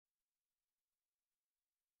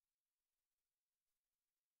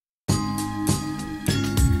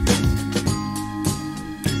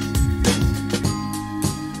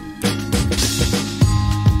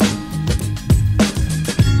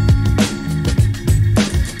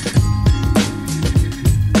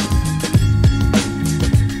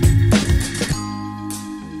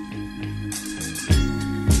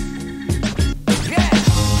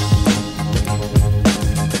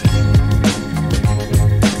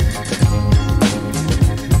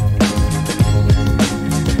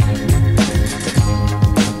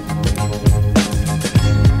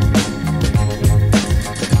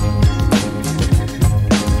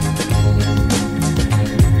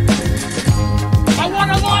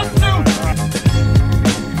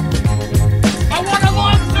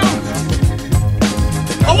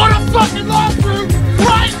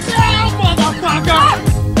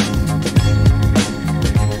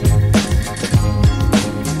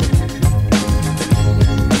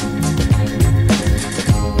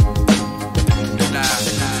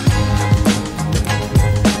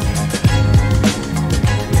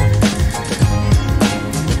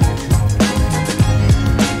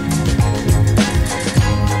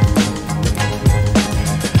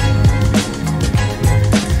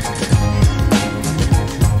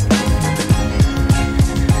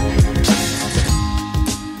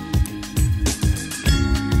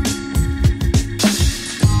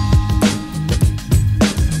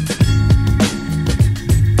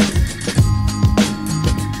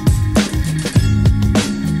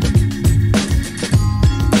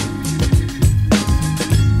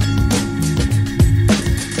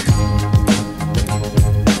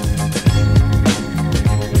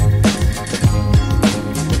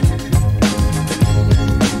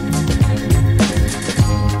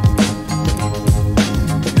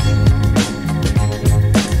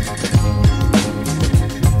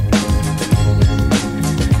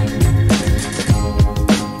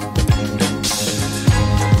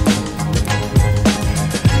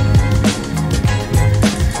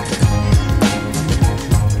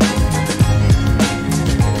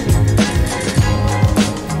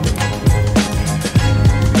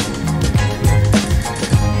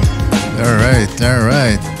All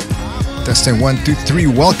right. Testing 1, 2, 3.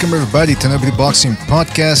 Welcome everybody to another Boxing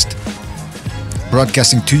Podcast.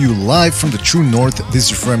 Broadcasting to you live from the true north. This is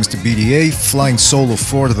your friend Mr. BDA, flying solo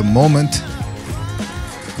for the moment.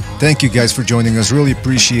 Thank you guys for joining us. Really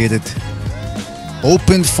appreciate it.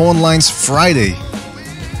 Open phone lines Friday.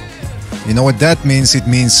 You know what that means? It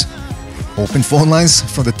means open phone lines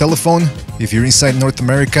from the telephone if you're inside North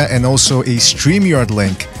America, and also a Streamyard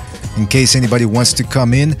link in case anybody wants to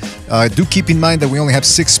come in. Do keep in mind that we only have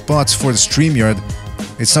 6 spots for the Streamyard.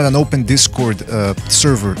 It's not an open Discord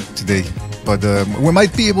server today, but we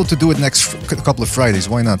might be able to do it next couple of Fridays.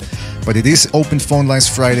 Why not? But it is open phone lines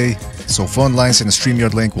Friday, so phone lines and a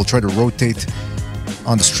Streamyard link. We'll try to rotate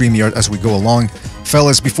on the Streamyard as we go along.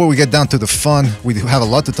 Fellas, before we get down to the fun, we have a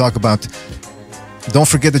lot to talk about. Don't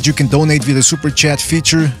forget that you can donate via the Super Chat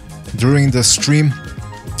feature during the stream.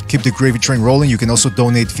 Keep the gravy train rolling. You can also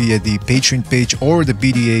donate via the Patreon page or the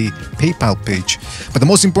BDA PayPal page. But the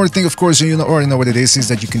most important thing, of course, you already know what it is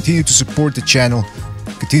that you continue to support the channel,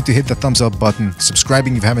 continue to hit the thumbs up button,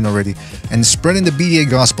 subscribing if you haven't already, and spreading the BDA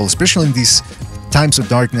gospel, especially in these times of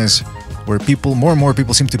darkness where more and more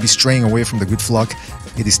people seem to be straying away from the good flock.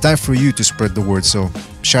 It is time for you to spread the word. So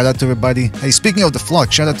shout out to everybody. Hey, speaking of the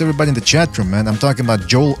flock, shout out to everybody in the chat room, man. I'm talking about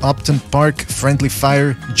Joel Upton Park, Friendly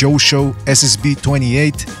Fire, Joe Show,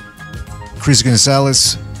 SSB28, Chris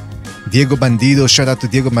Gonzalez, Diego Bandido. Shout out to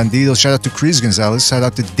Diego Bandido. Shout out to Chris Gonzalez. Shout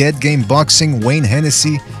out to Dead Game Boxing, Wayne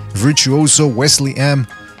Hennessy, Virtuoso, Wesley M,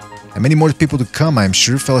 and many more people to come, I'm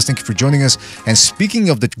sure. Fellas, thank you for joining us. And speaking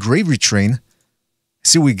of the gravy train,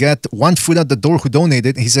 see, we got One Foot Out the Door who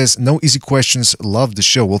donated. He says, no easy questions, love the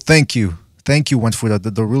show. Well, thank you. Thank you, One Foot Out the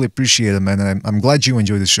Door. Really appreciate it, man. And I'm glad you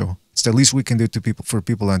enjoy the show. It's the least we can do for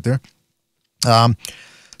people out there.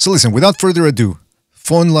 So listen, without further ado,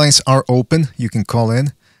 phone lines are open. You can call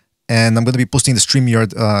in. And I'm going to be posting the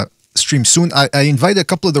StreamYard stream soon. I invited a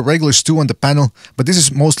couple of the regulars too on the panel, but this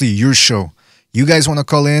is mostly your show. You guys want to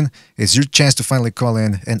call in? It's your chance to finally call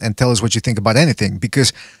in and tell us what you think about anything.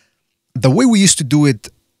 Because the way we used to do it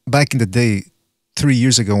back in the day, 3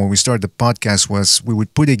 years ago when we started the podcast, was we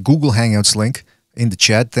would put a Google Hangouts link in the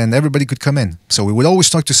chat and everybody could come in. So we would always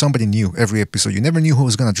talk to somebody new every episode. You never knew who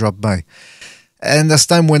was going to drop by. And as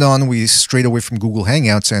time went on, we strayed away from Google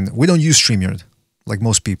Hangouts and we don't use StreamYard like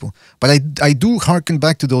most people. But I do harken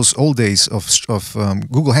back to those old days of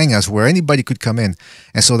Google Hangouts where anybody could come in.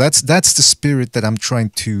 And so that's the spirit that I'm trying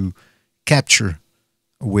to capture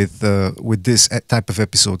with this type of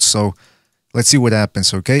episode. So let's see what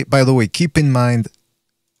happens, okay? By the way, keep in mind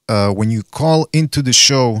when you call into the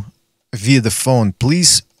show via the phone,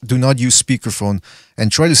 please do not use speakerphone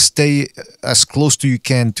and try to stay as close to you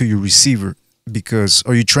can to your receiver,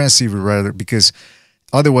 or your transceiver rather, because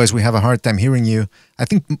otherwise we have a hard time hearing you. I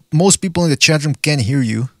think most people in the chat room can hear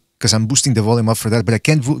you because I'm boosting the volume up for that, but I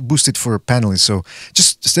can't boost it for panelists. So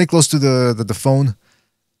just stay close to the phone.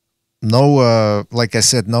 No, like I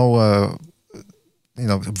said, no,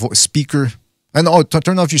 speaker. And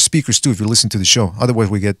turn off your speakers too if you listen to the show. Otherwise,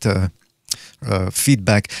 we get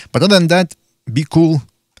feedback. But other than that, be cool.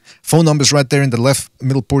 Phone numbers right there in the left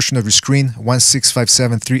middle portion of your screen: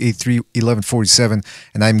 1-657-383-1147.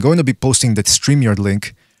 And I'm going to be posting that StreamYard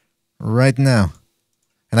link right now.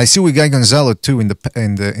 And I see we got Gonzalo too in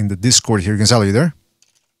the Discord here. Gonzalo, you there?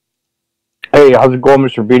 Hey, how's it going,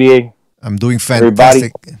 Mr. BDA? I'm doing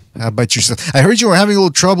fantastic. Everybody. How about yourself? I heard you were having a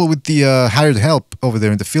little trouble with the hired help over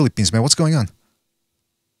there in the Philippines, man. What's going on?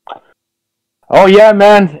 Oh, yeah,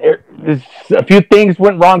 man. A few things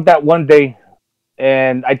went wrong that one day.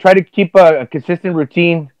 And I try to keep a consistent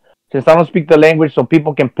routine since I don't speak the language so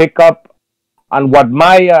people can pick up on what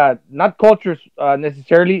my, not culture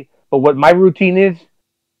necessarily, but what my routine is.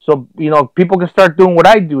 So, people can start doing what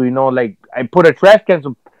I do, like I put a trash can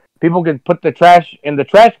so people can put the trash in the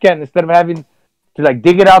trash can instead of having to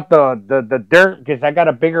dig it out the dirt, because I got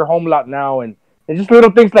a bigger home lot now, and just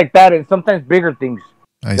little things like that, and sometimes bigger things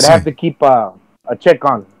I have to keep a check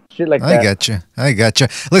on. Shit like that. I gotcha.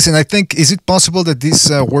 Listen, I think, is it possible that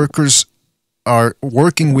these workers are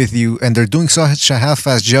working with you and they're doing such a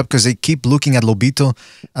half-assed job because they keep looking at Lobito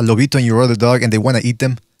and your other dog, and they want to eat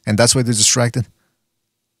them, and that's why they're distracted?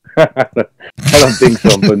 I don't think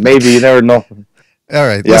so, but maybe, you never know. All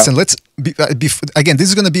right, yeah. Listen, let's again, this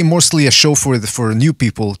is going to be mostly a show for new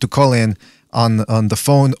people to call in on the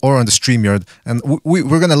phone or on the StreamYard, and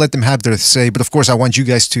we're going to let them have their say, but of course I want you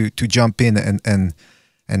guys to jump in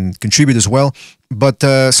and contribute as well. But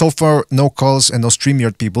so far, no calls and no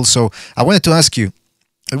StreamYard people. So I wanted to ask you,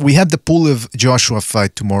 we have the Pulev Joshua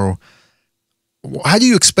fight tomorrow. How do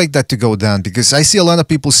you expect that to go down? Because I see a lot of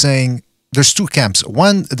people saying there's two camps.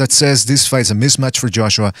 One that says this fight's a mismatch for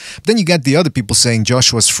Joshua. Then you got the other people saying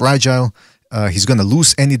Joshua's fragile. He's going to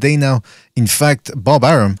lose any day now. In fact, Bob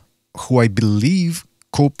Arum, who I believe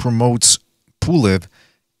co-promotes Pulev,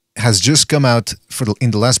 has just come out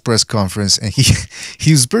in the last press conference, and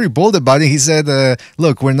he was very bold about it. He said,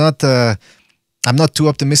 "Look, I'm not too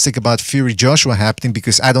optimistic about Fury Joshua happening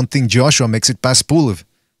because I don't think Joshua makes it past Pulev."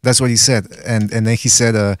 That's what he said, and then he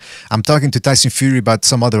said, "I'm talking to Tyson Fury about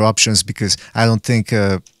some other options because I don't think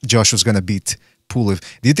Joshua's gonna beat Pulev."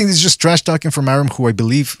 Do you think this is just trash talking from Arum, who I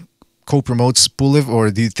believe co-promotes Pulev,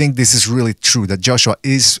 or do you think this is really true that Joshua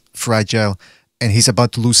is fragile and he's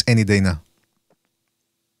about to lose any day now?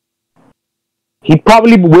 He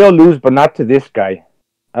probably will lose, but not to this guy.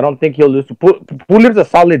 I don't think he'll lose. Pulev's a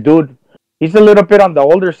solid dude. He's a little bit on the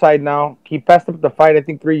older side now. He passed up the fight, I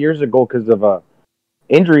think, 3 years ago because of a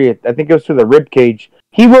injury. I think it was to the rib cage.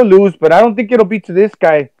 He will lose, but I don't think it'll be to this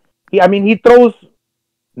guy. He throws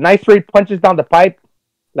nice straight punches down the pipe,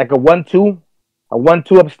 like a 1-2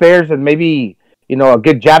 upstairs, and maybe a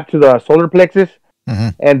good jab to the solar plexus. Mm-hmm.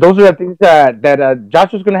 And those are the things that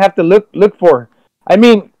Joshua's going to have to look for. I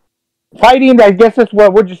mean, fighting, I guess that's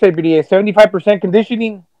what would you say, BDA? 75%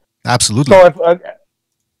 conditioning. Absolutely. So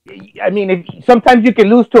if sometimes you can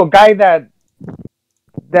lose to a guy that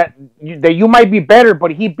you might be better,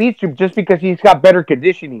 but he beats you just because he's got better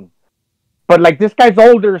conditioning. But like this guy's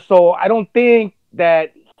older, so I don't think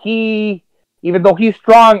that even though he's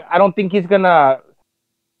strong, I don't think he's gonna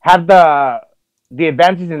have the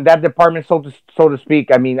advances in that department, so to speak.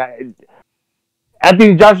 I mean,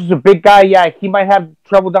 Anthony Joshua's a big guy. Yeah, he might have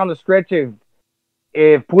trouble down the stretch if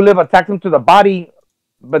Pulev attacks him to the body.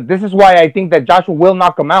 But this is why I think that Joshua will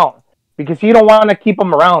knock him out, because he don't want to keep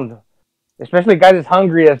him around. Especially a guy that's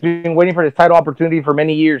hungry, that's been waiting for this title opportunity for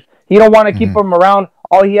many years. He don't want to keep him around.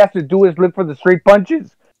 All he has to do is look for the straight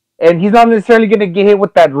punches. And he's not necessarily going to get hit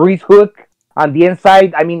with that Ruiz hook on the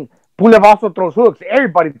inside. I mean, Pulev also throws hooks.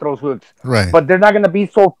 Everybody throws hooks. Right. But they're not going to be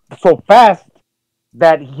so fast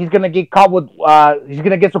that he's going to get caught with... he's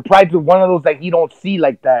going to get surprised with one of those that he don't see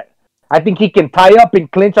like that. I think he can tie up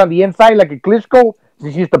and clinch on the inside like a Klitschko,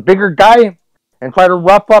 since he's the bigger guy, and try to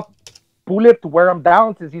rough up Pulev to wear him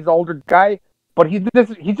down since he's an older guy. But he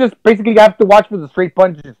just basically have to watch for the straight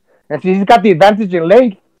punches. And since he's got the advantage in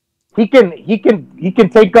length, he can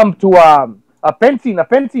take him to a fencing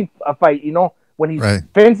fight, when he's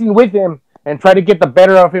fencing with him, and try to get the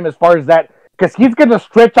better of him as far as that, because he's gonna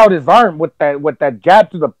stretch out his arm with that jab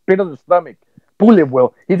to the pit of the stomach. Pulev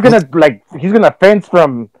will. He's gonna fence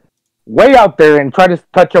from way out there and try to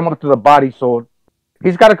touch him up to the body. So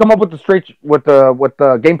he's got to come up with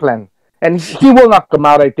the game plan, and he will knock him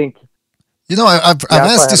out, I think. I've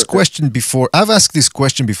asked this question before.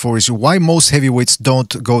 Is why most heavyweights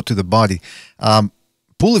don't go to the body.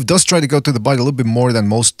 Pulev does try to go to the body a little bit more than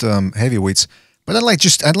most heavyweights, but I'd like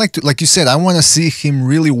to, like you said, I want to see him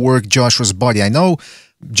really work Joshua's body. I know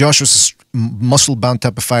Joshua's a muscle-bound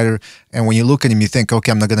type of fighter, and when you look at him, you think,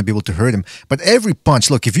 okay, I'm not going to be able to hurt him. But every punch,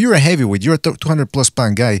 look, if you're a heavyweight, you're a 200-plus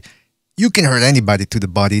pound guy, you can hurt anybody to the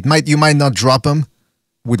body. You might not drop him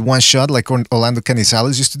with one shot like Orlando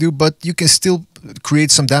Canizales used to do, but you can still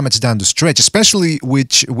create some damage down the stretch, especially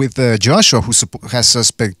with Joshua, who has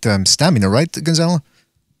suspect stamina, right, Gonzalo?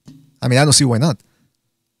 I mean, I don't see why not.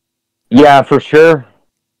 Yeah, for sure.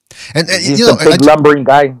 And he's a big lumbering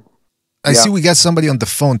guy. I see we got somebody on the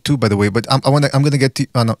phone too, by the way, but I'm going to get to...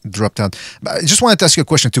 Oh, no, dropped out. But I just wanted to ask you a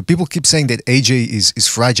question too. People keep saying that AJ is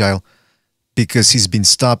fragile because he's been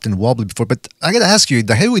stopped and wobbled before, but I got to ask you,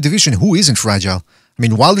 the heavyweight division, who isn't fragile? I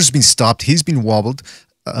mean, Wilder's been stopped. He's been wobbled.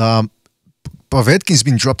 Povetkin's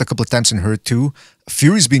been dropped a couple of times and hurt too.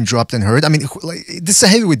 Fury's been dropped and hurt. I mean, this is a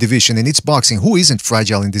heavyweight division and it's boxing. Who isn't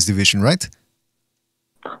fragile in this division, right?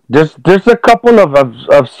 There's a couple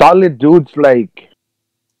of solid dudes like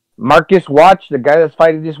Marcus Watch, the guy that's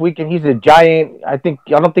fighting this weekend. He's a giant. I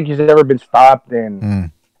don't think he's ever been stopped.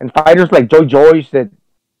 And fighters like Joe Joyce that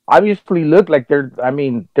obviously look like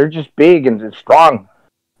they're just big and strong.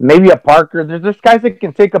 Maybe a Parker. There's guys that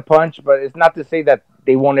can take a punch, but it's not to say that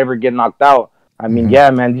they won't ever get knocked out. I mean, yeah,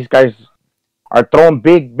 man, these guys are throwing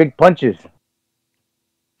big punches.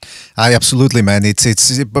 Absolutely, man.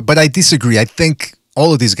 But I disagree. I think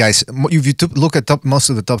all of these guys, if you look at most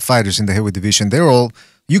of the top fighters in the heavyweight division, they're all,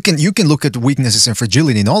 you can look at weaknesses and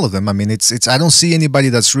fragility in all of them. I mean, I don't see anybody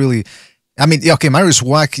that's really, I mean, okay, Marius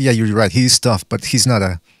Wack, yeah, you're right, he's tough, but he's not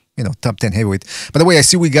a top 10 heavyweight. By the way, I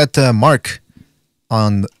see we got Mark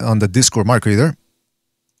on the Discord. Mark, are you there?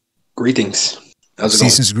 Greetings. How's it going?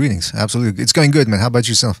 Season's greetings. Absolutely. It's going good, man. How about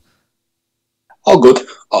yourself? All good.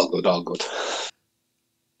 All good. All good.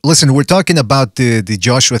 Listen, we're talking about the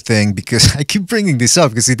Joshua thing because I keep bringing this up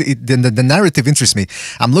because the narrative interests me.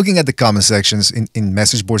 I'm looking at the comment sections in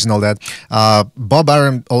message boards and all that. Bob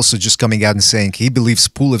Arum also just coming out and saying he believes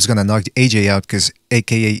Pulev's going to knock AJ out because,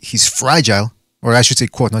 AKA, he's fragile. Or I should say,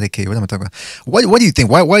 quote, not AKA. What am I talking about? What do you think?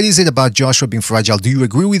 Why is it about Joshua being fragile? Do you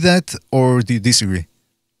agree with that or do you disagree?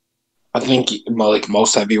 I think, like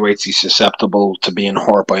most heavyweights, he's susceptible to being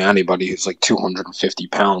hurt by anybody who's like 250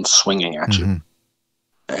 pounds swinging at you.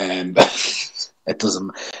 And it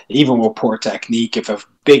doesn't, even with poor technique, if a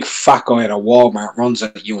big fat guy at a Walmart runs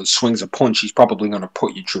at you and swings a punch, he's probably going to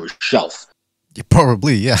put you through a shelf. Yeah,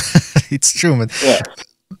 probably, yeah. It's true, man. Yeah.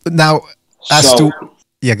 Now,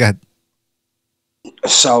 yeah, go ahead.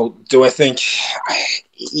 So, do I think,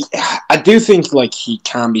 I do think like he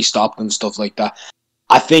can be stopped and stuff like that.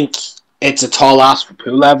 I think it's a tall ask for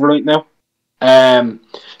Pulev right now.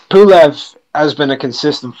 Pulev has been a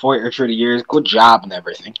consistent fighter through the years, good jab and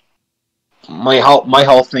everything. My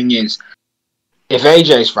whole thing is, if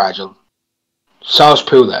AJ's fragile, so's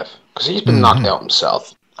Pulev, because he's been knocked out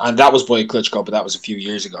himself, and that was by Klitschko, but that was a few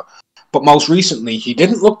years ago. But most recently, he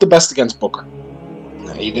didn't look the best against Booker.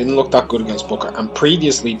 He didn't look that good against Booker, and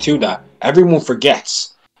previously to that, everyone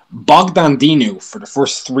forgets Bogdan Dinu for the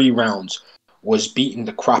first 3 rounds was beating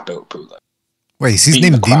the crap out of Pulev. Wait, is his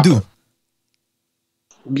name Dindu?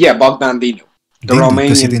 Yeah, Bogdan Dinu. The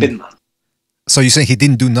Romanian binman. So you're saying he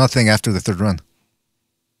didn't do nothing after the 3rd round?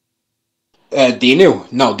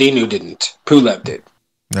 Dinu? No, Dinu didn't. Pulev did.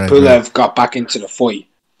 Right, Pulev got back into the fight,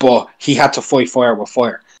 but he had to fight fire with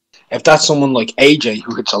fire. If that's someone like AJ,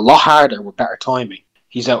 who hits a lot harder with better timing,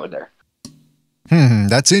 he's out of there.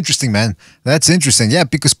 That's interesting, man. That's interesting. Yeah,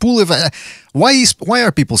 because Pulev, why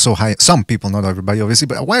are people so high? Some people, not everybody, obviously,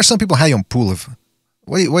 but why are some people high on Pulev?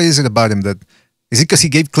 What is it about him that... Is it because he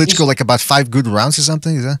gave Klitschko like about 5 good rounds or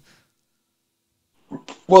something? Is that?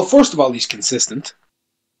 Well, first of all, he's consistent.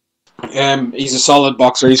 He's a solid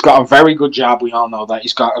boxer. He's got a very good jab. We all know that.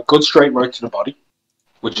 He's got a good straight right to the body,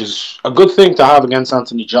 which is a good thing to have against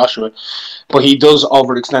Anthony Joshua. But he does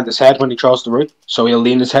overextend his head when he throws the right, so he'll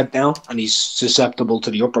lean his head down, and he's susceptible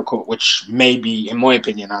to the uppercut, which may be, in my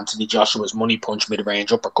opinion, Anthony Joshua's money punch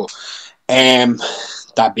mid-range uppercut.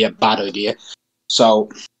 That'd be a bad idea. So...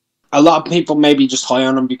 a lot of people may be just high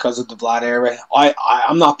on him because of the Vlad era.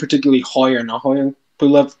 I'm not particularly high or not high on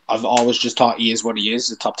Pulev. I've always just thought he is what he is,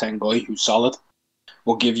 a top 10 guy who's solid.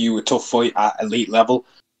 Will give you a tough fight at elite level.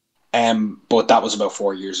 But that was about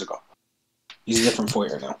 4 years ago. He's a different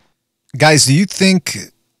fighter now. Guys, do you think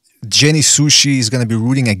Jenny Sushi is going to be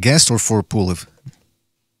rooting against or for Pulev?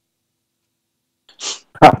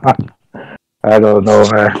 I don't know,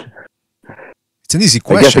 man. It's an easy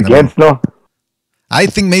question. I guess against, no? I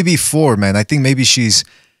think maybe 4, man. I think maybe she's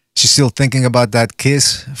still thinking about that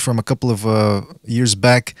kiss from a couple of years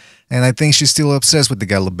back, and I think she's still obsessed with the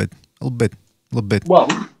guy a little bit. Well,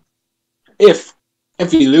 if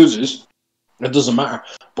he loses, it doesn't matter.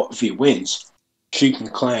 But if he wins, she can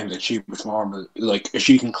claim that she was normal. Like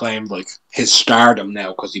she can claim like his stardom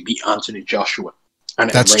now because he beat Anthony Joshua, and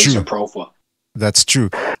it raised her profile. That's true.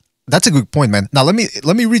 That's a good point, man. Now let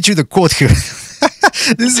me read you the quote here.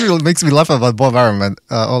 This really makes me laugh about Bob Arum, man.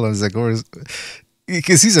 Hold on a second.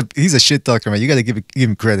 Because he's a shit talker, man. You got to give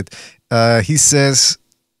him credit. He says,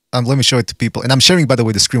 let me show it to people. And I'm sharing, by the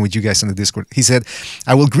way, the screen with you guys on the Discord. He said,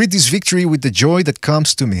 I will greet this victory with the joy that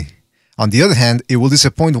comes to me. On the other hand, it will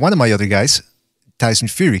disappoint one of my other guys, Tyson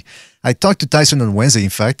Fury. I talked to Tyson on Wednesday, in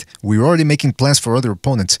fact. We're already making plans for other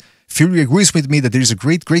opponents. Fury agrees with me that there is a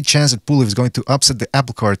great chance that Pulev is going to upset the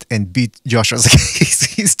apple cart and beat Joshua.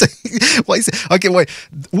 Wait.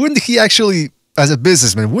 Wouldn't he actually, as a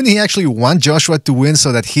businessman, wouldn't he actually want Joshua to win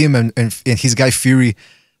so that him and his guy Fury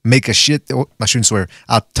make I shouldn't swear,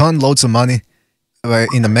 a ton loads of money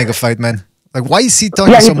in a mega fight, man? Like, why is he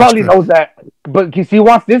talking so much? Yeah, he probably knows that. But he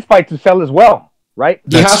wants this fight to sell as well, right?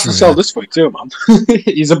 He has to sell this fight too, man.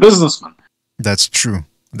 He's a businessman. That's true.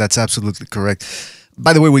 That's absolutely correct.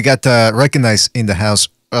 By the way, we got Recognize in the house.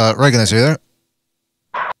 Recognize, are you there?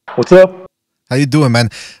 What's up? How you doing, man?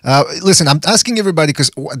 Listen, I'm asking everybody because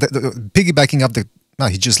piggybacking up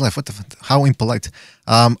he just left. What the? How impolite.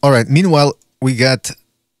 All right. Meanwhile, we got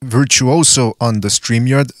Virtuoso on the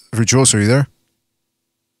StreamYard. Virtuoso, are you there?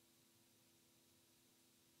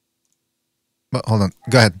 Hold on.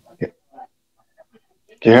 Go ahead.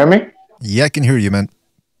 Can you hear me? Yeah, I can hear you, man.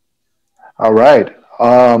 All right.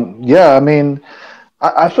 Yeah, I mean,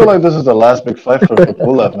 I feel like this is the last big fight for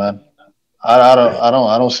Pulev, man. I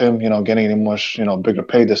don't see him, getting any much, bigger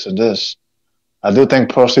pay this and this. I do think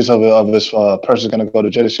proceeds of his purse is going to go to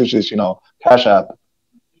Jenny Sushi's, Cash App.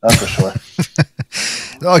 That's for sure.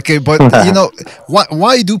 Okay, but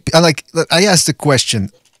why do like I asked the question?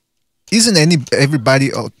 Isn't everybody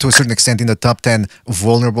to a certain extent in the top 10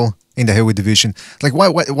 vulnerable in the heavyweight division? Like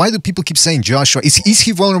why do people keep saying Joshua? Is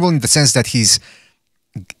he vulnerable in the sense that he's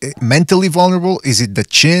mentally vulnerable? Is it the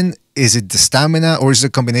chin? Is it the stamina? Or is it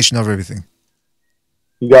a combination of everything?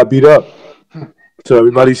 He got beat up. So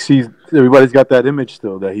everybody's got that image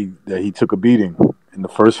still that he took a beating in the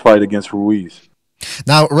first fight against Ruiz.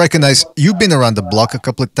 Now, recognize you've been around the block a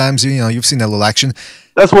couple of times. You know, you've seen a little action.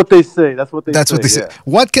 That's what they say. That's what they say.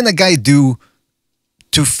 What can a guy do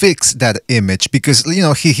to fix that image? Because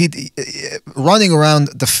he running around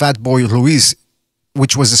the fat boy Ruiz,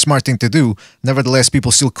 which was the smart thing to do. Nevertheless,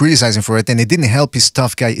 people still criticize him for it, and it didn't help his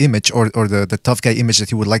tough guy image or the tough guy image that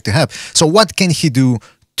he would like to have. So, what can he do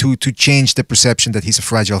to change the perception that he's a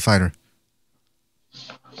fragile fighter?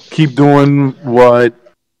 Keep doing what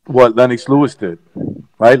Lennox Lewis did,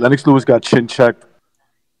 right? Lennox Lewis got chin checked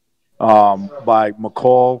by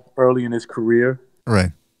McCall early in his career,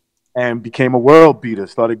 right, and became a world beater.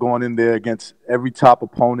 Started going in there against every top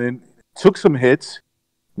opponent, took some hits,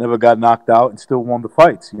 never got knocked out, and still won the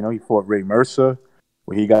fights. He fought Ray Mercer,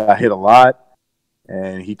 where he got hit a lot,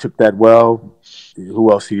 and he took that well.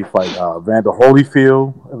 Who else did he fight? Vander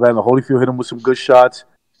Holyfield. Vander Holyfield hit him with some good shots.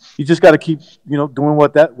 You just got to keep, doing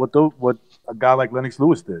what a guy like Lennox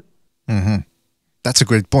Lewis did. Mm-hmm. That's a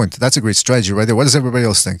great point. That's a great strategy right there. What does everybody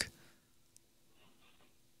else think?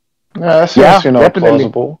 Yeah, that seems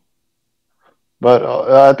plausible. But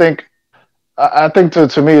I think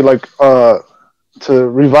to me, like to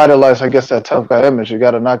revitalize, I guess, that tough guy image, you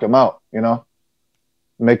got to knock him out.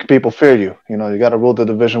 Make people fear you. You got to rule the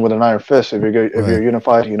division with an iron fist if you're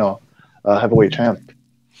unified. Heavyweight champ.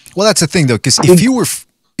 Well, that's the thing though, because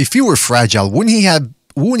if you were fragile, wouldn't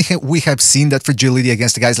we have seen that fragility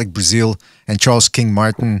against the guys like Brazil and Charles King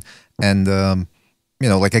Martin and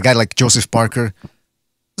like a guy like Joseph Parker?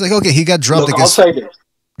 It's like, okay, he got dropped against. I'll say this.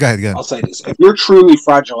 Go ahead. I'll say this: if you're truly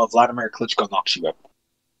fragile, Vladimir Klitschko knocks you out.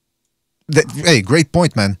 Hey, great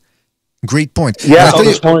point, man. Great point. Yeah, so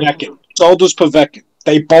does Povetkin.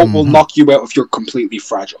 They both will knock you out if you're completely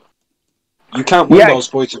fragile. You can't win those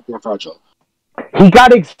fights if you're fragile. He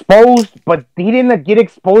got exposed, but he didn't get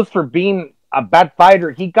exposed for being a bad fighter.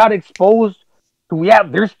 He got exposed to,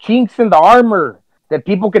 there's chinks in the armor that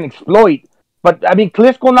people can exploit. But, I mean,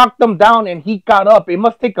 Klitschko knocked him down, and he got up. It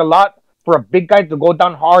must take a lot for a big guy to go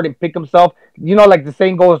down hard and pick himself. Like the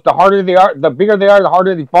saying goes, the harder they are, the bigger they are, the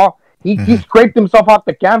harder they fall. He scraped himself off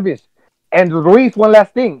the canvas. And Ruiz, one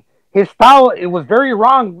last thing. His style, it was very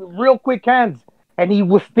wrong, real quick hands. And he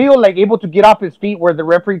was still able to get off his feet where the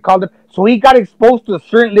referee called him. So he got exposed to a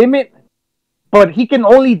certain limit. But he can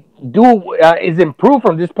only do is improve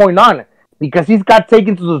from this point on. Because he's got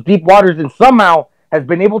taken to those deep waters and somehow has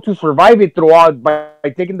been able to survive it throughout by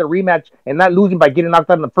taking the rematch and not losing by getting knocked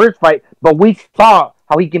out in the first fight. But we saw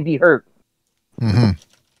how he can be hurt. Mm-hmm.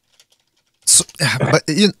 So, but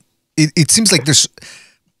it seems like there's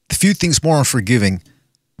a few things more unforgiving.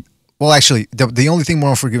 Well, actually, the only thing more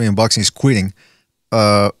unforgiving in boxing is quitting.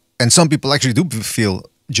 And some people actually do feel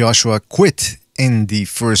Joshua quit in the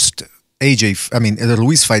first the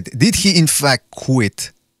Luis fight. Did he in fact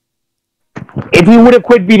quit? If he would have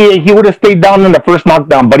quit BDA, he would have stayed down in the first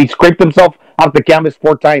knockdown, but he scraped himself off the canvas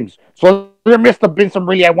 4 times. So there must have been some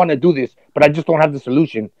really, I want to do this, but I just don't have the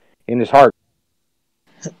solution in his heart.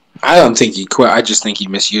 I don't think he quit. I just think he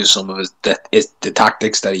misused some of the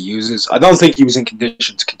tactics that he uses. I don't think he was in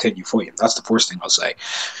condition to continue fighting. That's the first thing I'll say.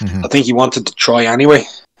 Mm-hmm. I think he wanted to try anyway.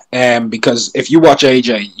 Because if you watch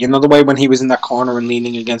AJ, the way when he was in that corner and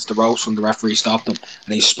leaning against the ropes when the referee stopped him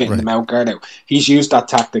and he's spitting the mouth guard out, he's used that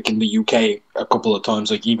tactic in the UK a couple of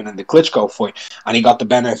times, like even in the Klitschko fight, and he got the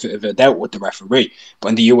benefit of a doubt with the referee. But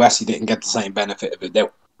in the US, he didn't get the same benefit of a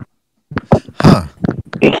doubt. Huh.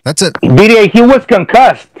 That's it. BDA, he was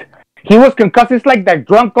concussed. It's like that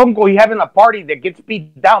drunk uncle you have in a party that gets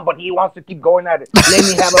beat down, but he wants to keep going at it. Let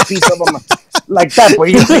me have a piece of him. Like that.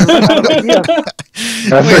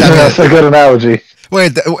 That's a good analogy.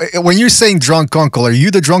 Wait, when you're saying drunk uncle, are you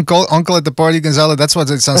the drunk uncle at the party, Gonzalo? That's what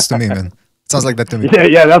it sounds to me, man. It sounds like that to me.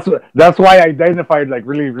 Yeah, that's why I identified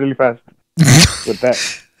really, really fast with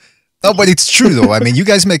that. No, but it's true though. I mean, you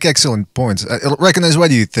guys make excellent points. Recognize, what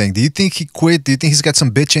do you think? Do you think he quit? Do you think he's got some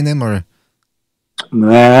bitch in him, or?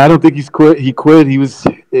 Nah, I don't think he's quit. He quit.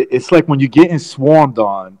 It's like when you're getting swarmed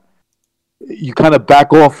on, you kind of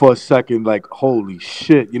back off for a second, like, holy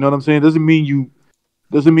shit. You know what I'm saying? Doesn't mean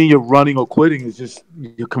you're running or quitting. It's just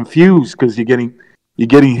you're confused because you're getting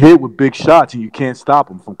hit with big shots and you can't stop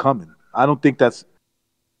them from coming. I don't think that's.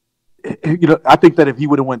 I think that if he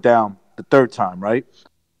would have went down the third time, right,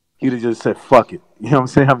 he'd have just said, "Fuck it." You know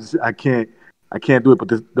what I'm saying? I can't do it. But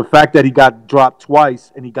the fact that he got dropped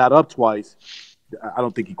twice and he got up twice, I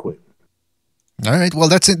don't think he quit. All right. Well,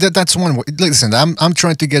 that's it. That's one way. Listen, I'm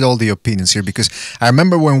trying to get all the opinions here because I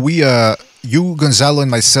remember when you, Gonzalo, and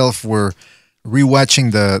myself were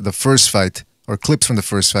rewatching the first fight or clips from the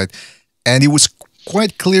first fight, and it was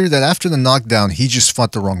quite clear that after the knockdown, he just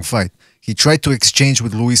fought the wrong fight. He tried to exchange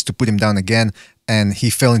with Luis to put him down again, and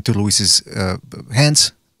he fell into Luis's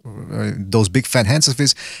hands, those big fat hands of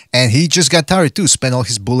his, and he just got tired too, spent all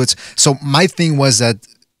his bullets. So my thing was that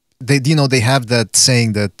they have that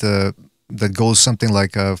saying that that goes something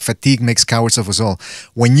like fatigue makes cowards of us all.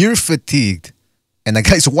 When you're fatigued and a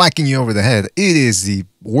guy's whacking you over the head, it is the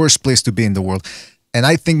worst place to be in the world. And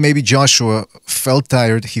I think maybe Joshua felt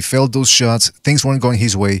tired. He felt those shots. Things weren't going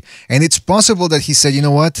his way. And it's possible that he said, you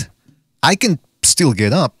know what? I can still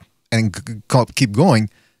get up and keep going,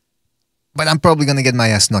 but I'm probably going to get my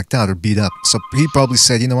ass knocked out or beat up. So he probably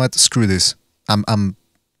said, you know what? Screw this. I'm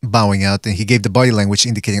bowing out. And he gave the body language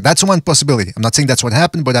indicating that's one possibility. I'm not saying that's what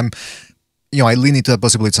happened, but I lean into that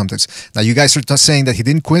possibility sometimes. Now, you guys are saying that he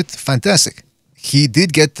didn't quit. Fantastic. He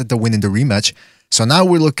did get the win in the rematch. So now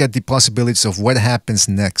we look at the possibilities of what happens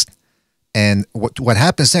next. And what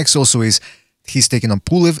happens next also is he's taking on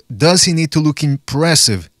Pulev. Does he need to look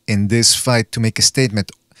impressive in this fight to make a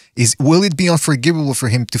statement? Will it be unforgivable for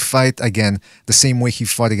him to fight again the same way he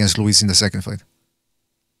fought against Luis in the second fight?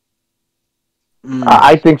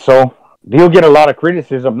 I think so. He'll get a lot of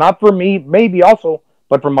criticism. Not for me, maybe also,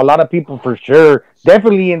 but from a lot of people for sure.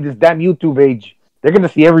 Definitely in this damn YouTube age. They're going to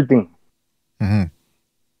see everything. Mm-hmm.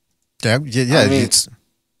 Yeah. I mean, it's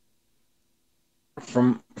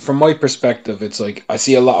from my perspective, it's like I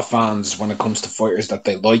see a lot of fans when it comes to fighters that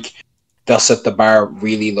they like, they'll set the bar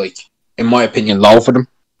really, like, in my opinion, low for them,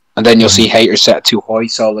 and then you'll see haters set it too high.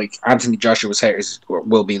 So like Anthony Joshua's haters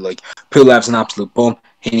will be like, Pulev's an absolute bum.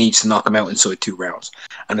 He needs to knock him out inside 2 rounds,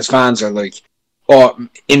 and his fans are like, oh,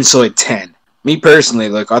 inside 10. Me personally,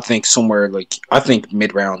 like I think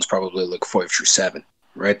mid rounds probably like 5 through 7.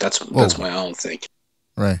 Right, that's my own thing.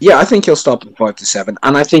 Right. Yeah, I think he'll stop him 5 to 7,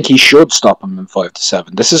 and I think he should stop him in 5 to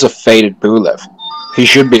 7. This is a faded Pulev. He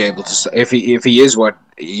should be able to. If he is what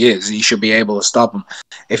he is, he should be able to stop him.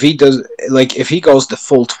 If he does, like, if he goes the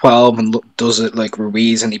full 12 and does it like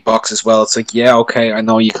Ruiz and he boxes well, it's like, yeah, okay, I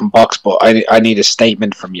know you can box, but I need a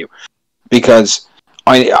statement from you, because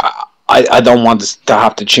I don't want to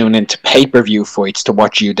have to tune into pay-per-view fights to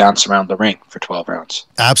watch you dance around the ring for 12 rounds.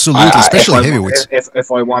 Absolutely, especially heavyweights.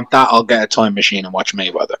 If I want that, I'll get a time machine and watch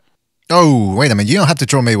Mayweather. Oh, wait a minute. You don't have to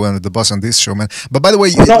throw Mayweather under the bus on this show, man. But by the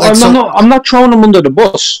way... I'm not throwing him under the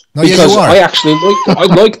bus. No, because you are. I actually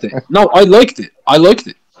liked it. No, I liked it.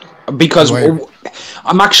 Because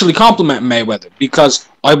I'm actually complimenting Mayweather, because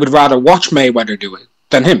I would rather watch Mayweather do it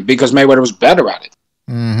than him, because Mayweather was better at it.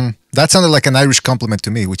 Mm-hmm. That sounded like an Irish compliment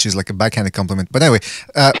to me, which is like a backhanded compliment. But anyway,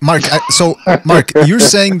 Mark, Mark, you're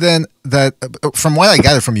saying then that, from what I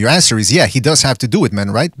gather from your answer is, yeah, he does have to do it,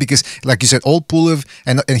 man, right? Because, like you said, old Pulev,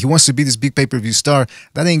 and he wants to be this big pay-per-view star.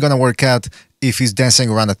 That ain't going to work out if he's dancing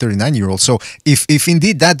around a 39-year-old. So if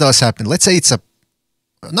indeed that does happen, let's say it's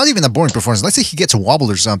not even a boring performance. Let's say he gets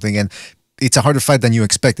wobbled or something, and it's a harder fight than you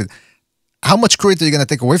expected. How much credit are you going to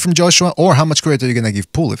take away from Joshua, or how much credit are you going to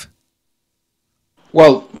give Pulev?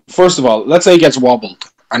 Well, first of all, let's say he gets wobbled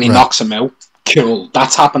and he knocks him out. Cool.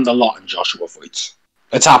 That's happened a lot in Joshua fights.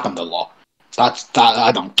 It's happened a lot. That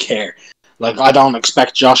I don't care. Like, I don't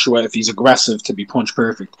expect Joshua, if he's aggressive, to be punch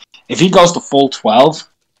perfect. If he goes to full 12,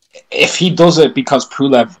 if he does it because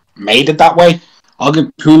Pulev made it that way, I'll give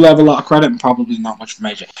Pulev a lot of credit and probably not much from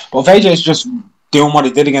AJ. But if AJ is just doing what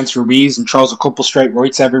he did against Ruiz and throws a couple straight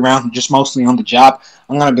rights every round and just mostly on the jab,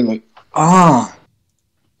 I'm going to be like, I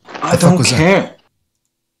don't care.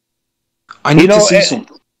 I need to see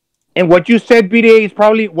something. And what you said, BDA, is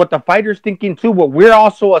probably what the fighter's thinking too. What we're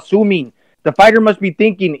also assuming the fighter must be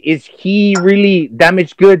thinking, is he really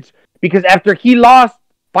damaged goods? Because after he lost,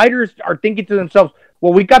 fighters are thinking to themselves,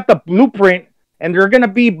 well, we got the blueprint, and they're going to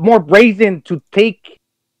be more brazen to take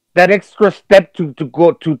that extra step to do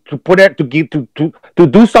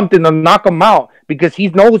something to knock him out, because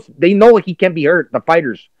they know he can be hurt, the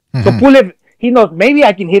fighters. Mm-hmm. So Pulev, he knows, maybe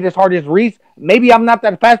I can hit as hard as Ruiz. Maybe I'm not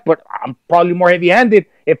that fast, but I'm probably more heavy-handed.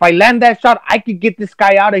 If I land that shot, I could get this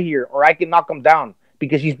guy out of here, or I can knock him down,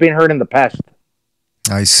 because he's been hurt in the past.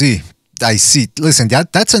 I see. Listen,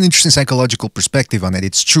 that's an interesting psychological perspective on it.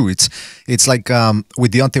 It's true. It's like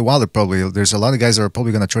with Deontay Wilder, probably. There's a lot of guys that are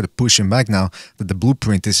probably going to try to push him back now that the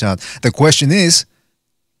blueprint is out. The question is,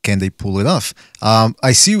 can they pull it off?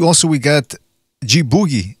 I see also we got G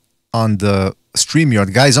Boogie on the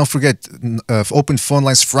Streamyard. Guys, don't forget, open phone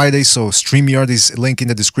lines Friday, so Streamyard is link in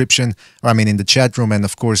the description, or I mean in the chat room, and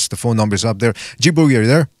of course the phone number is up there. G-Boogie, are you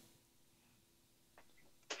there?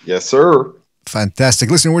 Yes, sir. Fantastic.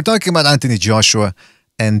 Listen, we're talking about Anthony Joshua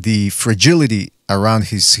and the fragility around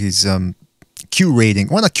his Q rating.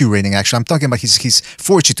 Well, not Q rating, actually. I'm talking about his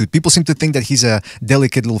fortitude. People seem to think that he's a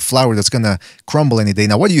delicate little flower that's going to crumble any day.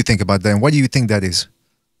 Now, what do you think about that? And what do you think that is?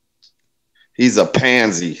 He's a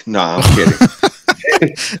pansy. No, I'm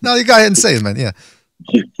kidding. No, you go ahead and say it, man. Yeah.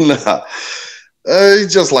 Nah.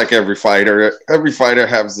 He's just like every fighter. Every fighter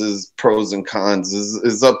has his pros and cons.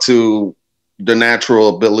 It's up to the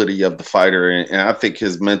natural ability of the fighter, and I think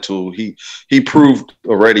his mental, he proved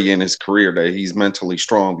already in his career that he's mentally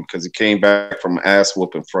strong, because he came back from ass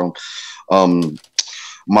whooping from Majin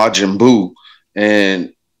Buu,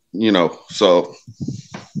 and so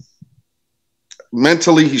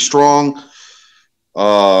mentally he's strong.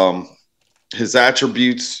 His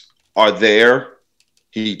attributes are there.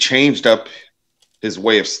 He changed up his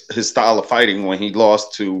style of fighting when he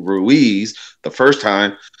lost to Ruiz the first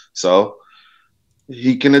time, so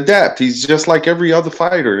he can adapt. He's just like every other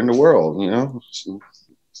fighter in the world,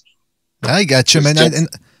 I got you, man. And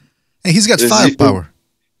he's got firepower.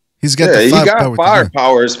 He's got he got firepower.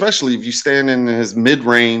 Firepower, especially if you stand in his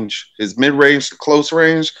mid-range to close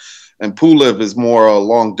range, and Pulev is more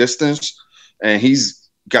long distance, and he's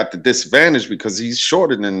got the disadvantage because he's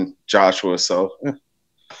shorter than Joshua. So,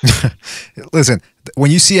 listen, when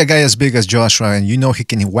you see a guy as big as Joshua and you know he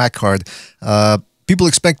can whack hard, people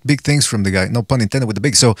expect big things from the guy. No pun intended with the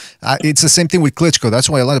big. So it's the same thing with Klitschko. That's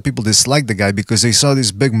why a lot of people dislike the guy, because they saw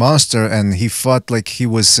this big monster and he fought like he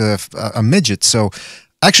was a midget. So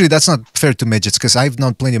actually, that's not fair to midgets, because I've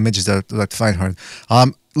known plenty of midgets that fight hard.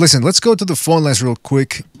 Listen, let's go to the phone lines real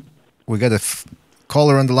quick. We got a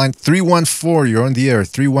caller on the line. 314, you're on the air.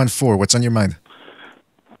 314, what's on your mind?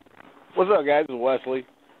 What's up, guys? It's Wesley.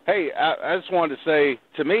 Hey, I just wanted to say,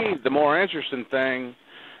 to me, the more interesting thing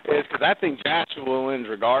is, because I think Joshua wins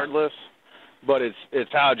regardless, but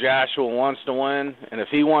it's how Joshua wants to win. And if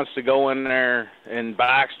he wants to go in there and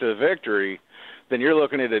box to victory, then you're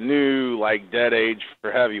looking at a new, dead age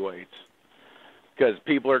for heavyweights. Because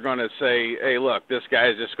people are going to say, hey, look, this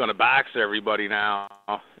guy's just going to box everybody now.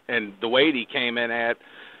 And the weight he came in at,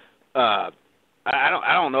 I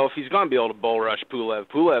don't know if he's going to be able to bull rush Pulev.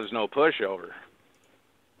 Pulev's no pushover.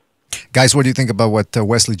 Guys, what do you think about what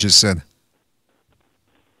Wesley just said?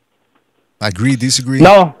 Agree, disagree?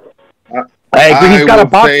 No. I agree. He's got to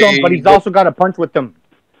box him, but he's also got to punch with them.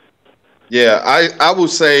 Yeah, I would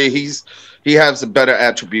say he has the better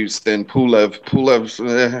attributes than Pulev. Pulev's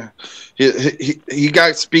he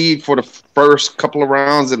got speed for the first couple of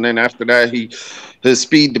rounds, and then after that his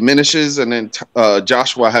speed diminishes, and then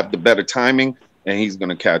Joshua have the better timing, and he's going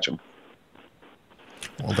to catch him.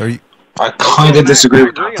 Well, there you. I kind of disagree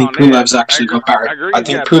with that. I think Pulev's actually got better. I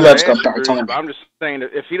think Pulev's got better timing. I'm just saying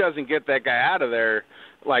that if he doesn't get that guy out of there,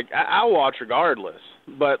 I'll watch regardless.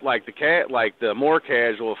 But the more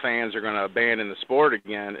casual fans are going to abandon the sport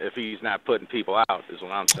again if he's not putting people out, is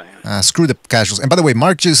what I'm saying. Screw the casuals. And by the way,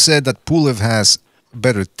 Mark just said that Pulev has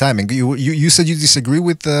better timing. You said you disagree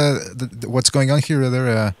with what's going on here?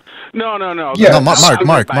 No. Yeah, no,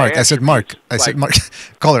 Mark. I said Mark.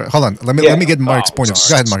 Caller, hold on. Let me get Mark's point of view.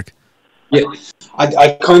 Go ahead, Mark. Yeah,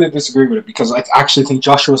 I kind of disagree with it, because I actually think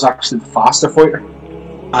Joshua's actually the faster fighter,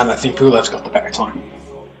 and I think Pulev's got the better time.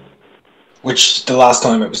 Which the last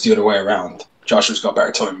time it was the other way around. Joshua's got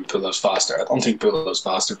better time and Pulev's faster. I don't think Pulev's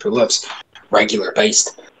faster. Pulev's regular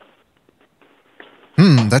based.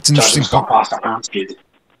 That's interesting. Joshua's got faster hand speed.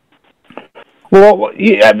 Well,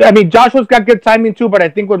 yeah, I mean, Joshua's got good timing too, but I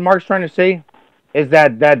think what Mark's trying to say is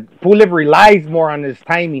that Pulev relies more on his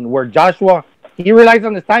timing, where Joshua, he relies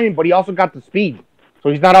on his timing, but he also got the speed. So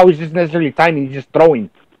he's not always just necessarily timing, he's just throwing,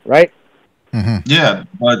 right? Mm-hmm. Yeah,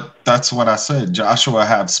 but that's what I said. Joshua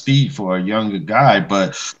have speed for a younger guy,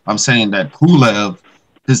 but I'm saying that Pulev,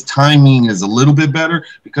 his timing is a little bit better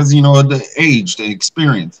because, the age, the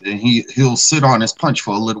experience, and he'll sit on his punch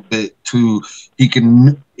for a little bit he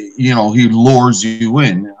lures you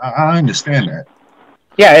in. I understand that.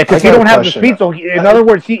 Yeah, because he don't have the speed. So in other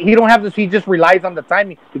words, he don't have the speed. He just relies on the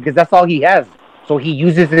timing because that's all he has. So he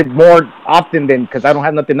uses it more often than, because I don't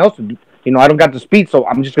have nothing else to do. I don't got the speed, so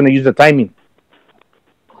I'm just going to use the timing.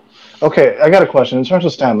 Okay, I got a question. In terms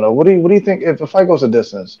of stamina, what do you think if a fight goes a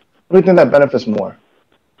distance? What do you think that benefits more?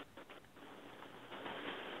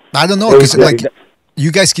 I don't know, because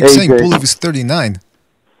you guys keep saying Pulev is 39.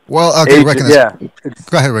 Well, okay, recognize. Yeah,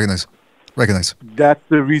 go ahead, recognize. That's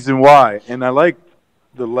the reason why, and I like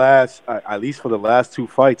at least for the last two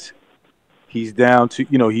fights, he's down to,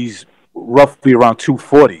 he's roughly around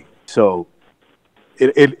 240. So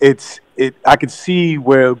I can see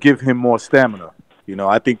where it'll give him more stamina.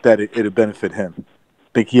 I think that it'll benefit him.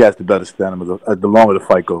 I think he has the better stamina the longer the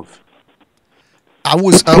fight goes.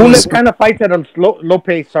 Pulev kind of fights at a low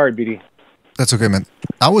pace. Sorry, BD. That's okay, man.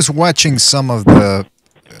 I was watching some of the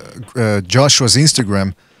Joshua's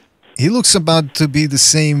Instagram. He looks about to be the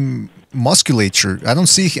same musculature. I don't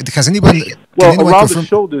see. Has anybody? Around the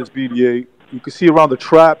shoulders, BDA, you can see around the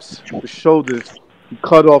traps, the shoulders, he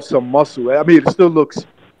cut off some muscle. I mean, it still looks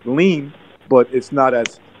lean, but it's not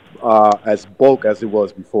as bulk as it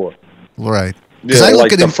was before. Right. Yeah,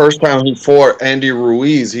 like the first time he fought Andy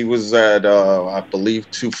Ruiz, he was at I believe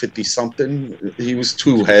 250 something. He was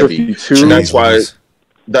too heavy, and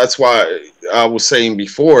that's why I was saying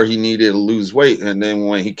before he needed to lose weight. And then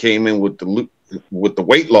when he came in with the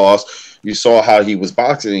weight loss, you saw how he was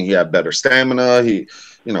boxing. He had better stamina.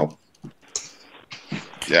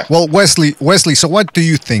 Yeah. Well, Wesley. So, what do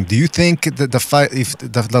you think? Do you think that the fight, if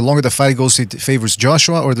the longer the fight goes, it favors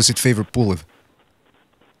Joshua, or does it favor Pulev?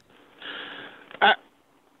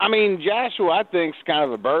 I mean, Joshua, I think, is kind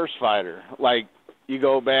of a burst fighter. Like, you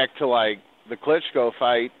go back to, like, the Klitschko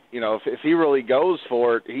fight, if he really goes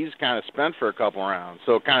for it, he's kind of spent for a couple rounds.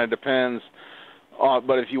 So it kind of depends.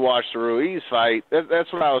 But if you watch the Ruiz fight,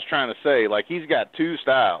 that's what I was trying to say. Like, he's got two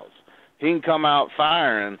styles. He can come out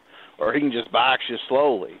firing, or he can just box you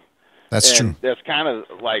slowly. That's true. That's kind of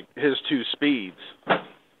like his two speeds.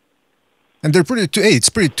 And they're it's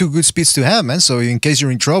two good speeds to have, man. So in case you're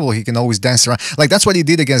in trouble, he can always dance around. Like, that's what he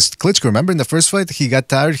did against Klitschko. Remember in the first fight, he got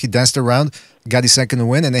tired, he danced around, got his second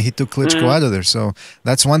win, and then he took Klitschko out of there. So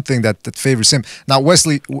that's one thing that favors him. Now,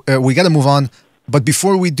 Wesley, we got to move on. But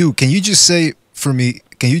before we do, can you just say, for me,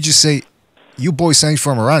 you boys ain't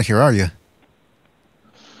from around here, are you?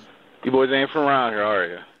 You boys ain't from around here, are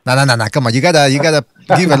you? No. Come on, you gotta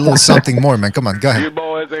give a little something more, man. Come on, go ahead. You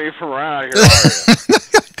boys ain't from around here, are you?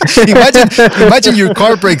 Imagine your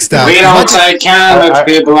car breaks down. We don't take kindly to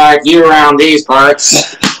people like you around these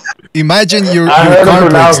parts. Imagine your car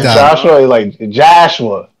breaks down. Joshua, like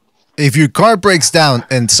Joshua. If your car breaks down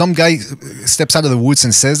and some guy steps out of the woods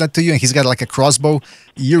and says that to you, and he's got like a crossbow,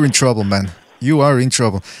 you're in trouble, man. You are in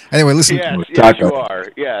trouble. Anyway, listen. Yes, you are.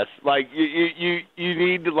 Yes, like you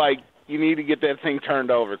need to get that thing turned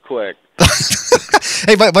over quick.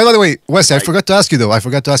 Hey, by the way, Wes, I forgot to ask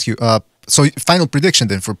you. So, final prediction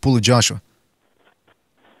then for Pulev Joshua.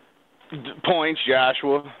 Points,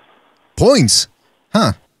 Joshua. Points?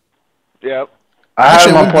 Huh. Yep. I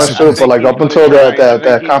had my points too, but like up until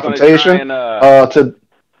that confrontation,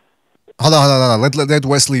 Hold on. Let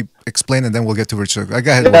Wesley explain, and then we'll get to Richard. Go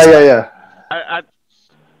ahead. Yeah.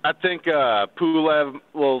 I think Pulev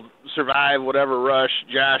will survive whatever rush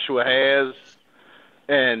Joshua has,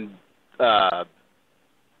 and hug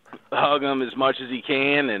him as much as he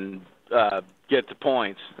can, and get the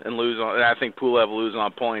points and lose on. And I think Pulev will lose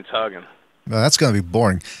on points hugging. No, that's gonna be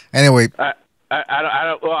boring. Anyway, I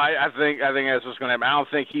don't. Well, I think that's what's gonna happen. I don't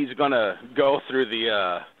think he's gonna go through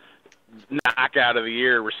the knockout of the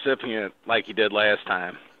year recipient like he did last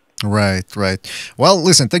time. Right. Well,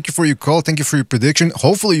 listen, thank you for your call. Thank you for your prediction.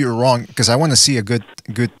 Hopefully you're wrong, because I want to see a good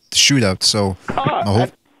shootout. So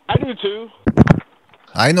I do too.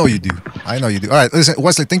 I know you do. All right, listen,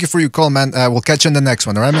 Wesley, thank you for your call, man. We'll catch you on the next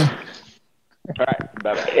one. All right, man? All right,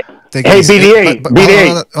 bye-bye. Hey,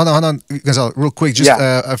 BDA. Hold on, Gonzalo, real quick. Just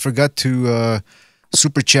I forgot to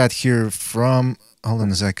super chat here from. Hold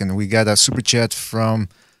on a second. We got a super chat from.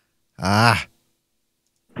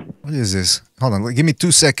 What is this? Hold on, give me 2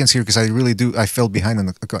 seconds here, because I fell behind on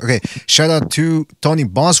the. Okay, shout out to Tony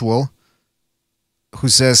Boswell, who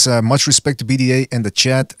says, much respect to BDA and the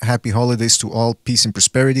chat. Happy holidays to all. Peace and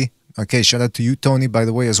prosperity. Okay, shout out to you, Tony, by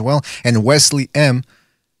the way, as well. And Wesley M,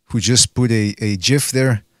 who just put a GIF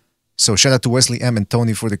there. So shout out to Wesley M and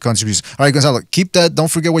Tony for the contributions. All right, Gonzalo, keep that. Don't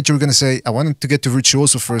forget what you were going to say. I wanted to get to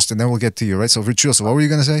Virtuoso first, and then we'll get to you, right? So Virtuoso, what were you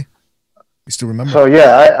going to say? You still remember? So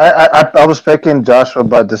yeah, I was picking Joshua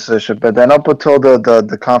by decision, but then up until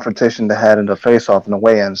the confrontation they had in the face-off and the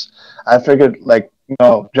weigh-ins, I figured, like,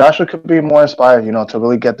 Joshua could be more inspired, to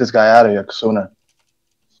really get this guy out of here sooner.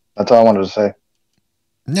 That's all I wanted to say.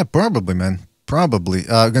 Yeah, probably, man. Probably.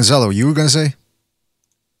 Gonzalo, you were going to say?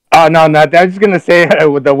 No. I was just going to say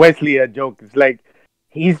with the Wesley joke. It's like,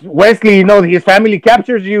 he's Wesley, his family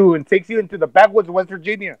captures you and takes you into the backwoods of West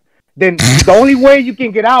Virginia. Then the only way you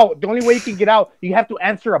can get out, you have to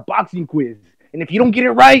answer a boxing quiz. And if you don't get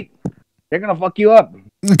it right, they're going to fuck you up.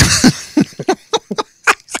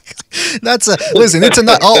 Listen, it's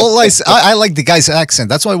not all I like the guy's accent.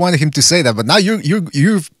 That's why I wanted him to say that. But now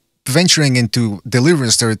you're venturing into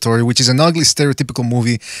Deliverance territory, which is an ugly stereotypical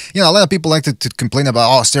movie. You know, a lot of people like to complain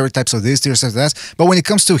about stereotypes of this, stereotypes of that. But when it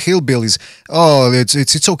comes to hillbillies,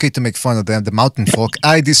 it's okay to make fun of them, the mountain folk.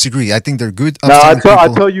 I disagree. I think they're good. No, I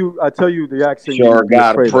tell you the accent. Sure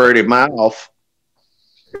got a pretty mouth.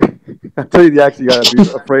 I tell you the accent you gotta be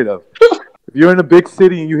afraid of. If you're in a big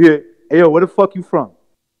city and you hear, "Hey, yo, where the fuck you from?"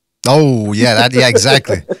 Oh yeah,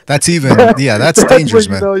 exactly. That's even that's dangerous,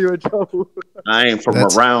 man. You know you're in trouble. I ain't from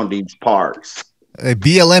around these parts.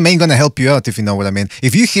 BLM ain't gonna help you out if you know what I mean.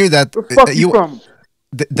 If you hear that, Where the fuck you from?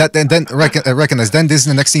 That and then recognize. Then this is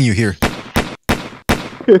the next thing you hear.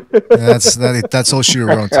 That's all she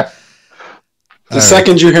wrote. The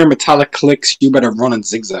second you hear metallic clicks, you better run and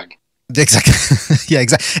zigzag. Exactly. Yeah,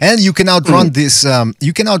 exactly. And you can outrun this.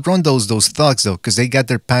 You can outrun those thugs though, because they got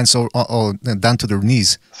their pants all down to their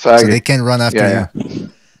knees, so they can't run after you.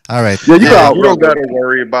 All right. Yeah, you don't got to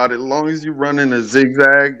worry about it. As long as you run in a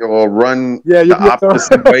zigzag or run the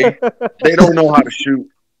opposite way, they don't know how to shoot.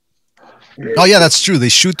 Oh yeah, that's true. They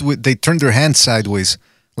shoot they turn their hands sideways,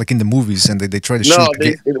 like in the movies, and they try to shoot.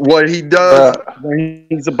 What he does when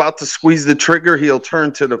he's about to squeeze the trigger, he'll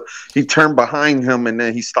turn behind him, and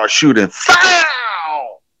then he starts shooting.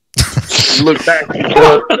 Foul! Look back.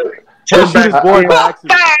 Turn back. His boy by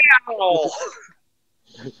accident.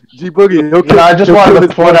 G Boogie. I just wanted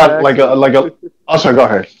to point out like a. Oh, sorry. Go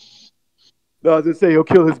ahead. No, I was just saying he'll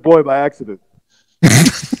kill his boy by accident.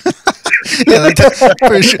 Yeah,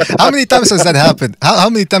 for sure. How many times has that happened? How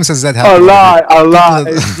many times has that happened? A lot.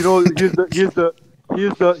 You know, here's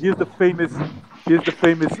the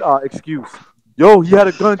famous excuse. Yo, he had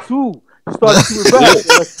a gun too. He started shooting back.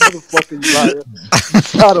 Motherfucker, you liar.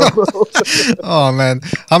 Shot him, bro. Oh man,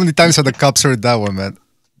 how many times have the cops heard that one, man?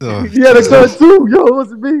 Oh, he had a gun too. Yo, it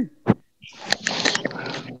wasn't me.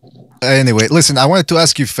 Anyway, listen, I wanted to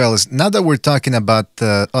ask you fellas, now that we're talking about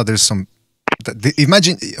there's some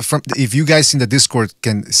imagine if you guys in the Discord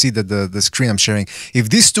can see the screen I'm sharing, if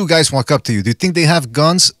these two guys walk up to you, do you think they have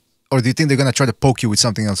guns, or do you think they're gonna try to poke you with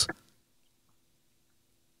something else?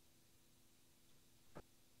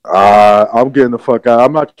 I'm getting the fuck out.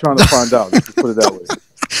 I'm not trying to find out. Let's just put it that way.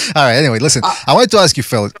 All right, anyway, listen, I wanted to ask you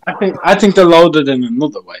fellas, I think they're loaded in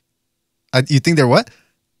another way. You think they're what?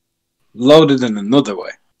 Loaded in another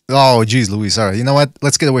way. Oh geez, Luis, all right, you know what,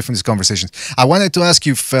 let's get away from these conversations. I wanted to ask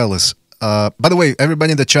you fellas, by the way,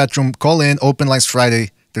 everybody in the chat room, call in, open lines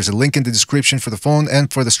Friday. There's a link in the description for the phone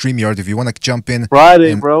and for the StreamYard if you want to jump in.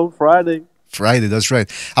 Friday, Friday, that's right.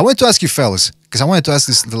 I wanted to ask you fellas, because I wanted to ask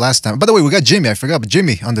this the last time. By the way, we got Jimmy. I forgot, but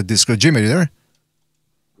Jimmy on the Discord. Jimmy, are you there?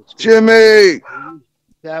 Jimmy!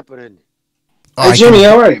 What's happening? Hey, Jimmy,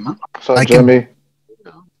 how are you, man? What's up, Jimmy?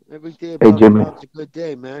 Every day Hey, Jimmy. it's a good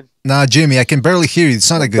day, man. Nah, Jimmy, I can barely hear you.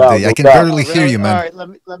 It's not a good day. I can barely hear you, man. All right,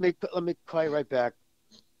 let me call you right back.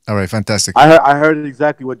 All right, fantastic. I heard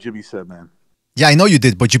exactly what Jimmy said, man. Yeah, I know you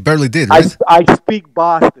did, but you barely did, right? I speak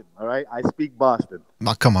Boston, all right? I speak Boston.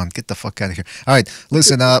 Oh, come on, get the fuck out of here. All right,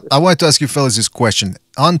 listen, I wanted to ask you fellas this question.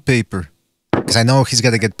 On paper, because I know he's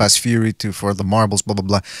got to get past Fury for the marbles, blah, blah,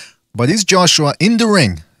 blah. But is Joshua in the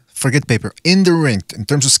ring, forget paper, in the ring, in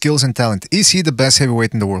terms of skills and talent, is he the best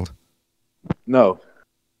heavyweight in the world? No.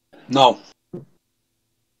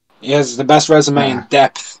 He has the best resume in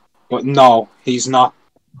depth, but no, he's not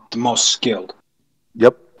the most skilled.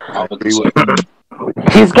 Yep. I agree with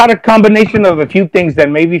He's got a combination of a few things that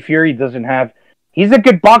maybe Fury doesn't have. He's a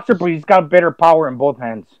good boxer, but he's got better power in both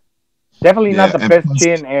hands. Definitely not the best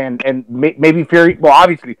chin, and maybe Fury. Well,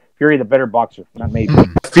 obviously Fury the better boxer, not maybe.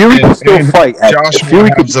 Fury can still fight. Joshua Fury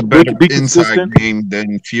has a better be inside consistent. game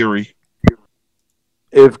than Fury.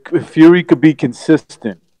 If Fury could be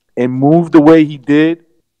consistent and move the way he did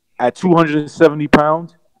at 270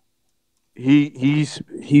 pounds, he's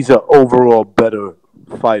an overall better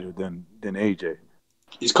fighter than AJ.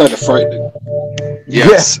 He's kind of frightening.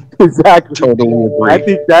 Yes, yeah, exactly. Totally agree.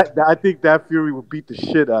 I think that Fury will beat the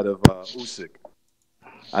shit out of Usyk.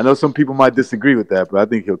 I know some people might disagree with that, but I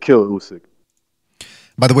think he'll kill Usyk.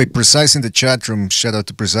 By the way, Precise in the chat room, shout out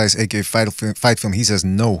to Precise, aka Fight Film, he says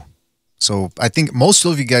no. So I think most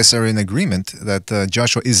of you guys are in agreement that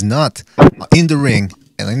Joshua is not in the ring,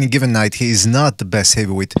 and any given night, he is not the best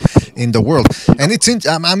heavyweight in the world. And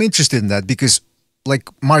I'm interested in that because, like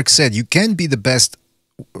Mark said, you can be the best,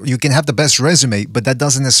 you can have the best resume, but that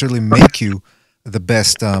doesn't necessarily make you the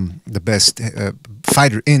best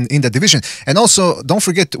fighter in the division. And also, don't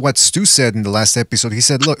forget what Stu said in the last episode. He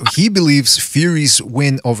said, look, he believes Fury's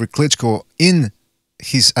win over Klitschko in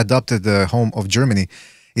his adopted home of Germany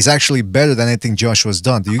is actually better than anything Joshua's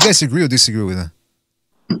done. Do you guys agree or disagree with that?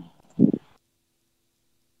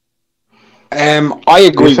 I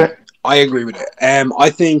agree. I agree with it. I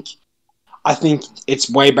think it's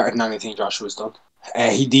way better than anything Joshua's done.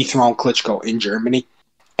 He dethroned Klitschko in Germany,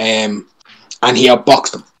 and he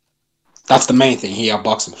outboxed him. That's the main thing. He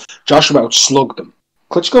outboxed him. Joshua outslugged him.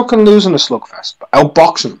 Klitschko can lose in a slugfest, but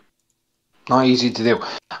outboxing him, not easy to do.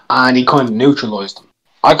 And he kind of neutralized him.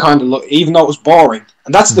 I kind of look, even though it was boring,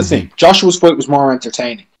 and that's the thing. Joshua's fight was more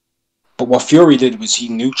entertaining, but what Fury did was he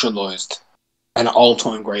neutralized an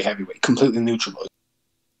all-time great heavyweight, completely neutralized.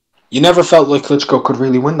 You never felt like Klitschko could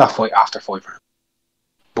really win that fight after 5 rounds.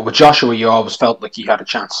 But with Joshua, you always felt like he had a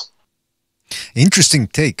chance. Interesting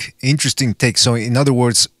take. So, in other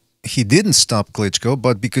words, he didn't stop Klitschko,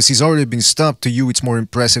 but because he's already been stopped, to you, it's more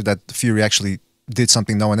impressive that Fury actually did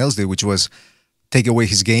something no one else did, which was take away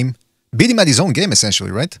his game. Beat him at his own game,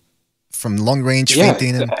 essentially, right? From long range,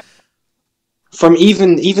 feinting him. From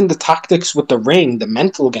even the tactics with the ring, the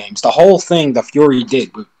mental games, the whole thing that Fury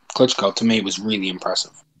did with Klitschko, to me, was really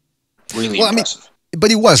impressive. Really impressive. But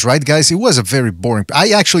it was, right, guys? It was a very boring...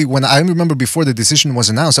 when I remember before the decision was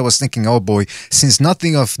announced, I was thinking, oh boy, since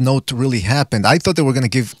nothing of note really happened, I thought they were going to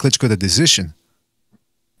give Klitschko the decision.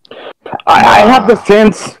 I had the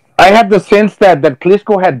sense that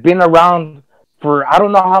Klitschko had been around for I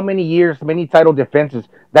don't know how many years, many title defenses,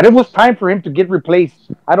 that it was time for him to get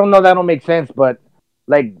replaced. I don't know, that don't make sense, but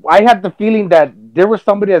like I had the feeling that there was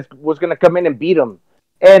somebody that was going to come in and beat him.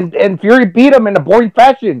 And Fury beat him in a boring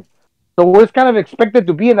fashion. So it was kind of expected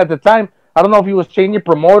to be, and at the time, I don't know if he was changing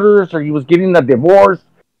promoters or he was getting a divorce,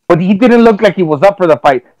 but he didn't look like he was up for the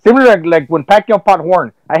fight. Similar like when Pacquiao fought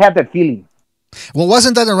Horn, I had that feeling. Well,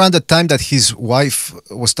 wasn't that around the time that his wife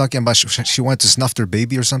was talking about she wanted to snuff their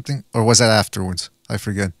baby or something? Or was that afterwards? I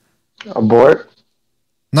forget. Abort?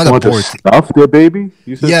 Not abort. Snuff their baby?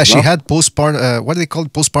 Yeah, she had postpartum, what do they call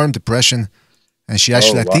it? Postpartum depression. And she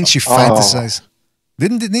actually, I think she fantasized.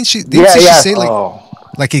 Didn't she say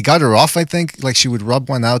like he got her off, I think? Like she would rub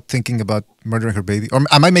one out thinking about murdering her baby? Or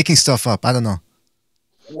am I making stuff up? I don't know.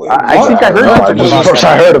 I think I heard that.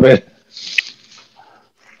 I heard of it.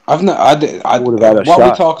 What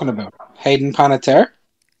are we talking about? Hayden Panettiere?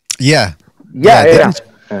 Yeah. Yeah.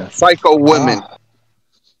 Psycho women.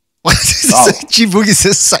 What? G-Boogie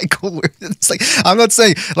says psycho women. It's like, I'm not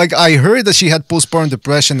saying, like, I heard that she had postpartum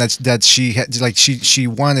depression, that she had, like, she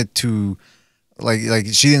wanted to, like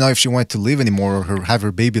she didn't know if she wanted to live anymore or have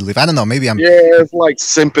her baby live. I don't know. Maybe I'm. Yeah, it's like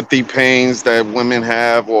sympathy pains that women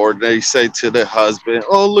have, or they say to their husband,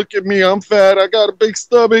 "Oh, look at me, I'm fat. I got a big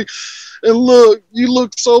stomach, and look, you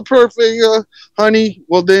look so perfect, honey."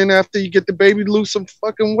 Well, then after you get the baby, lose some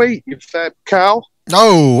fucking weight, you fat cow.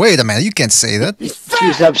 Oh, wait a minute! You can't say that.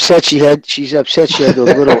 She's upset. She's upset. She had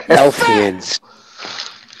those little elf hands.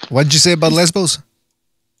 What did you say about Lesbos?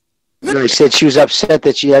 No, I said she was upset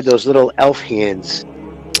that she had those little elf hands.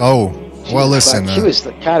 Oh, well, listen. She was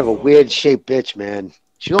kind of a weird shaped bitch, man.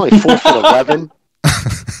 She's only 4'11".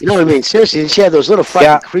 You know what I mean? Seriously, she had those little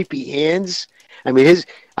fucking creepy hands. I mean,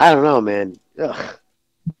 I don't know, man. Ugh.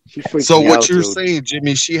 So what you're saying,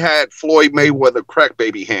 Jimmy? She had Floyd Mayweather crack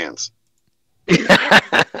baby hands.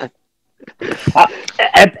 At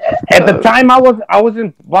the time, I was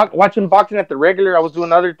watching boxing at the regular. I was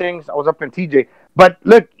doing other things. I was up in TJ. But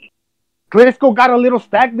look, Klitschko got a little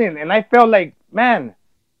stagnant, and I felt like, man,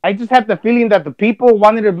 I just had the feeling that the people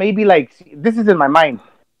wanted to maybe, like, this is in my mind,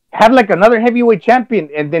 have like another heavyweight champion,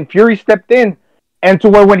 and then Fury stepped in, and to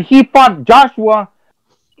where when he fought Joshua,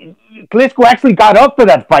 Klitschko actually got up for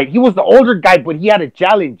that fight. He was the older guy, but he had a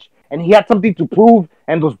challenge, and he had something to prove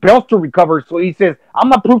and those belts to recover. So he says, I'm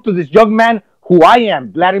going to prove to this young man who I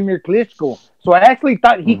am, Vladimir Klitschko. So I actually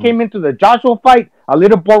thought he came into the Joshua fight a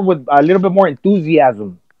little bit more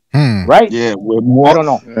enthusiasm. Right? Yeah, with more, I don't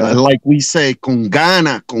know. Like we say, con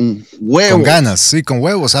gana, con huevos. Con ganas, sí, con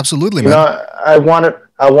huevos, absolutely, man. You know,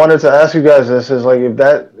 I wanted to ask you guys this, is like, if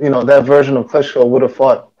that, that version of Klitschko would have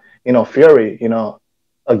fought, Fury,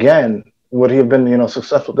 again, would he have been,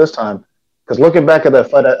 successful this time? Because looking back at that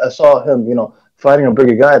fight, I saw him, fighting a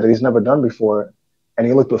bigger guy that he's never done before, and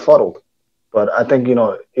he looked befuddled. But I think,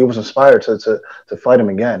 he was inspired to fight him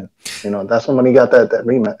again. That's when he got that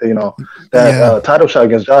rematch, title shot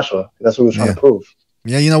against Joshua. That's what he was trying to prove.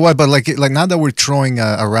 Yeah, you know what? But like now that we're throwing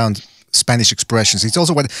around Spanish expressions, it's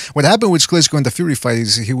also what happened with Klitschko in the Fury fight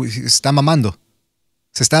is he está mamando.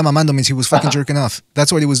 Se está mamando means he was fucking jerking off.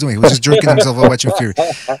 That's what he was doing. He was just jerking himself while watching Fury.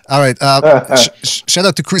 All right. Shout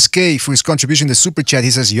out to Chris K for his contribution to the Super Chat.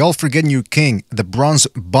 He says, y'all forgetting your king, the Bronze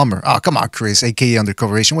Bomber. Oh, come on, Chris, a.k.a.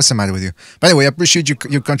 Undercover Asian. What's the matter with you? By the way, I appreciate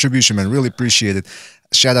your contribution, man. Really appreciate it.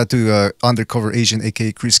 Shout out to Undercover Asian,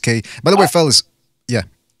 a.k.a. Chris K. By the way, fellas, yeah.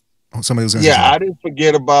 Somebody was going to say I didn't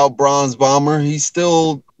forget about Bronze Bomber. He's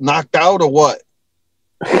still knocked out or what?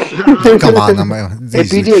 Come on, Hey,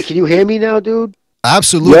 BD, can you hear me now, dude?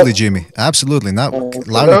 Absolutely, Jimmy. Absolutely, not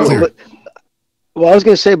loud and clear. Well, I was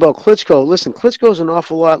going to say about Klitschko. Listen, Klitschko's an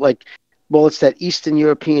awful lot like, well, it's that Eastern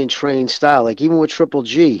European trained style. Like even with Triple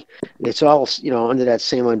G, it's all under that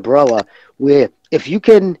same umbrella. Where if you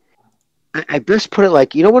can, I best put it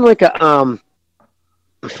like when like a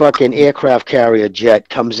fucking aircraft carrier jet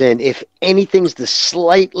comes in, if anything's the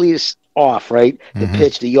slightest off, right, the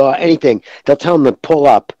pitch, the yaw, anything, they'll tell them to pull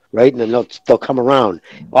up, right, and then they'll come around.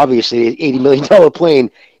 Obviously, $80 million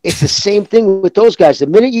plane. It's the same thing with those guys. The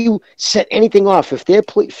minute you set anything off, if their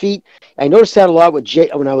feet, I noticed that a lot with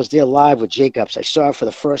when I was there live with Jacobs. I saw it for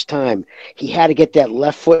the first time. He had to get that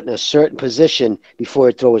left foot in a certain position before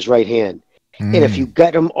he'd throw his right hand. And if you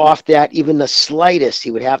got him off that, even the slightest,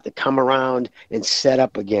 he would have to come around and set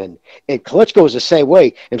up again. And Klitschko was the same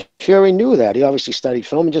way. And Fury knew that. He obviously studied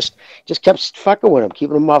film and just kept fucking with him,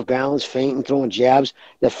 keeping him off balance, feinting, throwing jabs.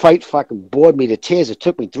 That fight fucking bored me to tears. It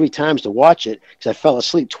took me 3 times to watch it because I fell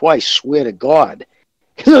asleep twice, swear to God.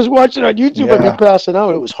 Because I was watching on YouTube and passing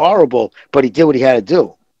out. It was horrible, but he did what he had to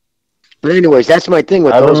do. But anyways, that's my thing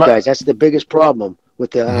with those guys. That's the biggest problem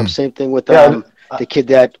with the same thing with the kid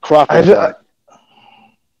that Crawford fought.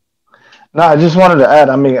 No, I just wanted to add.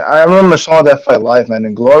 I mean, I remember saw that fight live, man,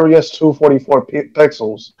 in glorious 244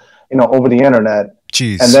 pixels, over the internet.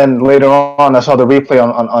 Jeez. And then later on, I saw the replay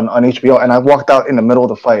on HBO, and I walked out in the middle of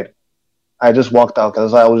the fight. I just walked out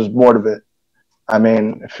because I was just bored of it. I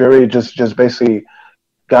mean, Fury just basically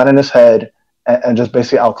got in his head and just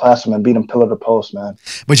basically outclassed him and beat him pillar to post, man.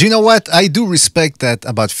 But you know what? I do respect that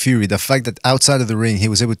about Fury, the fact that outside of the ring, he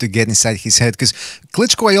was able to get inside his head. Because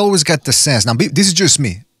Klitschko, I always got the sense. Now, this is just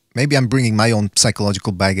me. Maybe I'm bringing my own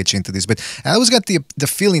psychological baggage into this, but I always got the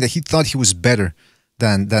feeling that he thought he was better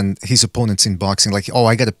than his opponents in boxing. Like, oh,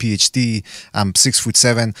 I got a PhD, I'm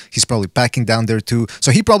 6'7", he's probably packing down there too.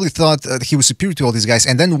 So he probably thought he was superior to all these guys.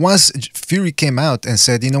 And then once Fury came out and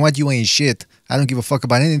said, you know what, you ain't shit, I don't give a fuck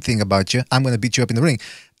about anything about you, I'm going to beat you up in the ring.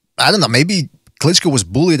 I don't know, maybe Klitschko was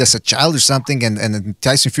bullied as a child or something, and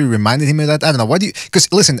Tyson Fury reminded him of that. I don't know.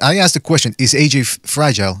 Because listen, I asked the question, is AJ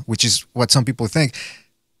fragile, which is what some people think.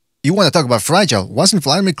 You want to talk about fragile? Wasn't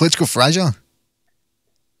Vladimir Klitschko fragile?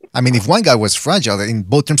 I mean, if one guy was fragile in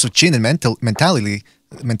both terms of chin and mentality,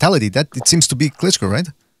 that it seems to be Klitschko, right?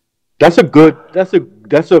 That's a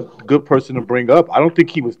good person to bring up. I don't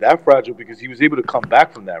think he was that fragile because he was able to come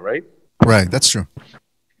back from that, right? Right, that's true.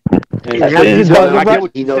 And I get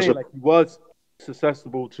what he knows. Like he was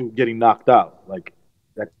susceptible to getting knocked out. Like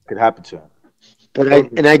that could happen to him. But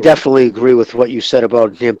I definitely agree with what you said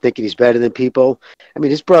about him thinking he's better than people. I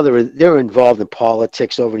mean, his brother, they're involved in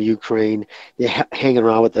politics over in Ukraine. They're hanging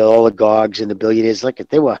around with the oligarchs and the billionaires. Like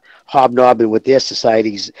they were hobnobbing with their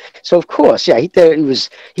societies. So of course, yeah, he thought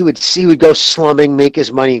he would go slumming, make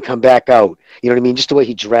his money, and come back out. You know what I mean? Just the way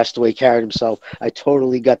he dressed, the way he carried himself. I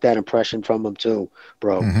totally got that impression from him too,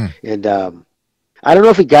 bro. And I don't know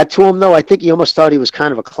if he got to him though. I think he almost thought he was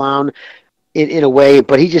kind of a clown. In a way,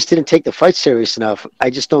 but he just didn't take the fight serious enough. I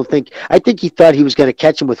just don't think. I think he thought he was going to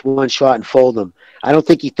catch him with one shot and fold him. I don't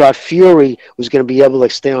think he thought Fury was going to be able to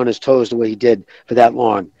stay on his toes the way he did for that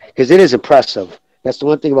long. Because it is impressive. That's the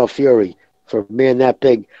one thing about Fury. For a man that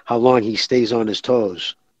big, how long he stays on his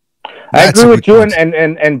toes. I agree with you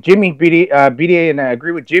and Jimmy, BDA, and I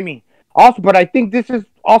agree with Jimmy also. But I think this is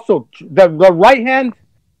also the right hand.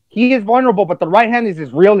 He is vulnerable, but the right hand is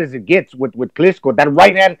as real as it gets with Klitschko. That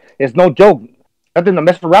right hand is no joke. Nothing to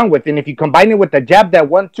mess around with. And if you combine it with the jab, that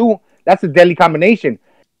 1-2, that's a deadly combination.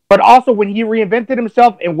 But also when he reinvented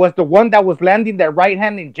himself and was the one that was landing that right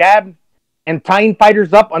hand and jab and tying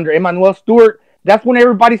fighters up under Emmanuel Stewart, that's when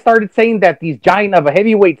everybody started saying that these giant of a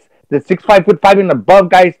heavyweights, the 6'5" and above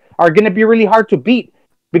guys, are going to be really hard to beat.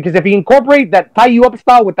 Because if you incorporate that tie you up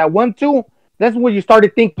style with that 1-2, that's when you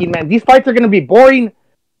started thinking, man, these fights are going to be boring.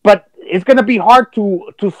 But it's going to be hard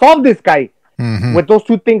to solve this guy with those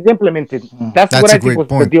two things implemented. That's what I think was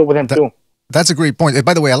the deal with him, too. That's a great point.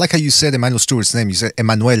 By the way, I like how you said Emmanuel Stewart's name. You said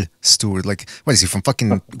Emmanuel Stewart. Like, what is he, from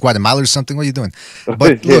fucking Guatemala or something? What are you doing?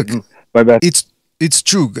 But look, it's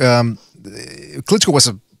true. Klitschko was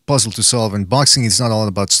a puzzle to solve, and boxing is not all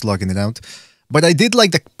about slugging it out. But I did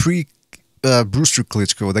like the pre-Brewster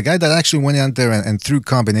Klitschko, the guy that actually went out there and threw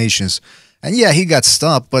combinations. And yeah, he got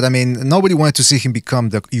stopped, but I mean, nobody wanted to see him become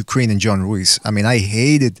the Ukrainian John Ruiz. I mean, I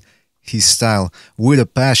hated his style with a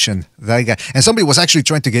passion, that guy. And somebody was actually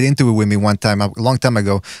trying to get into it with me one time, a long time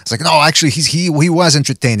ago. It's like, no, actually, he was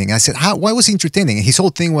entertaining. I said, why was he entertaining? And his whole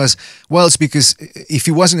thing was, well, it's because if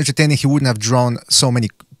he wasn't entertaining, he wouldn't have drawn so many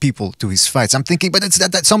people to his fights. I'm thinking, but it's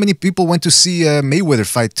that so many people went to see Mayweather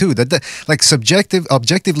fight too. Like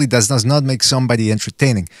objectively does not make somebody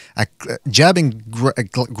entertaining. A jabbing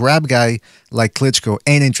grab guy like Klitschko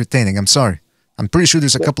ain't entertaining. I'm sorry. I'm pretty sure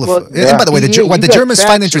there's a couple of. And by the way, the Germans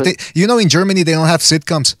find entertaining. You know, in Germany they don't have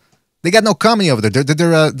sitcoms. They got no comedy over there.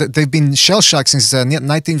 They've been shell shocked since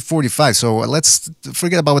 1945. So let's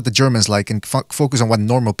forget about what the Germans like and focus on what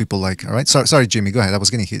normal people like. All right. Sorry, Jimmy. Go ahead. I was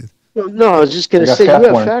getting heated. No, I was just going to say you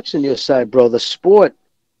have facts on your side, bro. The sport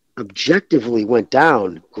objectively went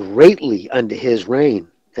down greatly under his reign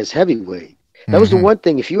as heavyweight. That was the one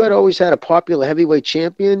thing. If you had always had a popular heavyweight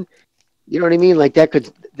champion, you know what I mean? Like that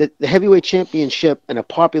could the heavyweight championship and a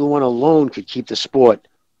popular one alone could keep the sport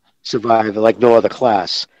survive like no other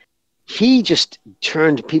class. He just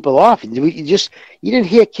turned people off. You didn't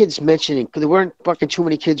hear kids mentioning, because there weren't fucking too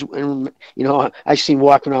many kids. And, you know, I seen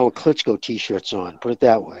walking around with Klitschko t-shirts on. Put it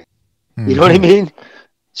that way. You know what I mean?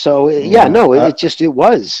 So it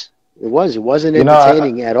wasn't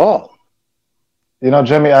entertaining at all. You know,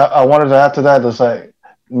 Jimmy, I wanted to add to that. It's like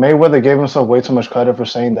Mayweather gave himself way too much credit for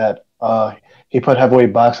saying that he put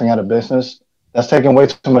heavyweight boxing out of business. That's taking way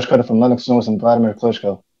too much credit from Lennox Lewis and Vladimir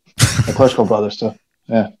Klitschko, the Klitschko brothers too.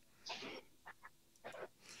 Yeah.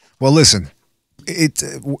 Well, listen,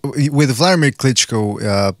 with Vladimir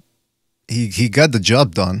Klitschko, he got the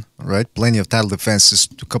job done, right? Plenty of title defenses,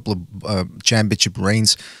 a couple of championship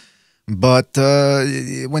reigns. But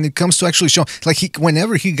when it comes to actually showing, like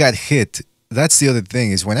whenever he got hit, that's the other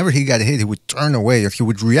thing, is whenever he got hit, he would turn away or he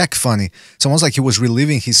would react funny. It's almost like he was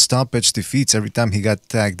reliving his stoppage defeats every time he got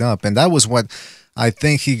tagged up. And that was what I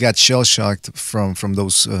think he got shell-shocked from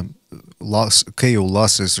those KO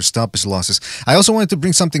losses or stoppage losses. I also wanted to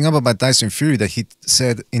bring something up about Tyson Fury that he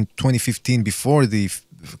said in 2015 before the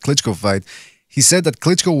Klitschko fight. He said that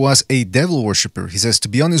Klitschko was a devil worshipper. He says, to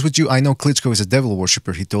be honest with you, I know Klitschko is a devil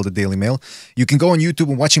worshipper, he told the Daily Mail. You can go on YouTube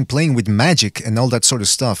and watch him playing with magic and all that sort of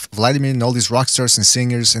stuff. Vladimir and all these rock stars and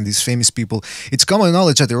singers and these famous people, it's common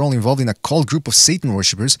knowledge that they're all involved in a cult group of Satan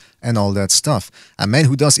worshippers and all that stuff. A man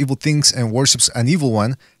who does evil things and worships an evil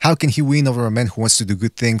one, how can he win over a man who wants to do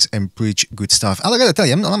good things and preach good stuff? I gotta tell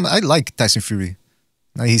you, I like Tyson Fury.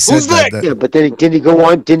 He said that. Yeah, but then didn't he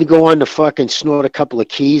go on to fucking snort a couple of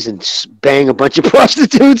keys and bang a bunch of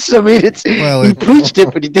prostitutes? I mean, he preached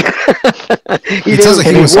it, but he did. He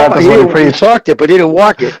talked it, but he didn't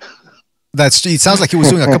walk it. It sounds like he was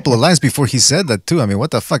doing a couple of lines before he said that too. I mean,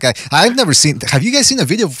 what the fuck? I've never seen. Have you guys seen a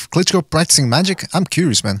video of Klitschko practicing magic? I'm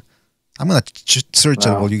curious, man. I'm gonna search it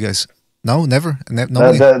all you guys. No, never.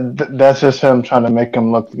 Nobody? That's just him trying to make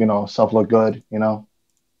him look, self look good.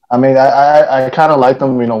 I mean, I kind of liked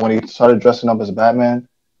him, when he started dressing up as Batman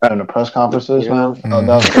in the press conferences, man.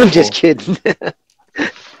 I'm just kidding.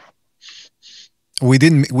 We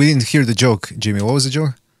didn't hear the joke, Jimmy. What was the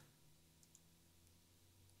joke?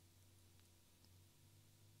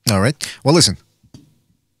 All right. Well, listen.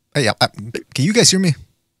 Hey, can you guys hear me?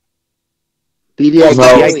 BD, I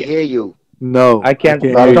can't hear you. No, I can't.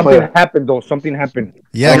 Something happened, though. Something happened.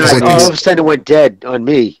 Yeah, all of a sudden it went dead on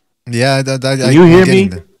me. Yeah, can you hear me?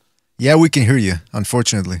 Yeah, we can hear you,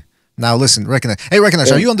 unfortunately. Now, listen, Recognize. Hey,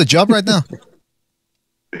 Recognize, are you on the job right now?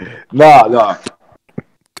 No.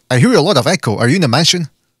 I hear a lot of echo. Are you in a mansion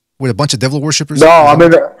with a bunch of devil worshippers? No, I'm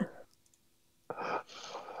in a...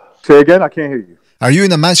 Say again? I can't hear you. Are you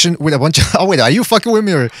in a mansion with a bunch of... Oh, wait, are you fucking with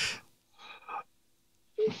me or...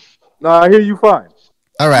 No, I hear you fine.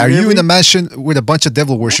 All right, are you in a mansion with a bunch of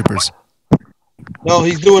devil worshippers? No,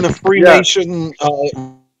 he's doing a Freemason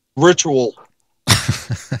ritual.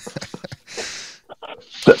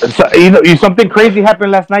 Something crazy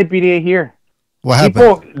happened last night, BDA here. What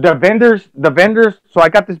happened? The vendors. So I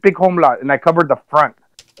got this big home lot, and I covered the front.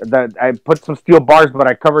 I put some steel bars, but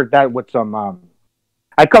I covered that with some.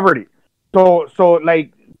 I covered it. So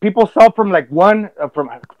like people sell from like from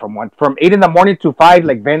 8 in the morning to 5.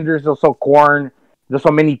 Like vendors, they'll sell corn. There's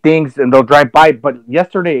so many things, and they'll drive by. But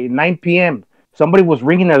yesterday, 9 p.m., somebody was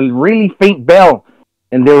ringing a really faint bell.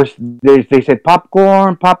 And they said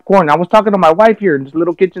popcorn. I was talking to my wife here in this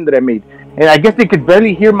little kitchen that I made, and I guess they could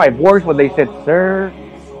barely hear my voice when they said, "Sir,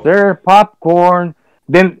 popcorn."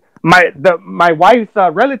 Then my wife's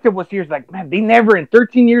relative was here. She's like, "Man, they never in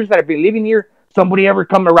 13 years that I've been living here, somebody ever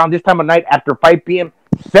come around this time of night after 5 p.m.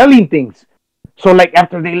 selling things." So like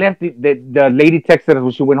after they left, the lady texted us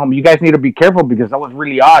when she went home, "You guys need to be careful because that was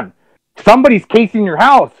really odd. Somebody's casing your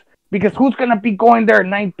house because who's gonna be going there at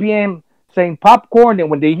 9 p.m. saying popcorn, and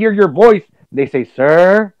when they hear your voice, they say,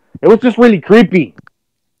 'Sir.'" It was just really creepy.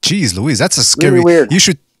 Jeez, Louise, that's a scary. Really weird.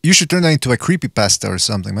 You should turn that into a creepypasta or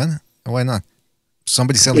something, man. Why not?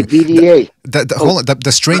 Somebody selling BDA. hold on,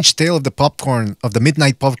 the strange tale of the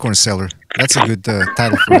midnight popcorn seller. That's a good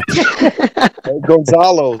title for it. Hey,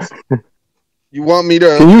 Gonzalo's. You want me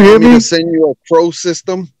to? Can you hear me? To send you a pro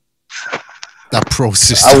system? A pro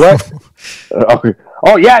system. What? Okay.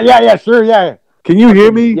 Oh yeah, sure, yeah. Can you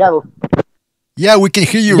hear me? Yeah, we can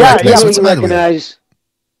hear you Yeah, right now. yeah, What's the we matter with you? recognize.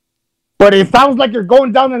 But it sounds like you're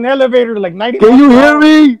going down an elevator like 90. Can you hear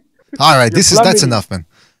me? All right, that's plummeting. enough, man.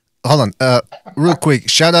 Hold on, real quick.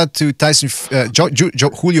 Shout out to Tyson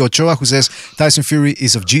Julio Ochoa, who says Tyson Fury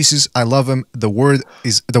is of Jesus. I love him. The world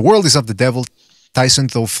is of the devil. Tyson,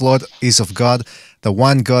 though flawed, is of God. The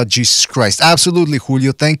one God, Jesus Christ. Absolutely,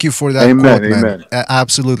 Julio. Thank you for that quote, man. Amen.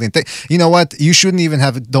 Absolutely. And you know what? You shouldn't even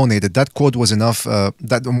have donated. That quote was enough.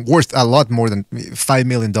 That worth a lot more than $5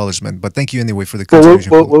 million, man. But thank you anyway for the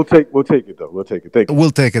contribution. We'll take it though. We'll take it. Thank you.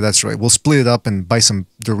 We'll take it. That's right. We'll split it up and buy some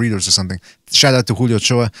Doritos or something. Shout out to Julio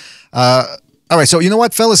Ochoa. All right. So you know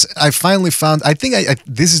what, fellas? I finally found. I think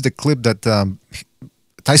this is the clip that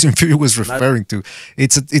Tyson Fury was referring to.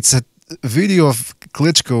 It's a video of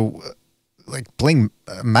Klitschko like playing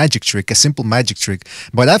a magic trick, a simple magic trick.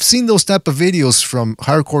 But I've seen those type of videos from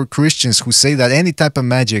hardcore Christians who say that any type of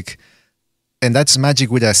magic, and that's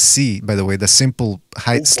magic with a C, by the way, the simple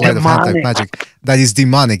sleight of hand type magic, that is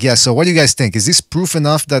demonic. Yeah, so what do you guys think? Is this proof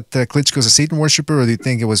enough that Klitschko is a Satan worshiper, or do you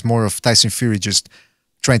think it was more of Tyson Fury just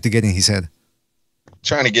trying to get in his head?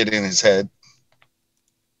 Trying to get in his head.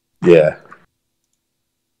 Yeah,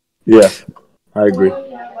 I agree.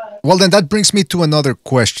 Well, then that brings me to another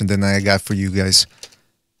question that I got for you guys.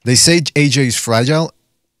 They say AJ is fragile.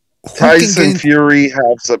 Tyson Fury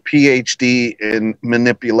has a PhD in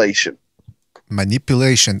manipulation.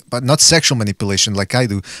 Manipulation, but not sexual manipulation like I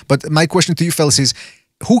do. But my question to you fellas is,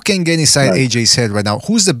 who can get inside AJ's head right now?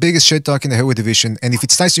 Who's the biggest shit talk in the heavyweight division? And if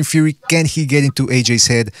it's Tyson Fury, can he get into AJ's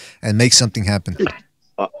head and make something happen?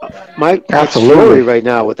 Mike, absolutely, right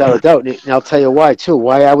now, without a doubt. And I'll tell you why too.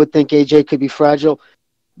 Why I would think AJ could be fragile.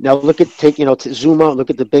 Now to zoom out and look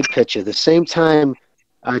at the big picture. The same time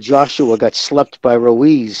Joshua got slept by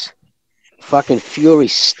Ruiz, fucking Fury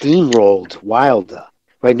steamrolled Wilder.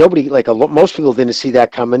 Right? Nobody, most people didn't see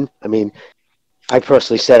that coming. I mean, I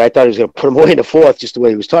personally said I thought he was going to put him away in the fourth, just the way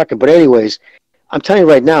he was talking. But anyways, I'm telling you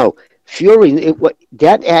right now, Fury,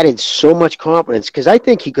 that added so much confidence because I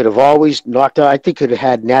think he could have always knocked out. I think could have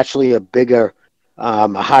had naturally a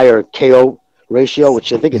higher KO ratio,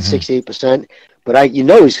 which I think it's 68%. But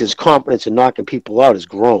his confidence in knocking people out has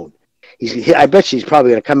grown. I bet you he's probably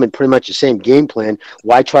going to come in pretty much the same game plan.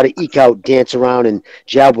 Why try to eke out, dance around, and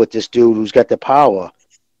jab with this dude who's got the power?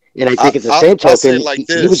 And I think at the same token,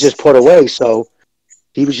 he was just put away, so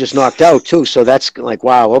he was just knocked out too. So that's like,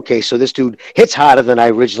 wow, okay, so this dude hits harder than I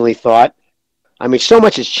originally thought. I mean, so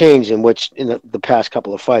much has changed in the past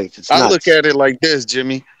couple of fights. It's nuts. I look at it like this,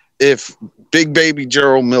 Jimmy. If Big Baby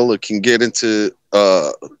Gerald Miller can get into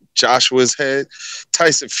Joshua's head,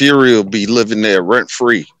 Tyson Fury will be living there rent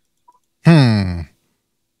free.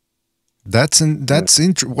 That's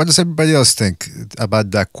interesting. What does everybody else think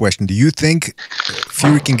about that question? Do you think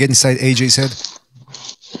Fury can get inside AJ's head?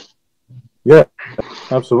 Yeah,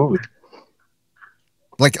 absolutely.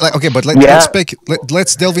 Okay, but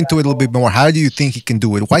let's delve into it a little bit more. How do you think he can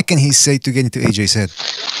do it? Why can he say to get into AJ's head?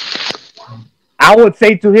 I would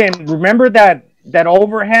say to him, remember that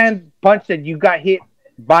overhand punch that you got hit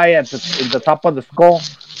by at the top of the skull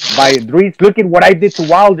by Ruiz? Look at what I did to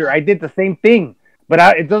Wilder. I did the same thing, but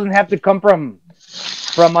it doesn't have to come from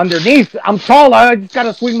underneath. I'm tall. I just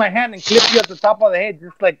gotta swing my hand and clip you at the top of the head,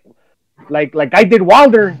 just like I did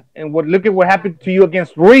Wilder. And look at what happened to you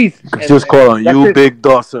against Ruiz. Just call on you, big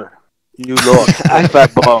dosser. You lost.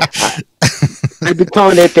 Fat ball. I've been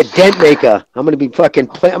calling it the dent maker. I'm gonna be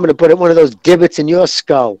I'm gonna put one of those divots in your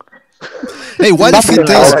skull. Hey, what if he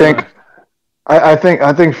does? I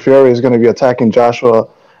think Fury is going to be attacking Joshua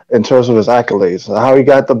in terms of his accolades. How he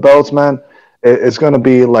got the belts, man. It's going to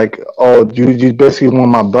be like, oh, you basically won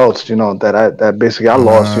my belts, that basically I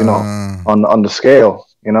lost, on the scale,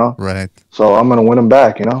 Right. So I'm going to win him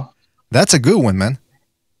back, That's a good one, man.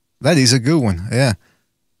 That is a good one. Yeah.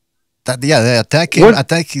 The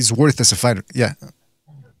attack his worth as a fighter. Yeah.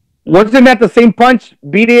 Wasn't that the same punch,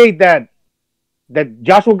 BDA, that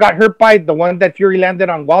Joshua got hurt by, the one that Fury landed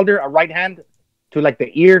on Wilder, a right hand to like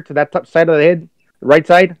the ear, to that top side of the head, right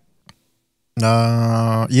side?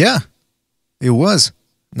 Yeah, it was.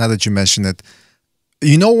 Now that you mention it,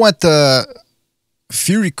 you know what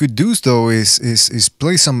Fury could do though is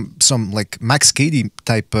play some like Max Cady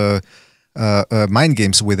type mind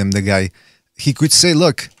games with him. The guy, he could say,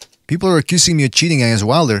 "Look, people are accusing me of cheating against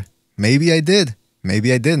Wilder. Maybe I did.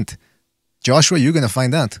 Maybe I didn't. Joshua, you're gonna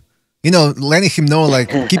find out." You know, letting him know, like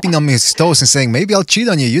keeping on his toes and saying, maybe I'll cheat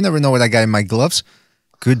on you. You never know what I got in my gloves.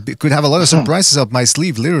 Could have a lot of surprises up my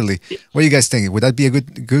sleeve, literally. What are you guys thinking? Would that be a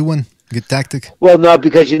good one? Good tactic? Well, no,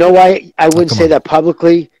 because you know why I wouldn't say that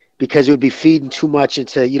publicly, because it would be feeding too much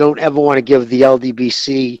into. You don't ever want to give the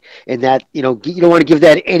LDBC and that, you don't want to give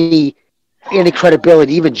that any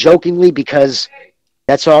credibility, even jokingly, because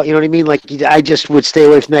that's all. You know what I mean? Like I just would stay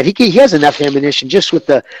away from that. He has enough ammunition just with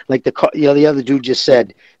the the other dude just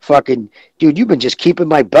said, "Fucking dude, you've been just keeping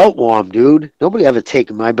my belt warm, dude. Nobody ever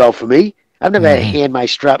taken my belt from me. I've never had to hand my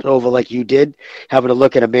strap over like you did, having to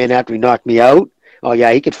look at a man after he knocked me out. Oh,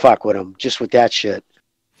 yeah, he could fuck with him just with that shit."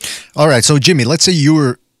 All right, so Jimmy, let's say you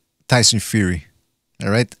were Tyson Fury. All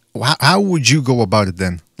right? How would you go about it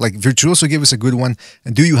then? Like, Virtuoso gave us a good one,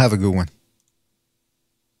 and do you have a good one?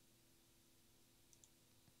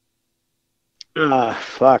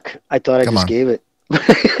 Fuck. I thought I just gave it.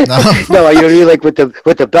 No, you know, like with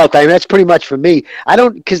the belt. I mean, that's pretty much for me. I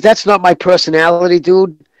don't, because that's not my personality,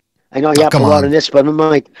 dude. I know you have a lot of this, but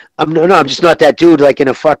I'm just not that dude. Like in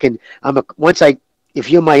a fucking, if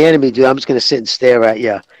you're my enemy, dude, I'm just gonna sit and stare at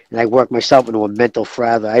you, and I work myself into a mental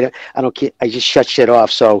frather. I don't care. I just shut shit off.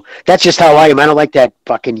 So that's just how I am. I don't like that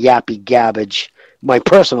fucking yappy garbage. My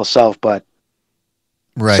personal self, but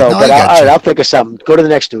right. So, but I'll think of something. Go to the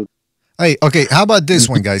next dude. Hey, okay. How about this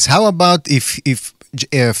one, guys? How about if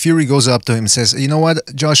Fury goes up to him and says, "You know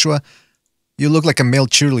what, Joshua, you look like a male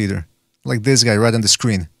cheerleader." Like this guy right on the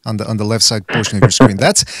screen, on the left side portion of your screen.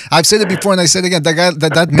 I've said it before and I said it again. That guy,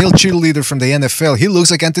 that male cheerleader from the NFL, he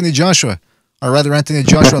looks like Anthony Joshua, or rather, Anthony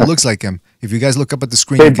Joshua looks like him. If you guys look up at the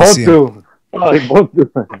screen, you can see him. They both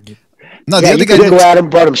do. No, the other guy go at him,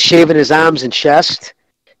 brought him shaving his arms and chest.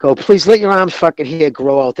 Go, please let your arms fucking hair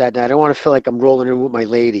grow out that night. I don't want to feel like I'm rolling in with my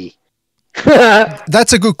lady.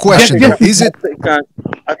 That's a good question. Though. Is it?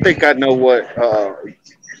 I think I know what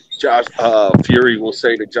Fury will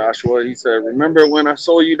say to Joshua. He said, "Remember when I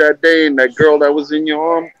saw you that day and that girl that was in your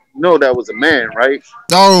arm? No, that was a man, right?"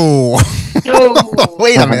 Oh,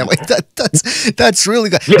 wait a minute. That's really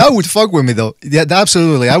good. That would fuck with me though. Yeah,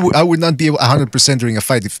 absolutely. I would not be 100% during a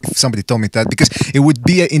fight if somebody told me that, because it would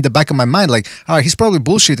be in the back of my mind like, all right, he's probably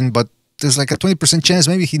bullshitting, but there's like a 20% chance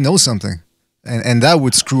maybe he knows something, and that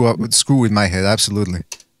would screw with my head. Absolutely.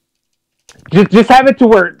 Just have it to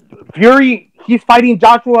where Fury, he's fighting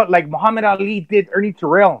Joshua like Muhammad Ali did Ernie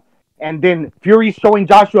Terrell, and then Fury's showing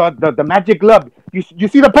Joshua the magic glove. You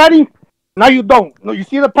see the padding? Now you don't. No, you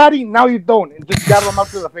see the padding? Now you don't. And just gather him up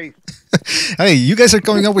to the face. Hey, you guys are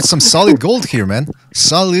coming up with some solid gold here, man.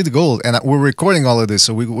 Solid gold. And we're recording all of this,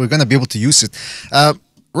 so we're going to be able to use it.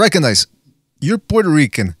 Recognize, you're Puerto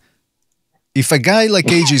Rican. If a guy like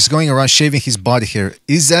AJ is going around shaving his body hair,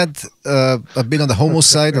 is that a bit on the homo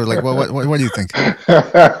side, or like what do you think?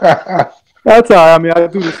 That's all right. I mean, I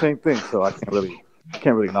do the same thing, so I can't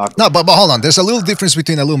really knock it. No, but hold on. There's a little difference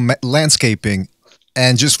between a little landscaping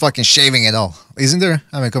and just fucking shaving it all, isn't there?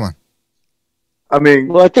 I mean, come on. I mean,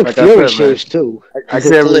 well, I think like Fury shaves too. I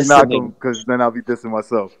can't really knock him because then I'll be dissing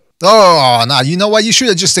myself. Oh, no. You know what? You should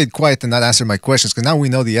have just stayed quiet and not answer my questions, because now we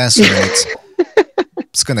know the answer.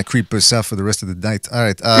 It's going to creep us out for the rest of the night. All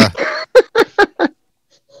right. That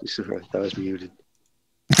was muted.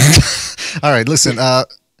 All right, listen.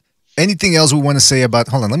 Anything else we want to say about...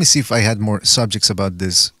 Hold on, let me see if I had more subjects about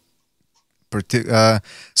this.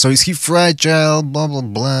 So is he fragile? Blah, blah,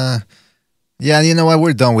 blah. Yeah, you know what?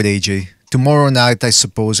 We're done with AJ. Tomorrow night, I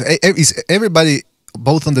suppose. Is everybody,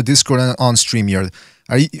 both on the Discord and on StreamYard,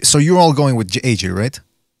 so you're all going with AJ, right?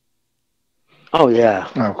 Oh, yeah.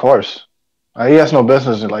 Of course. He has no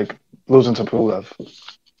business like losing to Pulev.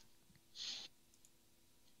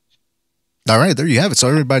 All right, there you have it. So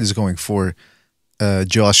everybody's going for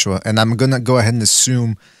Joshua, and I'm gonna go ahead and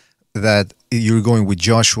assume that you're going with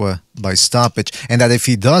Joshua by stoppage, and that if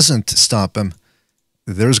he doesn't stop him,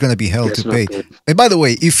 there's gonna be hell to pay. And by the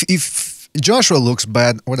way, if Joshua looks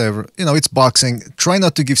bad, whatever, it's boxing. Try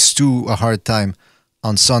not to give Stu a hard time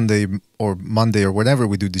on Sunday or Monday or whatever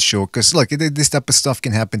we do the show, because look, this type of stuff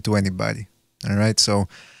can happen to anybody. All right, so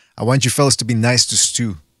I want you fellas to be nice to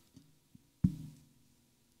Stu.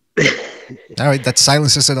 All right, that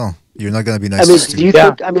silences it all. You're not gonna be nice to Stu. Do you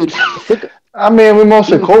think? I mean, we're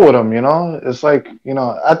mostly cool with him. It's like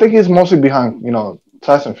I think he's mostly behind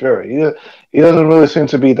Tyson Fury. He doesn't really seem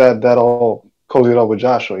to be that all cozied up with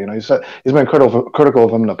Joshua. He's been critical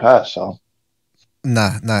of him in the past. So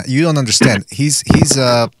nah, you don't understand. He's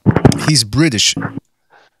British,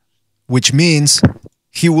 which means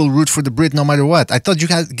he will root for the Brit no matter what. I thought you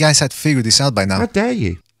guys had figured this out by now. How dare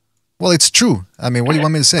you? Well, it's true. I mean, what do you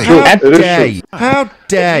want me to say? How dare you? How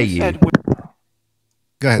dare you?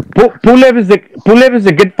 Go ahead. Pulev is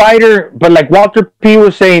a good fighter, but like Walter P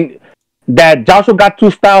was saying, that Joshua got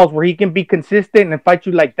two styles where he can be consistent and fight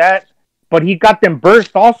you like that, but he got them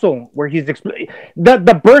bursts also where he's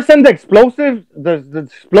the burst and the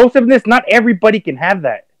explosiveness. Not everybody can have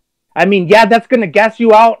that. I mean, yeah, that's gonna gas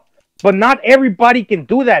you out, but not everybody can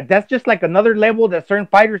do that. That's just like another level that certain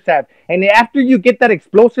fighters have. And after you get that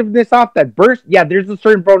explosiveness off, that burst, yeah, there's a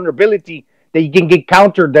certain vulnerability that you can get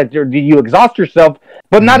countered, that you exhaust yourself,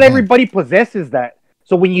 but not everybody possesses that.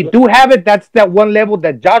 So when you do have it, that's that one level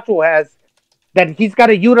that Joshua has that he's got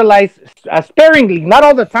to utilize sparingly, not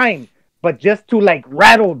all the time, but just to like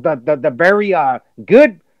rattle the very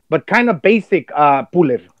good but kind of basic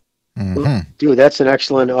Pulev. Dude, that's an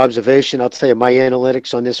excellent observation. I'll tell you, my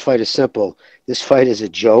analytics on this fight is simple. This fight is a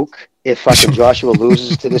joke. If fucking Joshua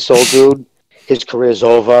loses to this old dude, his career's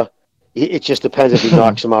over. It just depends if he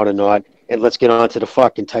knocks him out or not. And let's get on to the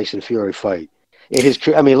fucking Tyson Fury fight.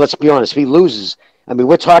 I mean, let's be honest. If he loses, I mean,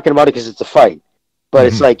 we're talking about it because it's a fight. But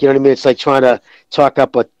it's like, you know what I mean? It's like trying to talk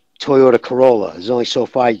up a Toyota Corolla. There's only so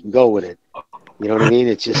far you can go with it. You know what I mean?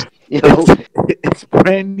 It's just, you know. It's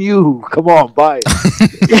brand new. Come on, buy it.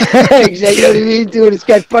 Exactly. You know what I mean, dude? It's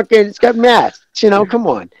got mats. You know, come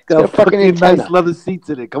on. It's got fucking nice leather seats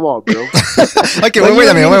in it. Come on, bro. Okay, wait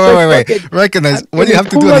a minute. Wait. Recognize. What do you have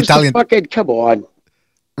to do an Italian? Come on.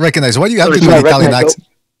 Recognize. What do you have to do an Italian accent?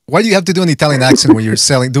 Why do you have to do an Italian accent when you're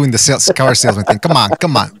doing the car salesman thing? Come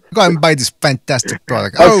on. Go and buy this fantastic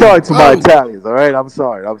product. I'm sorry to my Italians, all right? I'm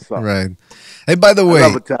sorry. Right. Hey, by the way, I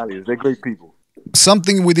love Italians. They're great people.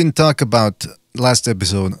 Something we didn't talk about last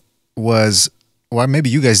episode was, or maybe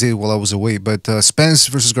you guys did while I was away, but Spence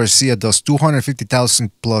versus Garcia does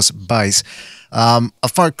 250,000 plus buys. A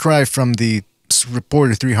far cry from the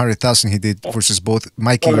reported 300,000 he did versus both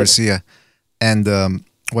Mikey Garcia and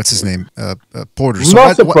what's his name, Porter. So I'm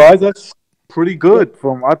not surprised. That's pretty good.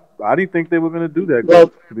 I didn't think they were going to do that.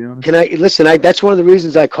 Well, to be honest. Can I listen? That's one of the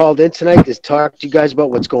reasons I called in tonight to talk to you guys about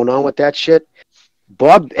what's going on with that shit.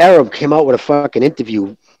 Bob Arab came out with a fucking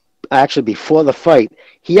interview actually before the fight.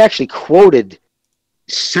 He actually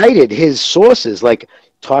cited his sources, like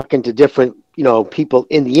talking to different, you know, people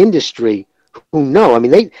in the industry who know. I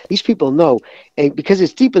mean, these people know, and because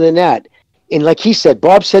it's deeper than that. And like he said,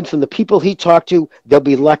 Bob said from the people he talked to, they'll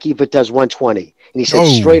be lucky if it does 120. And he said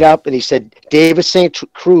straight up, and he said David St.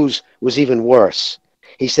 Cruz was even worse.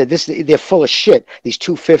 He said they're full of shit, these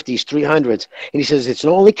 250s, 300s. And he says it's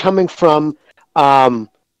only coming from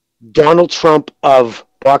Donald Trump of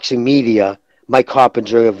boxing media, Mike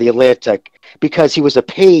Coppinger of The Atlantic, because he was a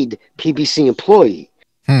paid PBC employee.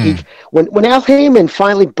 When Al Heyman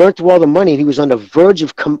finally burnt through all the money, he was on the verge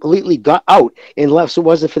of completely got out, unless it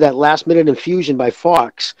wasn't for that last-minute infusion by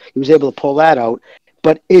Fox. He was able to pull that out.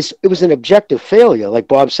 But it was an objective failure, like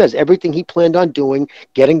Bob says. Everything he planned on doing,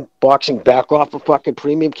 getting boxing back off of fucking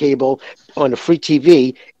premium cable on the free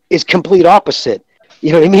TV, is complete opposite.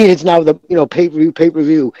 You know what I mean? It's now the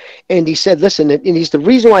pay-per-view. And he said, listen, and he's the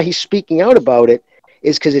reason why he's speaking out about it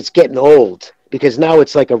is because it's getting old. Because now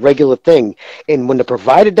it's like a regular thing. And when the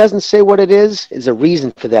provider doesn't say what it is a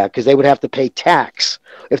reason for that, because they would have to pay tax.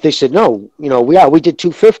 If they said, no, you know, we did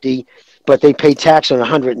 250, but they pay tax on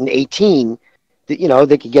 118, you know,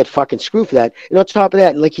 they could get fucking screwed for that. And on top of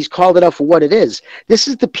that, like he's called it out for what it is. This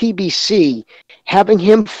is the PBC having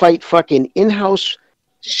him fight fucking in-house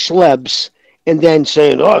schlebs and then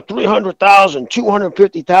saying, 300,000,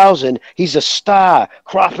 250,000, he's a star.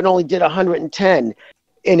 Crawford only did 110.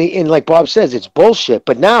 And like Bob says, it's bullshit.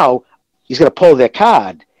 But now he's going to pull their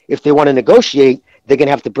card. If they want to negotiate, they're going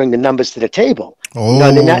to have to bring the numbers to the table.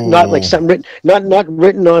 Not like something written, not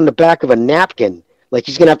written on the back of a napkin. Like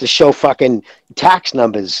he's going to have to show fucking tax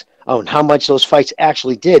numbers on how much those fights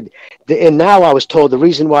actually did. And now I was told the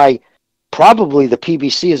reason why probably the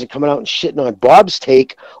PBC isn't coming out and shitting on Bob's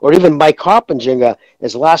take, or even Mike Coppinger,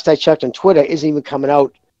 as last I checked on Twitter, isn't even coming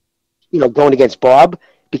out, you know, going against Bob.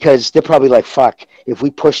 Because they're probably like, fuck, if we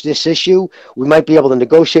push this issue, we might be able to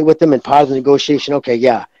negotiate with them. And part of the negotiation, okay,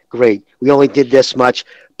 yeah, great. We only did this much,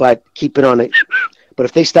 but keep it on it. But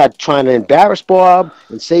if they start trying to embarrass Bob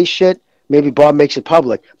and say shit, maybe Bob makes it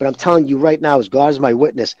public. But I'm telling you right now, as God is my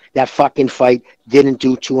witness, that fucking fight didn't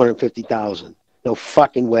do 250,000. No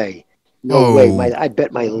fucking way. No way. I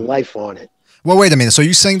bet my life on it. Well, wait a minute. So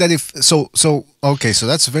you're saying that okay, so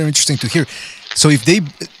that's very interesting to hear. So if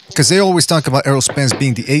because they always talk about Errol Spence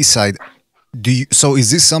being the A side, so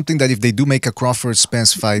is this something that if they do make a Crawford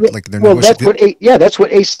Spence fight, like they're that's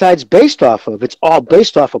what A side's based off of. It's all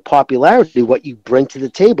based off of popularity, what you bring to the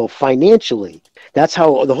table financially. That's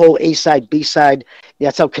how the whole A side, B side.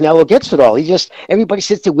 That's how Canelo gets it all. Everybody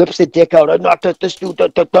sits there, whips their dick out, not this dude,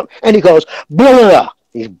 and he goes, blah, blah, blah.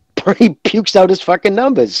 He pukes out his fucking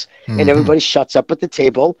numbers, and everybody shuts up at the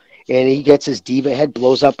table, and he gets his diva head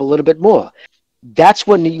blows up a little bit more. That's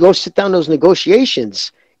when you go sit down those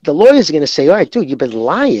negotiations. The lawyers are going to say, all right, dude, you've been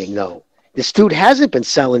lying, though. This dude hasn't been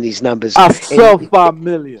selling these numbers. I sell 5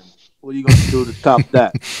 million. What are you going to do to top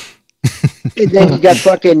that? And then you got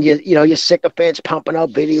fucking, your sycophants pumping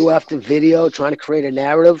out video after video, trying to create a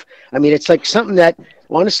narrative. I mean, it's like something that,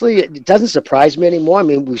 honestly, it doesn't surprise me anymore. I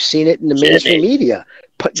mean, we've seen it in the mainstream media.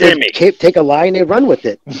 They take a lie and they run with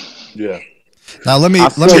it. Yeah. Now let me.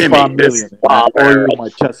 Jimmy, this is Bob Arum.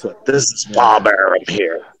 This is Bob Arum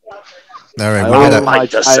here. All right,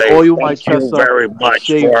 I owe you my chest. Thank you very much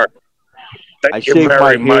for. Thank you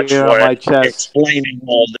very much for explaining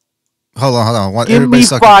all this. Hold on. Give me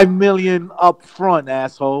 $5 million up front,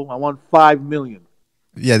 asshole. I want $5 million.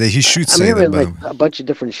 Yeah, he should I'm say hearing that. like a bunch of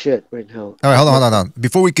different shit right now. All right, hold on.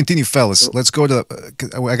 Before we continue, fellas, let's go to.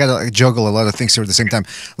 I gotta juggle a lot of things here at the same time.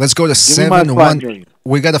 Let's go to 719.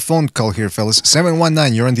 We got a phone call here, fellas.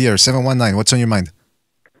 719. You're on the air. 719. What's on your mind?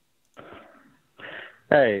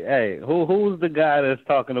 Hey, who's the guy that's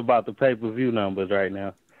talking about the pay-per-view numbers right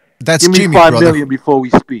now? That's Give me Jimmy, $5 brother. million before we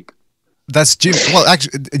speak. That's Jimmy. Well,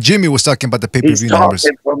 actually, Jimmy was talking about the pay-per-view numbers.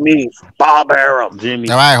 He's talking for me, Bob Arum. Jimmy.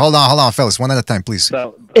 All right, hold on, fellas. One at a time, please.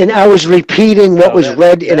 And I was repeating what was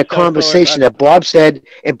read in a conversation that Bob said,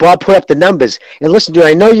 and Bob put up the numbers. And listen, dude,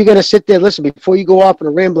 I know you're going to sit there. Listen, before you go off on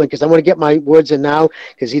a rambling, because I want to get my words in now,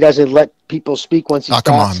 because he doesn't let people speak once he starts.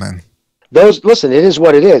 Come on, man. Listen, it is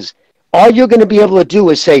what it is. All you're going to be able to do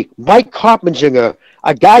is say, Mike Coppinger,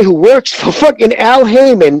 a guy who works for fucking Al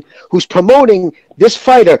Heyman, who's promoting this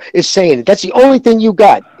fighter, is saying it. That's the only thing you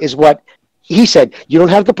got, is what he said. You don't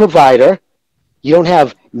have the provider. You don't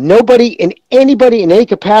have anybody in any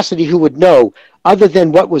capacity who would know other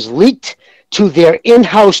than what was leaked to their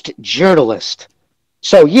in-house journalist.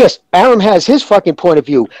 So, yes, Arum has his fucking point of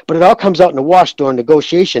view, but it all comes out in the wash during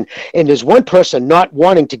negotiation. And there's one person not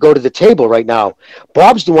wanting to go to the table right now.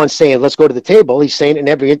 Bob's the one saying, let's go to the table. He's saying it in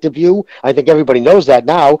every interview. I think everybody knows that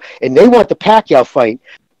now. And they want the Pacquiao fight.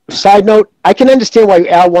 Side note, I can understand why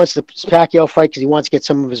Al wants the Pacquiao fight, because he wants to get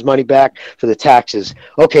some of his money back for the taxes.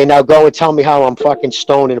 Okay, now go and tell me how I'm fucking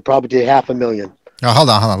stoned and it probably did $500,000. Now, hold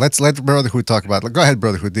on. Let's let Brotherhood talk about it. Go ahead,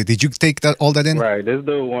 Brotherhood. Did you take all that in? Right, this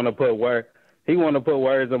dude want to put words. He want to put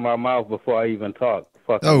words in my mouth before I even talk.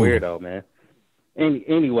 Fucking weirdo, man.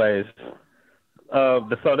 Anyways, so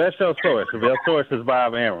that's your source. Your source is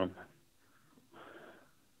Bob Arum.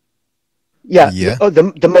 Yeah.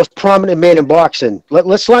 The most prominent man in boxing.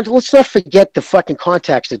 Let's not forget the fucking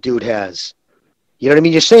contacts the dude has. You know what I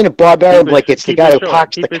mean? You're saying that Bob Arum like it's the guy who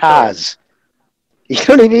parks the cars. You know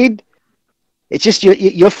what I mean? It's just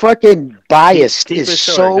your fucking bias is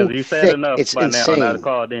so thick. It's insane. I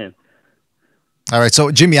called in. All right,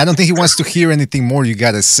 so Jimmy, I don't think he wants to hear anything more you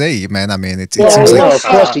gotta say, man. I mean, it seems like of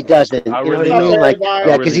course he doesn't. You know what I mean? Like,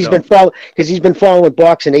 yeah, because he's been following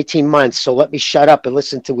boxing 18 months. So let me shut up and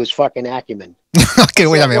listen to his fucking acumen. Okay,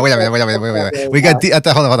 wait a minute. We got D.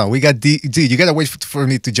 Hold on. We got D. You gotta wait for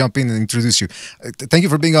me to jump in and introduce you. Thank you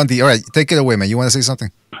for being on D. All right, take it away, man. You want to say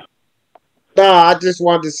something? No, I just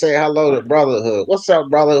wanted to say hello to Brotherhood. What's up,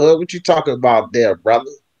 Brotherhood? What you talking about there,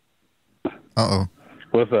 brother?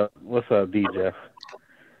 What's up, DJ?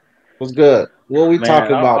 What's good? What we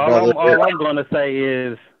talking about, brother? All I'm going to say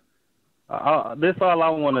is, this all I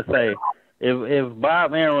want to say. If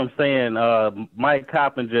Bob Arum saying Mike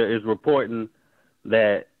Coppinger is reporting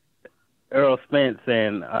that Errol Spence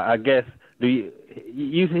and I guess he's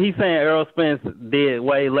saying Errol Spence did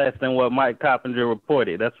way less than what Mike Coppinger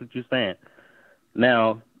reported. That's what you're saying.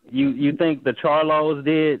 Now, you think the Charlos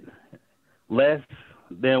did less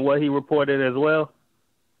than what he reported as well?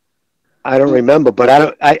 I don't remember, but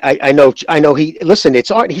I know he. Listen,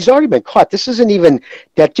 he's already been caught. This isn't even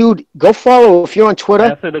that dude. Go follow if you're on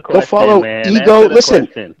Twitter. Go follow Ego.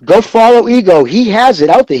 Listen, go follow Ego. He has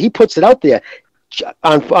it out there. He puts it out there.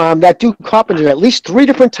 On that dude Coppinger at least 3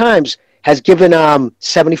 different times has given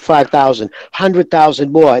 75,000,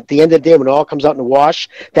 100,000 more. At the end of the day, when it all comes out in the wash,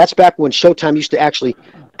 that's back when Showtime used to actually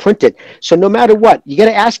print it. So no matter what, you got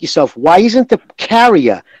to ask yourself, why isn't the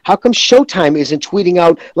carrier? How come Showtime isn't tweeting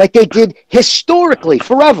out like they did historically,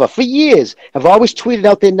 forever, for years? Have always tweeted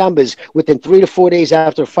out their numbers within 3 to 4 days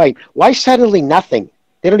after a fight. Why suddenly nothing?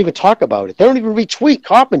 They don't even talk about it. They don't even retweet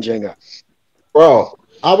Coppinger. Bro,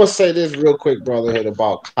 I would say this real quick, Brotherhood,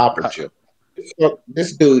 about Coppinger.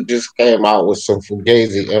 This dude just came out with some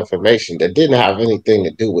fugazi information that didn't have anything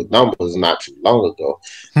to do with numbers not too long ago.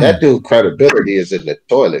 That dude's credibility is in the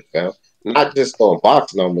toilet, fam. Not just on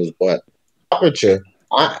box numbers, but Coppinger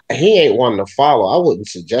He ain't one to follow. I wouldn't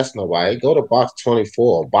suggest nobody. Go to Box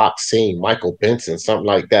 24 or Box Scene, Michael Benson, something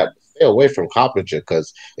like that. Stay away from Coppinger,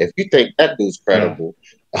 because if you think that dude's credible,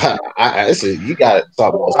 you got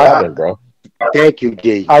something else coming, bro. Thank you,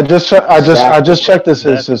 D. I just checked his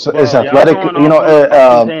athletic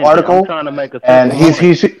article, and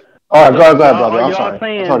he's all right. Go ahead, brother. I'm sorry.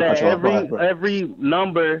 Saying that every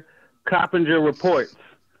number Coppinger reports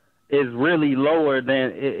is really lower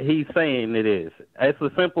than he's saying it is. It's a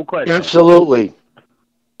simple question. Absolutely.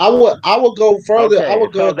 I would go further. Okay, I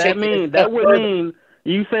would go. So that would mean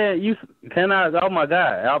you said you can I? Oh my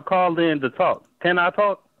God! I'll call in to talk. Can I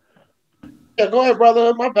talk? Yeah, go ahead,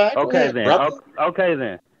 brother. My bad. Okay then. Okay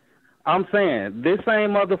then. I'm saying this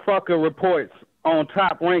same motherfucker reports on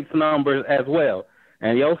top ranks numbers as well,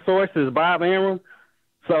 and your source is Bob Arum.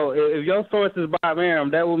 So if your source is Bob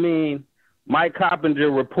Arum, that would mean Mike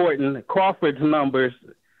Coppinger reporting Crawford's numbers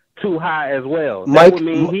too high as well. That would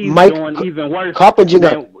mean he's doing even worse.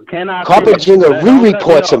 Coppinger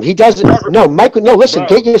re-reports him. He doesn't. No, Mike. No, listen.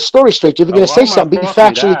 Get your story straight. If you're going to say something, be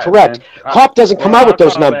factually correct. Cop doesn't come out with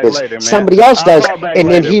those numbers. Somebody else does,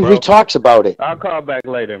 and then he re-talks about it. I'll call back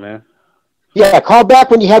later, man. Yeah, call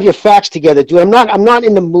back when you have your facts together, dude. I'm not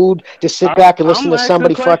in the mood to sit back and listen to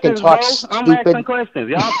somebody fucking talk stupid. I'm asking questions.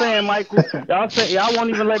 Y'all saying, Michael? Y'all won't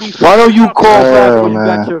even let these. Why don't you call back when you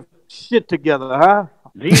got your shit together, huh?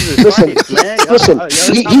 Jesus listen, Christ, man. Listen.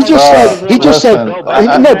 He just said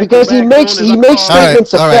no, because he makes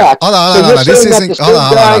statements of fact. Hold on. This isn't.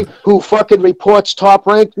 Hold on. Who fucking reports top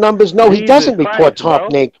ranked numbers? No, he doesn't report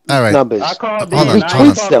top ranked numbers. He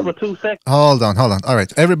retweets them. Hold on. All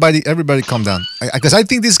right, everybody, calm down. Because I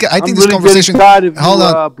think this guy. I'm this really conversation. Hold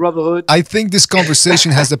on, brotherhood. I think this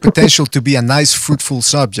conversation has the potential to be a nice, fruitful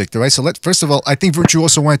subject. All right. So first of all, I think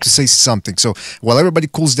Virtuoso wanted to say something. So while everybody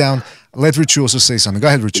cools down, let Virtuoso say something. Go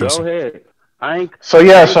ahead, Virtuoso. Go ahead. So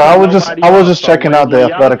I was just checking out the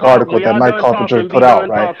athletic article that Mike Coppinger put out,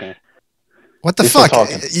 right? What the fuck?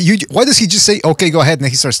 Why does he just say, okay, go ahead, and then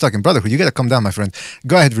he starts talking? Brotherhood, you got to calm down, my friend.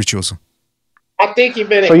 Go ahead, Virtuoso. I think you've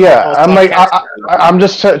been. So I'm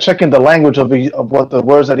just checking the language of what the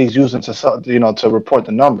words that he's using to report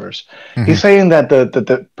the numbers. Mm-hmm. He's saying that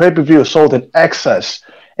the pay-per-view is sold in excess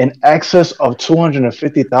of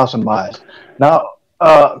 250,000 buys. Now,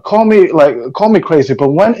 call me crazy, but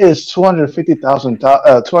when is 250,000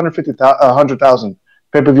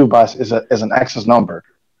 pay-per-view buys is an excess number?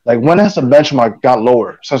 Like, when has the benchmark got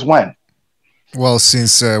lower? Since when? Well,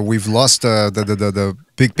 since we've lost the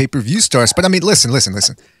big pay-per-view stars. But I mean, listen.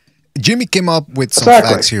 Jimmy came up with some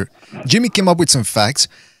facts here.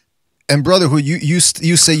 And brotherhood, you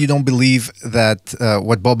say you don't believe that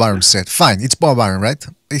what Bob Arum said. Fine, it's Bob Arum, right?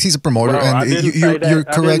 He's a promoter, and you're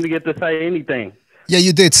correct. I didn't get to say anything. Yeah,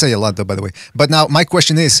 you did say a lot, though, by the way. But now my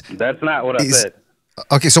question is... That's not what I said.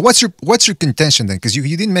 Okay, so what's your contention then? Because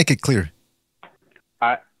you didn't make it clear.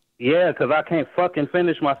 Yeah, because I can't fucking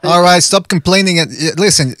finish my sentence. All right, stop complaining. And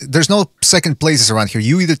listen, there's no second places around here.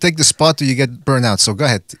 You either take the spot or you get burned out. So go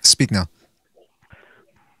ahead, speak now.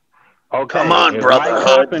 Okay. Come on,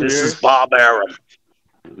 brotherhood. This is Bob Arum.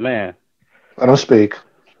 Man. Let him speak.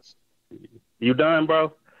 You done,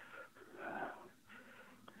 bro?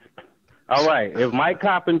 All right. If Mike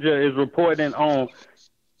Coppinger is reporting on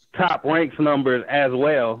top ranks numbers as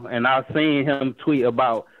well, and I've seen him tweet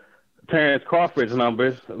about Terrence Crawford's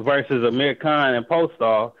numbers versus Amir Khan and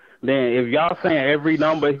Postal, then if y'all saying every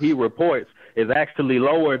number he reports is actually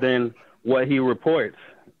lower than what he reports,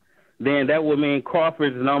 then that would mean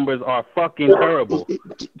Crawford's numbers are fucking terrible.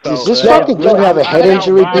 Does this fucking dude have a head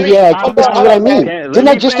injury? Yeah, this is what I mean. Didn't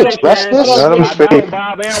I just address this? I doubt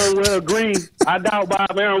Bob Arum would agree. I doubt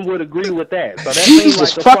Bob Arum would agree with that. So that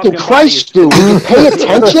Jesus fucking Christ, dude! Will you pay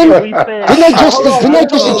attention? Didn't I just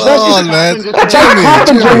address this? Jack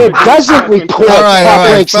Coppinger doesn't report top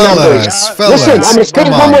ranks numbers. Listen, I'm gonna say it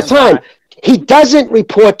one more time. He doesn't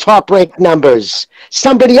report top-ranked numbers.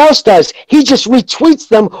 Somebody else does. He just retweets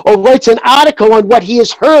them or writes an article on what he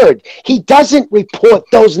has heard. He doesn't report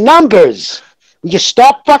those numbers. Will you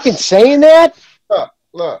stop fucking saying that?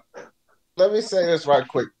 Look. Let me say this right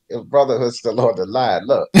quick. If Brotherhood's still on the line.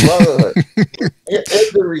 Look, Brotherhood,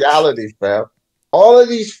 it's the reality, fam. All of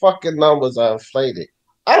these fucking numbers are inflated.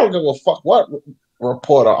 I don't give a fuck what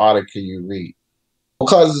report or article you read.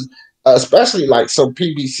 Because especially like some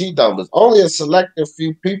PBC numbers, only a selective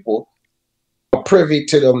few people are privy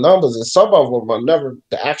to them numbers, and some of them are never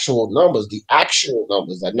the actual numbers. The actual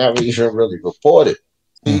numbers are never even really reported.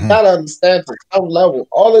 So you gotta understand, to some level,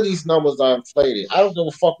 all of these numbers are inflated. I don't give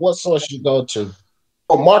a fuck what source you go to.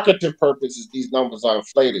 For marketing purposes, these numbers are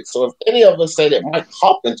inflated. So if any of us say that Mike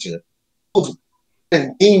Coppinger, who's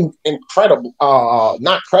been deemed incredible,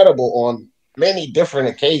 not credible on many different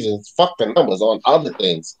occasions. Fuck the numbers on other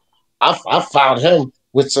things. I found him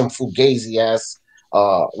with some fugazi ass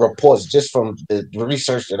reports just from the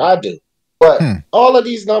research that I do. But all of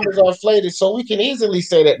these numbers are inflated, so we can easily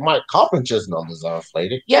say that Mike Carpenter's numbers are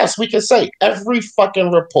inflated. Yes, we can say every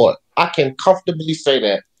fucking report. I can comfortably say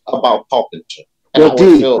that about Carpenter. Well,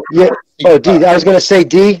 D, D, I was gonna say,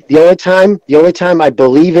 D. The only time I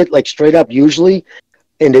believe it, like straight up, usually,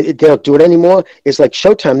 and they don't do it anymore, is like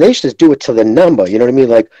Showtime. They used to do it to the number. You know what I mean?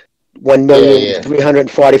 Like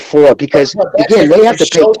 1,344,000, because again, they have to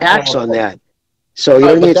pay tax on that. So you know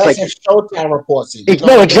what I mean? It's like Showtime reports.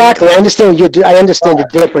 No, exactly. I understand I understand the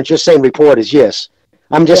difference. You're saying reporters, yes.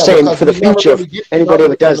 I'm just saying for the future, anybody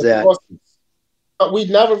who does that. We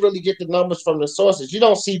never really get the numbers from the sources. You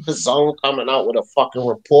don't see the Zone coming out with a fucking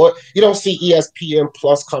report. You don't see ESPN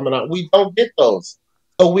Plus coming out. We don't get those.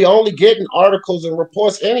 So we only getting articles and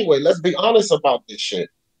reports anyway. Let's be honest about this shit.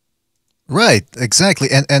 Right, exactly.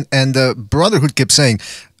 And Brotherhood kept saying,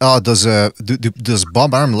 does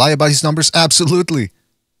Bob Arum lie about his numbers? Absolutely.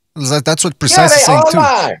 That's what Precise is saying too.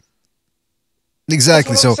 Lie.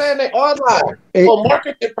 Exactly. That's what I'm saying, they are lying for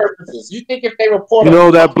marketing purposes. You think if they report,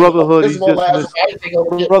 that Brotherhood,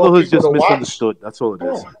 Brotherhood's just misunderstood. That's all it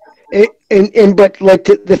is. But like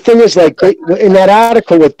the thing is, like in that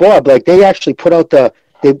article with Bob, like they actually put out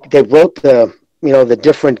they wrote the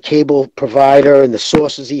different cable provider and the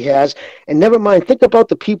sources he has, and never mind, think about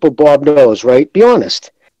the people Bob knows, right? Be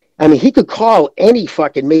honest. I mean, he could call any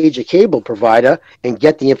fucking major cable provider and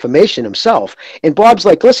get the information himself. And Bob's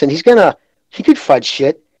like, listen, he could fudge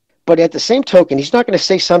shit, but at the same token, he's not going to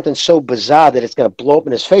say something so bizarre that it's going to blow up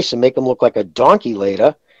in his face and make him look like a donkey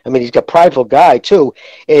later. I mean, he's a prideful guy too,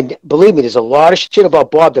 and believe me, there's a lot of shit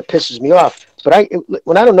about Bob that pisses me off. But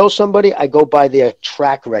when I don't know somebody, I go by their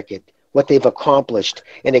track record, what they've accomplished.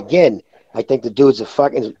 And again, I think the dude's a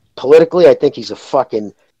fucking politically. I think he's a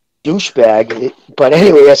fucking douchebag. But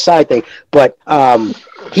anyway, that's a side thing. But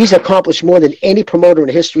he's accomplished more than any promoter in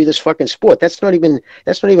the history of this fucking sport. That's not even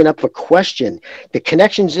up for question. The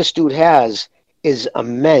connections this dude has is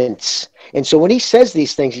immense. And so when he says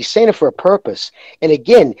these things, he's saying it for a purpose. And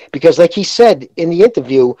again, because like he said in the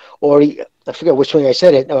interview, I forget which one I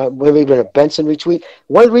said it, maybe even a Benson retweet,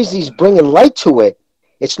 one of the reasons he's bringing light to it,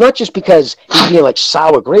 it's not just because he's being like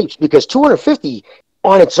sour grapes, because 250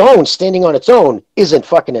 on its own, standing on its own, isn't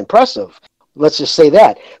fucking impressive. Let's just say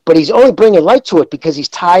that. But he's only bringing light to it because he's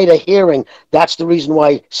tired of hearing that's the reason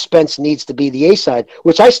why Spence needs to be the A-side,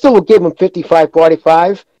 which I still will give him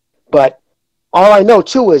 55-45. But all I know,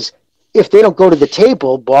 too, is if they don't go to the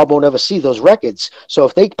table, Bob won't ever see those records. So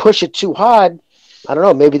if they push it too hard, I don't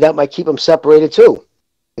know, maybe that might keep them separated, too.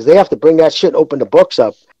 Because they have to bring that shit, open the books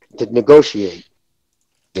up to negotiate.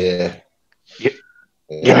 Yeah. You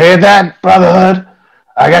hear that, Brotherhood?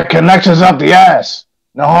 I got connections up the ass.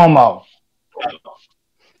 No homo.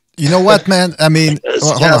 You know what, man? I mean,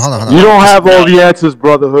 hold on. You don't have all the answers,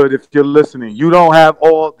 Brotherhood, if you're listening. You don't have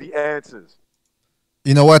all the answers.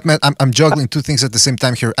 You know what, man? I'm juggling two things at the same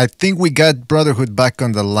time here. I think we got Brotherhood back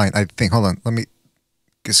on the line. I think. Hold on. Let me...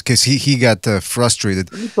 Because he got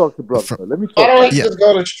frustrated. Let me talk to Brotherhood. Let me talk. Why don't you just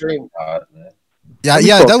go to Streamyard, man?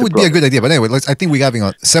 Yeah, that would be a good idea. But anyway, I think we're having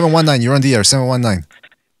on 719. You're on the air. 719.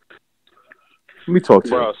 Let me talk to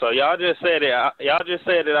you. Bro, so y'all just said it. Y'all just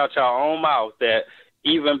said it out your own mouth that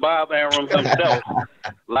even Bob Arum himself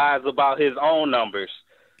lies about his own numbers.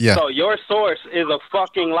 Yeah. So your source is a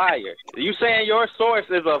fucking liar. You saying your source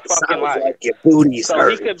is a fucking liar? Like your booty's so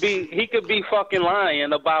hurt. he could be fucking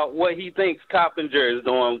lying about what he thinks Coppinger is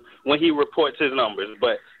doing when he reports his numbers.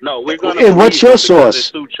 But no, we're gonna. And what's your source? It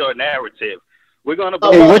suits your narrative. We're gonna.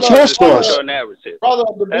 Hey, what's your source? Your narrative. Brother,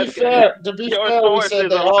 to be your fair, source we said is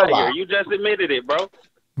they a all liar. lie. You just admitted it, bro.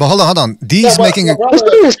 But hold on. D's making a... Listen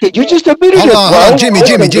to this kid. You just admitted it, Hold on. Jimmy.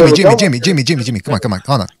 Come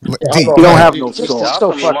on. D. You don't have no It's source.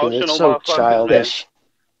 so fucking, it's so childish.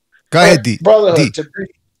 Go ahead, D. Brotherhood, D.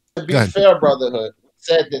 to be fair, Brotherhood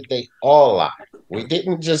said that they all lie. We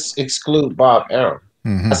didn't just exclude Bob Arum.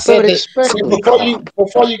 Mm-hmm. I said that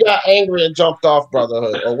before you got angry and jumped off,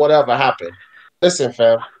 Brotherhood, or whatever happened. Listen,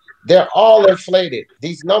 fam, they're all inflated.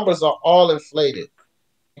 These numbers are all inflated.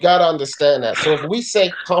 You gotta understand that. So if we say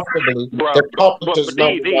comfortably,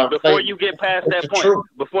 before you get past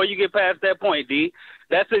that point, D,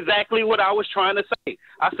 that's exactly what I was trying to say.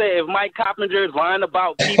 I said if Mike Coppinger is lying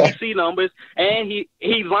about PBC numbers and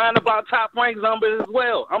he's lying about top ranked numbers as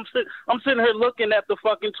well. I'm sitting here looking at the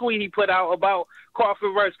fucking tweet he put out about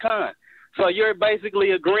Crawford versus Khan. So you're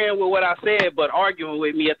basically agreeing with what I said, but arguing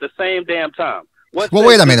with me at the same damn time. Well,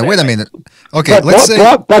 wait a minute. Okay, But let's say.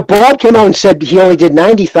 Bob came out and said he only did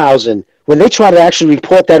 90,000. When they tried to actually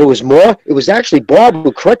report that it was more, it was actually Bob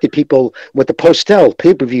who corrected people with the Postel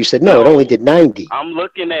pay-per-view. Said no, it only did 90. I'm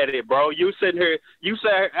looking at it, bro. You sitting here. You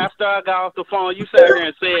said after I got off the phone, you sat here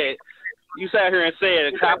and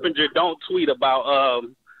said Coppinger don't tweet about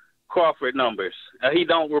Crawford numbers. He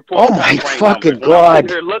don't report. Oh my fucking numbers. God!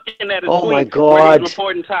 Here looking at his Oh my tweet where he's God!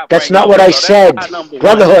 reporting top That's ranked not what I numbers, so said, that's not number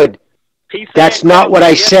Brotherhood. He said That's not what I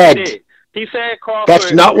yes, said. He said Crawford.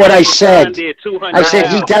 That's not what I said. Did I said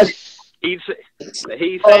he does. He said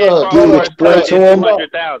Dude, Crawford explain did to him.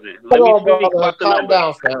 200,000. Let me speak about the Calm numbers.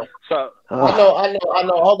 down, fam. So I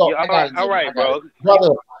know. Hold on. Yeah, all right, bro.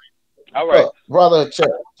 Brother. All right. Look, brother,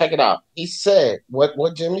 check it out. He said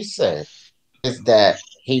what Jimmy said is that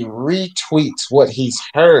he retweets what he's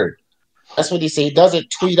heard. That's what he said. He doesn't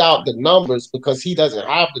tweet out the numbers because he doesn't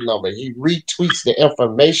have the number. He retweets the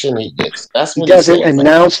information he gets. That's He what doesn't said.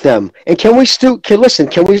 announce them. And can we still listen?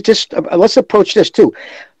 Can we just let's approach this too?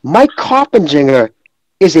 Mike Coppinger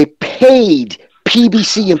is a paid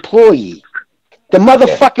PBC employee. The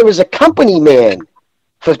motherfucker is a company man.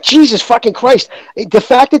 For Jesus fucking Christ. The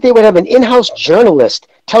fact that they would have an in-house journalist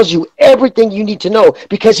tells you everything you need to know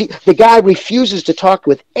because the guy refuses to talk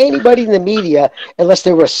with anybody in the media unless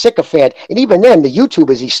they were a sycophant. And even then, the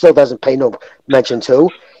YouTubers he still doesn't pay no mention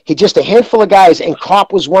to. He just a handful of guys, and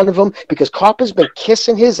Cop was one of them because Cop has been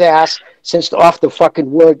kissing his ass since off the fucking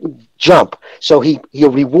word jump. So he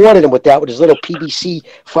rewarded him with that with his little PBC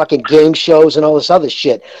fucking game shows and all this other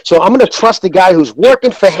shit. So I'm gonna trust the guy who's working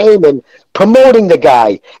for Heyman, promoting the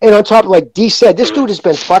guy. And on top of, like D said, this dude has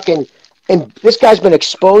been fucking, and this guy's been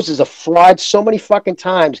exposed as a fraud so many fucking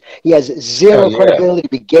times. He has zero credibility to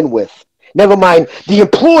begin with. Never mind the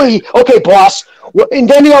employee. Okay, boss. And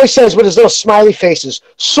then he always says with his little smiley faces,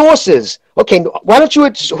 sources. Okay, why don't you?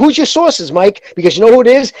 Who's your sources, Mike? Because you know who it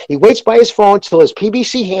is. He waits by his phone till his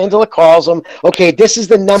PBC handler calls him. Okay, this is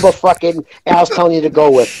the number fucking Al's telling you to go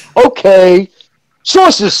with. Okay,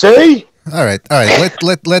 sources say. All right. Let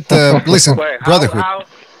listen, Wait, Brotherhood.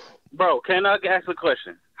 Bro, can I ask a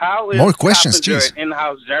question? How is More questions, Coppinger jeez. an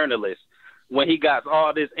in-house journalist when he got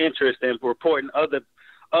all this interest in reporting other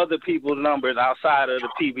people's numbers outside of the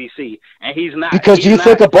PBC, and he's not? Because do you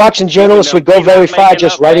think a boxing journalist would go very far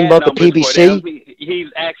just writing about the PBC? He's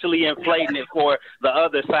actually inflating it for the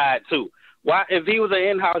other side too. Why, if he was an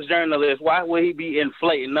in-house journalist, why would he be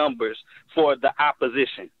inflating numbers for the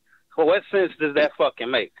opposition? Well, what sense does that fucking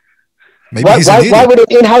make? Maybe why would an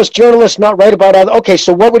in-house journalist not write about other? Okay,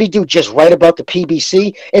 so what would he do? Just write about the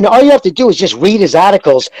PBC? And all you have to do is just read his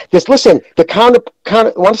articles. Just listen, the counter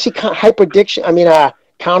want to see hyperdiction? I mean,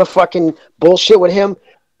 counter fucking bullshit with him.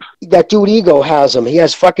 That dude Ego has him. He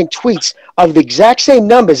has fucking tweets of the exact same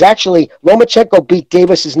numbers. Actually, Lomachenko beat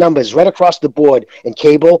Davis's numbers right across the board in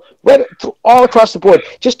cable, right all across the board.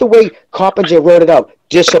 Just the way Coppinger wrote it out.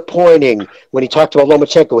 Disappointing. When he talked about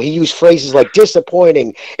Lomachenko, he used phrases like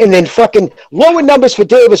disappointing, and then fucking lower numbers for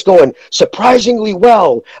Davis going surprisingly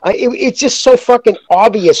well. It's just so fucking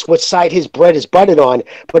obvious what side his bread is buttered on.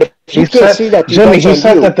 But if you can't see that, Jimmy, he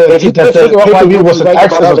said that the pay-per-view was in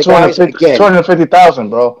excess of 250,000,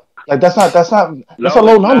 bro. Like that's a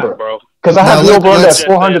low number, bro. Because I have the over under at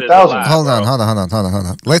 400,000. Hold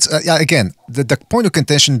on. Let's again. The point of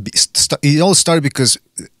contention. It all started because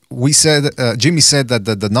we said Jimmy said that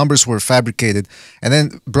the numbers were fabricated, and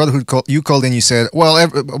then Brotherhood called in. You said, "Well,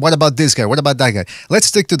 what about this guy? What about that guy?" Let's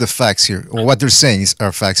stick to the facts here. Or what they're saying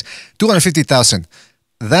are facts. 250,000.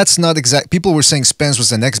 That's not exact. People were saying Spence was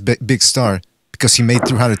the next big star because he made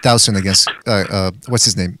 300,000 against what's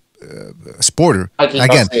his name, Sporter.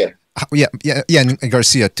 Again, and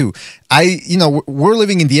Garcia too. We're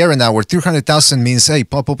living in the era now where 300,000 means, hey,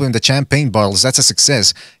 pop open the champagne bottles. That's a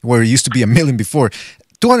success. Where it used to be 1 million before.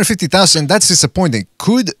 250,000. That's disappointing.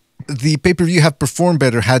 Could the pay-per-view have performed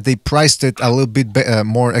better had they priced it a little bit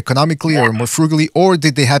more economically or more frugally, or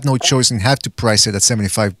did they have no choice and have to price it at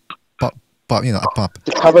 75? A pop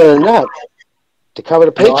to cover the net, to cover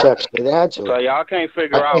the paychecks. They had to. So y'all can't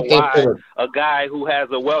figure out why a guy who has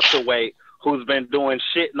a welterweight who's been doing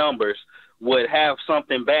shit numbers would have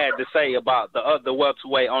something bad to say about the other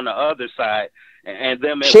welterweight on the other side, and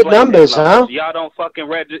them shit numbers, huh? Y'all don't fucking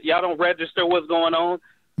register what's going on.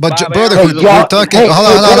 But Brotherhood, we're talking. Hold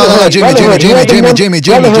on, Jimmy.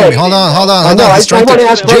 Hold on.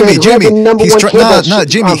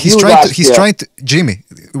 Jimmy, he's trying to. Jimmy,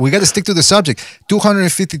 we got to stick to the subject.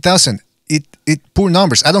 250,000. It poor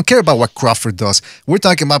numbers. I don't care about what Crawford does. We're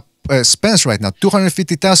talking about Spence right now.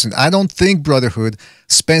 250,000. I don't think Brotherhood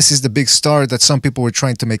Spence is the big star that some people were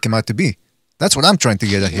trying to make him out to be. That's what I'm trying to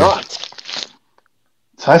get at here.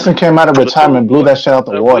 Tyson came out of retirement, blew that shit out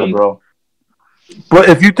the water, bro. But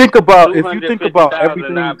if you think about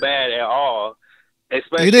everything, not bad at all.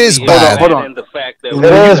 Especially it is bad. Hold on. The fact that it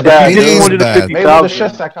is bad. It is bad. Maybe the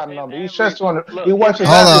shit's that kind of number. He says he watches.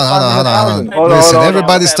 Hold on. Listen,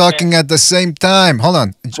 everybody's talking at the same time. Hold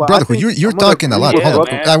on, brother. You're talking a lot. Hold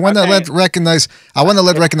on. I want to let recognize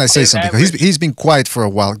say something because he's been quiet for a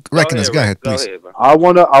while. Recognize. Go ahead, please. I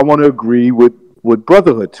wanna agree with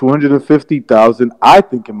Brotherhood. 250,000. I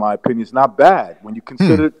think, in my opinion, is not bad when you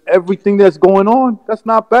consider everything that's going on. That's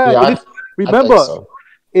not bad. Yeah, remember.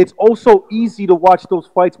 It's also easy to watch those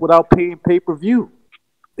fights without paying pay-per-view.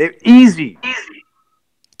 They're easy.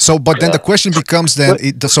 So, but then the question becomes then,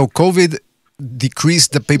 so COVID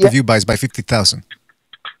decreased the pay-per-view buys by 50,000.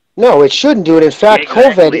 No, it shouldn't do it. In fact,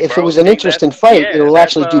 COVID, if it was an interesting fight, it will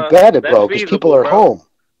actually do better, bro, because people are home.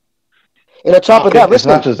 And on top of that,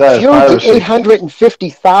 listen, Fury did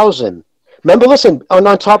 850,000. Remember, listen,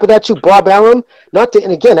 on top of that, too, Bob Arum,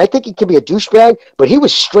 and again, I think he can be a douchebag, but he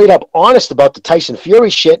was straight up honest about the Tyson Fury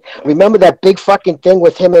shit. Remember that big fucking thing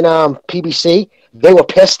with him and PBC? They were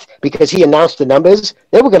pissed because he announced the numbers.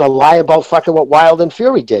 They were going to lie about fucking what Wilder and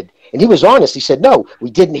Fury did. And he was honest. He said, no, we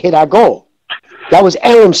didn't hit our goal. That was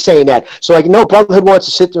Arum saying that. So I know Brotherhood wants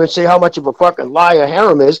to sit there and say how much of a fucking liar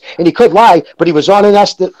Arum is, and he could lie, but he was on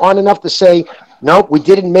enough to say, no, we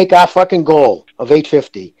didn't make our fucking goal of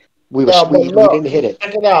 850. We didn't hit it.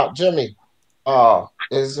 Check it out, Jimmy.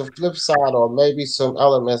 There's a flip side, or maybe some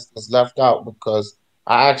elements that's left out, because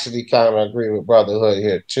I actually kind of agree with Brotherhood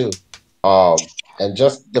here too. And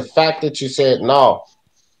just the fact that you said no,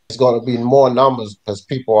 it's going to be more numbers because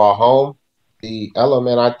people are home. The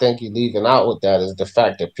element I think you're leaving out with that is the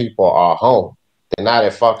fact that people are home. They're not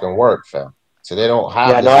at fucking work, fam. So they don't have.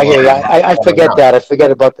 Yeah, no, I hear you. I forget that. I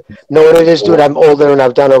forget about that. No, what it is, dude. I'm older and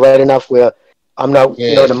I've done it right enough where I'm not,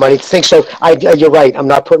 the money thing. So you're right. I'm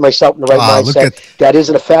not putting myself in the right mindset. That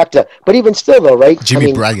isn't a factor. But even still, though, right?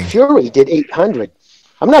 Jimmy bragging. Fury did 800.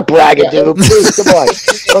 I'm not bragging, dude. Please, come on.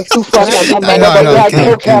 I'm too fucking. I'm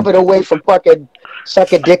per capita away from fucking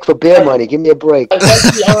sucking dick for beer money. Give me a break.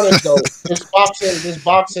 Let's be honest, though. This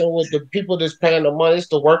boxing with the people that's paying the money, it's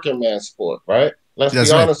the working man sport, right? Let's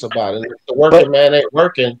be honest about it. If the working man ain't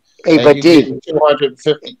working, but D,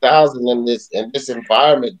 250,000 in this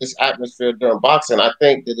environment, this atmosphere during boxing, I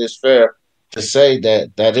think that it's fair to say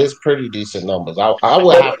that is pretty decent numbers. I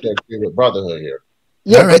would have to agree with Brotherhood here.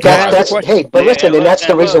 Yeah, but that's but listen, and that's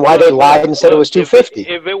the reason why they lied and said it was 250.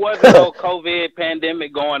 If it wasn't no COVID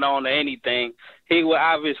pandemic going on or anything, he would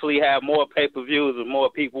obviously have more pay-per-views and more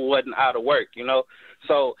people wasn't out of work,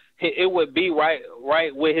 So it would be right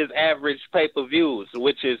with his average pay-per-views,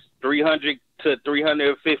 which is 300 to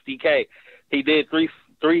 350K. He did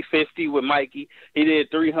 350 with Mikey. He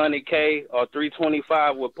did 300K or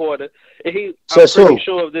 325 with Porter. I'm pretty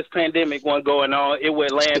sure if this pandemic wasn't going on, it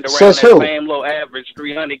would land around that same low average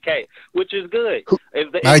 300K, which is good. All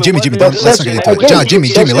right, Jimmy, let's not get into it.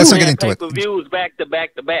 Jimmy, let's not get into it. Pay-per-views back to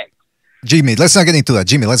back to back. Jimmy, let's not get into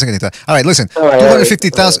that. All right, listen.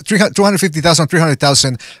 250,000, 250,000,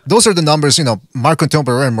 300,000. Those are the numbers, Marco Antonio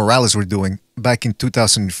Barrera and Morales were doing back in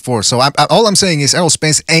 2004. So all I'm saying is Errol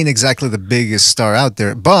Spence ain't exactly the biggest star out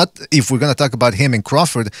there. But if we're going to talk about him and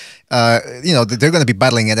Crawford, they're going to be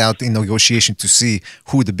battling it out in negotiation to see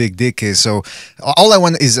who the big dick is. So all I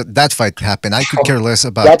want is that fight to happen. I could care less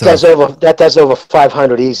about that. Does over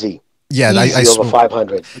 500 easy. Yeah, easy over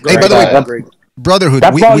 500. Hey, by the way, Brotherhood,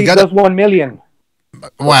 that we got does 1 million.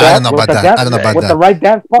 Well, I don't know about that. With the right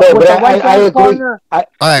dance partner. But I agree. All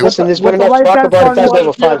right, listen, there's been enough talk about it. That's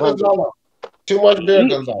over 500. Too much beer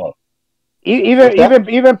goes on.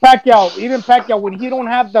 Even Pacquiao, when he don't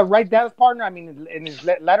have the right dance partner, I mean, in his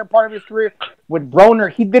latter part of his career with Broner,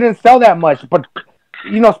 he didn't sell that much. But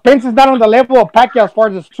Spence is not on the level of Pacquiao as far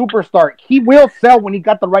as a superstar. He will sell when he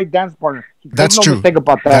got the right dance partner. That's true. Mistake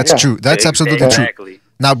about that. That's true. That's absolutely true.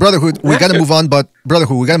 Now, Brotherhood, we got to move on. But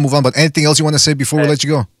anything else you want to say before we let you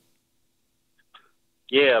go?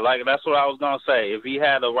 Yeah, that's what I was gonna say. If he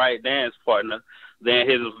had the right dance partner, then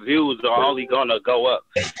his views are only gonna go up.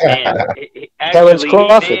 And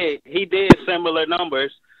actually, he did similar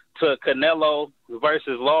numbers to Canelo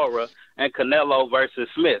versus Lara and Canelo versus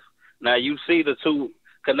Smith. Now you see the two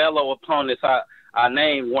Canelo opponents I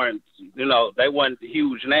named weren't, they weren't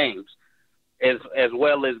huge names. As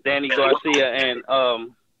well as Danny Garcia and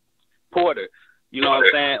Porter, you know what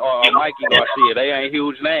I'm saying, or Mikey Garcia. They ain't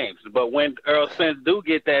huge names, but when Errol Spence do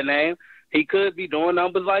get that name, he could be doing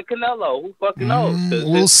numbers like Canelo. Who fucking knows?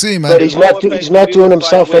 We'll see, man. But he's not doing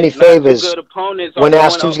himself any favors when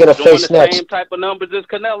asked who's going to face next. Same type of numbers as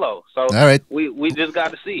Canelo. So all right, we just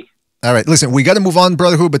got to see. All right, listen, we got to move on,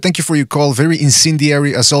 Brotherhood, but thank you for your call. Very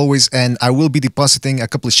incendiary, as always, and I will be depositing a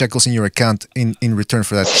couple of shekels in your account in return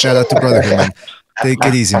for that. Shout out to Brotherhood, man. Take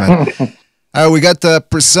it easy, man. All right, we got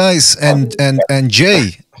Precise and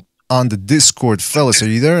Jay on the Discord. Fellas, are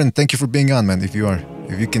you there? And thank you for being on, man, if you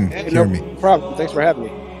can hear me. No problem. Thanks for having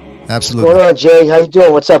me. Absolutely. What's going on, Jay? How you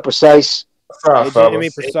doing? What's up, Precise? Hey, Jimmy,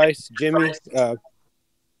 Precise, Jimmy,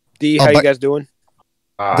 D, how you guys doing?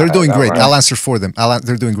 They're doing great. I'll answer for them.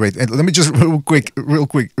 They're doing great. And let me just real quick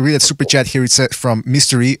read a super chat here. It said from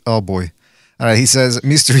Mr. E. Oh boy. All right, he says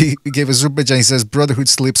Mr. E gave a super chat. He says Brotherhood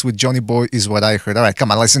sleeps with Johnny Boy is what I heard. All right,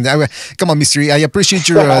 come on, listen. Come on, Mr. E. I appreciate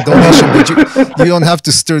your donation, but you don't have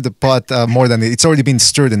to stir the pot more than it's already been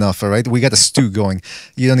stirred enough. All right, we got a stew going.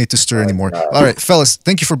 You don't need to stir anymore. All right, fellas,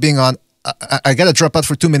 thank you for being on. I gotta drop out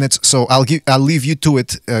for 2 minutes, so I'll leave you to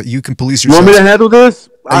it. You can police yourself. You want me to handle this?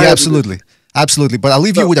 Yeah, absolutely. Absolutely, but I'll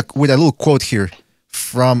leave you with a little quote here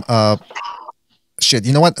from shit.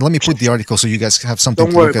 You know what? Let me put the article so you guys have something.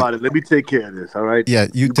 Don't worry about it. Let me take care of this. All right. Yeah,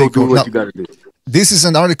 you take over. what you gotta do. This is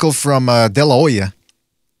an article from De La Hoya.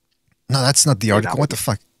 No, that's not the article. What the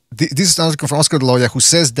fuck? This is an article from Oscar De La Hoya, who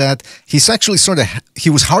says that he's actually he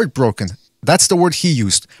was heartbroken. That's the word he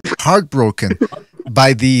used. Heartbroken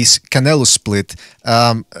by the Canelo split.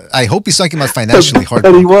 I hope he's talking about financially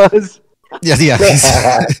heartbroken. He was. Yeah.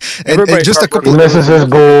 and just a couple. This is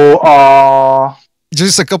boo.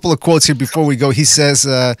 Just a couple of quotes here before we go. He says,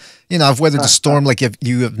 I've weathered the storm like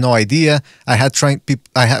you have no idea. I have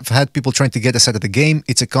had people trying to get us out of the game.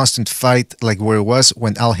 It's a constant fight like where it was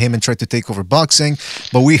when Al Heyman tried to take over boxing.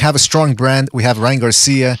 But we have a strong brand. We have Ryan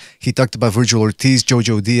Garcia. He talked about Virgil Ortiz,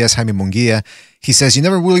 Jojo Diaz, Jaime Munguia. He says, you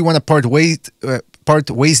never really want to part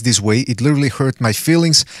ways this way. It literally hurt my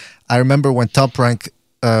feelings. I remember when Top Rank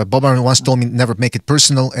Bob Arum once told me never make it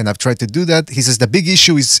personal, and I've tried to do that. He says the big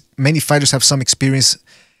issue is many fighters have some experience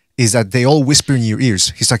is that they all whisper in your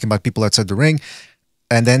ears. He's talking about people outside the ring.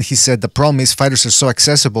 And then he said the problem is fighters are so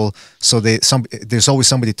accessible, so there's always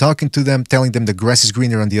somebody talking to them, telling them the grass is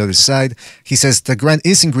greener on the other side. He says the grass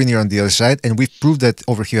isn't greener on the other side, and we've proved that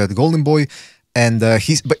over here at Golden Boy. And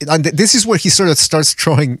this is where he sort of starts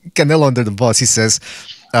throwing Canelo under the bus. He says,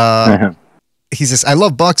 He says, I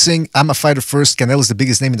love boxing. I'm a fighter first. Canelo's the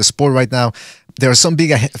biggest name in the sport right now. There are some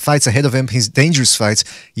big fights ahead of him. He's dangerous fights.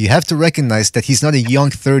 You have to recognize that he's not a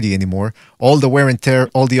young 30 anymore. All the wear and tear,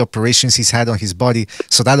 all the operations he's had on his body.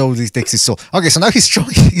 So that already takes his soul. Okay, so now he's throwing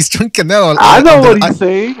Canelo. I know what he's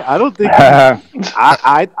saying. I don't think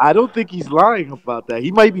I don't think he's lying about that.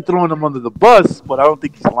 He might be throwing him under the bus, but I don't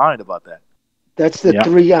think he's lying about that. That's the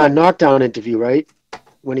 3 knockdown interview, right?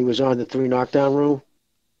 When he was on the 3 knockdown room.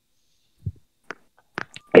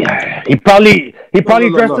 Yeah, he probably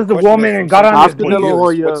dressed as a woman and got on his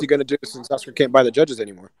knees. What's he gonna do since Oscar can't buy the judges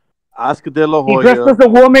anymore? Oscar De La Hoya. He dressed as a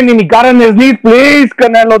woman and he got on his knees. Please,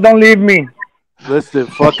 Canelo, don't leave me. Listen,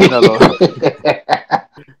 fuck Canelo.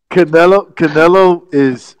 Canelo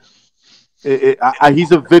is he's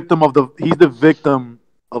the victim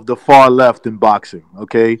of the far left in boxing.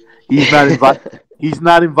 Okay, he's not invited. He's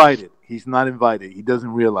not invited. He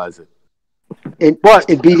doesn't realize it.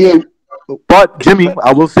 But Jimmy,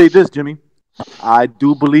 I will say this, Jimmy. I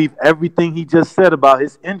do believe everything he just said about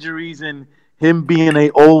his injuries and him being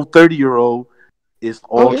an old 30-year-old is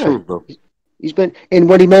all true, bro. He's been, and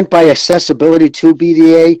what he meant by accessibility to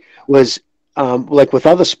BDA was like with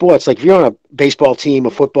other sports, like if you're on a baseball team,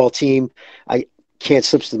 a football team, I can't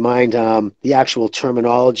slip to mind the actual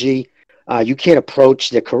terminology. You can't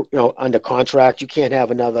approach under contract. You can't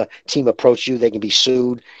have another team approach you. They can be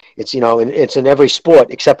sued. It's, and it's in every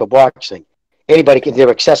sport except for boxing. They're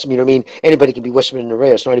accessible. You know what I mean? Anybody can be whispering in the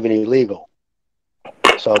ear. It's not even illegal.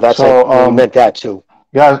 So that's I meant that too.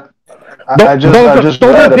 Yeah, I just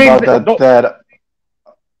read about that.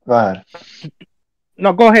 Go ahead.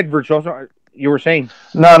 No, go ahead, Virtuoso. You were saying.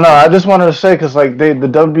 No. I just wanted to say because like the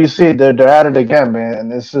WBC, they're at it again, man.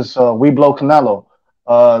 And this is We Blow Canelo.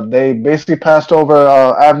 They basically passed over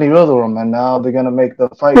Avni Rotherham, and now they're gonna make the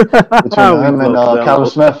fight between him and Callum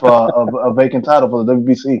Smith a vacant title for the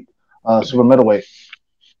WBC super middleweight.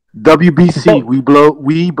 WBC, we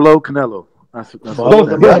blow Canelo. That's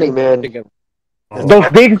those money, man. Those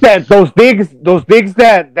digs that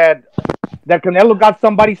Canelo got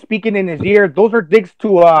somebody speaking in his ear. Those are digs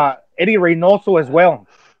to Eddie Reynoso as well,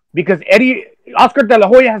 because Oscar De La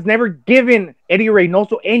Hoya has never given Eddie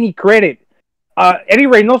Reynoso any credit. Eddie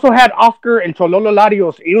Reynoso had Oscar and Chololo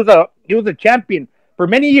Larios. He was a champion for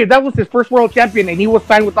many years. That was his first world champion, and he was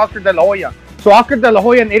signed with Oscar De La Hoya. So Oscar De La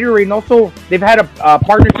Hoya and Eddie Reynoso, they've had a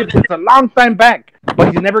partnership since a long time back,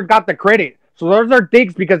 but he never got the credit. So those are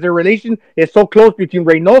digs because their relation is so close between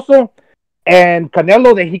Reynoso and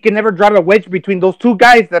Canelo, that he can never drive a wedge between those two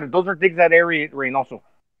guys. Those are things that area Reynoso.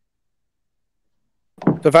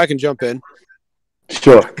 So if I can jump in.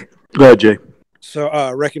 Sure. Go ahead, Jay.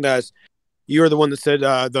 So recognize you were the one that said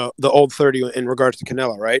the old 30 in regards to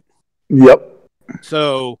Canelo, right? Yep.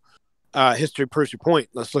 So history proves your point.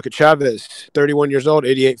 Let's look at Chavez, 31 years old,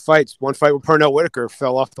 88 fights. One fight with Pernell Whitaker,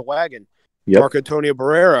 fell off the wagon. Yep. Marco Antonio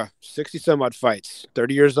Barrera, 60-some-odd fights,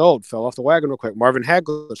 30 years old, fell off the wagon real quick. Marvin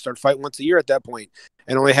Hagler started fighting once a year at that point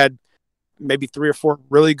and only had maybe 3 or 4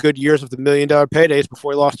 really good years of the $1 million paydays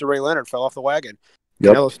before he lost to Ray Leonard, fell off the wagon.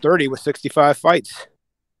 Yep. Canelo's 30 with 65 fights.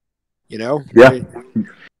 You know? Yeah.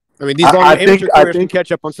 I mean, these long amateur careers can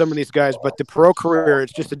catch up on some of these guys, but the pro career,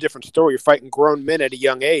 it's just a different story. You're fighting grown men at a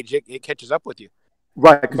young age. It catches up with you.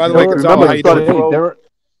 Right. By the way, Gonzalo, how you doing?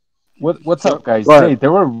 What's up, guys? Hey,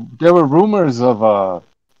 there were rumors of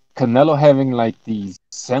Canelo having like these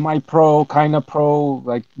semi-pro, kind of pro,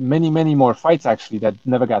 like many more fights actually that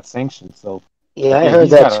never got sanctioned. So yeah, I heard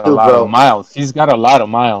that too, bro. He's got a lot of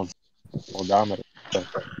miles. Odometer.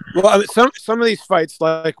 Well, I mean, some of these fights,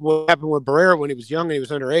 like what happened with Barrera when he was young and he was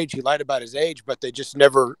underage, he lied about his age, but they just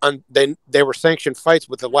never they were sanctioned fights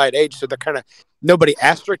with a light age, so they're kind of nobody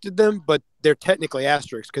asterished them, but they're technically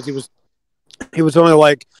asterisks because he was only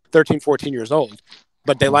like 13, 14 years old,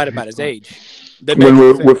 but they lied about his age. When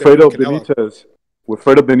Fredo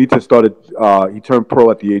Benitez started, he turned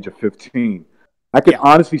pro at the age of 15. I can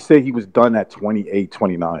honestly say he was done at 28,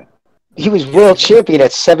 29. He was world champion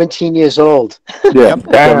at 17 years old. Yeah,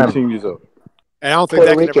 17 years old. And I don't think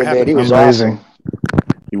that could ever happen. He was amazing.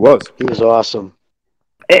 He was. He was awesome.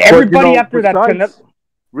 Everybody after that.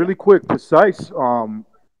 Really quick, Precise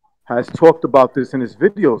has talked about this in his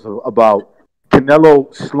videos about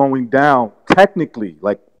Canelo slowing down technically,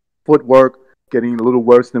 like footwork getting a little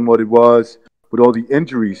worse than what it was with all the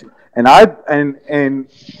injuries. And I've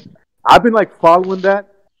been like following that.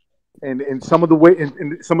 And some of the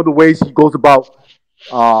ways he goes about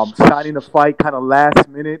signing a fight kind of last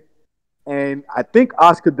minute, and I think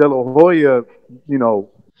Oscar De La Hoya,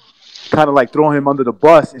 kind of like throwing him under the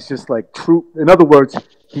bus. It's just like true. In other words,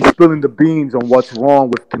 he's spilling the beans on what's wrong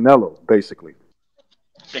with Canelo, basically.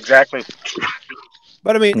 Exactly.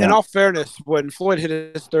 But I mean, in all fairness, when Floyd hit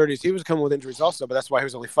his 30s, he was coming with injuries also, but that's why he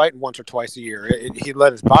was only fighting once or twice a year. He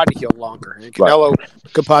let his body heal longer. And Canelo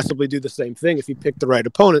could possibly do the same thing if he picked the right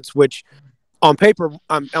opponents, which on paper,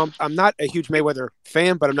 I'm not a huge Mayweather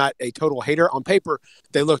fan, but I'm not a total hater. On paper,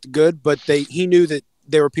 they looked good, but he knew that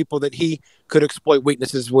there were people that he could exploit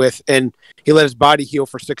weaknesses with, and he let his body heal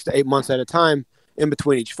for 6 to 8 months at a time in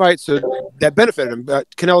between each fight, so that benefited him. But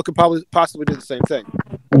Canelo could possibly do the same thing.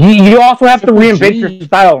 You also have to reinvent your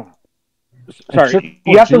style. Sorry,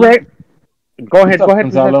 you have to Go ahead,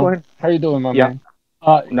 Gonzalo. Go ahead. How you doing, my man?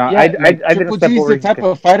 I Triple G is the type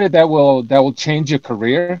of fighter that will change your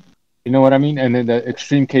career. You know what I mean? And in the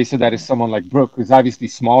extreme case of that is someone like Brook, who's obviously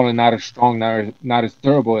small and not as strong, not as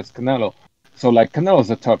durable as Canelo. So like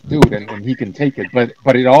Canelo's a tough dude, and he can take it,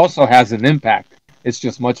 but it also has an impact. It's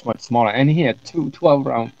just much smaller. And he had 2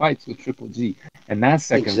 12-round fights with Triple G. And that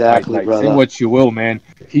second fight, like, say what you will, man,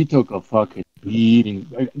 he took a fucking beating.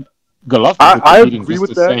 Golovkin I agree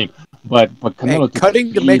with that. Same. But Canelo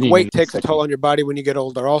cutting to make weight takes a toll on your body when you get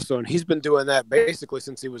older also, and he's been doing that basically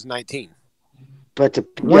since he was 19. But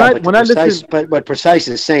what Precise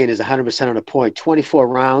is saying is 100% on the point. 24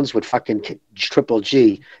 rounds with fucking Triple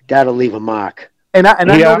G, that'll leave a mark. And I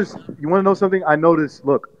noticed, you want to know something? I noticed,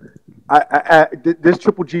 look, there's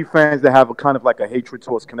Triple G fans that have a kind of like a hatred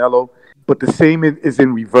towards Canelo, but the same is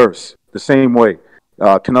in reverse, the same way.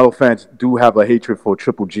 Canelo fans do have a hatred for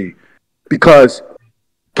Triple G because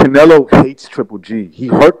Canelo hates Triple G. He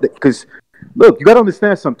hurt that because, look, you got to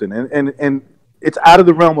understand something, and it's out of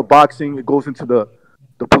the realm of boxing. It goes into the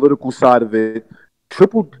political side of it.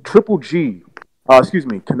 Canelo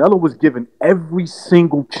was given every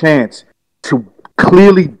single chance to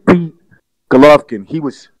clearly beat Golovkin. He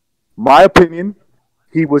was, my opinion,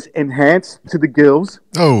 he was enhanced to the gills.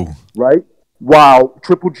 Oh. Right? While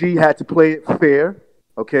Triple G had to play it fair.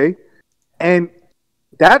 Okay? And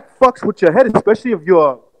that fucks with your head, especially if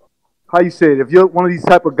you're, if you're one of these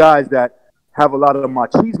type of guys that have a lot of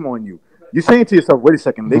machismo in you. You're saying to yourself, wait a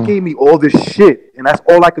second, they gave me all this shit, and that's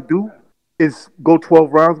all I could do is go 12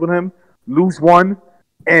 rounds with him, lose one,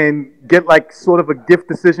 and get like sort of a gift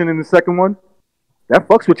decision in the second one? That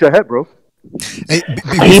fucks with your head, bro. Hey,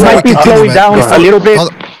 he might be slowing down a little bit.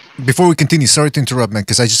 Before we continue, sorry to interrupt, man,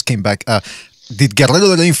 because I just came back. Did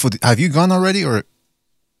Guerrero de Info, have you gone already, or?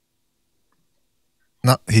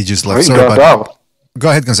 No, he just left. Sorry about that. Go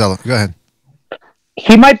ahead, Gonzalo. Go ahead.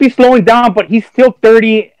 He might be slowing down, but he's still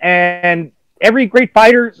 30, and every great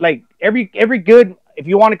fighter, like, every good. If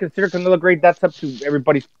you want to consider Canelo great, that's up to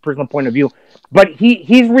everybody's personal point of view. But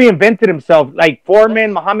he's reinvented himself. Like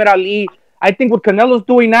Foreman, Muhammad Ali. I think what Canelo's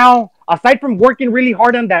doing now, aside from working really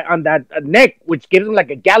hard on that neck, which gives him like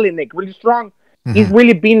a galley neck, really strong, he's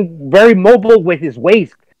really been very mobile with his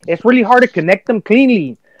waist. It's really hard to connect them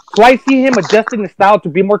cleanly. So I see him adjusting his style to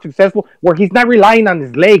be more successful, where he's not relying on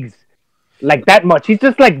his legs like that much. He's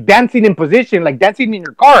just like dancing in position, like dancing in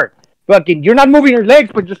your car. Fucking, you're not moving your legs,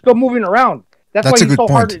 but you're still moving around. That's why he's so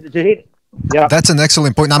hard to hit. Yeah, that's an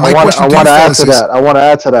excellent point. Now, I want to add to that. I want to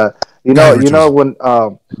add to that. You know when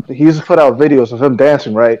he used to put out videos of him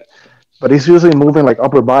dancing, right? But he's usually moving like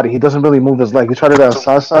upper body. He doesn't really move his leg. He tried to dance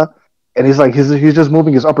salsa, and he's just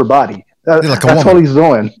moving his upper body. That's all he's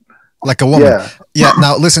doing. Like a woman. Yeah.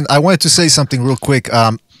 Now, listen, I wanted to say something real quick.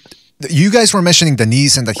 You guys were mentioning the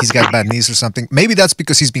knees and that he's got bad knees or something. Maybe that's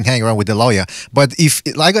because he's been hanging around with De La Hoya. But if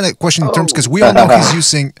I got a question in terms, because we all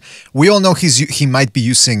know he might be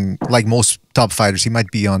using, like most top fighters, he might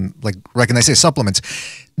be on, like, recognized supplements.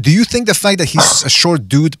 Do you think the fact that he's a short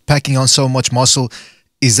dude packing on so much muscle,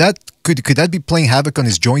 could that be playing havoc on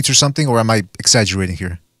his joints or something, or am I exaggerating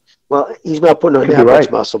here? Well, he's not putting on that much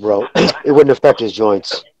muscle, bro. It wouldn't affect his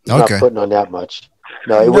joints. He's not putting on that much.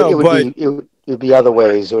 No, it would be other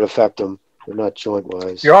ways. It would affect him, but not joint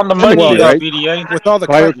wise. You're on the money, right? BDA. With all the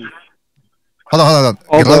Hold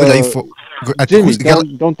on. Jimmy,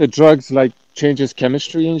 don't the drugs like change his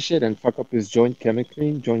chemistry and shit and fuck up his joints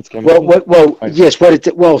chemistry? Yes.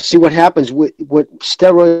 See what happens with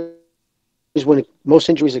steroids when most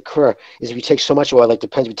injuries occur is if you take so much oil, like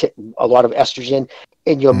depends, you take a lot of estrogen,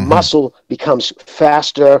 and your muscle becomes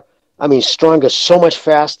faster. I mean, stronger, so much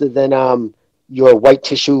faster than your white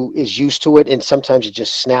tissue is used to it, and sometimes it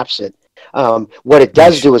just snaps it. What it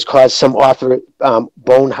does do is cause some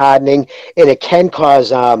bone hardening, and it can cause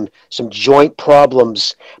some joint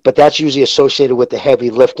problems, but that's usually associated with the heavy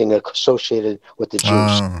lifting associated with the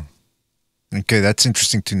juice. Okay, that's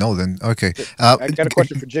interesting to know then. Okay. I got a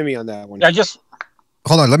question for Jimmy on that one. Yeah,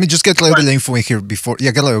 hold on, let me just get a little info in here before.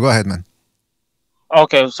 Yeah, go ahead, man.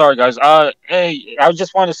 Okay, sorry guys. Hey, I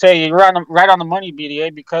just want to say you're right on the money,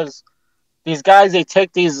 BDA, because these guys, they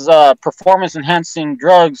take these performance enhancing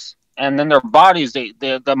drugs, and then their bodies,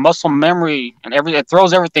 the muscle memory and it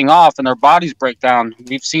throws everything off, and their bodies break down.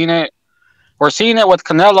 We've seen it. We're seeing it with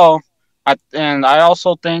Canelo, and I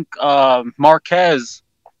also think Marquez,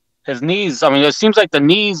 his knees. I mean, it seems like the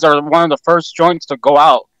knees are one of the first joints to go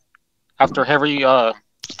out after heavy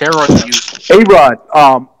steroid use.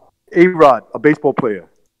 A-Rod, a baseball player.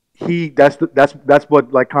 That's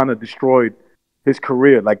what like kind of destroyed his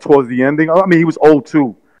career. Like towards the ending, I mean, he was old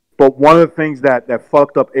too. But one of the things that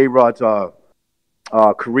fucked up A-Rod's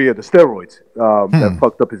career, the steroids, that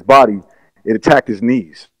fucked up his body, it attacked his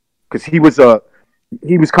knees because he was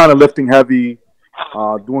kind of lifting heavy,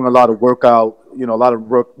 doing a lot of workout,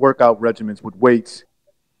 workout regimens with weights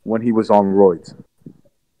when he was on roids.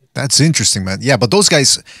 That's interesting, man. Yeah, but those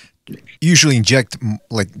guys usually inject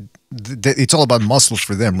it's all about muscles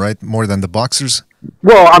for them, right? More than the boxers.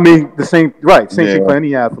 Well, I mean, same thing for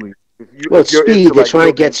any athlete. Speed. They're trying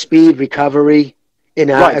to get speed, recovery, and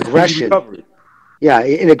aggression. Yeah,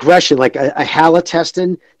 in aggression, like a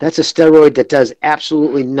halotestin, that's a steroid that does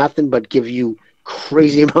absolutely nothing but give you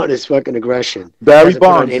crazy amount of fucking aggression. Barry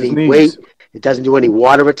Bonds, any weight. It doesn't do any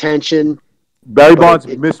water retention. Barry Bonds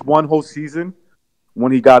missed one whole season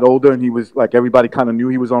when he got older, and he was like everybody kind of knew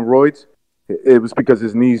he was on roids. It was because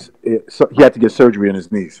his knees. He had to get surgery on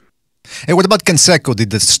his knees. Hey, what about Canseco? Did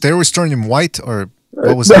the steroids turn him white, or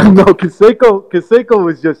what was that? No, Canseco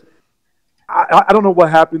was just. I don't know what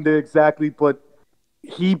happened there exactly, but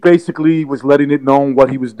he basically was letting it known what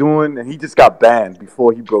he was doing, and he just got banned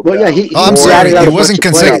before he broke down. Yeah, I'm sorry, it wasn't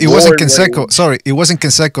Canseco. It wasn't Canseco. Sorry, it wasn't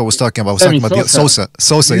Canseco I was talking about. I was talking about Sosa.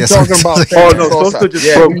 Sosa, yes. Sosa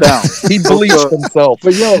just broke down. He bleached himself.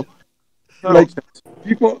 But like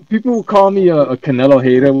people call me a Canelo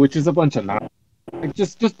hater, which is a bunch of nonsense. Like,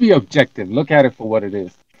 just be objective. Look at it for what it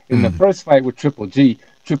is. In the first fight with Triple G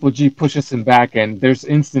pushes him back, and there's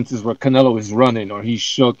instances where Canelo is running or he's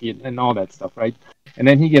shook and all that stuff, right? And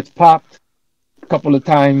then he gets popped a couple of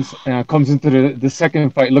times, comes into the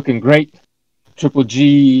second fight looking great. Triple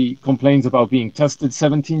G complains about being tested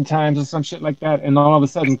 17 times or some shit like that, and all of a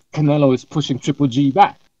sudden Canelo is pushing Triple G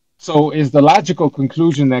back. So is the logical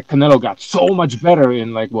conclusion that Canelo got so much better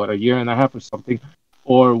in a year and a half or something,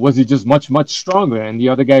 or was he just much, much stronger and the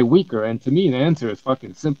other guy weaker? And to me, the answer is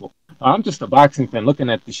fucking simple. I'm just a boxing fan looking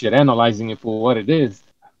at the shit, analyzing it for what it is,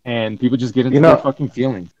 and people just get into their fucking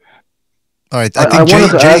feelings. All right, I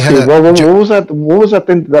wanted to ask you, what was that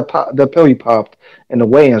thing, that pill he popped in the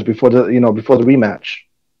weigh-ins before the rematch?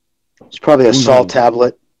 It's probably a salt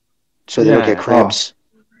tablet, so they don't get cramps.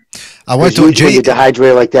 I went to When you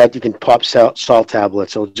dehydrate like that, you can pop salt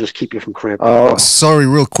tablets. It'll just keep you from cramping. Oh, sorry,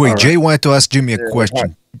 real quick. Jay wanted to ask Jimmy a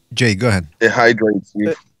question. Jay, go ahead. It hydrates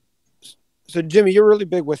you. So, Jimmy, you're really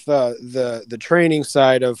big with the training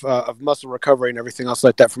side of muscle recovery and everything else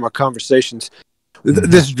like that from our conversations.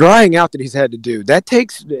 This drying out that he's had to do, that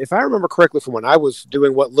takes, if I remember correctly from when I was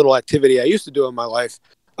doing what little activity I used to do in my life,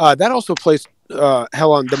 that also plays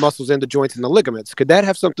hell on the muscles and the joints and the ligaments. Could that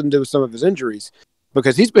have something to do with some of his injuries?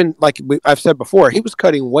 Because he's been, like I've said before, he was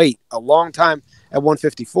cutting weight a long time at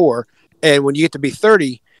 154. And when you get to be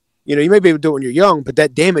 30, you know, you may be able to do it when you're young, but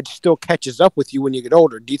that damage still catches up with you when you get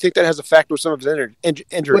older. Do you think that has a factor with some of his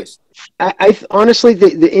injuries? I honestly,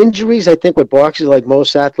 the injuries, I think with boxers, like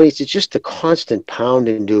most athletes, it's just the constant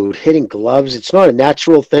pounding, dude, hitting gloves. It's not a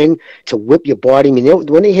natural thing to whip your body. I mean,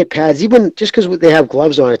 when they hit pads, even just because they have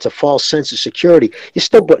gloves on, it's a false sense of security. You're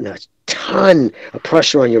still putting a ton of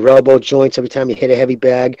pressure on your elbow joints every time you hit a heavy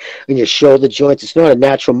bag, and your shoulder joints. It's not a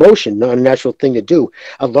natural motion, not a natural thing to do.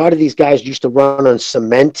 A lot of these guys used to run on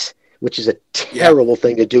cement, which is a terrible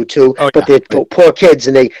thing to do too. But they're poor kids,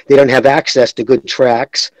 and they don't have access to good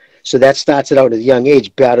tracks. So that starts it out at a young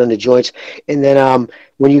age, bad on the joints. And then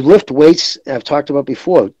when you lift weights, I've talked about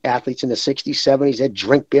before, athletes in the 60s, 70s, they'd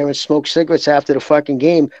drink beer and smoke cigarettes after the fucking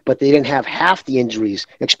game, but they didn't have half the injuries,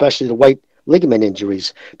 especially the white ligament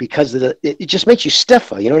injuries, because of it just makes you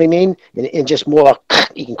stiffer, you know what I mean? And just more,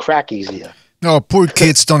 you can crack easier. No, poor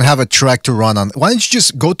kids don't have a track to run on. Why don't you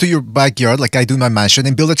just go to your backyard like I do in my mansion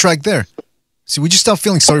and build a track there? See, we just stop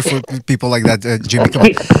feeling sorry for people like that, Jimmy. Come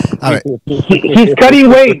on. All right. He's cutting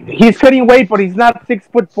weight. He's cutting weight, but he's not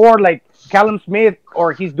 6'4" like Callum Smith,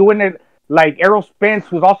 or he's doing it like Errol Spence,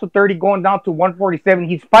 who's also 30, going down to 147.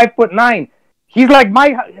 He's 5'9". He's like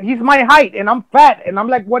my height, and I'm fat, and I'm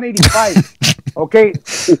like 185. Okay,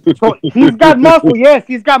 so he's got muscle. Yes,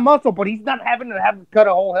 he's got muscle, but he's not having to cut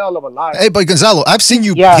a whole hell of a lot. Hey, but Gonzalo, I've seen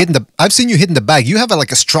you hitting the bag. You have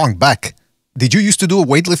like a strong back. Did you used to do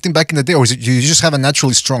weightlifting back in the day, or you just have a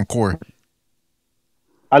naturally strong core?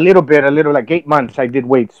 A little, like 8 months I did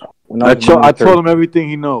weights. I told him everything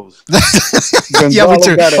he knows. Yeah,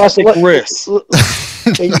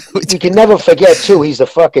 but you can never forget too. He's a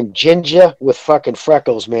fucking ginger with fucking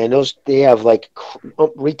freckles, man. They have like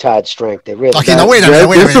retard strength. They really. Okay, now wait a minute.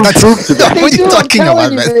 What are you talking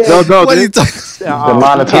about, man? No. What are you talking? He's not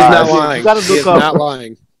lying. He's not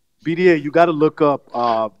lying. BDA, you got to look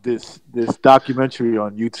up this documentary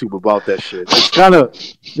on YouTube about that shit.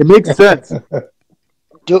 It makes sense.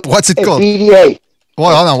 Dude, what's it called? BDA.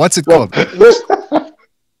 Well, hold on. What's it called?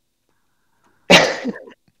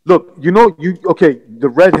 Look, the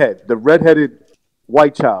redheaded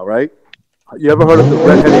white child, right? You ever heard of the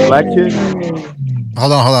redheaded black kid?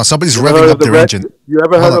 Hold on. Somebody's revving up their engine. You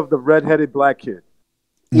ever heard of the redheaded black kid?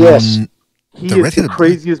 Yes. He is the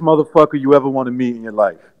craziest motherfucker you ever want to meet in your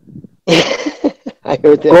life. I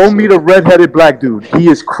heard that. Go meet a redheaded black dude. He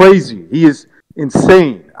is crazy. He is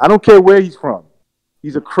insane. I don't care where he's from.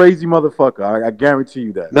 He's a crazy motherfucker. I guarantee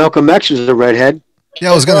you that. Malcolm X was a redhead.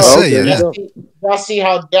 Yeah, I was gonna say. Yeah. Y'all see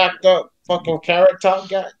how jacked up fucking Carrot Top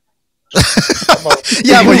got?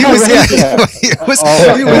 Yeah, but he was. He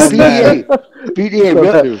was.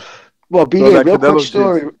 BDA. Real quick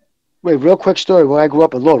story. Wait, real quick story. When I grew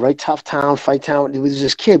up in Lowell, right? Tough town, fight town. There was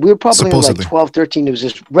this kid. We were probably like 12, 13. There was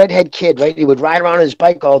this redhead kid, right? He would ride around on his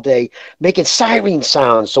bike all day making siren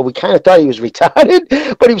sounds. So we kind of thought he was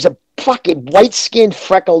retarded, but he was a fucking white-skinned,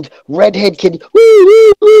 freckled, redhead kid. Woo,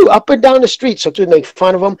 woo, woo, up and down the street. So to make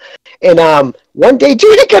fun of him. And one day,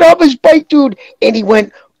 dude, he got off his bike, dude, and he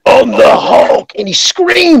went, "I'm the Hulk," and he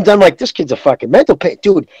screamed. I'm like, this kid's a fucking mental patient.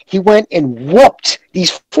 Dude, he went and whooped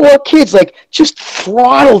these 4 kids, like, just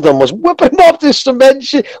throttled them, was whipping them off this cement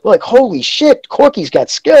shit. We're like, holy shit, Corky's got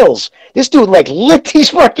skills. This dude, like, lit these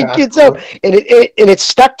fucking kids up, and it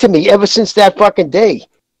stuck to me ever since that fucking day.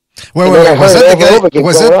 Wait, was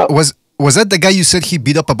that the guy you said he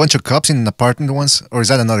beat up a bunch of cops in an apartment once, or is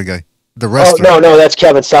that another guy? The wrestler? Oh, no, that's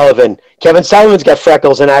Kevin Sullivan. Kevin Sullivan's got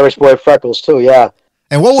freckles and Irish boy freckles, too, yeah.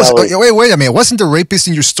 And what was? Wait a minute! Wasn't the rapist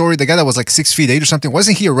in your story the guy that was like 6'8" or something?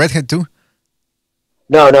 Wasn't he a redhead too?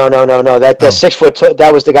 No. That 6 foot.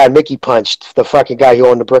 That was the guy Mickey punched. The fucking guy who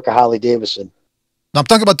owned the brick of Harley Davidson. No, I'm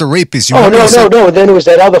talking about the rapist. No. Then it was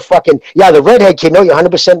that other fucking the redhead kid. No, you're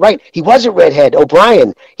 100% right. He was a redhead.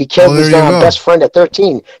 O'Brien. He killed his best friend at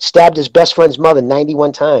 13. Stabbed his best friend's mother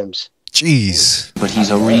 91 times. Jeez. But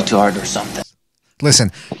he's a retard or something.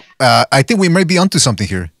 Listen, I think we may be onto something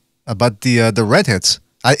here about the redheads.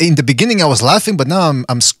 In the beginning I was laughing, but now I'm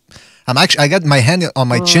actually, I got my hand on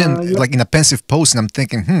my chin like in a pensive pose, and I'm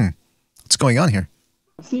thinking, what's going on here?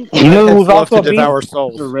 You know who's also a devour beast?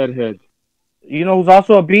 souls. The redhead. You know who's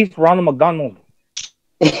also a beast? Ronald McDonald.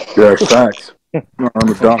 Yeah, facts.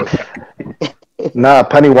 McDonald. Nah,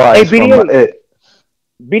 Pennywise. Hey, from BDA. it.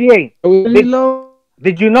 BDA.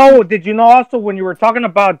 Did you know also when you were talking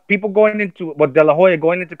about people going into De La Hoya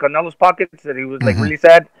going into Canelo's pockets that he was like really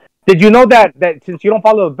sad? Did you know that since you don't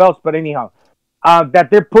follow the belts, but anyhow, that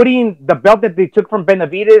they're putting the belt that they took from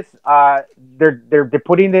Benavides, they're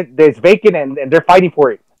putting it's vacant and they're fighting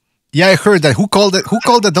for it. Yeah, I heard that. Who called it? Who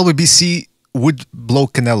called that WBC would blow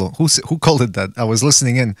Canelo? Who called it that? I was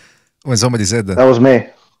listening in when somebody said that. That was me.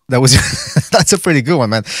 That was that's a pretty good one,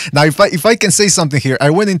 man. Now, if I can say something here, I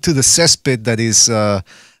went into the cesspit that is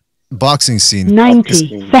boxing scene.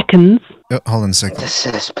 90 seconds. Hold on a second. The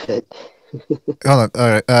cesspit. Hold on.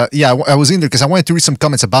 All right. Yeah, I was in there because I wanted to read some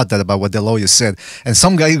comments about what the lawyer said, and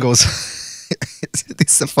some guy goes,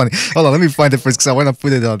 "It's so funny." Hold on, let me find it first because I want to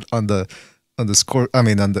put it on the score. I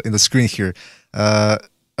mean, in the screen here.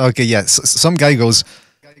 Okay, yeah. Some guy goes,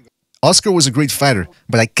 Oscar was a great fighter,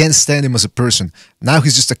 but I can't stand him as a person. Now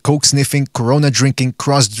he's just a coke-sniffing, Corona-drinking,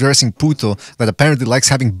 cross-dressing puto that apparently likes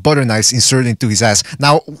having butter knives inserted into his ass.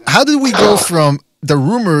 Now, how did we go from the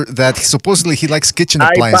rumor that supposedly he likes kitchen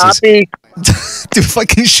appliances to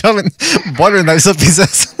fucking shoving butter knives up his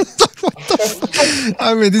ass? What the fuck?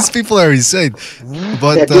 I mean, these people are insane.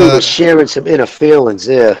 But that dude was sharing some inner feelings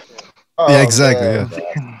there. Yeah, exactly.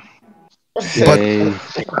 Yeah. But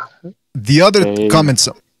the other comments...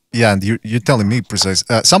 Yeah, and you're telling me precise.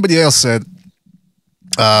 Somebody else said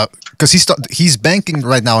because he's banking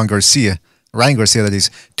right now on Ryan Garcia, that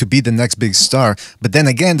is, to be the next big star. But then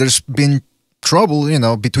again, there's been trouble,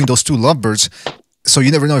 between those two lovebirds. So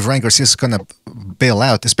you never know if Ryan Garcia is gonna bail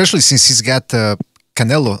out, especially since he's got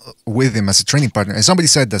Canelo with him as a training partner. And somebody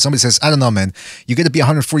said that. Somebody says, I don't know, man. You got to be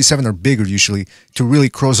 147 or bigger usually to really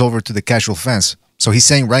cross over to the casual fans. So he's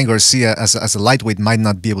saying Ryan Garcia as a lightweight might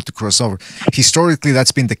not be able to cross over. Historically,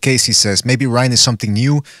 that's been the case, he says. Maybe Ryan is something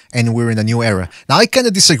new and we're in a new era. Now, I kind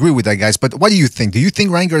of disagree with that, guys, but what do you think? Do you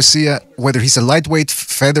think Ryan Garcia, whether he's a lightweight,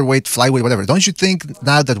 featherweight, flyweight, whatever, don't you think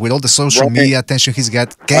now that with all the social media attention he's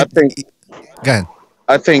got... Go ahead.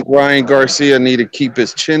 I think Ryan Garcia need to keep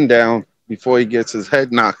his chin down before he gets his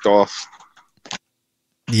head knocked off.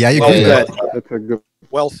 Yeah, you agree. That's a good...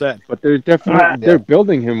 Well said. But they're definitely they're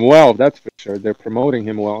building him well. That's for sure. They're promoting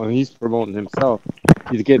him well, and he's promoting himself.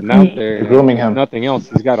 He's getting out there, grooming him. Nothing else.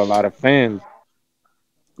 He's got a lot of fans.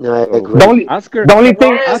 No, I agree. Oscar, the only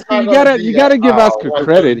thing, Oscar, you gotta give Oscar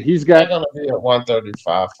credit. He's got. Gonna be at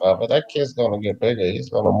 135, but that kid's gonna get bigger. He's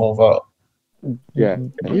gonna move up. Yeah,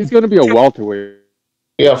 he's gonna be a welterweight.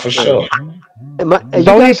 Yeah, for sure. The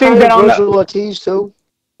only thing that Ortiz too.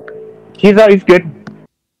 He's good.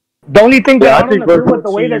 The only thing that I don't agree with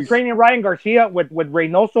the way they're training Ryan Garcia with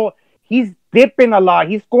Reynoso, he's dipping a lot.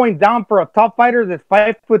 He's going down for a top fighter that's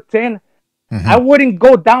 5'10". I wouldn't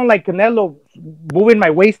go down like Canelo, moving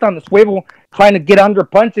my waist on the swivel, trying to get under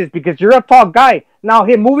punches because you're a tall guy. Now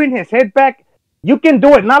him moving his head back, you can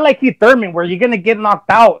do it. Not like Keith Thurman where you're gonna get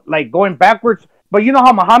knocked out like going backwards. But you know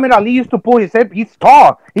how Muhammad Ali used to pull his head? He's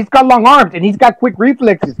tall. He's got long arms and he's got quick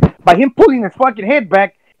reflexes. By him pulling his fucking head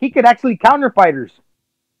back, he could actually counter fighters.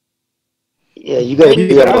 Yeah, you got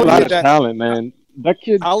a lot of talent, man. That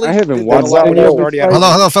kid, I haven't watched that. Hold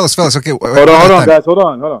on, fellas. Okay, hold on, guys. Hold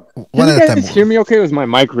on. Can you guys hear me okay? Or is my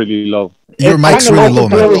mic really low? Your mic's really low,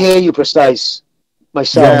 man. I can barely hear you precise.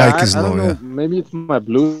 Myself. Your mic is low, yeah. Maybe it's my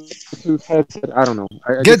Bluetooth headset. I don't know.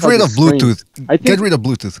 Get rid of Bluetooth. Get rid of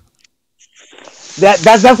Bluetooth.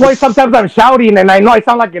 That's why sometimes I'm shouting and I know I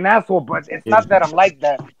sound like an asshole, but it's not that I'm like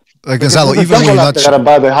that. Gonzalo, even when you're not... You gotta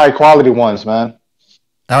buy the high quality ones, man.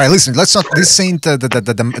 All right, listen. Let's not. This ain't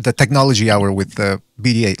the technology hour with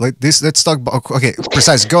BDA. Let's talk about. Okay,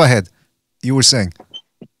 precise. Go ahead. You were saying.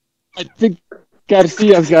 I think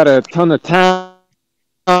Garcia's got a ton of talent,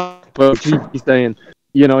 but he's saying,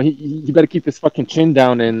 he better keep his fucking chin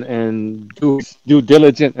down and do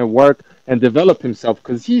diligent and work and develop himself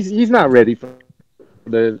because he's not ready for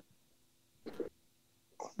the.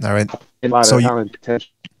 All right. A lot of talent potential.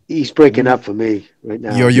 He's breaking up for me right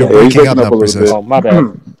now. You're breaking up now, Precise. Oh, my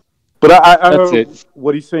bad. But I heard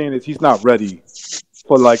what he's saying is he's not ready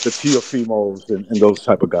for like the Teofimos and those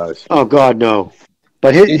type of guys. Oh God, no.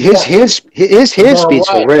 But his hand speed's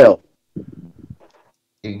for real.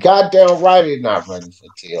 You goddamn right he's not ready for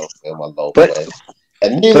Teofimo Lopez.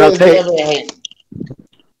 And neither is Haney.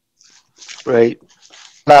 Right.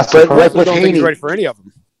 But I don't think he's ready for any of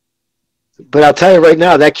them. But I'll tell you right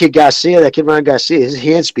now, that kid Ryan Garcia, his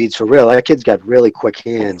hand speed's for real. That kid's got really quick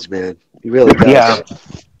hands, man. He really does. Yeah.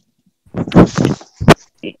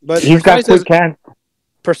 But he's got quick hands.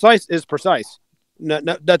 Precise is precise. not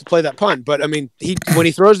to play that pun, but I mean, when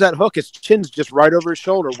he throws that hook, his chin's just right over his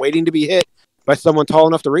shoulder, waiting to be hit by someone tall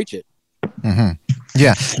enough to reach it. Mm-hmm.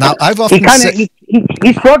 Yeah. Now I've often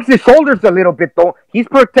he shrugs his shoulders a little bit though. He's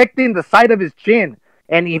protecting the side of his chin,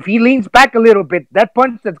 and if he leans back a little bit, that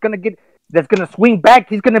punch that's gonna swing back,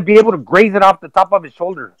 he's gonna be able to graze it off the top of his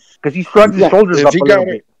shoulder because he shrugs his shoulders up a little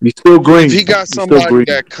bit. He's still green. If he got somebody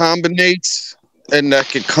that combinates and that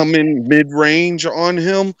could come in mid-range on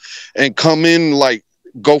him and come in like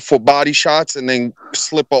go for body shots and then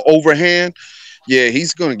slip an overhand, yeah,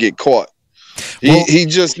 he's gonna get caught. He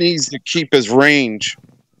just needs to keep his range.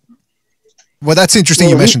 Well, that's interesting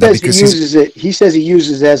you mentioned that because he says he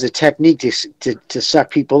uses it as a technique to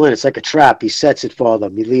suck people in. It's like a trap. He sets it for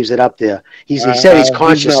them. He leaves it up there. He said he's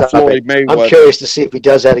conscious of it. I'm curious to see if he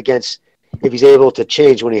does that if he's able to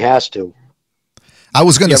change when he has to. I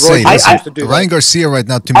was going to say, Ryan Garcia right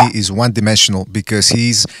now to me is one-dimensional because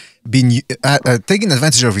he's been taking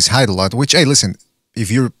advantage of his height a lot, which, hey, listen,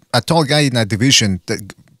 if you're a tall guy in that division,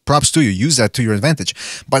 props to you. Use that to your advantage.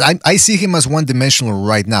 But I see him as one-dimensional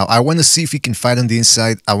right now. I want to see if he can fight on the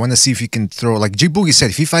inside. I want to see if he can throw, like G Boogie said,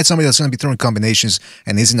 if he fights somebody that's going to be throwing combinations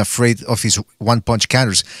and isn't afraid of his one-punch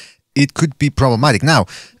counters, it could be problematic. Now,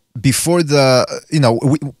 before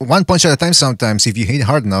one punch at a time sometimes, if you hit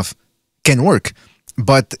hard enough, can work.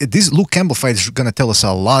 But this Luke Campbell fight is going to tell us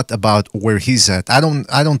a lot about where he's at. I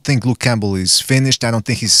don't think Luke Campbell is finished. I don't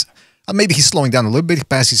think he's... maybe he's slowing down a little bit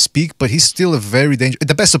past his peak, but he's still a very dangerous...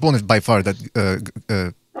 The best opponent by far that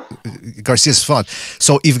Garcia's fought.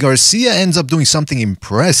 So if Garcia ends up doing something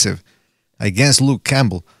impressive against Luke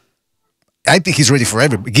Campbell, I think he's ready for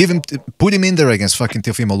everybody. Put him in there against fucking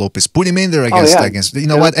Teofimo Lopez. Put him in there against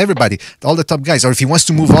what, everybody, all the top guys. Or if he wants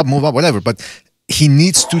to move up, whatever. But he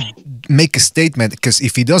needs to make a statement because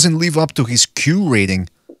if he doesn't live up to his Q rating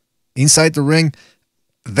inside the ring,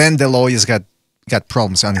 then De La Hoya's got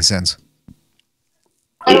problems on his hands.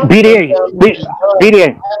 BDA.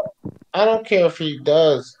 I don't care if he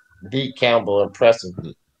does beat Campbell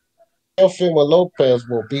impressively. Teofimo Lopez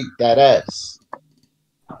will beat that ass.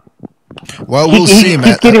 Well, we'll see, man.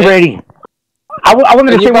 He's getting ready. I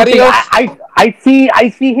wanted to say one thing. I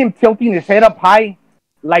see him tilting his head up high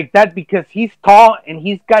like that because he's tall and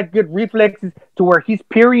he's got good reflexes to where he's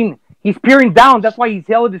peering down. That's why his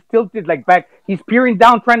head is tilted like back. He's peering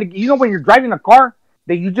down, trying to, when you're driving a car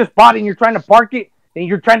that you just bought and you're trying to park it and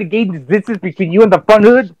you're trying to gauge the distance between you and the front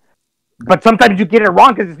hood. But sometimes you get it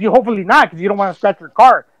wrong because you hopefully not because you don't want to scratch your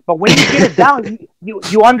car. But when you get it down,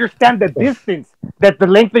 you understand the distance that the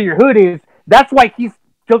length of your hood is. That's why he's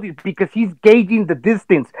tilted because he's gauging the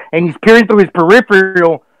distance and he's peering through his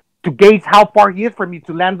peripheral to gauge how far he is from you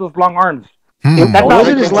to land those long arms.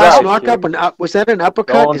 Wasn't his last knockout? Was that an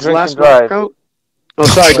uppercut? His last knockout? Oh,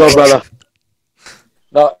 sorry, go, brother.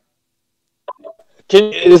 No.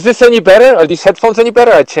 Is this any better? Are these headphones any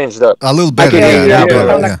better? I changed up. A little better, yeah,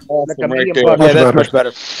 that's much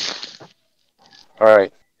better. All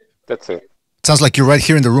right, that's it. Sounds like you're right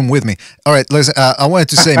here in the room with me. All right, listen. I wanted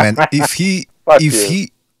to say, man,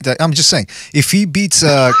 I'm just saying, if he beats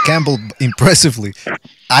Campbell impressively,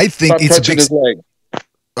 I think it's a big.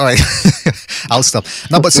 All right, I'll stop.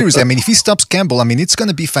 No, but seriously, I mean, if he stops Campbell, I mean, it's going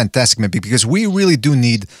to be fantastic, man, because we really do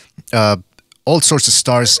need all sorts of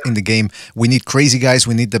stars in the game. We need crazy guys.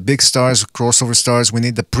 We need the big stars, crossover stars. We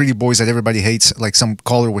need the pretty boys that everybody hates, like some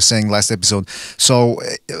caller was saying last episode. So,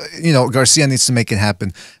 Garcia needs to make it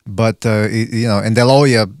happen. But, and De La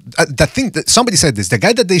Hoya, the thing that somebody said this, the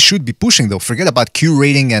guy that they should be pushing, though, forget about Q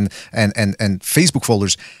rating and Facebook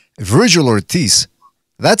followers, Virgil Ortiz.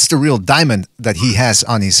 That's the real diamond that he has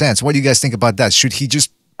on his hands. What do you guys think about that? Should he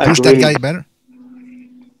just push that guy better?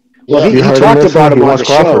 Well, he talked about him on the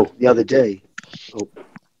show the other day. Oh,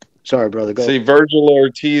 sorry, brother. Go. See, Virgil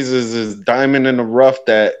Ortiz is his diamond in the rough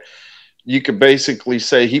that you could basically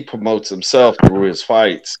say he promotes himself through his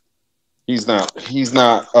fights. He's not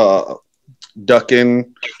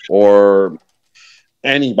ducking or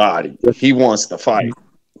anybody. He wants to fight.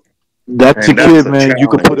 That's a kid, man. You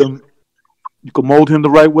could put him. You could mold him the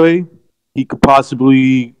right way. He could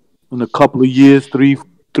possibly, in a couple of years,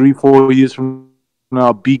 3-4 years from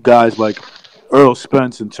now, beat guys like Earl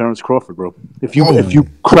Spence and Terrence Crawford, bro. If you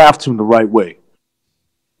craft him the right way.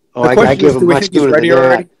 Oh, I give him much sooner than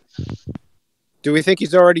that. Do we think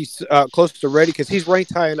he's already close to ready? Because he's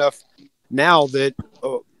ranked high enough now that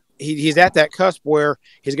he's at that cusp where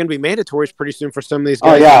he's going to be mandatories pretty soon for some of these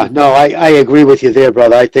guys. Oh yeah, no, I agree with you there,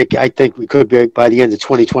 brother. I think we could be by the end of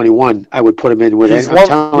 2021. I would put him in with it. I'm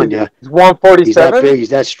telling you, he's 147. He's that big. He's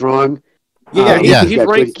that strong. Yeah, he's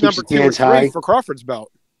ranked number 2 or 3 for Crawford's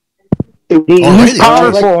belt. He's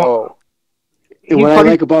powerful. And what I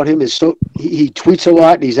like about him is he tweets a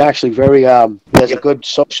lot, and he's actually very he has a good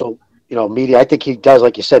social media. I think he does,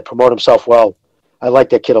 like you said, promote himself well. I like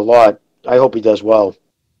that kid a lot. I hope he does well.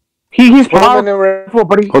 He's powerful,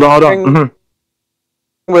 but hold on.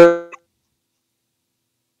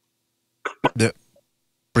 The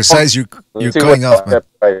precise, you're cutting off, man.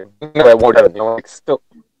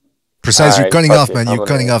 Precise, you're cutting off, man. You're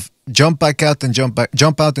cutting off. Jump back out and jump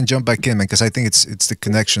out and jump back in, man. Because I think it's the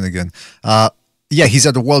connection again. Yeah, he's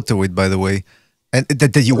at the welterweight, by the way. And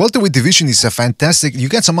the welterweight division is a fantastic. You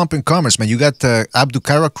got some up and comers, man. You got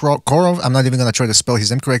Abdukarakov. I'm not even gonna try to spell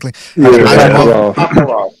his name correctly.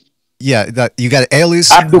 Yeah, you got Ellis,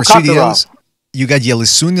 Rashidi Ellis. You got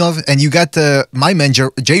Yelisunov, and you got my man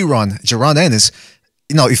Jaron Ennis.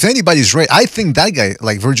 If anybody's right, I think that guy,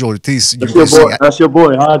 like Virgil Ortiz, that's your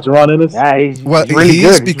boy, huh? Jaron Ennis. Yeah, he's really he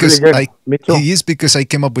good. is because he is because I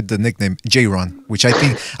came up with the nickname J-Ron, which I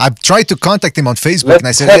think I've tried to contact him on Facebook, and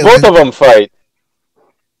I said, "Let both of them fight."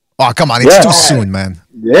 Oh, come on, it's too soon, man.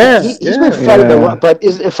 Yeah, he's been fighting a lot, but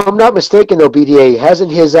if I'm not mistaken, though, BDA,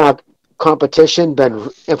 hasn't his competition been,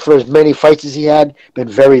 for as many fights as he had, been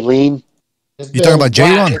very lean? You talking about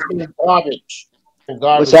J-Ron? Garbage.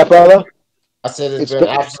 What's that, brother? I said it's been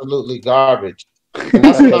absolutely garbage.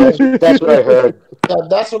 That's what I heard.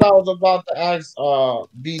 That's what I was about to ask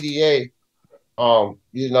BDA.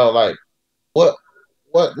 Like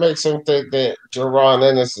what makes him think that Jaron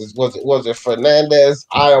Ennis was it Fernandez,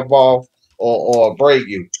 Iobal, or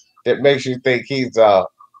Abreu that makes you think he's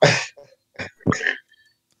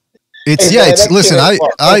listen, I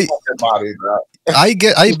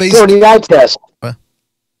based the eye test.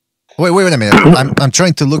 Wait a minute. I'm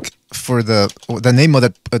trying to look for the name of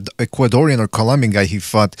that Ecuadorian or Colombian guy he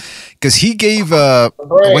fought, because he gave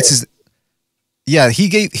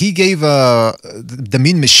he gave the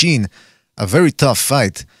Mean Machine a very tough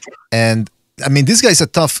fight, and I mean this guy's a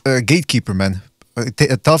tough gatekeeper, man, a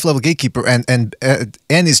tough level gatekeeper, and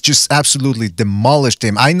Ennis just absolutely demolished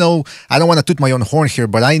him. I know I don't want to toot my own horn here,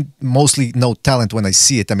 but I mostly know talent when I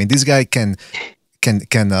see it. I mean this guy can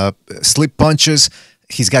slip punches.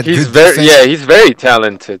 He's very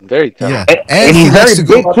talented. Very talented. Yeah. And he's very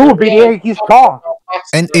big too, BDA. He's tall.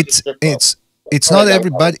 And it's not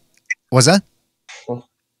everybody. Was that? We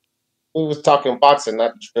was talking boxing,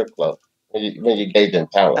 not the strip club. When you gave them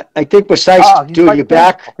talent. I think besides, dude, you're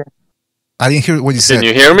back. Okay. I didn't hear what you said. Can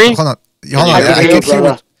you hear me? Hold on. I can't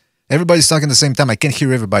hear. Everybody's talking at the same time. I can't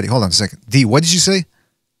hear everybody. Hold on a second. D, what did you say?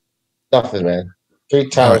 Nothing, man. 3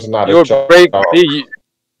 times not you a joke.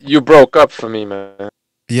 You broke up for me, man.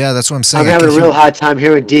 Yeah, that's what I'm saying. I'm having a real hard time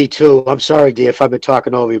hearing D too. I'm sorry, D, if I've been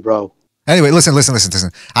talking over you, bro. Anyway, listen.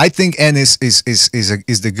 I think Ennis is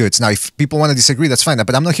the goods. Now, if people want to disagree, that's fine.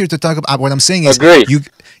 But I'm not here to talk about what I'm saying is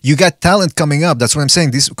you got talent coming up. That's what I'm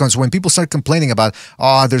saying. This because when people start complaining about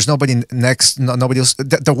there's nobody next, nobody else.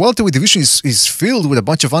 The welterweight division is filled with a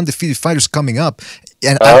bunch of undefeated fighters coming up,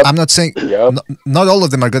 and I'm not saying not all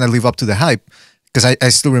of them are going to live up to the hype. Because I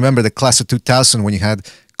still remember the class of 2000 when you had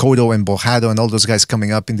Cotto and Bojado and all those guys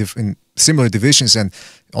coming up in similar divisions, and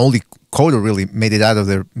only Cotto really made it out of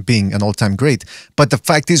there being an all-time great. But the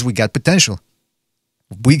fact is, we got potential.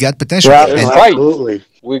 Yeah, absolutely.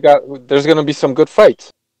 There's going to be some good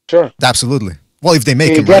fights. Sure. Absolutely. Well, if they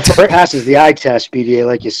make him definitely passes the eye test, BDA,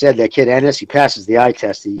 like you said. That kid Ennis, he passes the eye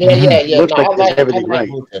test. He looks like he does everything right.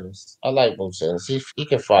 I like both ends. He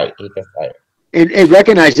can fight. And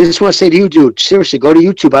recognize, I just want to say to you, dude, seriously, go to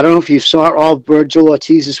YouTube. I don't know if you saw all Virgil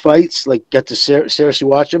Ortiz's fights, like get to seriously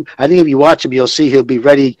watch them. I think if you watch him, you'll see he'll be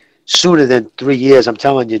ready sooner than 3 years. I'm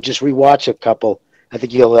telling you, just rewatch a couple. I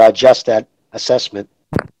think you'll adjust that assessment.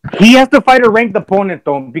 He has to fight a ranked opponent,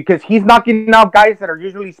 though, because he's knocking out guys that are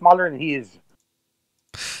usually smaller than he is.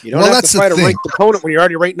 You don't have to fight a ranked opponent when you're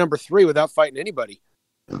already ranked number 3 without fighting anybody.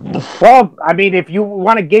 Well, I mean, if you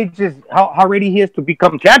want to gauge how ready he is to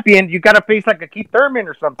become champion, you got to face like a Keith Thurman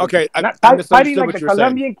or something. Okay, fighting like the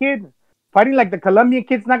Colombian kid. Fighting like the Colombian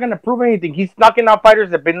kid's not going to prove anything. He's knocking out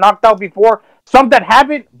fighters that have been knocked out before. Some that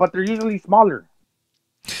haven't, but they're usually smaller.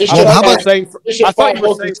 I thought you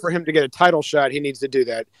were saying for him to get a title shot, he needs to do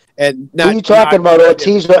that. And who are you talking about,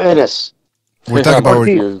 Ortiz or Ennis? We're talking about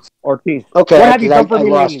Ortiz. Okay, what have you done for I me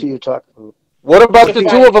lost lately? who you talking about. What about the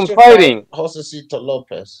two of them fighting? Josecito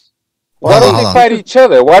Lopez. Why don't they fight each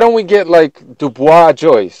other? Why don't we get like Dubois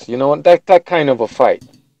Joyce? You know, that kind of a fight.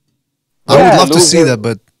 I would love to see that,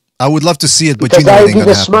 but I would love to see it. Because that would be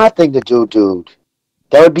the smart thing to do, dude.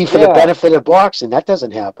 That would be for the benefit of boxing. That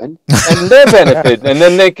doesn't happen. And their benefit, and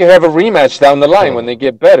then they can have a rematch down the line when they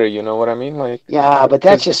get better. You know what I mean? Like, yeah, but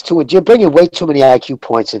that's just too. You're bringing way too many IQ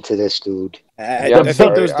points into this, dude. I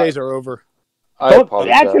think those days are over. I So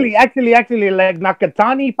apologize. actually, like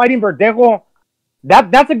Nakatani fighting Verdejo,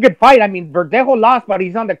 that's a good fight. I mean, Verdejo lost, but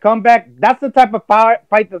he's on the comeback. That's the type of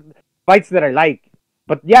fights that I like.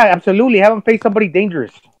 But yeah, absolutely, have him face somebody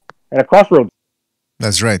dangerous at a crossroads.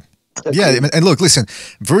 That's right. Yeah, and look, listen,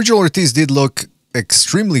 Virgil Ortiz did look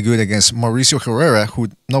extremely good against Mauricio Herrera, who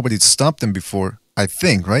nobody stopped him before, I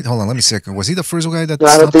think, right? Hold on, let me see. Was he the first guy that No,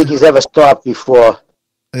 I don't think he's ever stopped before.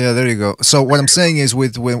 Yeah, there you go. So what I'm saying is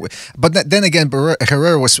but then again,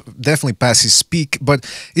 Herrera was definitely past his peak, but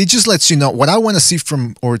it just lets you know what I want to see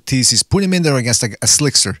from Ortiz is put him in there against a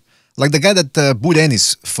slickster. Like the guy that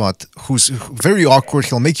Budenis fought, who's very awkward,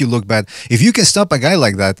 he'll make you look bad. If you can stop a guy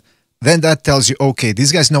like that, then that tells you, okay,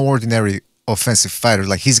 this guy's no ordinary offensive fighter.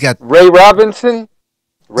 Like he's got Ray Robinson.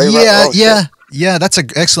 Yeah, that's an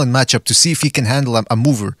excellent matchup to see if he can handle a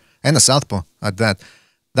mover and a southpaw at that.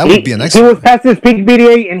 That would be an excellent. He was past his peak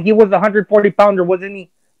BDA, and he was a 140-pounder, wasn't he?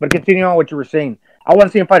 But continue on what you were saying. I want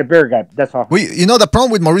to see him fight a bigger guy. That's all. Well, you know, the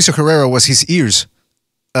problem with Mauricio Herrera was his ears.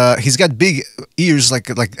 He's got big ears, like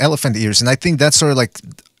elephant ears, and I think that sort of like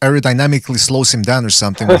aerodynamically slows him down or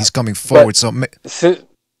something when he's coming forward.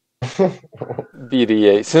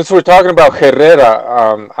 BDA. Since we're talking about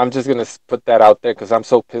Herrera, I'm just gonna put that out there because I'm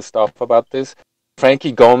so pissed off about this.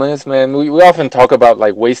 Frankie Gomez, man, we often talk about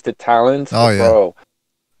like wasted talents. Oh yeah, bro,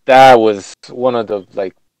 that was one of the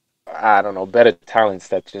better talents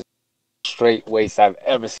that just straight waste I've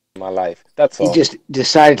ever seen in my life. That's all. He just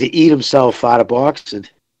decided to eat himself out of boxing.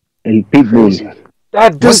 And crazy.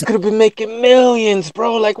 That dude could have been making millions,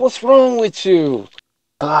 bro. Like, what's wrong with you?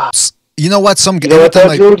 You know what? You know what,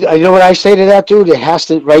 dude? You know what I say to that dude? It has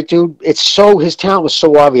to, right, dude? It's so, his talent was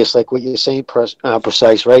so obvious, like what you're saying,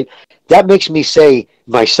 precise, right? That makes me say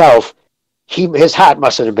myself, his heart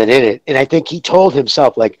mustn't have been in it. And I think he told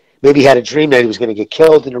himself, like, maybe he had a dream that he was going to get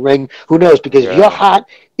killed in the ring. Who knows? Because if your heart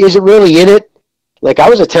isn't really in it, like, I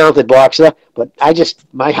was a talented boxer, but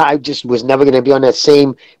my heart just was never going to be on that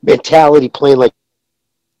same mentality plane. Like,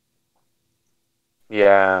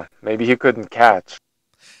 yeah, maybe he couldn't catch.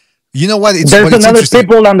 You know what? There's another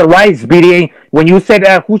people on the rise, BDA. When you said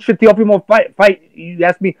who should Teofimo fight, you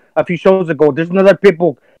asked me a few shows ago. There's another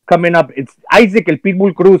people coming up. It's Isaac El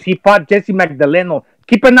Pitbull Cruz. He fought Jesse Magdaleno.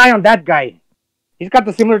 Keep an eye on that guy. He's got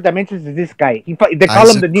the similar dimensions as this guy. They call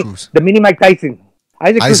him the mini Mike Tyson.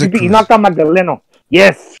 Isaac Cruz. He knocked out Magdaleno.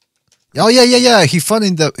 Yes. Oh yeah. He fought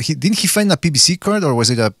didn't he fight in a PBC card or was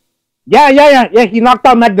it a? Yeah. He knocked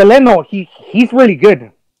out Magdaleno. He's really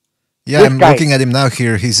good. Yeah, I'm looking at him now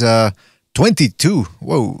here. He's 22.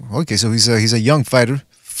 Whoa. Okay, so he's a young fighter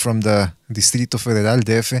from the Distrito Federal,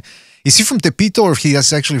 DF. Is he from Tepito or he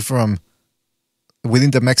is actually from within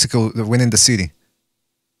the city?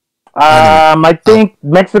 I think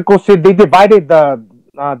Mexico City. They divided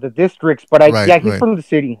the districts, but he's from the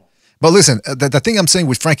city. But listen, the thing I'm saying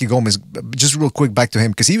with Frankie Gomez, just real quick back to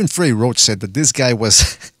him, because even Freddie Roach said that this guy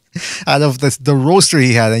was out of the roster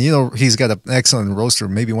he had, and you know he's got an excellent roster,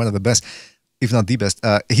 maybe one of the best, if not the best.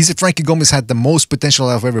 He said Frankie Gomez had the most potential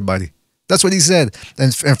out of everybody. That's what he said.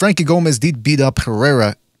 And Frankie Gomez did beat up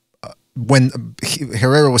Herrera when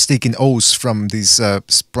Herrera was taking O's from these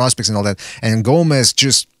prospects and all that, and Gomez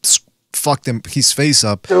just fucked his face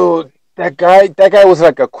up. Dude, that guy was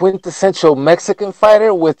like a quintessential Mexican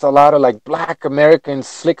fighter with a lot of like black American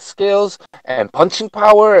slick skills and punching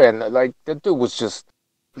power, and like that dude was just,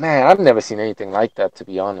 man, I've never seen anything like that, to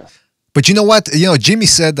be honest. But you know what? You know, Jimmy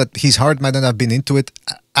said that his heart might not have been into it.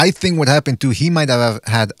 I think what happened too, he might have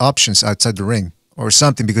had options outside the ring or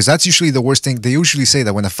something, because that's usually the worst thing. They usually say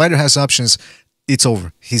that when a fighter has options, it's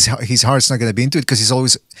over. His heart's not going to be into it because he's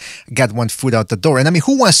always got one foot out the door. And I mean,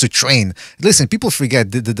 who wants to train? Listen, people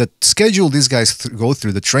forget the schedule these guys go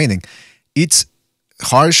through, the training. It's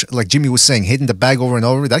harsh, like Jimmy was saying, hitting the bag over and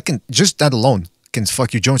over. That alone can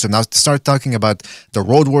fuck you Jones. So now start talking about the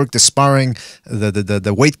road work, the sparring,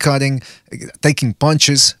 the weight cutting, taking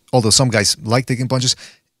punches, although some guys like taking punches.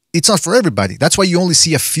 It's not for everybody. That's why you only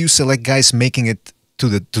see a few select guys making it to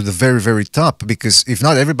the very, very top, because if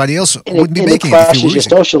not, everybody else would be making it. It crashes your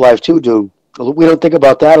social life too, dude. We don't think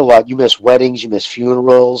about that a lot. You miss weddings, you miss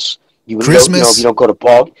funerals, Christmas. You don't go to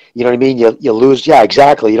ball. You know what I mean? You lose. Yeah,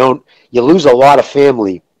 exactly. You lose a lot of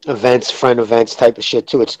family events, friend events, type of shit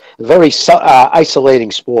too. It's a very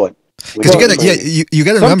isolating sport. Because you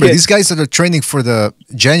got to remember, these guys that are training for the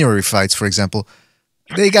January fights, for example,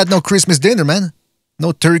 they got no Christmas dinner, man.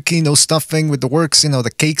 No turkey, no stuffing with the works,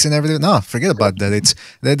 the cakes and everything. No, forget about that.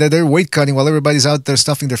 They're weight cutting while everybody's out there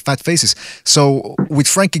stuffing their fat faces. So with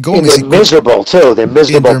Frankie Gomez, and they're miserable too. They're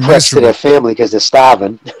miserable pressed to their family because they're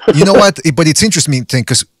starving. You know what? But it's interesting thing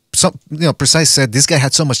because Precise said this guy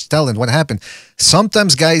had so much talent. What happened?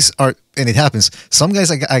 Sometimes guys are, and it happens. Some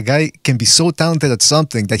guys, a guy can be so talented at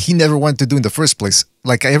something that he never wanted to do in the first place.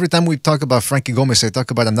 Like every time we talk about Frankie Gomez, I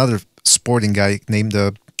talk about another sporting guy named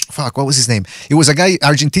what was his name? It was a guy,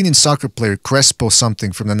 Argentinian soccer player, Crespo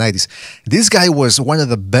something from the 90s. This guy was one of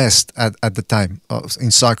the best at the time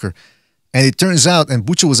in soccer. And it turns out, and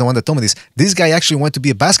Bucho was the one that told me this guy actually wanted to be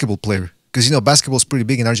a basketball player. Because, basketball is pretty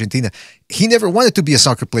big in Argentina. He never wanted to be a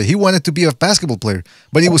soccer player. He wanted to be a basketball player.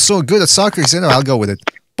 But he was so good at soccer, he said, no, I'll go with it.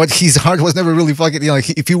 But his heart was never really fucking,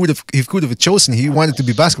 if he could have chosen, he wanted to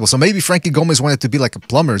be basketball. So maybe Frankie Gomez wanted to be like a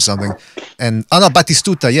plumber or something. And, no,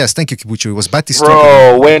 Batistuta, yes, thank you, Kibucho. It was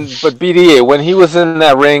Batistuta. Bro, but BDA, when he was in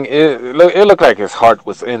that ring, it looked like his heart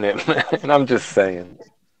was in it. And I'm just saying.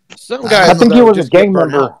 Some guys, I think he was a gang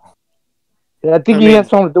member. Yeah, I think he had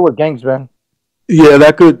something to do with gangs, man. Yeah,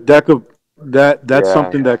 that's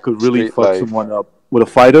something that could really fuck someone up with a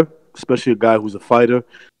fighter, especially a guy who's a fighter.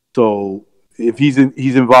 So if he's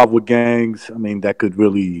involved with gangs, I mean, that could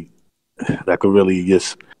really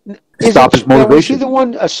just stop his motivation. Was he the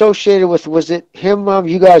one associated with? Was it him?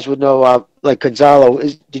 You guys would know, like Gonzalo.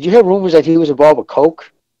 Did you hear rumors that he was involved with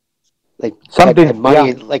coke? Like something, had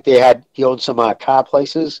money, like he owned some car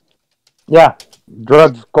places. Yeah,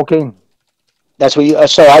 drugs, cocaine. That's what you.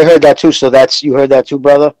 So I heard that too. So you heard that too,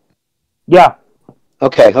 brother. Yeah.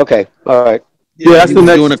 Okay. All right. Yeah, that's the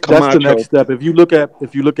next step. If you look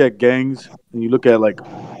at gangs and you look at like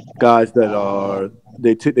guys that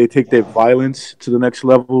they take their violence to the next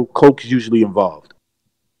level, coke is usually involved.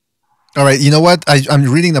 All right, you know what? I'm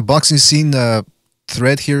reading the boxing scene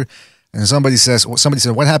thread here, and somebody said,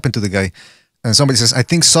 what happened to the guy? And somebody says, I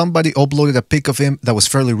think somebody uploaded a pic of him that was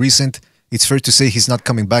fairly recent. It's fair to say he's not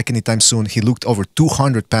coming back anytime soon. He looked over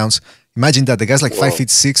 200 pounds. Imagine that. The guy's like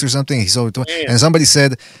 5'6" or something. He's over 200. And somebody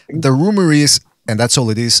said, the rumor is, and that's all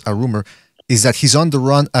it is, a rumor, is that he's on the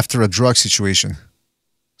run after a drug situation.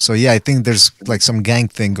 So yeah, I think there's like some gang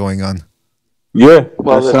thing going on. Yeah.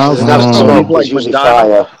 Well, that sounds like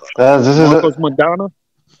Madonna.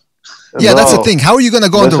 Yeah, that's the thing. How are you going to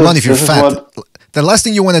go on the run if you're fat? The last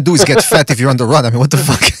thing you want to do is get fat if you're on the run. I mean, what the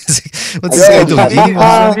fuck is what's this guy doing?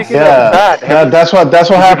 Yeah, that's what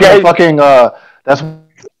happened. Fucking, that's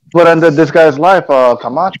what ended this guy's life.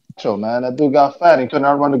 Camacho, man, that dude got fat. He couldn't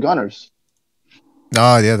outrun the Gunners.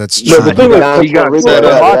 Oh yeah, that's true. The thing is,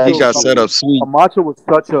 he got set up sweet.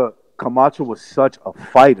 Camacho was such a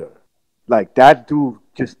fighter. Like that dude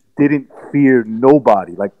just didn't fear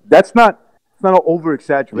nobody. Like it's not an over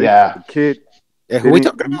exaggeration. Yeah, the kid. Yeah, who we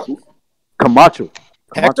talking about? Camacho.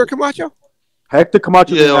 Hector Camacho? Hector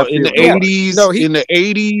Camacho. Yeah, in the 80s. In the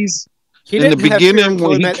 80s. In the beginning,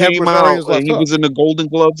 when he came out, and he was in the Golden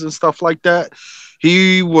Gloves and stuff like that,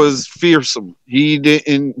 he was fearsome. He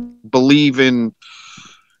didn't believe in.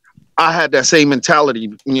 I had that same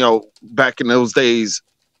mentality, back in those days.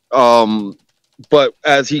 But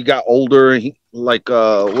as he got older,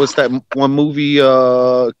 what's that one movie?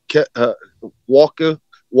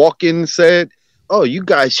 Walken said, "Oh, you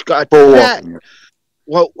guys got that."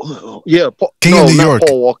 Well, yeah, King of New York.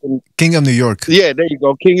 Paul Walken. King of New York. Yeah, there you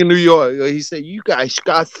go, King of New York. He said, "You guys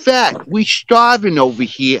got fat. We starving over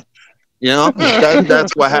here."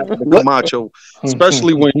 That's what happened to Camacho,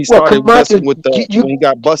 especially when he started messing with when he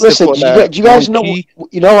got busted for that. Do you guys know?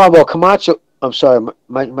 About Camacho? I'm sorry,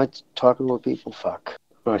 am I talking with people? Fuck.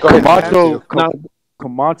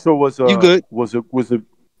 Camacho was you good?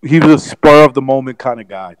 He was a spur of the moment kind of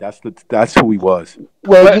guy. That's who he was.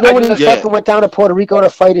 Well, when he fucking went down to Puerto Rico to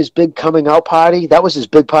fight his big coming out party? That was his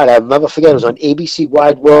big party. I'll never forget. It was on ABC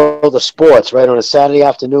Wide World of Sports, right, on a Saturday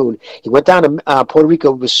afternoon. He went down to Puerto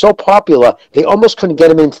Rico. It was so popular, they almost couldn't get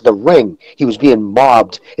him into the ring. He was being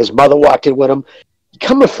mobbed. His mother walked in with him.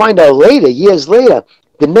 Come to find out later, years later,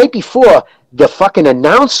 the night before, the fucking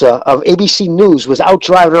announcer of ABC News was out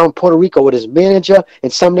driving around Puerto Rico with his manager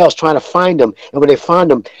and someone else trying to find him. And when they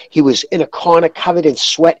found him, he was in a corner covered in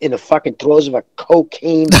sweat in the fucking throes of a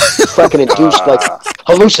cocaine fucking induced like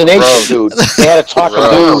hallucination, dude. They had to talk him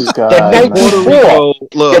down. The night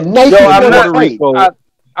before.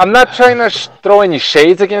 I'm not trying to throw any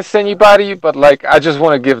shades against anybody, but like I just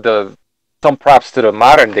want to give some props to the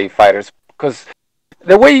modern day fighters because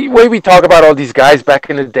the way we talk about all these guys back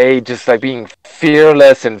in the day, just like being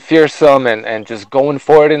fearless and fearsome and just going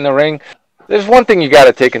for it in the ring, there's one thing you got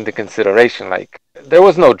to take into consideration. Like, there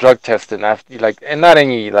was no drug testing and not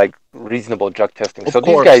any like reasonable drug testing. So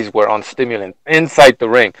these guys were on stimulant inside the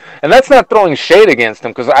ring, and that's not throwing shade against them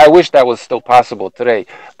because I wish that was still possible today.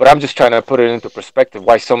 But I'm just trying to put it into perspective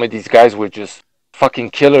why some of these guys were just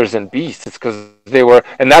fucking killers and beasts. It's because they were,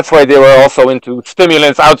 and that's why they were also into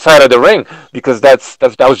stimulants outside of the ring, because that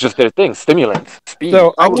was just their thing, stimulants, speed.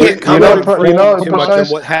 So I can't comment too much on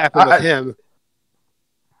what happened with him.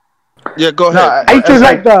 Yeah, go ahead. I just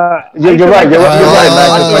like the. You're right. You're right.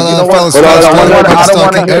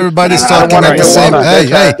 Everybody's talking at the same. Hey,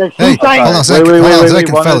 hold on a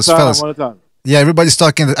second, fellas. Yeah, everybody's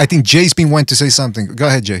talking. I think Jay's been wanting to say something. Go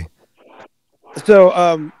ahead, Jay. So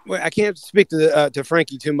I can't speak to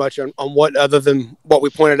Frankie too much on what other than what we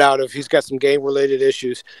pointed out of he's got some game related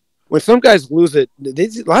issues. When some guys lose it, a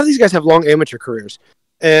lot of these guys have long amateur careers,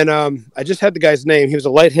 and I just had the guy's name. He was a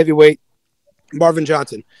light heavyweight, Marvin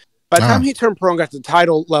Johnson. By the time he turned pro and got to the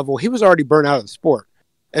title level, he was already burnt out of the sport.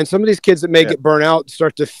 And some of these kids that may get burnt out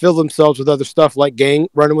start to fill themselves with other stuff like gang,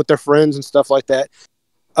 running with their friends and stuff like that.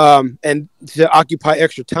 And to occupy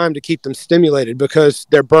extra time to keep them stimulated because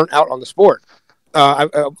they're burnt out on the sport.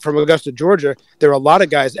 From Augusta, Georgia, there were a lot of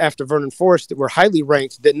guys after Vernon Forest that were highly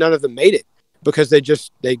ranked that none of them made it because they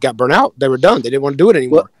got burnt out. They were done. They didn't want to do it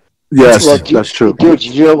anymore. Yes, that's true. Dude,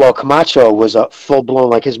 you know, Camacho was a full-blown,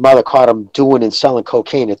 like his mother caught him doing and selling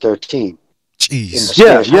cocaine at 13. Jeez.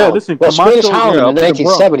 Yeah, listen, Spanish Harlem in the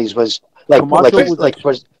 1970s was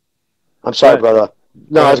I'm sorry, brother.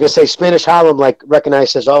 No, I was going to say Spanish Harlem, like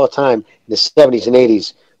recognized as all the time in the 70s and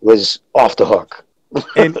 80s, was off the hook.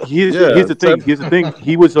 And here's the thing.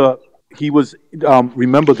 He was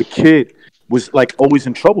remember the kid was like always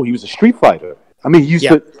in trouble. He was a street fighter. I mean, he used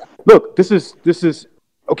to look. This is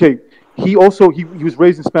okay. He was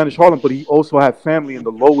raised in Spanish Harlem, but he also had family in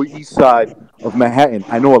the Lower East Side of Manhattan.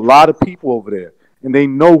 I know a lot of people over there, and they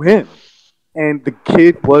know him. And the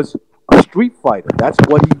kid was a street fighter. That's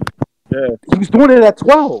what he was doing it at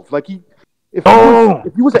 12. Like if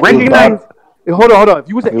he was an 18-year-old, hold on. If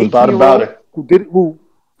he was an 18-year-old who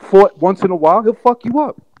fought once in a while, he'll fuck you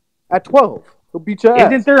up. At 12, he'll beat your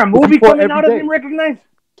ass. Isn't there a movie coming out of him recognized?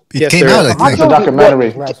 It came out, I think. It's a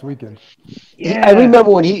documentary last weekend. Yeah, I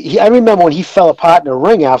remember when he fell apart in the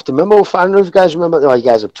ring after. Remember, I don't know if you guys remember. No, you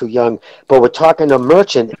guys are too young. But we're talking to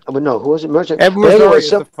Merchant. No, who was it? Merchant. Everyone is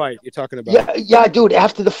the fight you're talking about. Yeah, dude.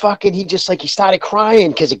 After the fucking, he started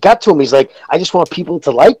crying because it got to him. He's like, I just want people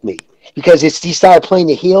to like me because he started playing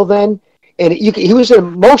the heel then. And he was an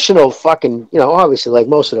emotional fucking, obviously like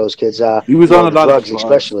most of those kids. He was on a lot drugs, of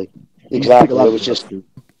especially. Exactly. It was just.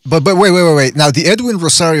 But wait. Now the Edwin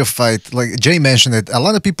Rosario fight, like Jay mentioned it, a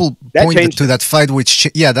lot of people pointed to that fight.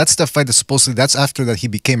 That's the fight that supposedly that's after that he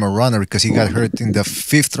became a runner because he got hurt in the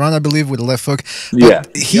 5th round, I believe, with a left hook.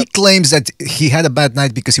 But he claims that he had a bad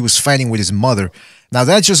night because he was fighting with his mother. Now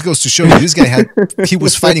that just goes to show you this guy he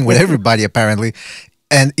was fighting with everybody apparently.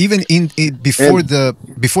 And even before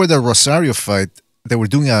the Rosario fight, they were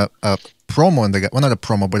doing a promo on the guy. Well, not a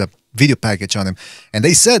promo, but a video package on him. And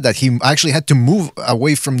they said that he actually had to move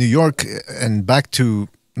away from New York and I think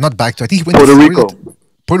he went Puerto to Rico.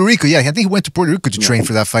 Puerto Rico, yeah. I think he went to Puerto Rico to train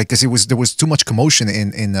for that fight because there was too much commotion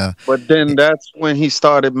in But then that's when he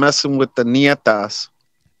started messing with the nietas.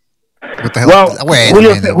 What the hell?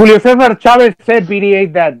 Well, Julio Cesar Chavez said,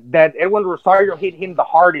 BDA, that Edwin Rosario hit him the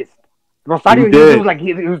hardest. Rosario,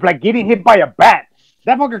 he was like getting hit by a bat.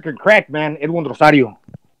 That fucker could crack, man. Edwin Rosario.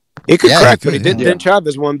 He could crack, but he didn't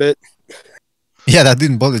Chavez one bit. Yeah, that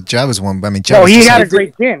didn't bother Chavez one. But I mean, Chavez he had a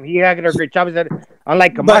great chin. He had a great Chavez.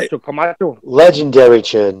 Unlike Camacho. Legendary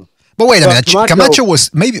chin. But wait a minute, Camacho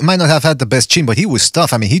might not have had the best chin, but he was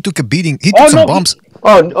tough. I mean, he took a beating. He took some bumps.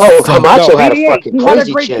 Camacho had a fucking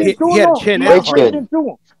crazy chin. He had a chin.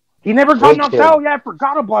 He never got knocked out. Yeah, I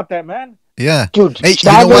forgot about that, man. Yeah, dude. Hey,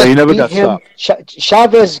 Chavez he never got stopped.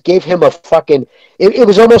 Chavez gave him a fucking. It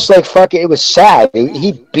was almost like fucking. It was sad.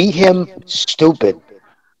 He beat him stupid.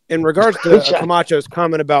 In regards to Camacho's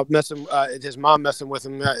comment about his mom messing with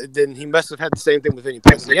him, then he must have had the same thing with Vinny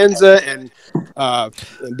Pazienza and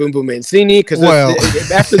Boom Boom Mancini because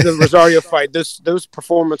after the Rosario fight, those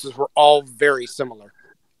performances were all very similar.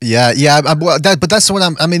 Yeah, but that's what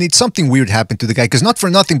I mean, it's something weird happened to the guy because not for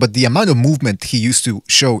nothing, but the amount of movement he used to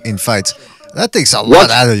show in fights, that takes a lot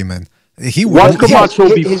out of you, man. Camacho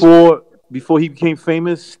before he became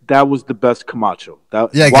famous, that was the best Camacho.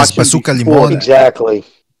 Against Bazooka Limon. Exactly.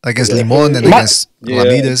 Against Limon and against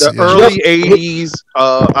Ramirez. The early 80s,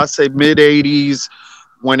 I say mid 80s.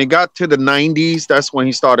 When it got to the 90s, that's when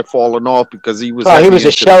he started falling off because he was. He was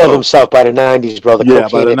a shell of himself by the 90s, brother. Yeah,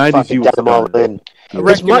 by the 90s he was all in.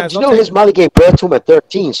 His mother gave birth to him at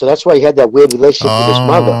 13, so that's why he had that weird relationship with his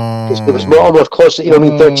mother. Because it was almost close to,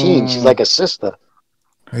 13. She's like a sister.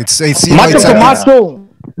 Camacho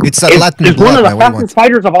it's a Latin is one of the fastest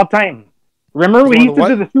fighters of all time. Remember when he used to What?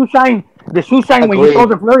 do the shoe shine? The shoe shine when he Agreed. throws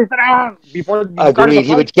the flurry before he started Agreed. the He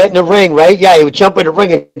fight? would get in the ring, right? Yeah, he would jump in the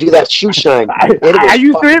ring and do that shoe shine. And it I was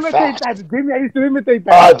used to fucking imitate fast. that. Jimmy, I used to imitate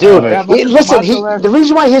that. Oh, dude. That Listen, the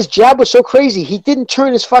reason why his jab was so crazy, he didn't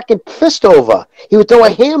turn his fucking fist over. He would throw a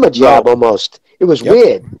hammer jab almost. It was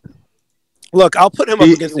weird. Look, I'll put him up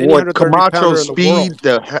against any What 130 pounder Camacho's in the world.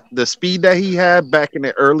 speed, the speed that he had back in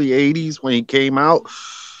the early '80s when he came out,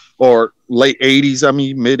 or late '80s, I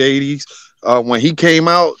mean mid '80s, when he came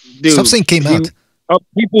out, dude. Stop saying came out.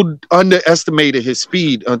 People underestimated his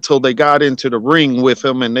speed until they got into the ring with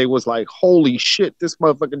him, and they was like, "Holy shit, this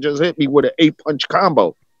motherfucker just hit me with an 8-punch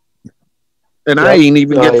combo," and I ain't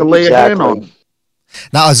even get to lay a hand on him.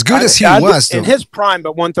 Now, as good as he was, in his prime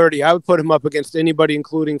at 130, I would put him up against anybody,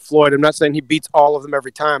 including Floyd. I'm not saying he beats all of them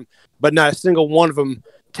every time, but not a single one of them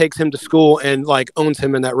takes him to school and like owns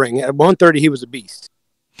him in that ring. At 130, he was a beast.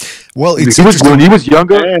 Well, when he was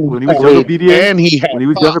younger, BDA, he had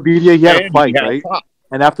a fight, right?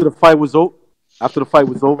 And after the fight was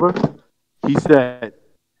over, he said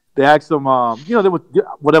they asked him, they were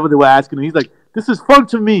whatever they were asking him. He's like, "This is fun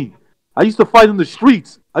to me. I used to fight in the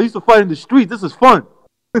streets. This is fun."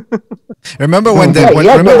 Remember when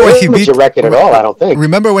he beat a record at all? I don't think.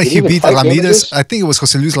 Remember when Did he even beat fight Lamides? damages? I think it was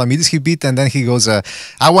Jose Luis Lamides he beat, and then he goes, "I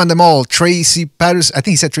won them all." Tracy Patterson, I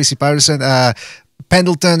think he said Tracy Patterson,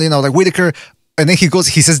 Pendleton, like Whitaker, and then he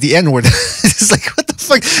says the N word. It's like, what the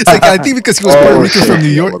fuck? It's like, I think because he was Puerto Rican from New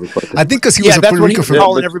York. I think because he was a Puerto Rican from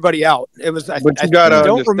calling everybody out. It was. I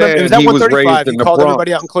don't remember. It was at 135. He called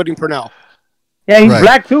everybody out, including Purnell. Yeah, he's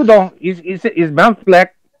black too, though. He's bound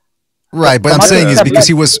black. Right, but I'm saying is because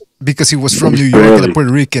he was from New York and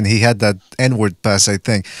Puerto Rican, he had that N-word pass, I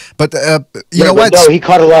think. But you know what? No, he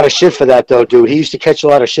caught a lot of shit for that, though, dude. He used to catch a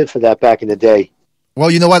lot of shit for that back in the day. Well,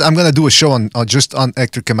 you know what? I'm gonna do a show on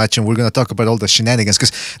Hector Camacho, and we're gonna talk about all the shenanigans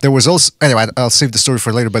because there was also. Anyway, I'll save the story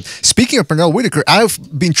for later. But speaking of Pernell Whitaker, I've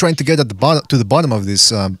been trying to get to the bottom of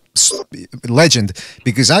this legend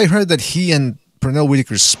because I heard that he and Pernell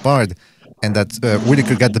Whitaker sparred. And that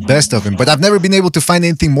Whitaker got the best of him, but I've never been able to find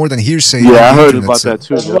anything more than hearsay. Yeah, I heard about that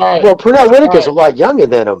too. Right. Well, Pernell Whitaker's a lot younger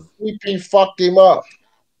than him. He fucked him up.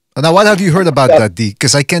 Now, what have you heard about that, D?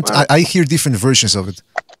 Because I can't. I hear different versions of it.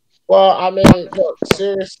 Well, I mean, look,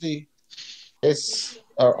 seriously, it's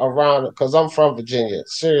around because I'm from Virginia.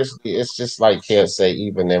 Seriously, it's just like hearsay,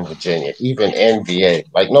 even in Virginia, even NBA.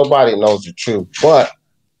 Like nobody knows the truth, but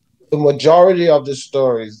the majority of the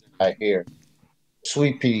stories I hear.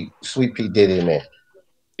 Sweet Pea did it, man.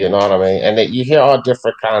 You know what I mean? And you hear all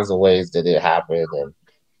different kinds of ways that it happened, and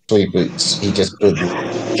Sweet Pea, he just couldn't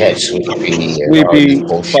catch Sweet Pea. Sweet Pea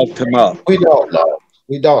fucked him up. We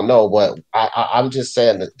don't know, but I'm just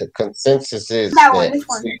saying that the consensus is that Sweet Pea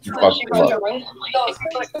fucked him up.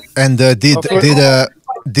 And did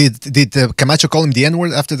Camacho call him the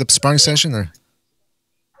N-word after the sparring session, or?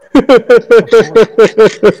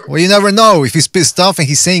 Well, you never know if he's pissed off and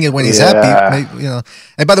he's saying it when he's happy. Maybe,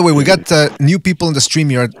 And by the way, we got new people in the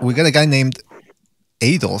Streamyard. We got a guy named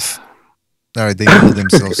Adolf. All right, they killed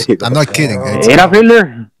themselves. I'm not kidding. Adolf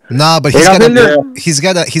Hitler. No, but he's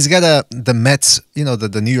got the Mets.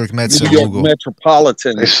 The New York Mets New York logo.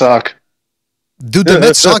 Metropolitan. They suck. Dude, the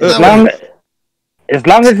Mets suck now. As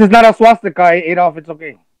long as it's not a swastika, Adolf, it's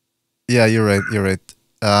okay. Yeah, you're right.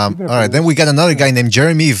 All right, then we got another guy named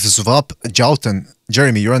Jeremy Zvop Jalton.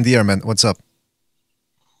 Jeremy, you're on the air, man. What's up?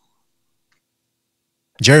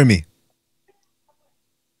 Jeremy.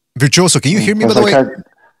 Virtuoso, can you hear me, by the way? All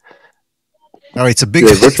right, it's a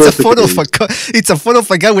photo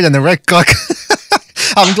of a guy with an erect cock.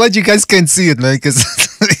 I'm glad you guys can't see it, man, because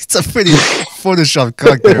it's a pretty Photoshop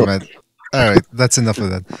cock there, man. All right, that's enough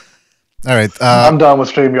of that. All right. I'm done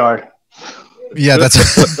with StreamYard. Yeah, that's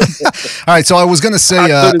all right. So I was gonna say,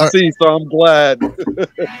 I couldn't see, so I'm glad. All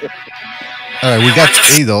right, we got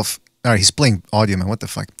Adolf. All right, he's playing audio, man. What the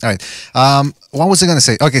fuck? All right. What was I gonna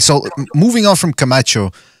say? Okay, so moving on from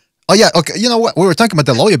Camacho. Oh yeah. Okay. You know what? We were talking about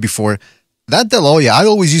De La Hoya before. That De La Hoya, I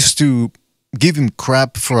always used to give him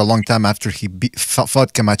crap for a long time after he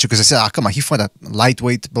fought Camacho because I said, come on, he fought a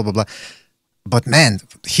lightweight, blah blah blah. But man,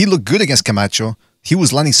 he looked good against Camacho. He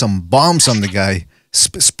was landing some bombs on the guy.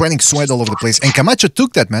 Spreading sweat all over the place, and Camacho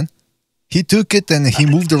took that, man. He took it and he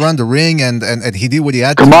moved around the ring and he did what he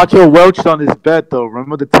had to. Camacho welched on his bet, though.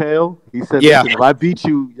 Remember the tail? He said, "Yeah, if I beat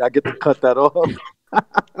you, I get to cut that off."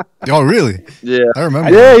 Oh, really? Yeah, I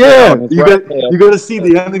remember. Yeah. You got to see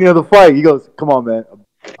the ending of the fight. He goes, "Come on, man."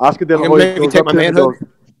 Oscar De La Hoya goes up to him and goes,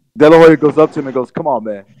 De La Hoya goes up to him and goes, "Come on,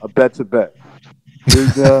 man. A bet's a bet."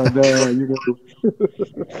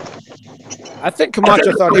 I think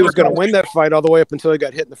Camacho thought he was going to win that fight all the way up until he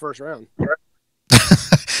got hit in the first round.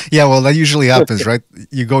 Yeah, well, that usually happens, right?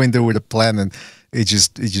 You go in there with a plan, and it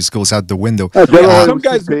just goes out the window. Some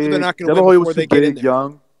guys they're not going to win before they get in there.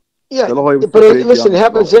 Young. Yeah, De La Hoya was but big, listen, it young,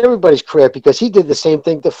 happens in everybody's career because he did the same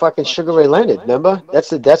thing to fucking Sugar Ray Leonard. Remember? That's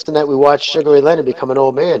the night we watched Sugar Ray Leonard become an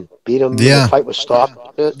old man, beat him. Yeah. The fight was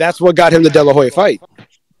stopped. That's what got him the De La Hoya fight.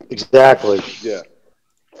 Exactly. Yeah.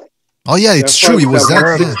 Oh yeah, it's true. He was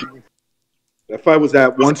that. That fight was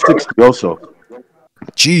at 160 also.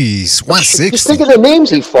 Jeez, 160. Just think of the names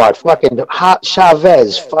he fought. Fucking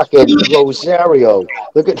Chavez, fucking Rosario.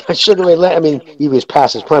 Look at Sugar Ray Leonard. I mean, he was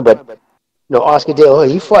past his prime, but Oscar De La Hoya,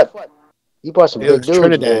 he fought some big dudes,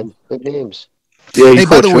 Trinidad. man. Big names. Yeah, he Hey,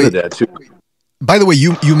 fought Trinidad too. By the way,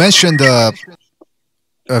 you mentioned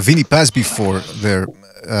Vinny Paz before there.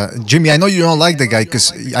 Jimmy, I know you don't like the guy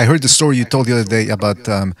because I heard the story you told the other day about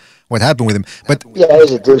what happened with him. But yeah,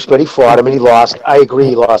 he's a douche, but he fought him and he lost. I agree,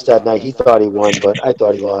 he lost that night. He thought he won, but I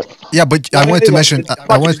thought he lost. yeah, but I wanted to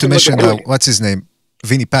mention. What's his name?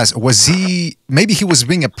 Vinny Paz. Was he? Maybe he was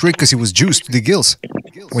being a prick because he was juiced to the gills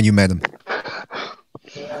when you met him.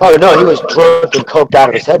 Oh no, he was drunk and coked out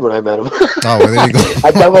of his head when I met him. Oh, well, there you go.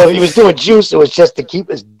 I thought, well, he was doing juice. It was just to keep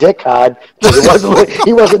his dick hard. It wasn't.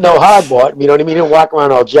 He wasn't no hardball. You know what I mean? He didn't walk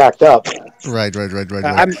around all jacked up. Right.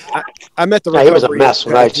 I met the. Yeah, he was a mess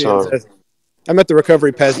when I saw him. I met the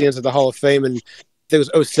recovery Pazians at the Hall of Fame, and it was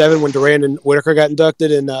 2007 when Duran and Whitaker got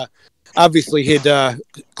inducted, and obviously he'd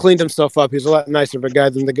cleaned himself up. He was a lot nicer of a guy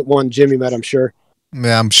than the one Jimmy met, I'm sure.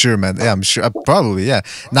 Yeah, I'm sure, man. Yeah, I'm sure. Probably, yeah.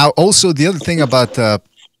 Now, also the other thing about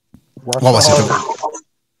what was it?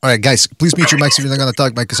 All right, guys, please mute your mics if you're not gonna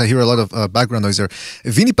talk, Mike, because I hear a lot of background noise there.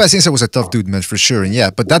 Vinny Paciencia was a tough dude, man, for sure, and yeah.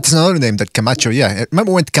 But that's another name that Camacho. Yeah,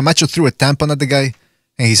 remember when Camacho threw a tampon at the guy,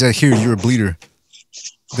 and he said, "Here, you're a bleeder."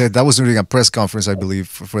 That was during a press conference, I believe,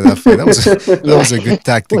 for that fight. That was a good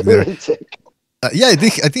tactic there. Yeah, I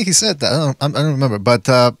think he said that. I don't remember, but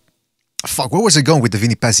fuck, where was it going with the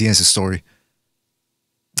Vinny Paciencia story?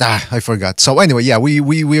 I forgot. So anyway, yeah,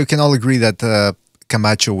 we can all agree that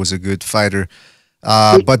Camacho was a good fighter.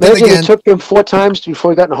 But then again, it took him 4 times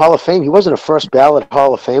before he got in the Hall of Fame. He wasn't a first ballot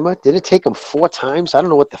Hall of Famer. Did it take him 4 times? I don't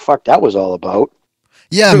know what the fuck that was all about.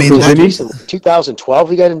 Yeah, I mean, 2012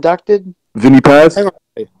 he got inducted. Vinny Paz?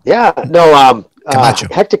 Yeah, no, Camacho.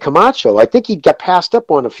 Hector Camacho. I think he got passed up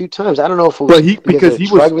on a few times. I don't know if it was because he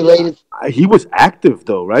was related. He was active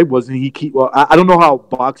though, right? Wasn't he? Well, I don't know how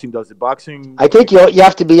boxing does it. Boxing. I think you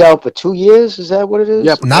have to be out for 2 years. Is that what it is?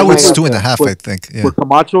 Yeah. Now it's 2.5, I think. Yeah. But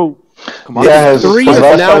Camacho. Yeah, his 3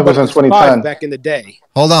 last now, fight was but in 2010. back in the day.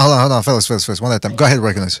 Hold on, fellas, one at a time. Go ahead,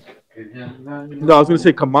 recognize. No, I was going to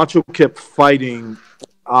say Camacho kept fighting.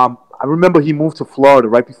 I remember he moved to Florida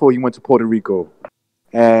right before he went to Puerto Rico,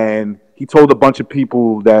 and he told a bunch of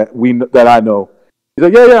people that I know. He's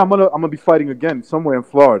like, yeah, I'm gonna be fighting again somewhere in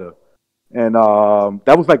Florida, and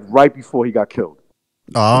that was like right before he got killed.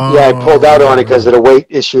 Oh. Yeah, I pulled out on it because of the weight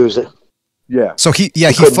issues. Yeah. So he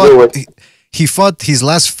fought his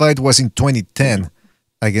last fight was in 2010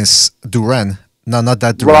 against Duran. No, not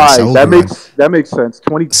that Duran. Right. Saul that Duran. makes sense.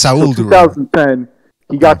 Saul 2010.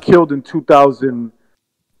 He got killed in 2012.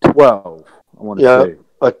 I want to say.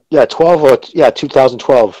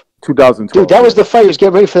 2012. 2012. Dude, that was the fight. He was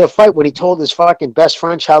getting ready for the fight when he told his fucking best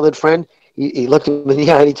friend, childhood friend. He looked at him in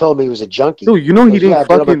the eye and he told me he was a junkie. Dude, you know he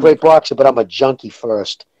didn't I'm a great boxer, but I'm a junkie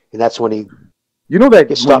first. And that's when he. You know that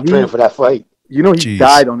he stopped training for that fight. You know he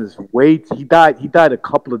died on his weight. He died a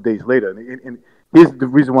couple of days later. And here's the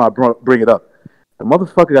reason why I bring it up. The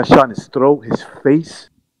motherfucker got shot in his throat, his face,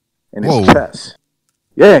 and his chest.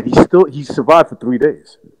 Yeah, he survived for 3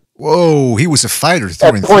 days. Whoa, he was a fighter.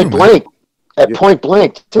 At point blank. At point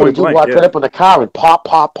blank. Dude, he walked right up in the car and pop.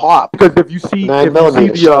 Because if you see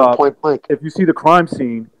the crime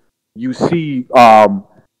scene, you see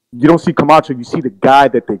you don't see Camacho, you see the guy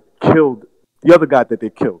that they killed. The other guy that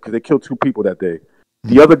they killed, because they killed 2 people that day.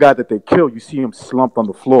 The other guy that they killed, you see him slumped on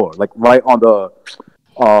the floor, like right on the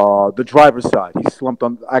driver's side. He slumped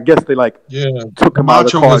on. I guess they took him out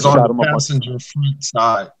of the car and shot him up. Passenger front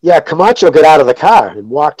side. Yeah, Camacho got out of the car and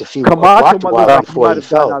walked a few. Camacho before he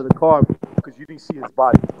fell out of the car because you didn't see his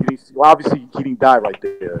body. Well, obviously he didn't die right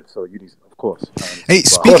there, so you didn't, of course. Hey,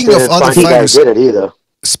 speaking of other fighters, did it either.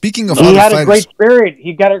 Speaking of he other had fighters, a great spirit.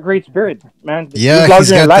 He got a great spirit, man. Yeah,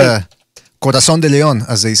 he's got the Corazón de León,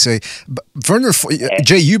 as they say. But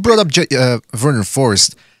Jay, you brought up Werner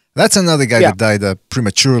Forrest. That's another guy that died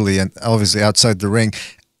prematurely and obviously outside the ring.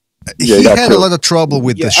 He had a lot of trouble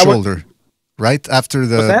with the shoulder, right? After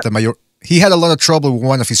the Mayor. He had a lot of trouble with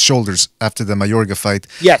one of his shoulders after the Mayorga fight.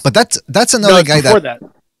 Yes. But that's another guy that.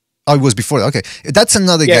 Oh, it was before that. Okay. That's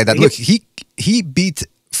another guy that, look, he beat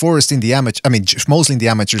Forrest in the amateur, I mean, mostly in the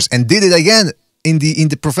amateurs, and did it again in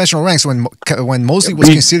the professional ranks when Mosley was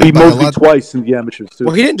He considered beat by a Mosley lot. twice in the amateurs too.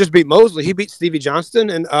 Well, he didn't just beat Mosley. He beat Stevie Johnston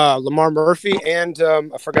and Lamar Murphy and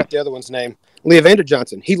I forgot the other one's name, Leah Vander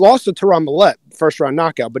Johnson. He lost to Teron Millette, first round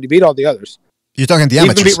knockout, but he beat all the others. You're talking the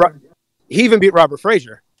amateurs. He even beat Robert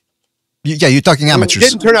Frazier. Yeah, you're talking amateurs. It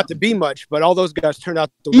didn't turn out to be much, but all those guys turned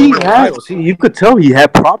out to win titles. You could tell he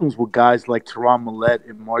had problems with guys like Teron Millette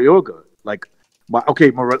and Mayorga. Like,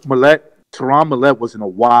 Teron Millette wasn't a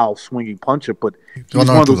wild swinging puncher, but he was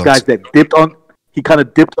one of those guys that dipped on. He kind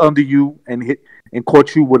of dipped under you and hit and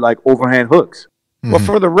caught you with like overhand hooks. Well,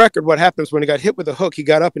 for the record, what happens when he got hit with a hook, he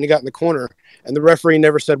got up and he got in the corner, and the referee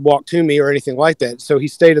never said walk to me or anything like that. So he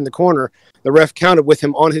stayed in the corner. The ref counted with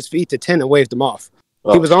him on his feet to 10 and waved him off.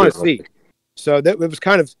 He was on his feet. So that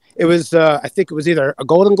it was I think it was either a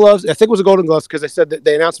Golden Gloves. I think it was a Golden Gloves because they said that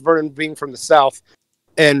they announced Vernon being from the South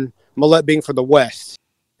and Millette being from the West.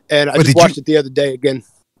 And I just watched it the other day again.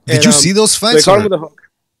 Did you see those fights? They caught him with a hook.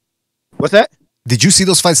 What's that? Did you see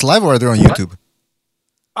those fights live or are they on YouTube?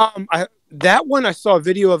 That one I saw a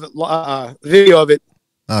video of it.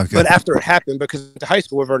 Okay. But after it happened, because the high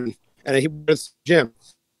school with Vernon and he was the gym.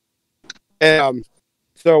 And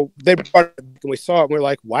so they brought it and we saw it and we were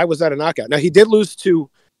like, why was that a knockout? Now he did lose to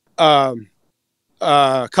Kostya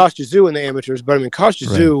Tszyu in the amateurs, but I mean Kostya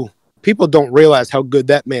Tszyu, people don't realize how good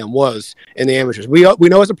that man was in the amateurs. We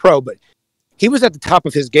know as a pro, but he was at the top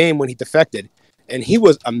of his game when he defected, and he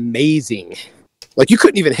was amazing. Like you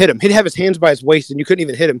couldn't even hit him. He'd have his hands by his waist, and you couldn't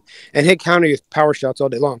even hit him, and he'd counter you with power shots all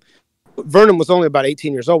day long. Vernon was only about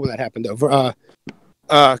 18 years old when that happened, though.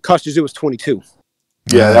 Kostya Tszyu was 22.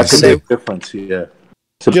 Yeah, that's a big difference. Yeah.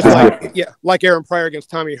 Just like Aaron Pryor against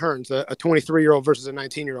Tommy Hearns, a 23-year-old versus a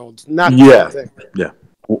 19-year-old. Not the same thing. Yeah.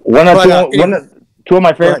 Two of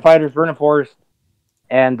my favorite fighters, Vernon Forrest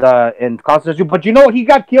and Kostya Tszyu. But you know what? He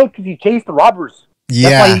got killed because he chased the robbers. Yeah.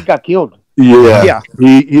 That's why he got killed. Yeah.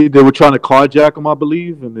 They were trying to carjack him, I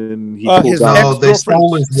believe, and then he pulled out. They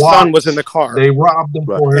stole his watch. Son was in the car. They robbed him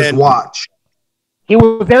for his watch. He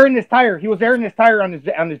was airing his tire. He was airing his tire on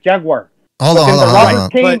his Jaguar. Hold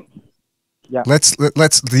on. Yeah. Let's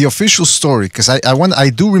the official story because I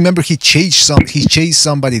do remember he chased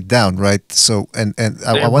somebody down, right? So and they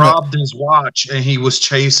robbed his watch and he was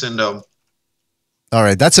chasing them. All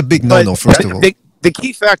right, that's a big no-no. First of all, the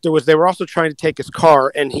key factor was they were also trying to take his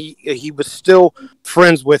car, and he was still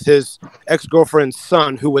friends with his ex-girlfriend's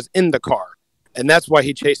son who was in the car, and that's why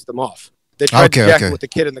he chased them off. They tried to jack him with the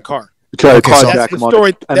kid in the car. They tried to carjack that's him the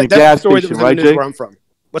story. That's the story that was in the news where I'm from.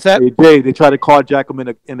 What's that? They tried to carjack him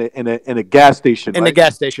in a gas station. In a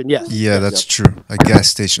gas station, yes. Yeah, that's true. A gas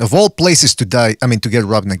station of all places to die. I mean, to get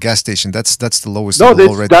robbed in a gas station. That's the lowest. No,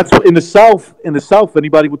 that's what, in the South. In the South,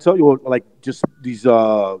 anybody would tell you, like just these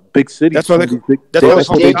big cities. That's why it's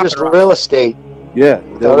dangerous real estate. Yeah,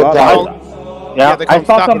 I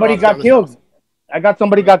saw somebody got killed. I got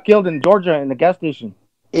somebody got killed in Georgia in the gas station.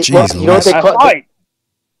 You know what they call it?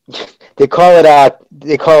 They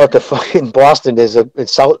call it the fucking Boston. There's in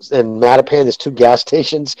South and Mattapan. There's 2 gas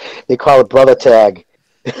stations. They call it brother tag.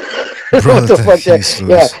 What the fuck?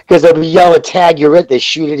 Yeah, because they'll yell at tag. You're it. They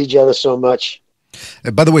shoot at each other so much.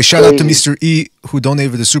 By the way, shout out to Mr. E who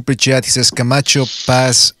donated the super chat. He says Camacho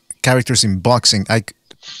Paz characters in boxing. I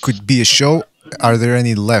could be a show. Are there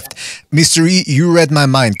any left? Mr. E, you read my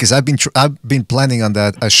mind because I've been planning on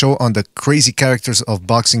that, a show on the crazy characters of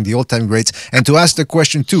boxing, the all-time greats, and to ask the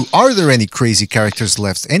question too: are there any crazy characters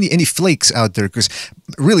left? Any flakes out there? Because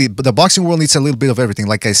really, the boxing world needs a little bit of everything.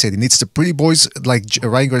 Like I said, it needs the pretty boys like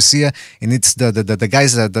Ryan Garcia, it needs the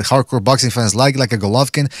guys that the hardcore boxing fans like a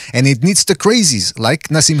Golovkin, and it needs the crazies like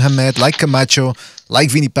Nassim Hamed, like Camacho, like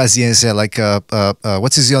Vinny Paciencia, like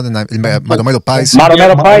what's his other name? Madomero Pais.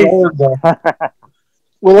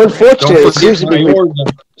 Well, unfortunately, it seems to be. Your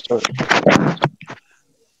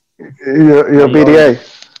BDA.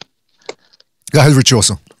 Go ahead,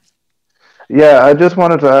 Richoso. Yeah, I just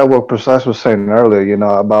wanted to add what Precise was saying earlier,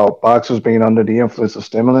 about boxers being under the influence of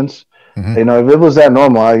stimulants. Mm-hmm. If it was that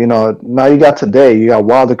normal, now you got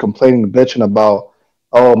Wilder complaining and bitching about,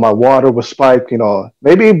 oh, my water was spiked,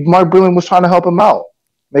 Maybe Mark Brilliant was trying to help him out,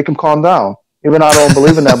 make him calm down. Even I don't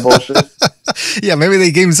believe in that bullshit. Yeah, maybe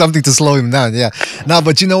they gave him something to slow him down. Yeah. No,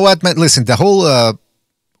 but you know what, man? Listen, the whole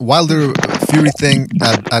Wilder Fury thing,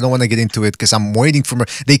 I don't want to get into it because I'm waiting for.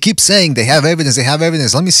 They keep saying they have evidence.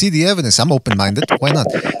 Let me see the evidence. I'm open-minded. Why not?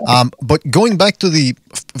 But going back to the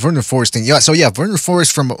Vernon Forrest thing. Yeah. So yeah, Vernon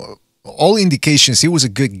Forrest, from all indications, he was a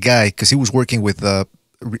good guy because he was working with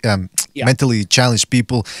mentally challenged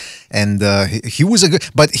people, and he was a good.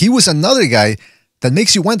 But he was another guy that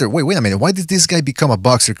makes you wonder, wait a minute, why did this guy become a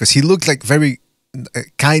boxer? Because he looked like very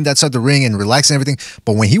kind outside the ring and relaxed and everything.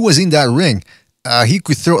 But when he was in that ring, he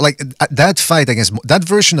could throw like that fight against that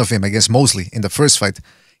version of him against Mosley in the first fight.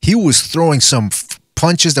 He was throwing some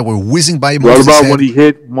punches that were whizzing by What Mosley's about head. when he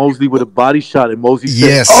hit Mosley with a body shot and Mosley said,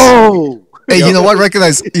 Yes. "Oh." Hey, you know what?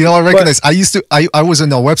 Recognize. You know what? Recognize. I was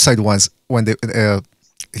on a website once when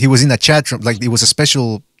he was in a chat room. Like it was a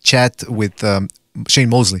special chat with Shane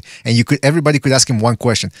Mosley, and everybody could ask him one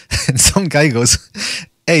question, and some guy goes,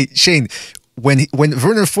 "Hey, Shane, when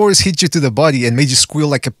Werner Forrest hit you to the body and made you squeal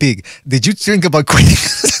like a pig, did you think about quitting?"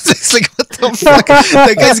 It's like, what the fuck?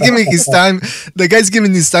 The guy's giving his time. The guy's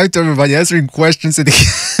giving his time to everybody, answering questions, and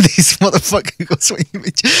this motherfucker goes,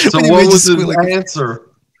 So what was his answer?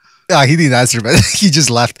 He didn't answer, man. He just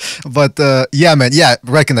laughed. But yeah, man, yeah,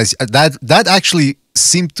 recognize that actually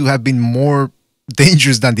seemed to have been more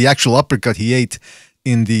dangerous than the actual uppercut he ate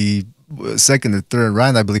in the second or third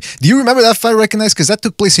round, I believe. Do you remember that fight, recognize? Because that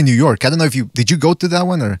took place in New York. I don't know if did you go to that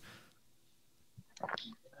one or?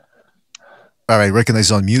 All right,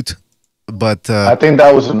 recognize on mute. But I think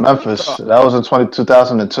that was in Memphis. That was in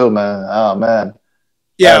 2002, man. Oh man.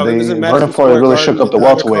 Yeah, it was in Madison Vernon Forrest Square really Garden. shook up the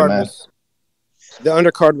welterweight, man. The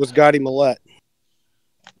undercard was Gotti Millette.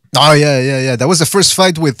 Oh yeah. That was the first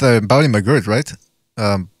fight with Bounty McGirt, right?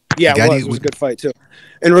 Yeah, it was a good fight too.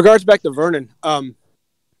 In regards back to Vernon,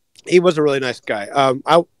 he was a really nice guy.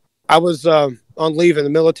 I was on leave in the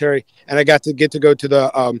military, and I got to go to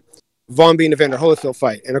the Von Bean Evander Holyfield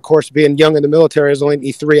fight. And of course, being young in the military, I was only in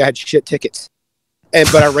E3. I had shit tickets,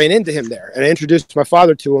 but I ran into him there, and I introduced my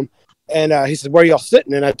father to him. And he said, "Where are y'all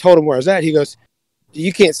sitting?" And I told him where I was at. He goes,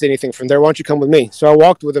 "You can't see anything from there. Why don't you come with me?" So I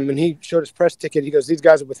walked with him, and he showed his press ticket. He goes, "These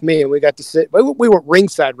guys are with me," and we got to sit. We weren't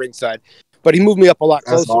ringside, but he moved me up a lot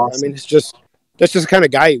closer. Awesome. I mean, that's just the kind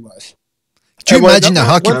of guy he was. Can you imagine a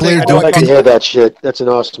hockey player doing? I can hear that shit. That's an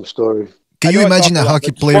awesome story. Can you imagine a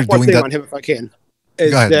hockey player doing that? On him, if I can,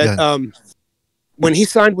 is that when he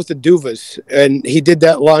signed with the Duvas, and he did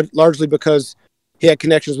that largely because he had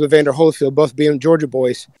connections with Evander Holyfield, both being Georgia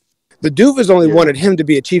boys. The Duvas only wanted him to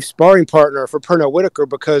be a chief sparring partner for Pernell Whitaker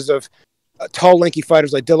because of tall, lanky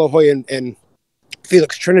fighters like De La Hoya and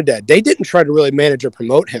Felix Trinidad. They didn't try to really manage or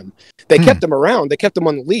promote him. They kept him around. They kept him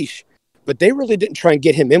on the leash, but they really didn't try and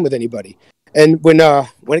get him in with anybody. And when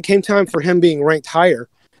it came time for him being ranked higher,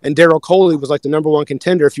 and Daryl Coley was like the #1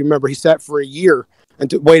 contender, if you remember, he sat for a year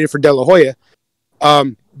and waited for De La Hoya.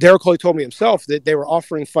 Daryl Coley told me himself that they were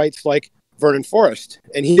offering fights like Vernon Forrest,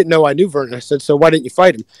 and he didn't know I knew Vernon. I said, "So why didn't you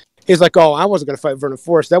fight him?" He's like, "Oh, I wasn't going to fight Vernon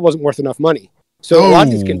Forrest. That wasn't worth enough money." So a lot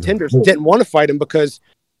of these contenders didn't want to fight him because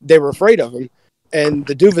they were afraid of him, and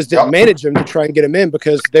the Duvas didn't manage him to try and get him in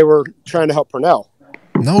because they were trying to help Pernell.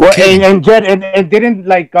 And didn't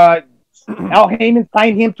like Al Heyman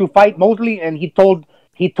signed him to fight Mosley, and he told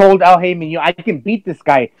Al Heyman, I can beat this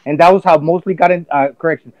guy, and that was how Mosley got in.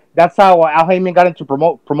 Correction, that's how Al Heyman got into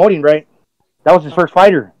promoting, right? That was his first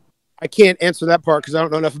fighter. I can't answer that part because I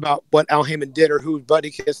don't know enough about what Al Heyman did or who Buddy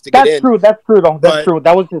kissed to get in. That's true, though. That's true.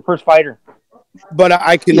 That was his first fighter. But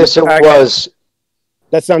I can. Yes, it was.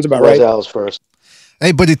 That sounds about right. Al's first.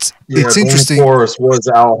 Hey, but it's interesting. Vernon Forrest was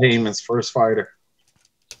Al Heyman's first fighter.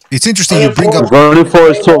 It's interesting you bring up. Vernon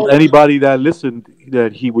Forrest told anybody that listened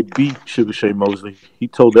that he would beat Sugar Shane Mosley. He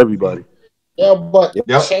told everybody. Yeah, but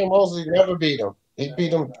Shane Mosley never beat him. He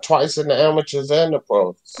beat him twice in the amateurs and the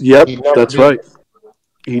pros. Yep, that's right.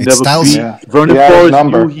 He never beat Vernon Forrest.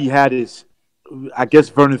 Knew he had his. I guess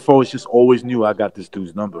Vernon Forrest just always knew I got this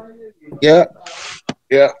dude's number. Yeah.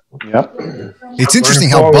 It's interesting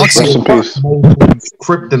how boxing.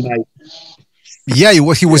 Kryptonite. Yeah, he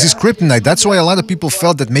was his kryptonite. That's why a lot of people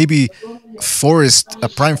felt that maybe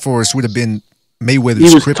Prime Forrest would have been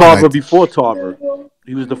Mayweather's kryptonite. He was Tarver before Tarver.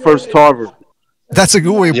 He was the first Tarver. That's a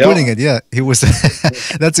good way of putting it. Yeah, he was.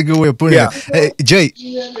 That's a good way of putting it. Hey, Jay,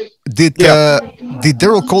 did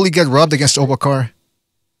Daryl Coley get robbed against Obakar?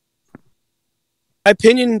 My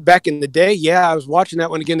opinion back in the day, I was watching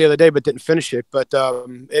that one again the other day, but didn't finish it. But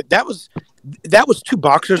that was two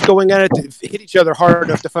boxers going at it to hit each other hard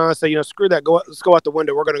enough to finally say, screw that, let's go out the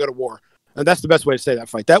window. We're going to go to war, and that's the best way to say that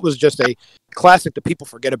fight. That was just a classic that people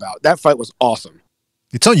forget about. That fight was awesome.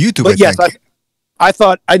 It's on YouTube. But I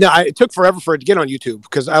thought it took forever for it to get on YouTube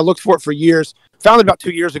because I looked for it for years. Found it about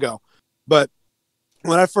 2 years ago, but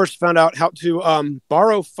when I first found out how to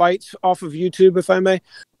borrow fights off of YouTube, if I may.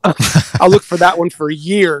 I looked for that one for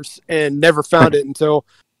years and never found it until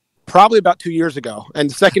probably about 2 years ago. And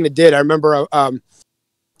the second it did, I remember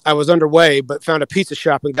I was underway, but found a pizza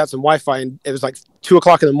shop and got some Wi-Fi, and it was like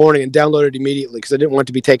 2:00 in the morning and downloaded it immediately because I didn't want it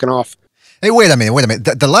to be taken off. Hey, wait a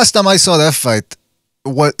minute. The last time I saw that fight,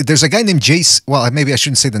 there's a guy named Jace. Well, maybe I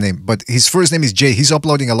shouldn't say the name, but his first name is Jay. He's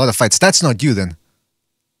uploading a lot of fights. That's not you then?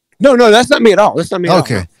 No, that's not me at all. That's not me at all.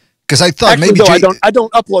 Okay. Because I thought Actually, maybe no, Jay, I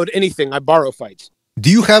don't upload anything. I borrow fights. do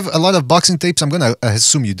you have a lot of boxing tapes? I'm gonna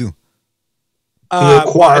assume you do. I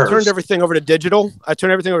turned everything over to digital.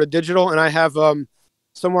 And I have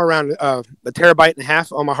somewhere around a terabyte and a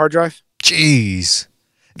half on my hard drive. Jeez.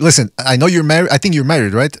 Listen, I know you're married. I think you're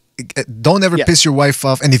married, right? Don't ever piss your wife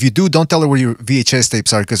off. And if you do, don't tell her where your VHS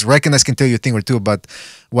tapes are, because Recognize can tell you a thing or two about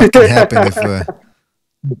what can happen if...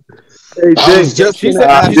 Hey, Jay, She's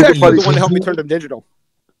actually the one to help me turn them digital.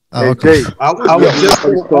 Hey, okay. Jay, I was just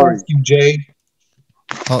going to ask you, Jay.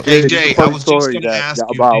 Hey, Jay, I was just going to ask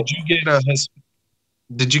you,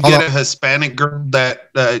 did you get a Hispanic girl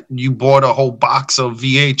that you bought a whole box of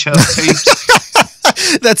VHS tapes?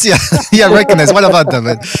 That's, yeah, Recognize. What about that,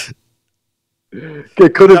 man?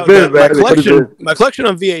 It could have been, man. My collection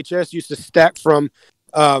on VHS used to stack from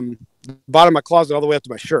the bottom of my closet all the way up to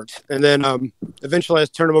my shirts. And then eventually I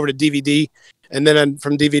turned them over to DVD. And then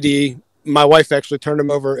from DVD, my wife actually turned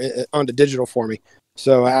them over onto digital for me.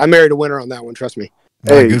 So I married a winner on that one, trust me.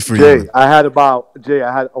 Hey, good for Jay, you. I had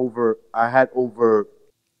over,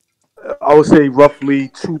 I would say roughly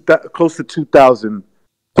close to 2,000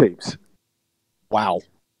 tapes. Wow.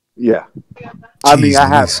 Yeah. I mean, I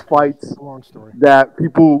have fights that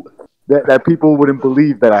people wouldn't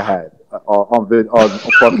believe that I had on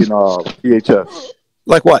fucking VHS.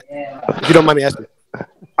 Like what? If you don't mind me asking. Not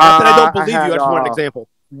that I don't believe you. I just want an example.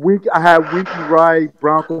 I had Winky Wright,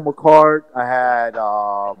 Bronco McCart. I had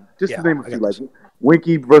to name a few, like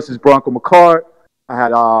Winky versus Bronco McCart. I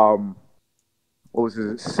had what was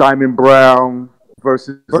it? Simon Brown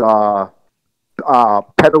versus Petaway.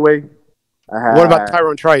 What about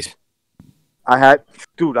Tyrone Trice? I had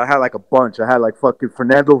like a bunch. I had like fucking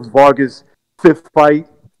Fernando Vargas' fifth fight.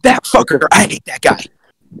 That fucker, I hate that guy.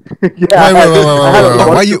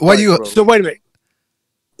 Why you? So wait a minute.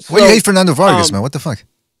 Why you hate Fernando Vargas, man? What the fuck?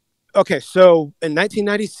 Okay, so in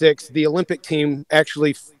 1996, the Olympic team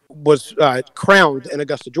actually was crowned in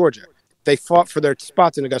Augusta, Georgia. They fought for their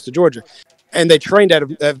spots in Augusta, Georgia, and they trained out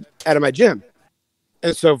of my gym.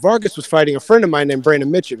 And so Vargas was fighting a friend of mine named Brandon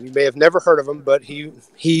Mitchum. You may have never heard of him, but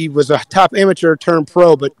he was a top amateur turned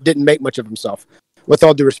pro, but didn't make much of himself, with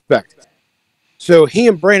all due respect. So he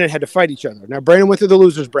and Brandon had to fight each other. Now, Brandon went through the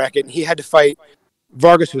loser's bracket, and he had to fight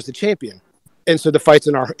Vargas, who was the champion. And so the fight's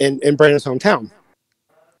in Brandon's hometown.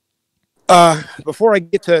 Before I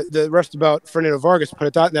get to the rest about Fernando Vargas, put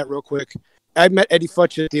a dot in that real quick. I met Eddie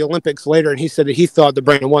Futch at the Olympics later, and he said that he thought that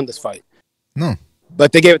Brandon won this fight. No.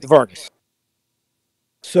 But they gave it to Vargas.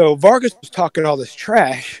 So Vargas was talking all this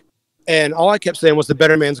trash, and all I kept saying was the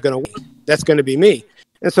better man's going to win. That's going to be me.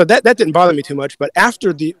 And so that didn't bother me too much. But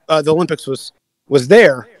after the Olympics was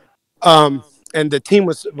there, and the team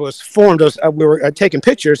was formed, we were taking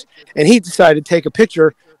pictures, and he decided to take a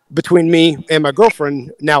picture between me and my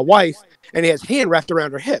girlfriend, now wife, and he has his hand wrapped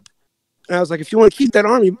around her hip. And I was like, if you want to keep that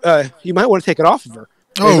arm, you might want to take it off of her.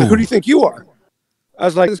 Oh. Like, who do you think you are? I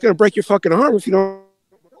was like, it's going to break your fucking arm if you don't.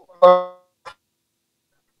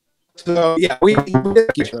 So, yeah, we did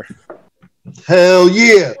each other. Hell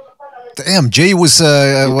yeah. Damn, Jay was...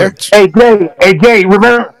 Hey, Jay,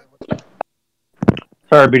 remember...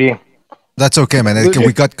 Sorry, BD. That's okay, man.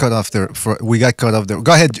 We got cut off there.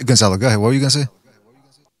 Go ahead, Gonzalo. Go ahead. What were you going to say?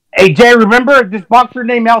 Hey, Jay, remember this boxer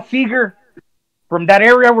named Al Seeger from that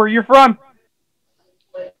area where you're from?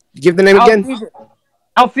 Give the name again.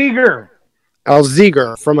 Al Seeger. Al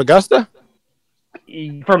Seeger from Augusta?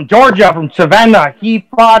 From Georgia, from Savannah. He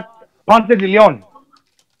fought Ponce de Leon.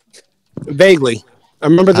 Vaguely. I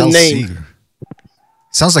remember the name. Seeger.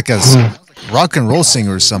 Sounds like a rock and roll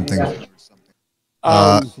singer or something.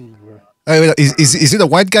 Is it a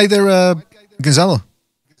white guy there, Gonzalo?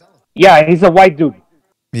 Yeah, he's a white dude.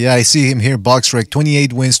 Yeah, I see him here. BoxRec,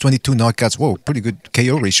 28 wins, 22 knockouts. Whoa, pretty good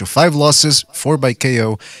KO ratio. 5 losses, 4 by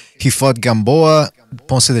KO. He fought Gamboa,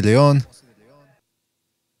 Ponce de Leon,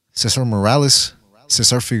 Cesar Morales,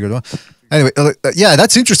 Cesar Figueroa. Anyway, yeah,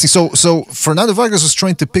 that's interesting. So Fernando Vargas was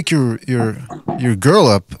trying to pick your girl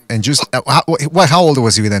up and just how old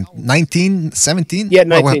was he then? 19, 17? Yeah,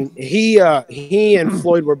 19. He and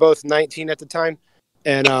Floyd were both 19 at the time,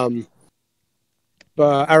 and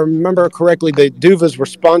I remember correctly, the Duvas were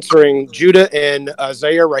sponsoring Judah and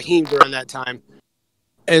Zaire Rahim during that time,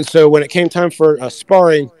 and so when it came time for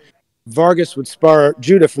sparring, Vargas would spar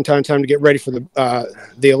Judah from time to time to get ready for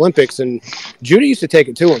the Olympics, and Judah used to take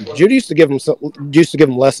it to him. Judah used to give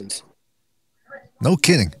him lessons. No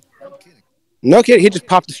kidding. No kidding. He'd just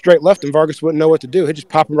pop the straight left, and Vargas wouldn't know what to do. He'd just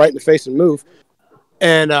pop him right in the face and move.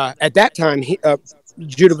 And at that time,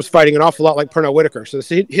 Judah was fighting an awful lot like Pernell Whitaker. So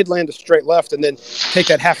he'd land a straight left and then take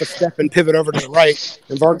that half a step and pivot over to the right,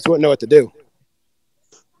 and Vargas wouldn't know what to do.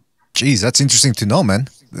 Jeez, that's interesting to know, man.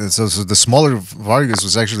 So the smaller Vargas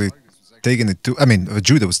was actually taking it to. I mean,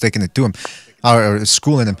 Judah was taking it to him, or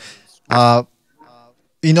schooling him.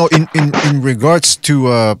 In regards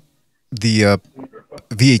to the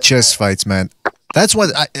VHS fights, man. That's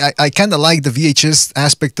what I kind of like the VHS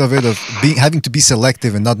aspect of it, of having to be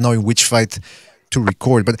selective and not knowing which fight to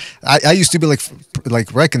record. But I used to be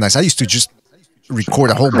like recognized. I used to just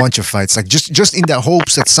record a whole bunch of fights, like just in the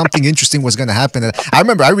hopes that something interesting was going to happen. I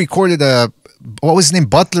remember I recorded what was his name,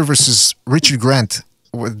 Butler versus Richard Grant,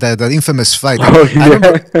 that infamous fight. Oh, yeah. I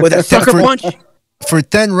remember with that sucker punch. For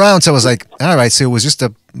 10 rounds, I was like, all right, so it was just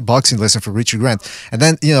a boxing lesson for Richard Grant. And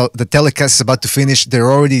then, the telecast is about to finish.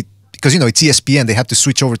 They're already, because, it's ESPN, they have to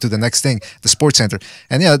switch over to the next thing, the Sports Center.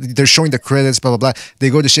 And, they're showing the credits, blah, blah, blah.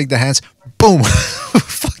 They go to shake the hands. Boom.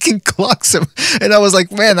 Fucking clocks him. And I was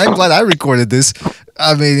like, man, I'm glad I recorded this.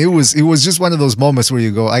 I mean, it was just one of those moments where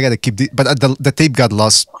you go, I got to keep but the tape got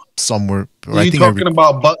lost somewhere. Are you talking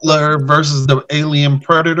about Butler versus the Alien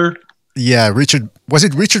Predator? Yeah, Richard. Was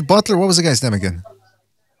it Richard Butler? What was the guy's name again?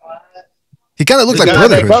 He kind of looked like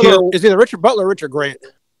Brotherhood. Is either Richard Butler or Richard Grant?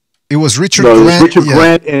 It was Richard Grant. It was Richard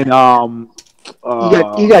Grant and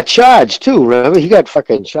he got charged too. Remember, he got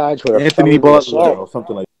fucking charged with Anthony Butler or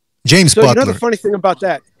something like that. James Butler. You know the funny thing about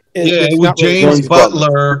that? It was James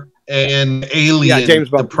Butler and Alien,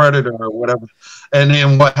 the Predator or whatever. And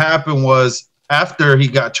then what happened was after he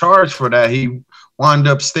got charged for that, he wound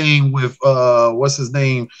up staying with what's his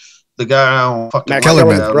name? The guy on fucking Max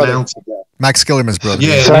Kellerman's brother.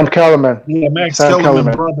 Yeah, Sam Kellerman. Yeah, Max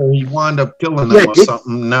Kellerman's brother. He wound up killing him or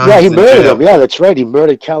something. Now he murdered him. Yeah, that's right. He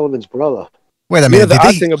murdered Kellerman's brother. Wait a minute. The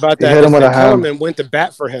odd thing about that is that Kellerman went to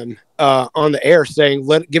bat for him on the air, saying,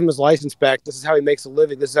 give him his license back. This is how he makes a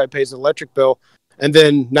living. This is how he pays his electric bill. And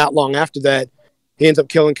then not long after that, he ends up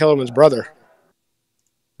killing Kellerman's brother.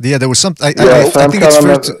 Yeah, there was something. I think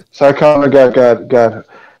Sam Kellerman got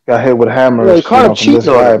hit with a hammer. Yeah, he caught him cheating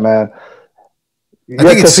on him, man. Yeah,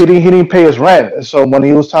 because he didn't pay his rent. So when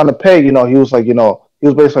he was trying to pay, he was like, he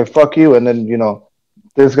was basically like, fuck you. And then,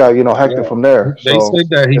 this guy, hected from there. They said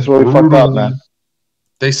that he really fucked up, man.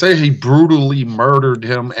 They say he brutally murdered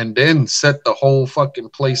him and then set the whole fucking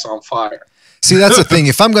place on fire. See, that's the thing.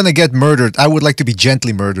 If I'm going to get murdered, I would like to be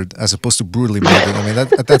gently murdered as opposed to brutally murdered. I mean,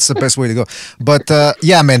 that's the best way to go. But,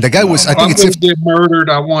 yeah, man, the guy was... I think if I'm get murdered,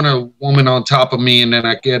 I want a woman on top of me and then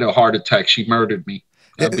I get a heart attack. She murdered me.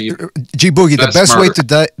 G-Boogie,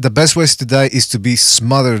 the best way to die is to be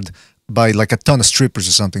smothered by like a ton of strippers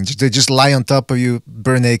or something. They just lie on top of you,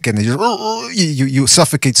 burn naked, and you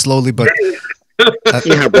suffocate slowly, but... at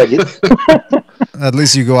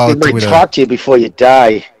least you go out with talk to you before you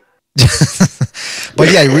die.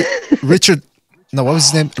 But yeah, Richard. No, what was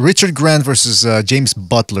his name? Richard Grant versus James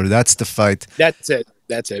Butler. That's the fight. That's it.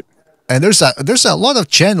 And there's a lot of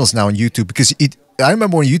channels now on YouTube because I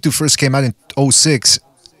remember when YouTube first came out in 2006.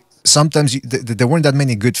 Sometimes there weren't that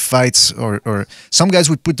many good fights, or some guys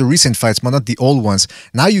would put the recent fights, but not the old ones.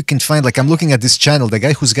 Now you can find, like I'm looking at this channel, the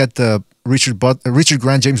guy who's got the Richard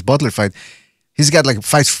Grant James Butler fight. He's got like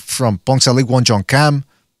fights from Pongsa Lee Won Jong Kam,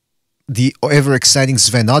 the ever exciting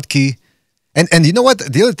Sven Otke. And you know what?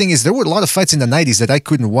 The other thing is there were a lot of fights in the 90s that I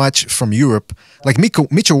couldn't watch from Europe. Like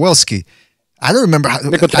Michalowski. I don't remember. I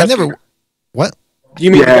never... What?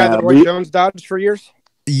 You mean the guy that Roy Jones dodged for years?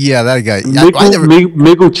 Yeah, that guy.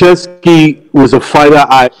 Michalowski was a fighter.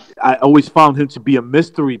 I always found him to be a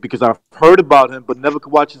mystery because I've heard about him but never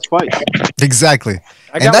could watch his fights. Exactly.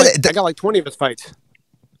 I got like 20 of his fights.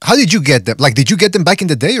 How did you get them? Like, did you get them back in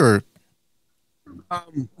the day, or?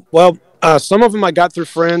 Well, some of them I got through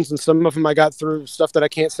friends, and some of them I got through stuff that I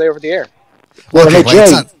can't say over the air. Well, hey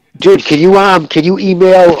Jay, dude, can you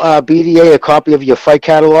email BDA a copy of your fight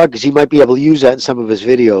catalog, because he might be able to use that in some of his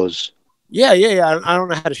videos. Yeah. I don't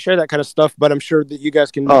know how to share that kind of stuff, but I'm sure that you guys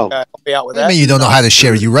can help me out with that. I mean, you don't know how to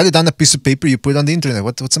share it. You write it on a piece of paper, you put it on the internet.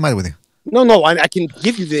 What's the matter with you? No, I can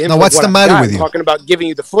give you the info. No, what's the matter with you? I'm talking about giving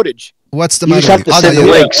you the footage. What's the matter with you?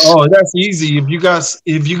 Oh, that's easy. If you got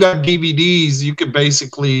DVDs, you could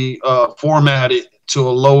basically format it to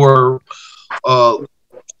a lower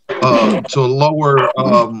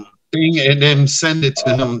thing, and then send it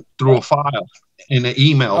to him through a file in an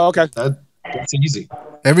email. Oh, okay, that's easy.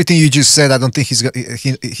 Everything you just said, I don't think he's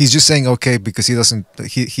just saying okay because he doesn't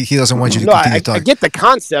want you to continue talking. I get the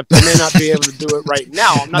concept. I may not be able to do it right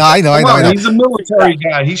now. I know. He's a military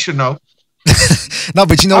guy. He should know. No,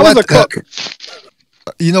 but you know what?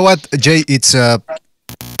 You know what, Jay? It's but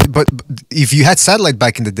if you had satellite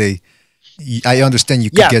back in the day, I understand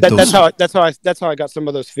you could get those. That's how I got some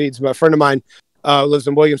of those feeds. My friend of mine lives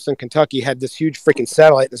in Williamston, Kentucky. Had this huge freaking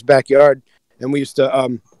satellite in his backyard, and we used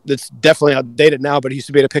to. It's definitely outdated now, but he used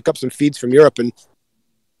to be able to pick up some feeds from Europe, and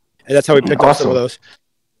and that's how we picked up some of those.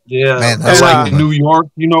 Yeah, Man, and that's like cool, New York,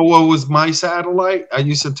 you know what was my satellite? I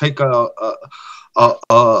used to take a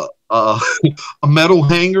metal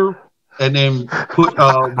hanger and then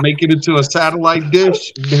make it into a satellite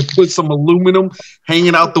dish. Then put some aluminum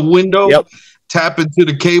hanging out the window. Yep. Tap into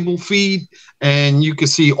the cable feed, and you can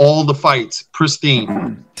see all the fights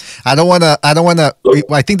pristine. I don't wanna.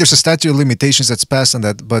 I think there's a statute of limitations that's passed on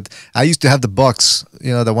that. But I used to have the box,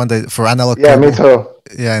 the one that for analog. Yeah, cable. me too.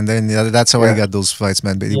 Yeah, and then that's how I got those fights,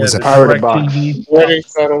 man. But it was a pirate box. What a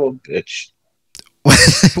son of a bitch.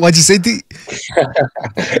 What'd you say, D?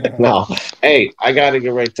 No. Hey, I gotta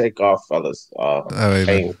get ready to take off, fellas. All right,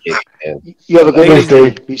 man. You have a good night,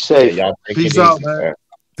 Dave. Be safe. Y'all take Peace it out, easy, man.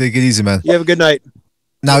 Take it easy, man. You have a good night.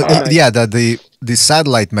 Now, the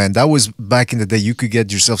satellite, man, that was back in the day. You could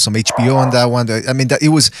get yourself some HBO on that one. I mean, it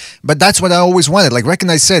was, but that's what I always wanted. Like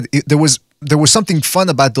Recognize said, there was something fun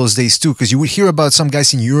about those days too, because you would hear about some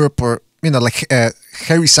guys in Europe or like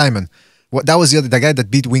Harry Simon. That was the guy that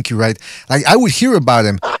beat Winky Wright. Like I would hear about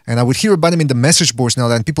him, and I would hear about him in the message boards now.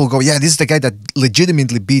 And people go, "Yeah, this is the guy that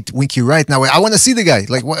legitimately beat Winky Wright." Now I want to see the guy.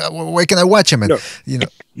 Like, where can I watch him? And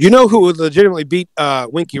You know who legitimately beat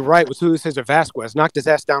Winky Wright was Julio Cesar Vasquez. Knocked his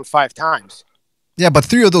ass down 5 times. Yeah, but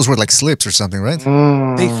 3 of those were like slips or something, right?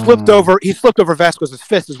 He slipped over Vasquez's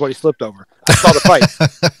fist is what he slipped over. I saw the fight.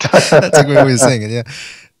 That's a great way of saying it, yeah.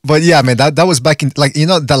 But yeah, man, that was back in,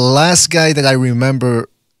 the last guy that I remember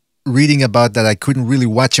reading about that I couldn't really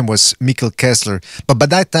watch him was Mikkel Kessler. But by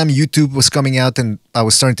that time, YouTube was coming out and I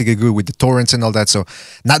was starting to get good with the torrents and all that. So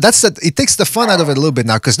now it takes the fun out of it a little bit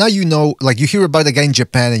now, because now like you hear about a guy in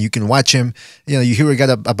Japan and you can watch him. You hear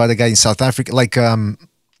about a guy in South Africa, like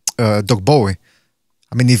Doc Bowie.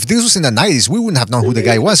 I mean, if this was in the 90s, we wouldn't have known who the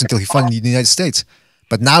guy was until he found in the United States.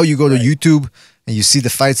 But now you go to YouTube and you see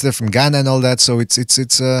the fights there from Ghana and all that. So it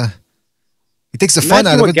takes the fun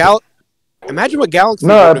out of it. Imagine what Galaxy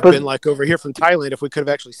would have been like over here from Thailand if we could have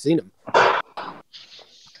actually seen him.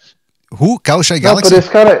 Who? Kaohsiung Galaxy? But it's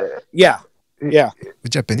kind of... Yeah. The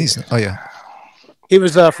Japanese. Oh, yeah. He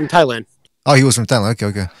was from Thailand. Oh, he was from Thailand.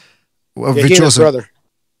 Okay. Well, Virtuoso brother.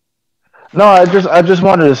 No, I just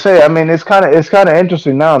wanted to say. I mean, it's kind of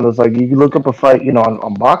interesting now. It's like you look up a fight,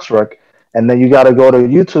 on BoxRec, and then you got to go to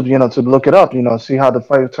YouTube, to look it up, see how the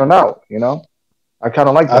fight turned out. I kind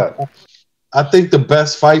of like that. I think the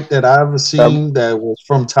best fight that I ever seen that was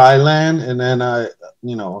from Thailand, and then I,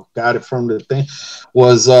 got it from the thing,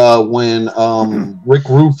 was when Rick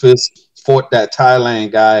Rufus fought that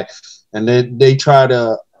Thailand guy, and then they tried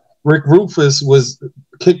to. Rick Rufus was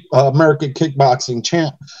American kickboxing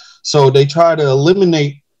champ, so they try to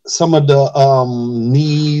eliminate some of the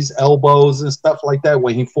knees, elbows, and stuff like that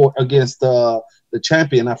when he fought against the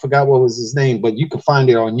champion. I forgot what was his name, but you can find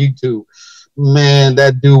it on YouTube. Man,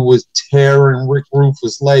 that dude was tearing Rick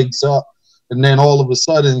Rufus' legs up. And then all of a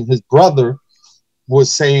sudden, his brother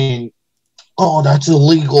was saying, "Oh, that's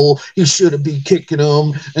illegal. He shouldn't be kicking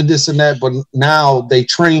him," and this and that. But now they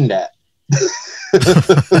train that.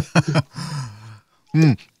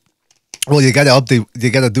 Well, you gotta update. You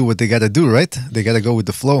gotta do what they gotta do, right? They gotta go with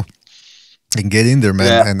the flow and get in there, man.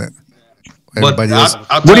 Yeah. And everybody else.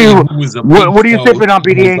 What are you sipping on,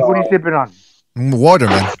 BDA? What are you sipping on? Water,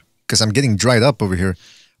 man. Because I'm getting dried up over here.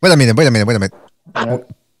 Wait a minute.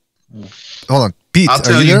 Hold on, Pete. I'll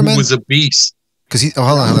tell are you there, man? Who was a beast. Because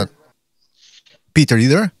hold on. Pete, are you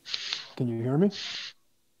there? Can you hear me?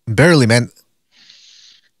 Barely, man.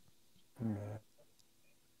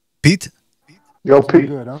 Pete? Yo, Pete.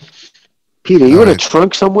 Good, huh? Pete, are you in a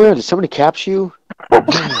trunk somewhere? Did somebody capture you?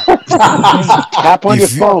 Tap on your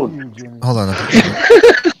phone. Hold on.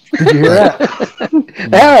 Did you hear that?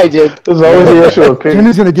 Yeah, I did. There's always the issue of Pete.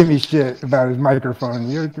 Jimmy's gonna give me shit about his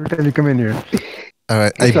microphone. Every time you come in here. All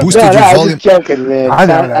right, I What's boosted up? your I'm volume. just joking, man.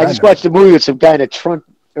 I just watched a movie with some guy in a trunk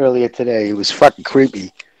earlier today. It was fucking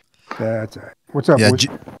creepy. That's all right. What's up, Yeah, boys?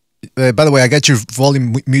 by the way, I got your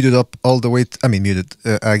volume muted up all the way. Muted.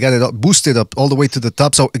 I got it boosted up all the way to the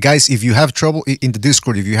top. So, guys, if you have trouble in the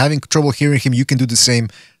Discord, if you're having trouble hearing him, you can do the same.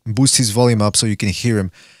 Boost his volume up so you can hear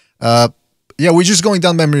him. Yeah, we're just going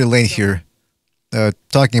down memory lane here,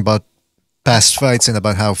 talking about past fights and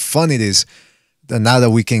about how fun it is. Now that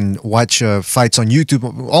we can watch fights on YouTube,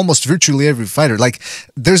 almost virtually every fighter. Like,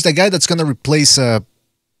 there's the guy that's gonna replace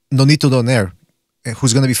Nonito Donaire,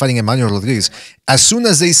 who's going to be fighting Emmanuel Rodriguez. As soon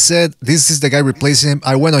as they said, this is the guy replacing him,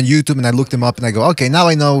 I went on YouTube and I looked him up and I go, okay, now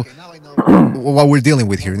I know what we're dealing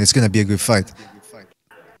with here, and it's going to be a good fight.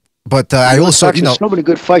 But I also, so many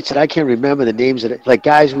good fights that I can't remember the names of it. Like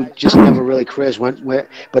guys who just never really careers went,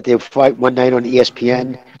 but they fight one night on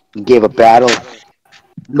ESPN and gave a battle.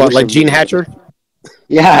 What, like Gene Hatcher?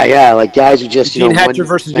 Yeah, like guys who just Gene Hatcher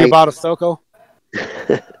versus Giovanni Soko.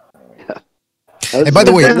 Hey, by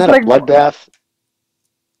the way, isn't that a bloodbath?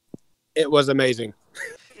 It was amazing.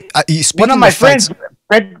 One of my friends,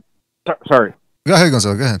 sorry. Go ahead,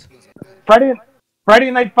 Gonzalo. Go ahead.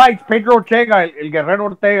 Friday night fights. Pedro Ortega, El Guerrero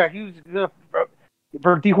Ortega. He was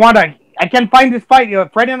for Tijuana. I can't find this fight.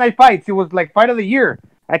 Friday night fights. It was like fight of the year.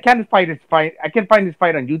 I can't find this fight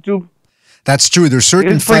on YouTube. That's true. There's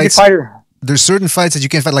certain fights. There's certain fights that you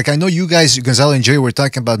can't fight. Like I know you guys, Gonzalo and Jay, were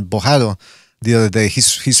talking about Bojado the other day.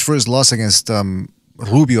 His first loss against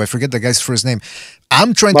Rubio. I forget the guy's first name.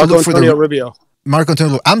 I'm trying to look for Rubio. Marco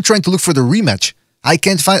Antonio. I'm trying to look for the rematch. I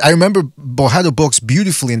can't find. I remember Bojado boxed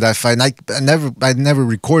beautifully in that fight, and I never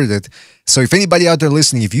recorded it. So if anybody out there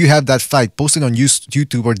listening, if you have that fight, post it on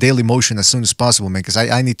YouTube or Daily Motion as soon as possible, man, because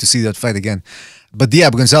I need to see that fight again. But yeah,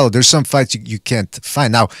 Gonzalo, there's some fights you can't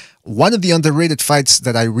find. Now, one of the underrated fights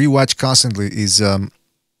that I rewatch constantly is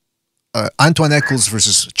Antoine Eccles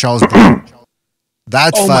versus Charles Brown.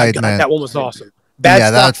 That fight, man. That one was awesome.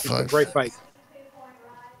 That fight. Was a great fight.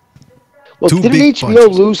 Well, didn't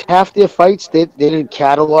HBO lose half their fights? They didn't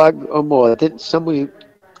catalog or more. Didn't somebody? I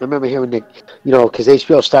remember hearing that, because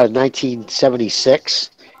HBO started in 1976,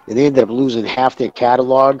 and they ended up losing half their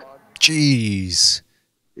catalog. Jeez.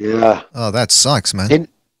 Yeah. Oh, that sucks, man.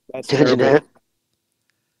 That's terrible.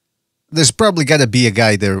 There's probably got to be a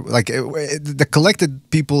guy there, like the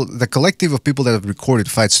collective of people that have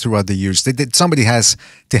recorded fights throughout the years. Somebody has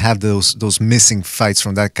to have those missing fights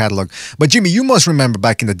from that catalog. But Jimmy, you must remember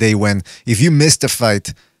back in the day when if you missed a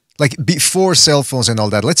fight, like before cell phones and all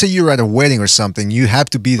that. Let's say you were at a wedding or something, you have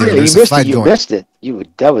to be there. Yeah, you missed it.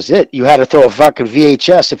 That was it. You had to throw a fucking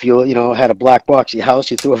VHS if you had a black box in your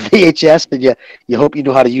house. You threw a VHS and you hope you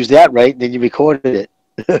knew how to use that right, and then you recorded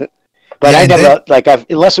it. But I never,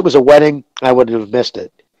 unless it was a wedding, I wouldn't have missed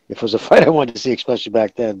it. If it was a fight I wanted to see, especially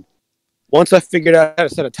back then. Once I figured out how to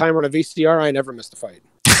set a timer on a VCR, I never missed a fight.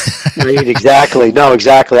 Right, exactly. No,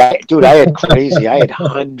 exactly. I had crazy. I had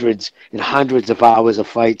hundreds and hundreds of hours of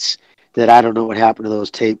fights that I don't know what happened to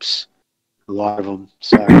those tapes. A lot of them.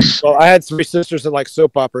 Sorry. Well, I had three sisters that like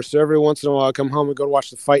soap operas, so every once in a while I'd come home and go watch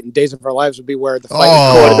the fight, and Days of Our Lives would be where the fight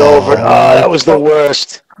was recorded over. Oh, that was the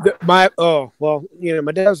worst. My dad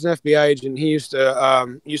was an FBI agent. He used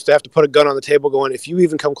to have to put a gun on the table going, if you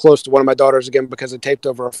even come close to one of my daughters again because I taped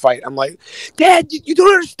over a fight. I'm like, Dad, you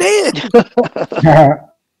don't understand.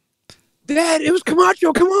 Dad, it was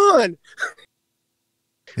Camacho, come on.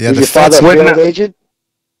 Yeah, was your father a field agent?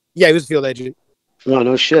 Yeah, he was a field agent. Oh,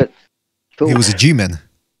 no shit. Cool. He was a G-man.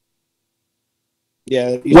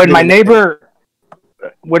 Yeah. When my neighbor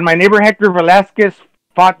Hector Velasquez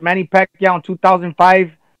fought Manny Pacquiao in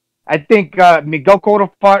 2005, I think Miguel Cotto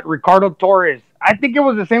fought Ricardo Torres. I think it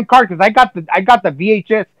was the same card because I got the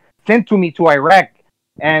VHS sent to me to Iraq,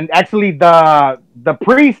 and actually the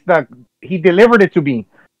priest he delivered it to me.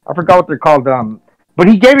 I forgot what they're called. But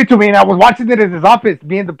he gave it to me, and I was watching it in his office.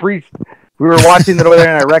 Me and the priest, we were watching it over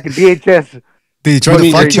there in Iraq. VHS. Did he try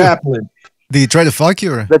to fuck you? Did he try to fuck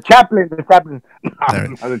you? Or? The chaplain.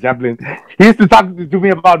 The chaplain. He used to talk to me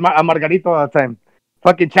about Margarito all the time.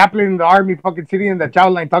 Fucking chaplain in the army, fucking sitting in the chow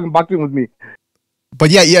line talking boxing with me. But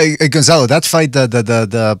yeah, Gonzalo, that fight,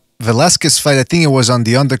 the Velasquez fight, I think it was on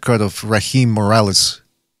the undercard of Raheem Morales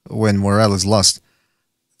when Morales lost.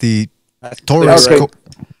 The Torres,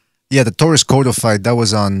 the Torres Cotto fight, that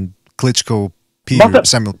was on Klitschko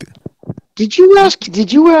Samuel P. Did you ask?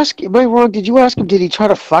 Am I wrong? Did you ask him? Did he try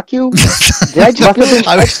to fuck you? Did I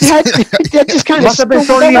just? That just kind of must have been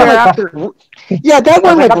shortly thereafter. Yeah, that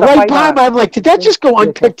went like right by me. I'm like, did that just go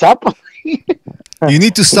unpicked up? You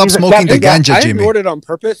need to stop smoking the ganja, I Jimmy. ignored it on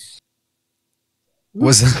purpose.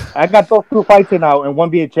 I got those two fights in now and one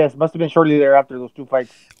VHS. Must have been shortly thereafter those two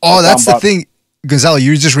fights. Oh, that's the thing. Gonzalo,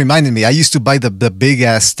 you just reminded me. I used to buy the big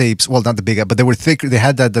ass tapes. Well, not the big, but they were thicker. They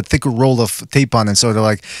had the thicker roll of tape on, and so they're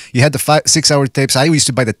like you had the 6 hour tapes. I used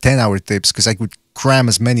to buy the 10-hour tapes because I could cram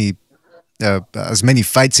as many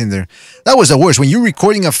fights in there. That was the worst. When you're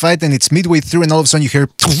recording a fight and it's midway through, and all of a sudden you hear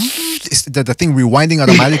the thing rewinding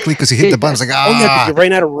automatically because you hit the button. It's like Oh yeah, because you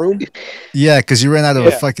ran out of room. Yeah, because you ran out of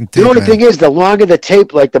a fucking tape. The only thing is, the longer the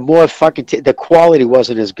tape, like the more fucking the quality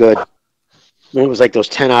wasn't as good. It was like those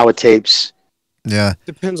 10-hour tapes. Yeah.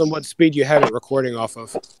 Depends on what speed you have it recording off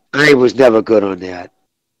of. I was never good on that.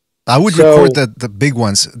 I would record the big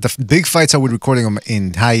ones. The big fights I would recording them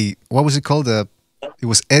in high. What was it called? It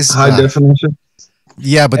was high definition.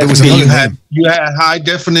 Yeah, but there was another name. You had high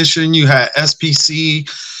definition. You had SPC,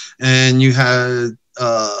 and you had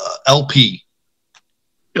LP.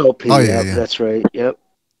 LP. Oh, yeah, that's right. Yep.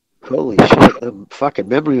 Holy shit! Fucking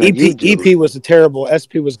memory on you, dude. EP was terrible.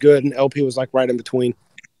 SP was good, and LP was like right in between.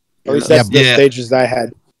 At least that's the stages that I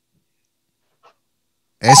had.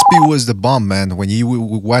 SP was the bomb, man. When you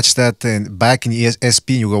watch that and back in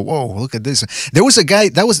SP, you go, "Whoa, look at this!" There was a guy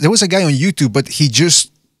there was a guy on YouTube, but he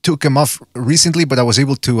just took him off recently. But I was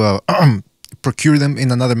able to procure them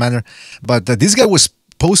in another manner. But this guy was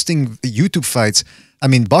posting YouTube fights. I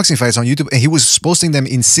mean, boxing fights on YouTube, and he was posting them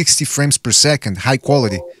in 60 frames per second, high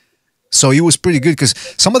quality. So he was pretty good because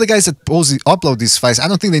some of the guys that upload these fights, I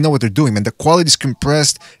don't think they know what they're doing, man. The quality is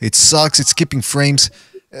compressed. It sucks. It's skipping frames.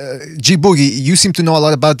 G Boogie, you seem to know a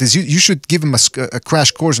lot about this. You should give him a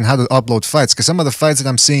crash course on how to upload fights because some of the fights that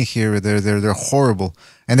I'm seeing here, they're horrible,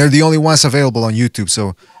 and they're the only ones available on YouTube.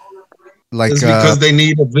 So, like, it's because they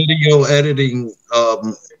need a video editing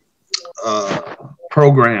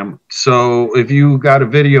program. So if you got a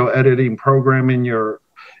video editing program in your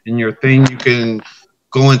thing, you can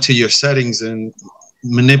go into your settings and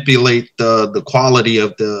manipulate the quality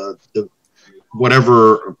of the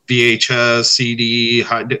whatever VHS, CD,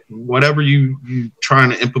 whatever you trying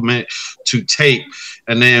to implement to tape,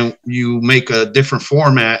 and then you make a different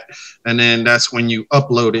format, and then that's when you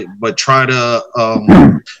upload it. But try to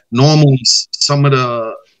normally some of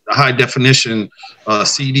the high definition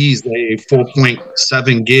CDs, they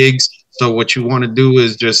 4.7 gigs. So what you want to do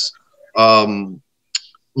is just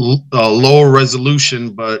lower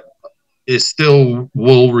resolution, but it still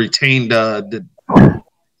will retain the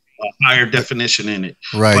higher definition in it.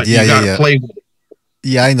 Right. But yeah. you gotta Yeah. play with it.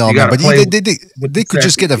 Yeah, I know, You man. gotta But they could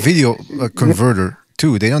just get a video converter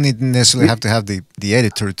too. They don't necessarily have to have the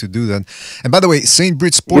editor to do that. And by the way, Saint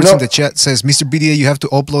Brit Sports in the chat says, Mr. BDA, you have to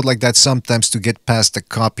upload like that sometimes to get past the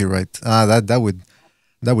copyright. That would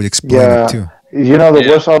explain it too. You know, the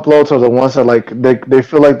worst uploads are the ones that like they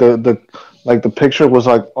feel like the picture was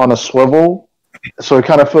like on a swivel, so it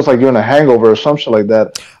kind of feels like you're in a hangover or some shit like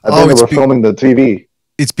that. I think they were filming the TV.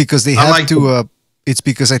 It's because they have to. It's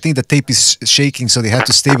because I think the tape is shaking, so they have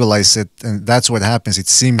to stabilize it, and that's what happens. It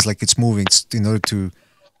seems like it's moving in order to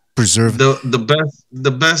preserve.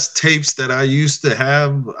 The best tapes that I used to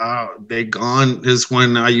have, they gone. Is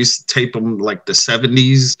when I used to tape them like the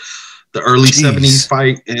 70s, the early 70s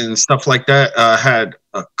fight and stuff like that. I had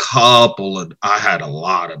a couple of. I had a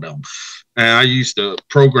lot of them, and I used to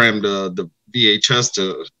program the VHS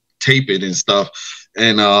to tape it and stuff,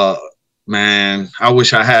 and man, I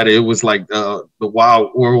wish I had it. It was like the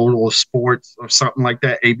Wild World of Sports or something like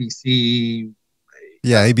that. ABC.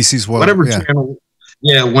 Yeah, ABC's World. Whatever channel.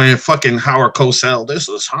 Yeah, when fucking Howard Cosell. This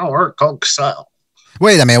is Howard Cosell.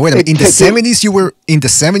 Wait a minute. In the 70s,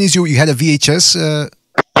 you had a VHS.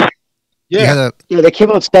 Yeah, they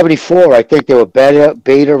came out in 74. I think they were beta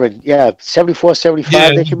and 74, 75.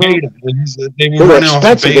 Yeah, they came out. They were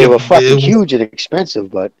expensive. They were fucking huge and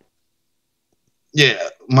expensive, but. Yeah,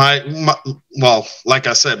 well, like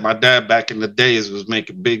I said, my dad back in the days was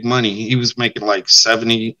making big money. He was making like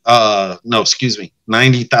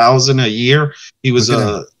 90,000 a year. He was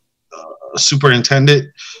a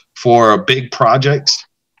superintendent for big projects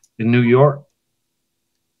in New York.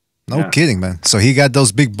 No kidding, man. So he got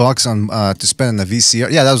those big bucks on to spend on a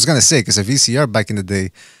VCR. Yeah, I was gonna say because a VCR back in the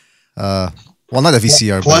day, well, not a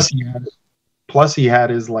VCR. Plus, he had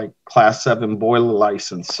his like Class 7 boiler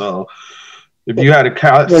license. So if you had a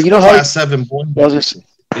Class 7 boiler license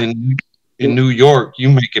in New York, you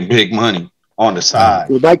making big money on the side.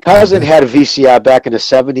 Well, my cousin had a VCR back in the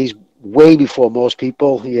 70s, way before most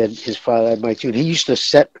people. He had his father had Mike too. And he used to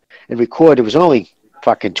set and record. It was only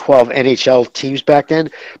fucking 12 NHL teams back then,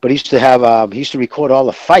 but he used to have he used to record all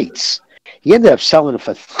the fights. He ended up selling it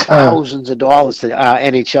for thousands of dollars to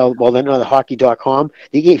NHL. Well, then on the hockey.com,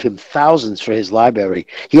 they gave him thousands for his library.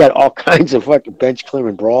 He had all kinds of fucking bench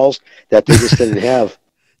clearing brawls that they just didn't have.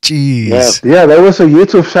 Jeez. Yeah, there was a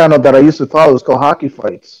YouTube channel that I used to follow. It was called Hockey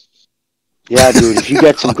Fights. Yeah, dude. If you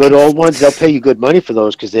get some good old ones, they'll pay you good money for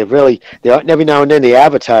those because every now and then they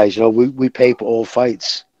advertise. You know, we pay for old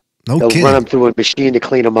fights. They'll run them through a machine to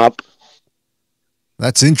clean them up.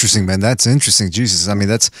 That's interesting, man. That's interesting. Jesus, I mean,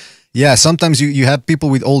 sometimes you have people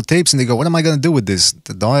with old tapes and they go, what am I going to do with this?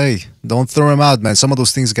 Don't throw them out, man. Some of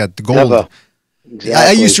those things got gold. Exactly.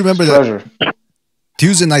 I used to remember that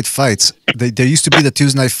Tuesday night fights. There used to be the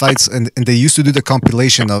Tuesday night fights and they used to do the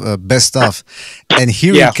compilation of best stuff. And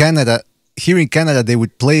here in Canada, they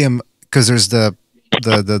would play them because there's the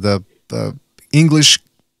English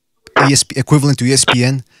equivalent to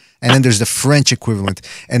ESPN. and then there's the French equivalent.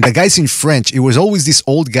 And the guys in French, it was always these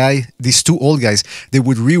two old guys. They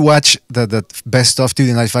would rewatch the best of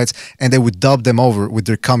Tuesday Night Fights, and they would dub them over with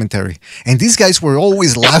their commentary. And these guys were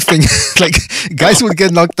always laughing. Like, guys would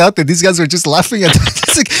get knocked out, and these guys were just laughing at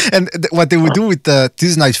and what they would do with the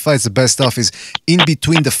Tuesday Night Fights, the best of, is in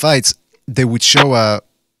between the fights, they would show a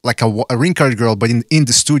ring card girl, but in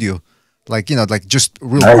the studio. Like, like just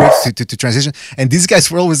real quick to transition. And these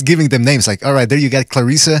guys were always giving them names. Like, all right, there you got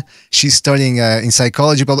Clarissa. She's studying in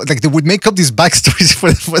psychology. Blah, blah. Like, they would make up these backstories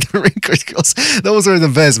for the ring card girls. Those were the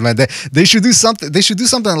best, man. They should do something. They should do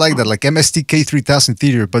something like that, like MSTK 3000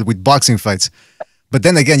 Theater, but with boxing fights. But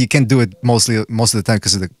then again, you can't do it most of the time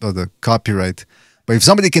because of the copyright. But if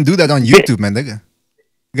somebody can do that on YouTube, man, go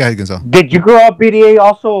ahead, Gonzalo. Did you grow up, BDA,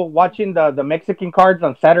 also watching the Mexican cards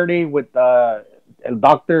on Saturday with the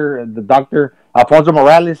doctor Alfonso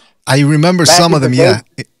Morales? I remember some of them, yeah.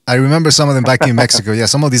 I remember some of them back in Mexico. Yeah,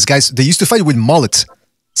 some of these guys, they used to fight with mullets.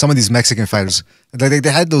 Some of these Mexican fighters, they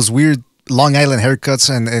had those weird Long Island haircuts,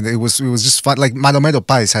 and it was just fun. Like Madomero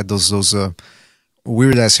Pais had those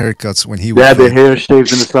weird ass haircuts when he was. Yeah, the hair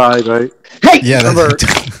shaved in the side, right? Hey, yeah, remember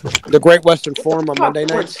the Great Western Forum on Monday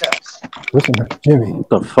nights? Listen, Jimmy. What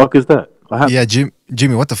the fuck is that? Yeah,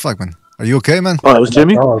 Jimmy, what the fuck, man? Are you okay, man? Oh, that was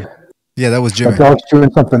Jimmy? Yeah, that was Jimmy. That dog's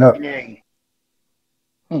chewing something up. I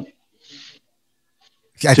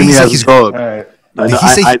Jimmy has his dog.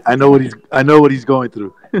 I know what he's going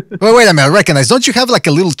through. Wait a minute, I recognize. Don't you have like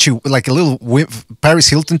a little Paris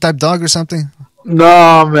Hilton type dog or something?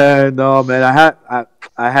 No, man. I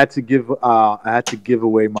had to give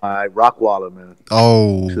away my Rottweiler, man.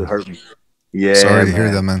 Oh, it hurt me. Yeah, sorry to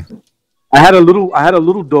hear that, man. I had a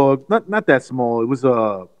little dog, not that small. It was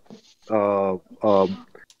a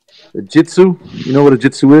Jitsu. You know what a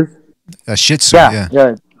Jitsu is? A Shih Tzu.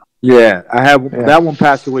 Yeah. I had that one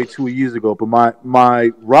passed away 2 years ago. But my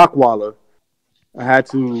Rottweiler, I had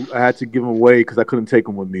to give him away because I couldn't take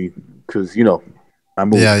him with me because I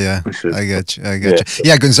moved. Yeah. I get you.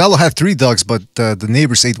 Yeah, Gonzalo had 3 dogs, but the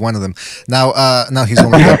neighbors ate one of them. Now he's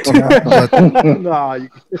only got 2.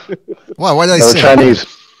 What did I say? Chinese.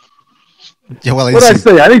 Yeah, what did I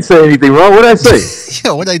say? I didn't say anything wrong. What did I say?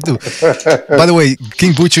 Yeah, what did I do? By the way,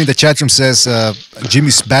 King Butcher in the chat room says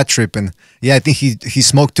Jimmy's bad tripping. Yeah, I think he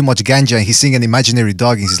smoked too much ganja and he's seeing an imaginary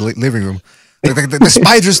dog in his living room. The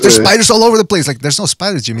spiders, there's spiders all over the place. Like, there's no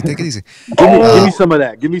spiders, Jimmy. Take it easy. Give me some of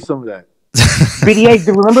that. Give me some of that. BDA,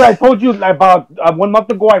 remember I told you about 1 month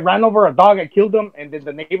ago I ran over a dog, I killed him, and then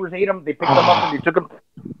the neighbors ate him. They picked him up and they took him.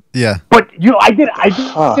 Yeah. But I did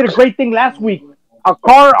a great thing last week. A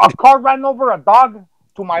car ran over a dog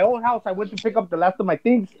to my old house. I went to pick up the last of my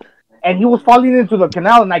things, and he was falling into the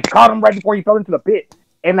canal, and I caught him right before he fell into the pit.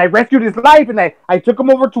 And I rescued his life, and I took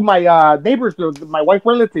him over to my neighbors, my wife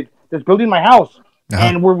relative that's building my house. Uh-huh.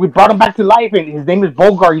 And we brought him back to life, and his name is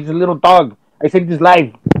Bogart. He's a little dog. I saved his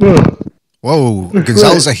life. Whoa,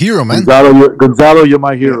 Gonzalo's a hero, man. Gonzalo, you're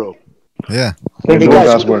my hero. Yeah. Hey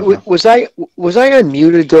guys, was I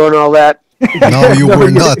unmuted during all that? No, you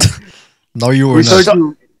were not. No, you were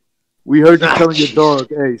not. We heard you telling your dog,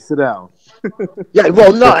 "Hey, sit down." Yeah,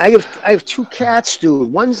 well, no, I have 2 cats,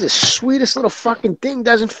 dude. One's the sweetest little fucking thing,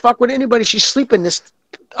 doesn't fuck with anybody. She's sleeping. This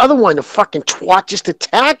other one, the fucking twat, just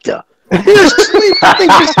attacked her. Sleeping,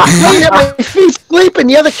 just laying at my feet, sleeping.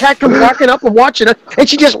 The other cat comes walking up and watching her, and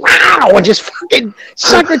she just fucking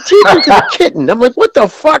suck her teeth into the kitten. I'm like, what the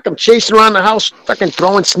fuck? I'm chasing around the house, fucking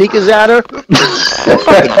throwing sneakers at her.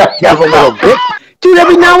 Fucking devil little bitch. Dude,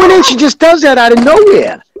 every now and then she just does that out of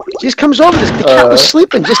nowhere. She just comes over. The cat was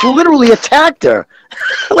sleeping, just literally attacked her.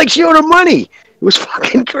 Like she owed her money. It was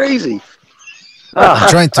fucking crazy. I'm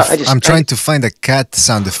trying to find a cat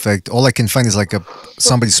sound effect. All I can find is like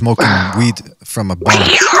somebody smoking weed from a bong.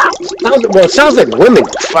 Well, it sounds like women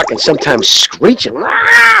fucking sometimes screeching.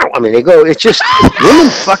 I mean, they go. It's just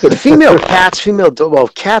women fucking female cats,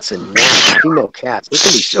 cats and female cats. They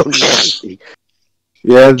can be so nasty.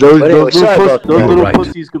 Yeah, those little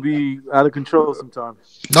pussies could be out of control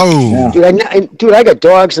sometimes. No, dude, I got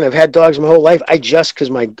dogs and I've had dogs my whole life. I just because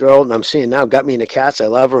my girl and I'm seeing now got me into cats. I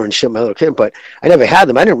love her and shit, my little kid, but I never had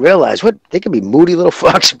them. I didn't realize they can be moody little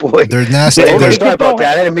fucks, boy. They're nasty. Sorry about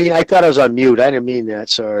that. I thought I was on mute. I didn't mean that.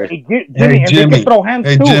 Sorry. Hey, Jimmy, they can throw hands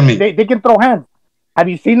too. Jimmy. They can throw hands. Have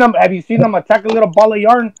you seen them attack a little ball of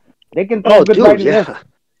yarn? They can throw good right in this.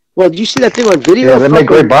 Well, did you see that thing on video? Yeah, they make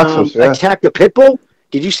great boxers. Attack the pit bull.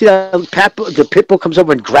 Did you see that the pit bull comes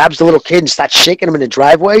over and grabs the little kid and starts shaking him in the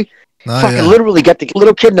driveway? Literally got the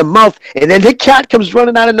little kid in the mouth, and then the cat comes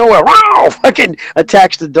running out of nowhere. Wow! Fucking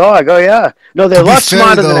attacks the dog. Oh, yeah. No, they're a lot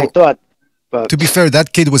smarter than I thought. But to be fair,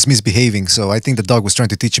 that kid was misbehaving, so I think the dog was trying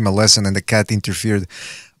to teach him a lesson, and the cat interfered.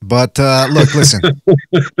 But look, listen.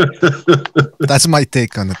 That's my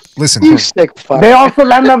take on it. Listen. You sick fuck. They also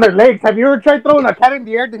land on their legs. Have you ever tried throwing a cat in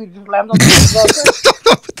the air? Then you just land on their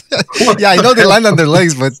legs. Yeah, I know they land on their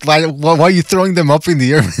legs, but why are you throwing them up in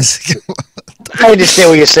the air? I understand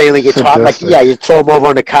what you're saying. Like you talk, like you throw them over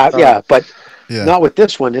on the cot. Yeah, but not with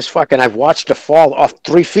this one. This fucking, I've watched her fall off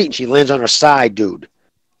 3 feet, and she lands on her side, dude.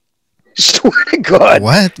 Swear to God.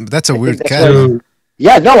 What? That's a weird cat.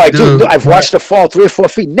 Yeah, no, I do. I've watched her fall 3 or 4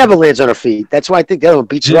 feet, never lands on her feet. That's why I think the other one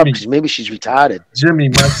beats her up, because maybe she's retarded. Jimmy,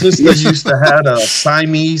 my sister used to have a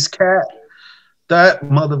Siamese cat. That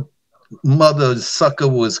mother sucker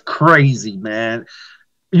was crazy, man.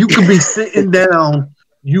 You could be sitting down,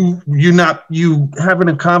 you having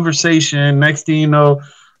a conversation, next thing you know,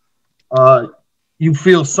 you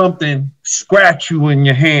feel something scratch you in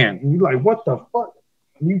your hand. And you're like, what the fuck?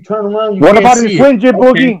 And you turn around. What about his twin, J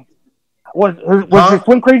Boogie? Was his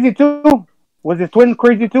twin crazy too? Was his twin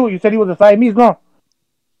crazy too? You said he was a Siamese, no?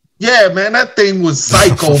 Yeah, man, that thing was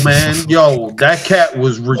psycho, man. Yo, that cat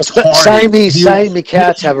was retarded. Siamese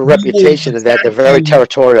cats have a reputation of that. They're very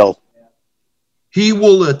territorial. He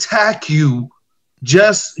will attack you,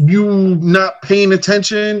 just you not paying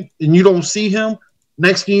attention and you don't see him.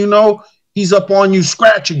 Next thing you know, he's up on you,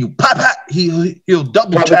 scratching you. Pop, pop. He'll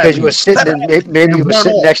double tap because you were sitting, maybe you were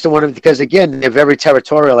sitting next to one of them. Because again, they're very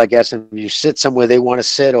territorial, I guess. And you sit somewhere they want to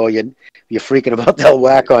sit, or you're freaking about, they'll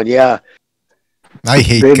whack on. Yeah. I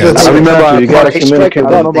hate cats. I remember you got to communicate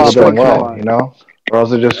with them well, you know, or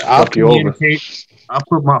else they just fuck you over. I'll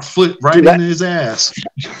put my foot right in his ass.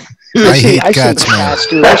 I hate cats, man.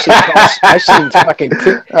 Dude. I've seen fucking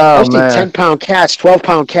 10-pound cats,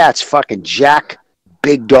 12-pound cats fucking jack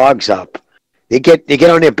big dogs up. They get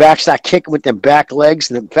on their back, start kicking with their back legs,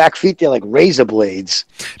 and the back feet, they're like razor blades.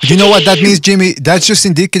 Do you know what that means, Jimmy? That's just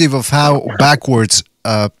indicative of how backwards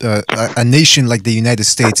a nation like the United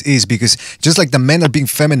States is, because just like the men are being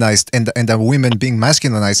feminized and the women being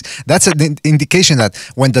masculinized, that's an indication that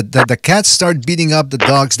when the cats start beating up the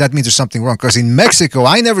dogs, that means there's something wrong. Because in Mexico,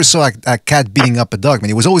 I never saw a cat beating up a dog, man.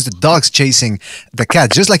 It was always the dogs chasing the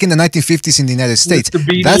cat, just like in the 1950s in the United States.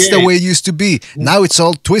 That's the way it used to be. Now it's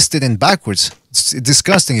all twisted and backwards. It's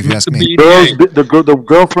disgusting, if you ask me. The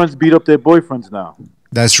girlfriends beat up their boyfriends now.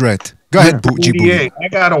 That's right. Go ahead, G. I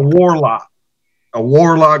got a warlock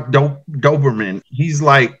Doberman. He's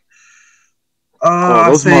like,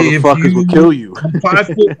 those motherfuckers will kill you. I'm 5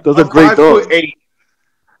 foot. Those are great dogs. 5'8".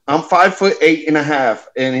 I'm 5'8.5",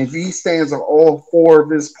 and if he stands on all 4 of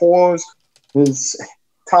his paws, his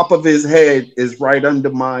top of his head is right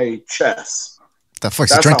under my chest. The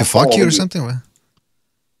fuck's he trying to fuck you or something? What?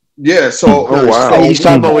 Yeah, so he's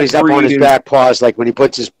talking about when he's up on his back paws, like when he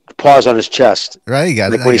puts his paws on his chest. Right, you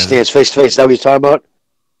got like when he stands face to face. Is that what he's talking about?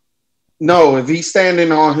 No, if he's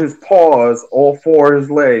standing on his paws, all 4 of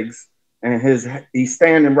his legs, and he's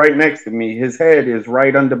standing right next to me, his head is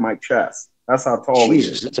right under my chest. That's how tall he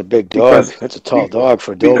is. That's a big dog. That's a tall dog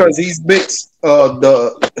for a dog. Because he's mixed.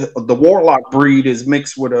 The Warlock breed is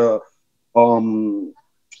mixed with a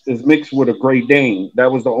Great Dane.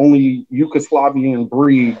 That was the only Yugoslavian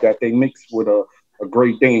breed that they mixed with a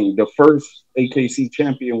Great Dane. The first AKC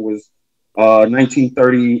champion was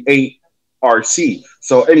 1938 RC.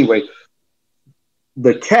 So anyway,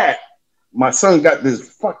 the cat, my son got this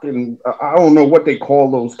fucking, I don't know what they call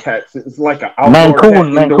those cats. It's like an outdoor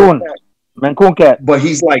Mancoon cat. But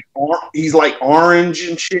he's like orange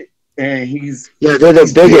and shit, and they're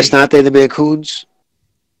the biggest, aren't they? The Mancoons.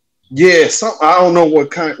 Yeah, I don't know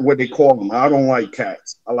what they call them. I don't like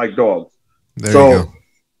cats. I like dogs. There you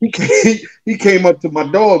go. He came up to my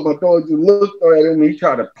dog. My dog just looked at him. He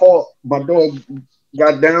tried to paw. My dog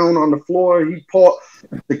got down on the floor. He pawed.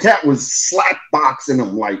 The cat was slap boxing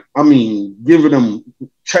him, giving him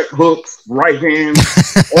check hooks, right hands,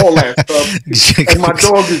 all that stuff. And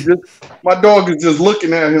my dog is just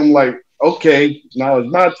looking at him like, okay, now it's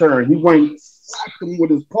my turn. He went slapped him with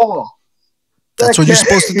his paw. That's what you're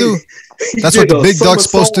supposed to do. That's what the big dog's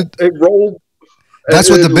supposed to do.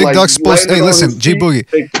 That's what the big dog's supposed to do. Hey, listen, G Boogie,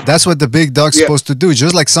 that's what the big dog's supposed to do.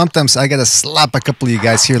 Just like sometimes I gotta slap a couple of you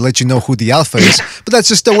guys here, let you know who the alpha is. But that's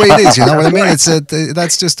just the way it is. You know what I mean?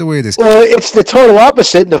 That's just the way it is. Well, it's the total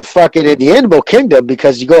opposite in the animal kingdom,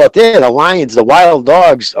 because you go out there, the lions, the wild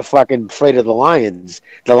dogs are fucking afraid of the lions.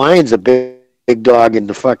 The lion's a big dog in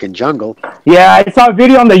the fucking jungle. Yeah, I saw a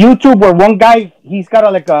video on the YouTube where one guy, he's got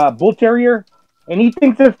a bull terrier, and he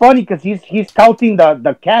thinks it's funny because he's counting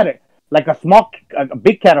the cat like a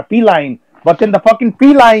big cat, a feline. But then the fucking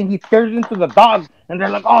feline, he stares into the dog, and they're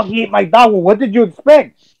like, "Oh, he ate my dog." Well, what did you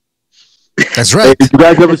expect? That's right. Did you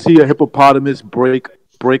guys ever see a hippopotamus break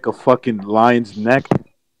a fucking lion's neck?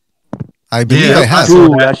 I believe I have.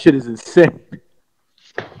 Dude, that shit is insane.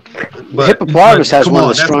 The hippopotamus has one of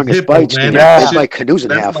the strongest bites. Man. They bite canoes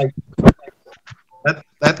in half.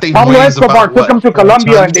 That thing Pablo weighs Escobar about took them to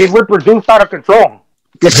Colombia and they reproduced out of control.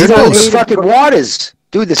 They're still in the fucking waters.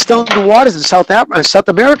 Dude, they're still in the waters in South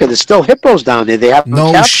America. There's still hippos down there. They haven't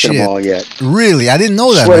captured them all yet. Really? I didn't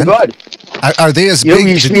know that, Swear man. to God. Are they as big?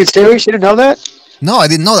 You being serious? You didn't know that? No, I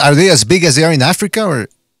didn't know. Are they as big as they are in Africa? Or?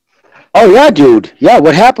 Oh, yeah, dude. Yeah,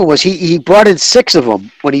 what happened was he brought in 6 of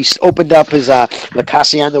them when he opened up his La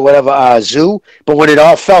Hacienda or whatever zoo. But when it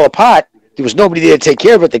all fell apart, there was nobody there to take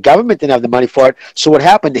care of it. The government didn't have the money for it. So what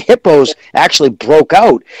happened, the hippos actually broke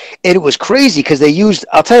out. And it was crazy because they used,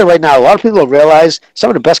 I'll tell you right now, a lot of people don't realize some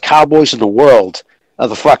of the best cowboys in the world are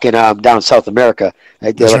the fucking down in South America.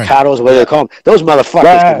 Like the Licados, whatever they call them. Those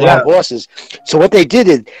motherfuckers can ride horses. So what they did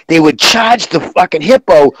is they would charge the fucking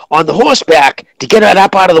hippo on the horseback to get it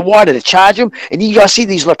up out of the water to charge him. And you gotta see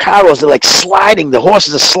these Licados, they're like sliding. The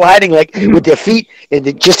horses are sliding like with their feet.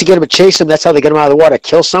 And just to get them to chase them, that's how they get them out of the water,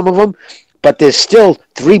 kill some of them. But there's still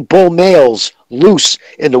 3 bull males loose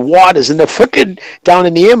in the waters and they're fucking down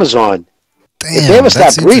in the Amazon. Damn, if they ever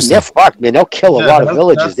start breeding, they're fucked, man. They'll kill a lot of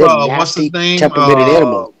villages. They're nasty, temperamented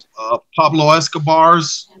animals. Pablo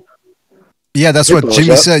Escobar's. Yeah, that's hippos, what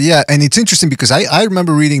Jimmy said. Yeah, and it's interesting because I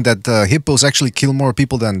remember reading that hippos actually kill more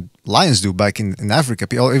people than lions do back in Africa.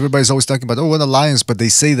 Everybody's always talking about, the lions, but they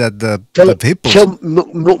say that the hippos...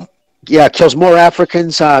 kills more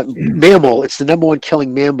Africans. Mammal. It's the #1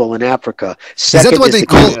 killing mammal in Africa. Second, is that what they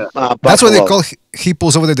call? That's what they call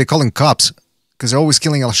hippos over there. They call them cops because they're always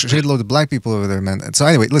killing a shitload of black people over there, man. So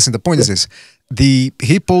anyway, listen. The point is this: the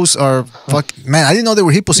hippos are man. I didn't know there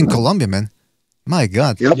were hippos in Colombia, man. My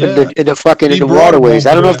God. Yep, in the waterways.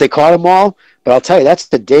 I don't know if they caught them all, but I'll tell you that's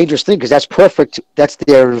the dangerous thing because that's perfect. That's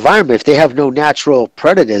their environment. If they have no natural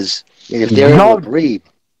predators, and if they're able to breed.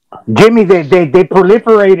 Jimmy, they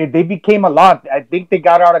proliferated. They became a lot. I think they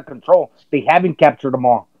got out of control. They haven't captured them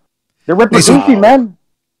all. They're reproducing, man.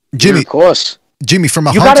 Jimmy, of course. Jimmy, from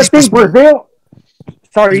a you gotta think Brazil.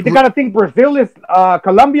 Sorry, you gotta think Brazil is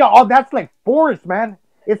Colombia. All that's like forest, man.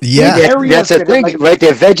 It's that's the thing, right?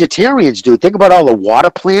 They're vegetarians, dude. Think about all the water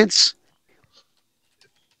plants.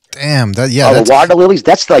 Damn, the water lilies.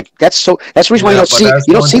 That's the reason why you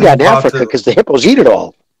don't see that in Africa because the hippos eat it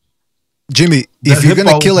all. Jimmy, if you're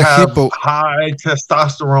gonna kill a hippo, high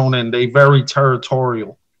testosterone and they very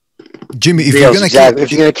territorial. Jimmy, if you're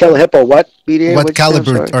gonna kill a hippo, what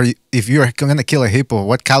caliber are you? If you're gonna kill a hippo,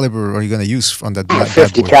 what caliber are you gonna use on that?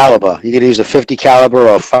 50 caliber. You're gonna use a 50 caliber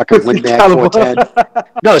or a fucking Win Mag 410.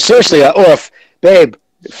 No, seriously, babe,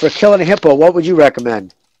 for killing a hippo, what would you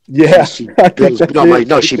recommend? Yeah,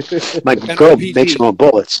 my girl makes her own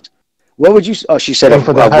bullets. What would you? Oh, she said a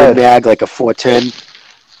Win Mag like a 410.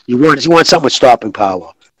 You want something with stopping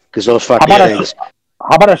power because those fucking things.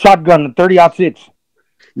 How about a shotgun, 30-06?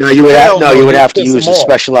 No, you would have to use a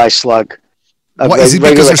specialized slug. A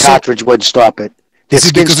regular cartridge wouldn't stop it. The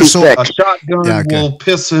skin's too thick. A shotgun will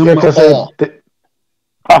piss him off.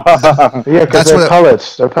 Because they're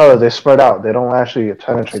pellets. They're pellets. They spread out. They don't actually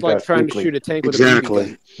penetrate. It's like trying to shoot a tank with a BB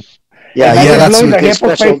gun.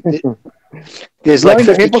 There's like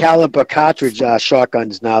 50 caliber cartridge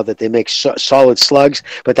shotguns now that they make solid slugs,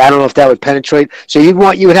 but I don't know if that would penetrate. So you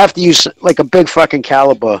would have to use like a big fucking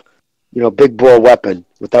caliber, big bore weapon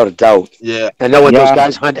without a doubt. Yeah. I know when those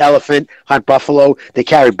guys hunt elephant, hunt buffalo, they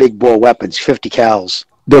carry big bore weapons, 50 cals.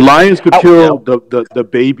 The lions could kill the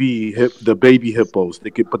baby hippos.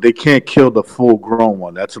 But they can't kill the full grown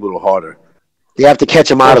one. That's a little harder. You have to catch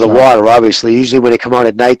them out of the water, obviously. Usually when they come out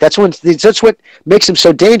at night. That's what makes them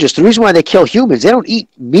so dangerous. The reason why they kill humans, they don't eat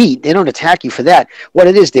meat. They don't attack you for that. What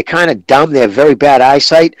it is, they're kind of dumb. They have very bad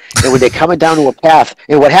eyesight. And when they're coming down to a path,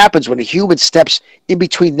 and what happens when a human steps in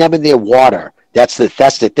between them and their water, that's the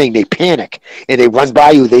thing. They panic, and they run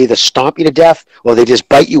by you. They either stomp you to death, or they just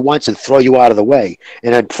bite you once and throw you out of the way.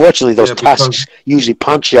 And unfortunately, those tusks usually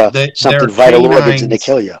puncture something vital organs, and they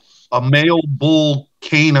kill you. A male bull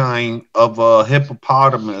canine of a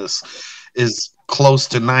hippopotamus is close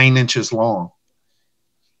to 9 inches long.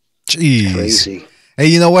 Jeez. Crazy. Hey,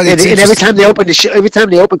 you know what? And every time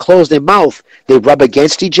they close their mouth, they rub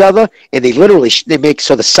against each other, and they make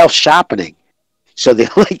the self-sharpening. So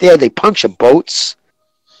they puncture boats.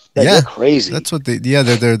 They're crazy. That's what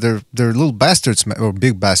they're little bastards or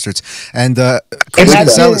big bastards. And Chris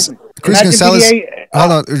Gonzalez.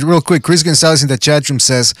 Hold on, real quick. Chris Gonzalez in the chat room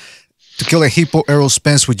says to kill a hippo, Errol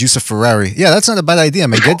Spence would use a Ferrari. Yeah, that's not a bad idea,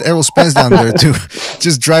 man. Get Errol Spence down there to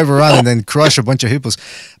just drive around and then crush a bunch of hippos.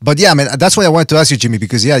 But yeah, man, that's why I wanted to ask you, Jimmy,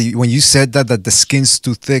 because yeah, when you said that the skin's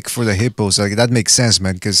too thick for the hippos, like that makes sense,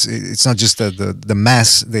 man, because it's not just the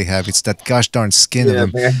mass they have; it's that gosh darn skin of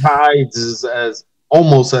them. Their hides is as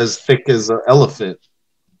almost as thick as an elephant.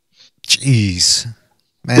 Jeez,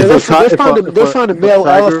 man. Yeah, they found a male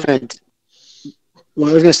elephant. Well,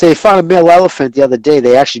 I was going to say, they found a male elephant the other day.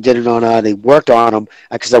 They actually did it on, they worked on him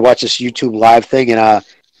because I watched this YouTube live thing, and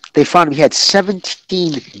they found him. He had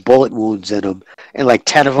 17 bullet wounds in him, and like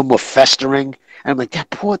 10 of them were festering. And I'm like, that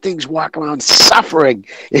poor thing's walking around suffering.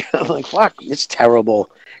 I'm like, fuck, it's terrible.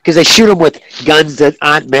 Because they shoot him with guns that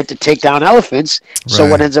aren't meant to take down elephants. Right. So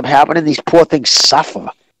what ends up happening, these poor things suffer.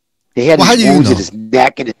 They had these wounds in his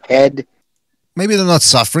neck and his head. Maybe they're not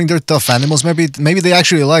suffering. They're tough animals. Maybe they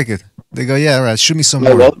actually like it. They go, yeah, right, shoot me some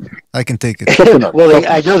more. Well, I can take it. Well,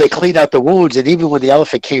 I know they cleaned out the wounds, and even when the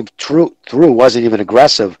elephant came through, it wasn't even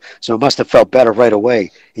aggressive, so it must have felt better right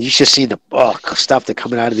away. And you should see the stuff that's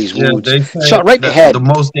coming out of these wounds. Shot right in the head. The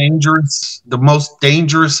most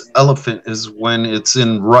dangerous elephant is when it's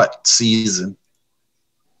in rut season.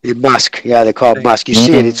 In musk, yeah, they call it musk. You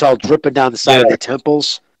see it; it's all dripping down the side of their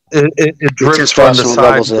temples. It drips from the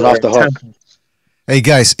sides of off the hook. Hey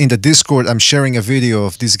guys, in the Discord, I'm sharing a video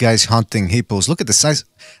of these guys hunting hippos. Look at the size.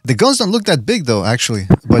 The guns don't look that big though, actually,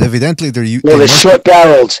 but evidently they're. Well, they're short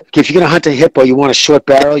barreled. If you're gonna hunt a hippo, you want a short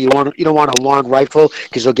barrel. You don't want a long rifle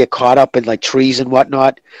because they'll get caught up in like trees and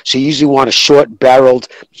whatnot. So you usually want a short barreled,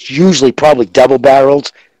 usually probably double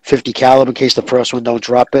barreled, 50 caliber in case the first one don't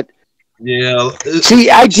drop it. Yeah. See,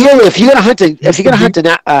 ideally, if you're gonna hunt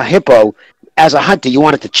a hippo as a hunter, you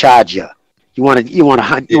want it to charge you. You want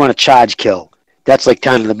to charge kill. That's like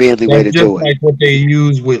kind of the manly way to do it. Like what they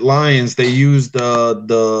use with lions, they use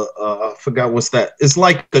the I forgot what's that. It's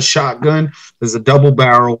like a shotgun. There's a double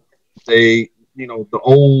barrel. The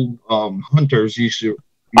old hunters used to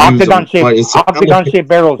octagon shaped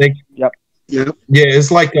barrels. Yep. Yeah, it's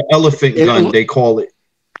like an elephant gun. They call it.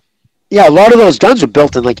 Yeah, a lot of those guns were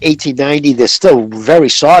built in like 1890. They're still very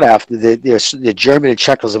sought after. They're German and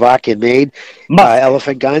Czechoslovakian made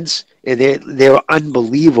elephant guns. And they're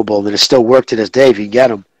unbelievable, and they still work to this day if you get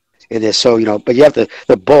them. And they're so but you have to.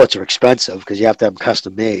 The bullets are expensive because you have to have them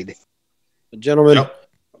custom made. Gentlemen,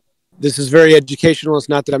 this is very educational. It's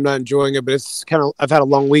not that I'm not enjoying it, but it's kind of. I've had a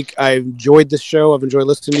long week. I've enjoyed this show. I've enjoyed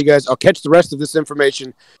listening to you guys. I'll catch the rest of this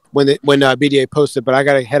information when BDA posts it. But I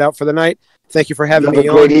got to head out for the night. Thank you for having me on.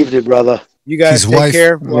 Have a great evening, brother. You guys take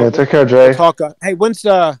care. Well, take care, Jay. We'll talk. Hey, when's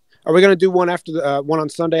are we going to do one after the one on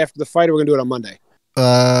Sunday after the fight, or we're going to do it on Monday?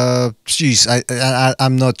 Jeez,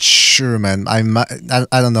 I'm not sure, man. I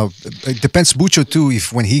don't know. It depends Bucho too.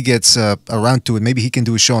 If when he gets around to it, maybe he can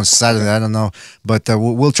do a show on Saturday. I don't know, but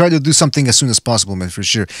we'll try to do something as soon as possible, man, for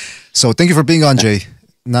sure. So thank you for being on, Jay.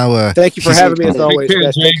 Now, thank you for having me as always.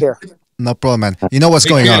 Guys, take care. No problem, man. You know what's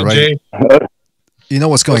going on, right? You know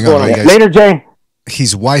what's going on, right, guys? Later, Jay.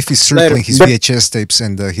 His wife is circling his VHS tapes,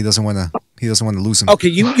 and he doesn't want to lose them. Okay,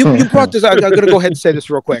 you brought this. I'm gonna go ahead and say this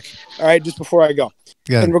real quick. All right, just before I go.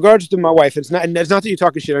 Yeah. In regards to my wife, it's not that you're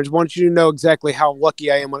talking shit. I just want you to know exactly how lucky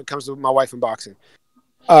I am when it comes to my wife and boxing.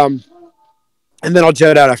 And then I'll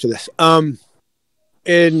jet out after this.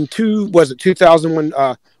 In 2000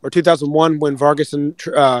 or 2001 when Vargas and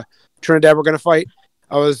Trinidad were gonna fight,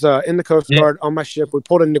 I was in the Coast Guard on my ship. We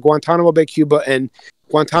pulled into Guantanamo Bay, Cuba, and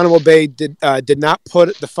Guantanamo Bay did not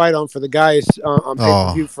put the fight on for the guys on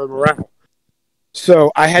pay-per-view for morale.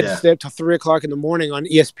 So I had to stay up till 3 o'clock in the morning on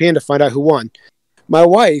ESPN to find out who won. My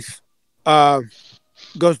wife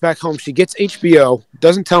goes back home. She gets HBO,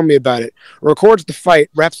 doesn't tell me about it, records the fight,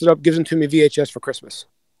 wraps it up, gives them to me VHS for Christmas.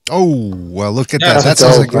 Oh, well, look at that. That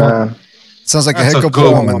sounds like a heck of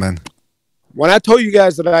a woman, man. When I told you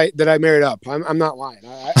guys that I married up, I'm not lying.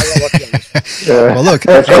 I got lucky on this. Well, look,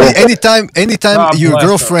 anytime your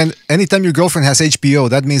girlfriend has HBO,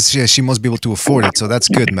 that means she must be able to afford it. So that's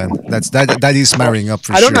good, man. That is marrying up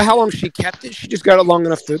for sure. I don't know how long she kept it. She just got it long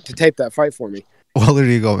enough to tape that fight for me. Well, there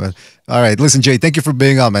you go, man. All right, listen, Jay, thank you for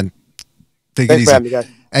being on, man. Take it easy. For having me,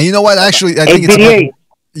 guys. And you know what? Actually, I think it's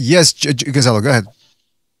yes, Gonzalo, go ahead.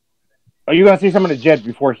 Are you gonna say something to Jed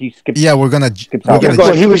before he skips? Yeah, we're gonna.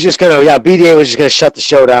 He was just gonna. Yeah, BDA was just gonna shut the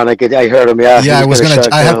show down. I heard him. Yeah. Yeah, I was gonna.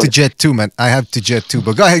 I have to jet too, man. I have to jet too.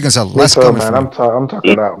 But go ahead, Gonzalo. Last comment, man. I'm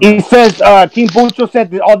talking out. He says, Team Bucho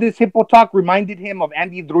said that all this hippo talk reminded him of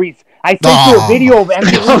Andy Ruiz. I sent you a video of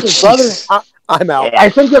Andy Ruiz's brother. I'm out. I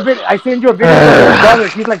sent you a video of his brother.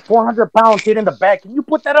 He's like 400 pounds, hit in the back. Can you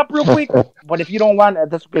put that up real quick? But if you don't want it,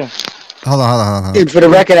 that's okay. Hold on. And for the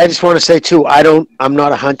record, I just want to say too, I'm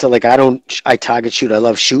not a hunter. Like I target shoot. I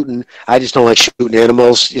love shooting. I just don't like shooting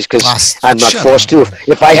animals just because I'm not forced to.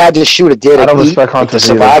 If I had to shoot a deer to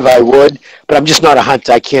survive, I would. But I'm just not a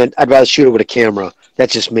hunter. I can't. I'd rather shoot it with a camera.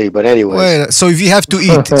 That's just me. But anyway. Wait. So if you have to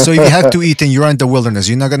eat, and you're in the wilderness,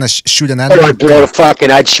 you're not gonna shoot an animal. I'd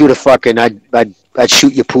shoot a fucking. I'd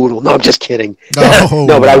shoot your poodle. No, I'm just kidding.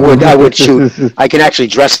 No, but I would shoot. I can actually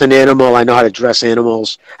dress an animal. I know how to dress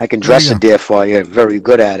animals. I can dress a deer for you. Very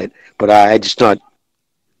good at it. But I'm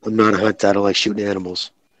not a hunter. I don't like shooting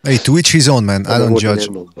animals. Hey, to each his own, man. I don't judge.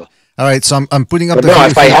 All right, so I'm putting up but no,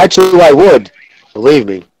 if I had to, I would. Believe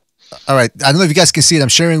me. All right, I don't know if you guys can see it. I'm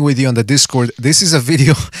sharing with you on the Discord. This is a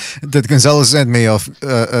video that Gonzalo sent me of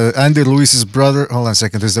Andy Luis's brother. Hold on a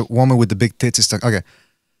second. There's the woman with the big tits. Okay.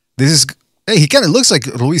 This is... Hey, he kind of looks like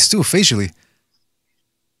Luis too, facially.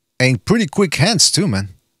 And pretty quick hands too, man.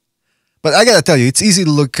 But I gotta tell you, it's easy to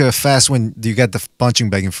look fast when you got the punching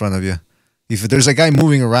bag in front of you. If there's a guy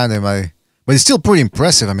moving around him, but it's still pretty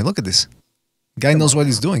impressive. I mean, look at this. Guy knows what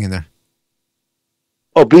he's doing in there.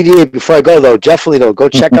 Oh, BDA, before I go, though, definitely, go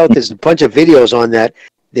check out. There's a bunch of videos on that.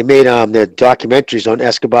 They made their documentaries on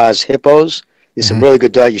Escobar's hippos. There's some really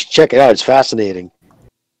good You should check it out. It's fascinating.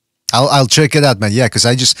 I'll check it out, man. Yeah, because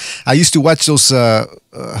I used to watch those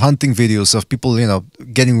hunting videos of people,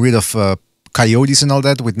 getting rid of coyotes and all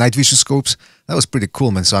that with night vision scopes. That was pretty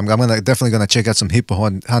cool, man. So I'm definitely gonna check out some hippo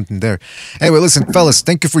hunting there. Anyway, listen, fellas,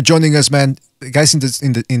 thank you for joining us, man. Guys in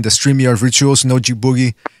the Streamyard Virtuos, no G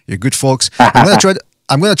Boogie, you're good folks. I'm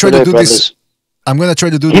gonna try to do this. I'm gonna try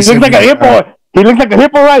to do this. He looks like a hippo. He looks like a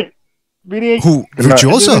hippo, right? BDH. Who?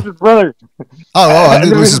 Virtuoso? His brother. I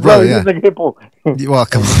did his brother. Yeah. He looks like a hippo. You're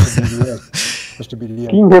welcome. Mr. BDA.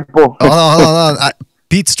 King hippo. Hold on.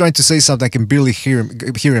 Pete's trying to say something. I can barely hear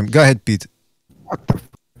him. Go ahead, Pete.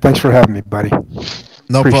 Thanks for having me, buddy.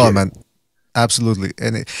 No problem, man. Absolutely.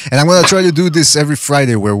 And I'm going to try to do this every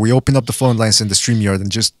Friday where we open up the phone lines in the StreamYard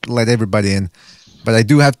and just let everybody in. But I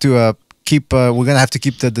do have to keep, we're going to have to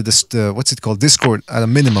keep the what's it called? Discord at a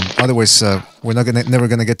minimum. Otherwise, we're never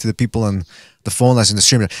going to get to the people on the phone lines in the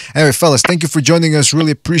StreamYard. Anyway, fellas, thank you for joining us.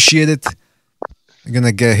 Really appreciate it. I'm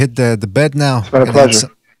going to hit the bed now. It's been a pleasure.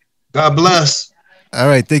 God bless. All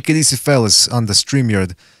right. Take it easy, fellas, on the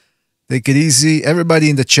StreamYard. Take it easy. Everybody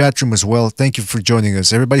in the chat room as well, thank you for joining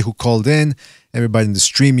us. Everybody who called in, everybody in the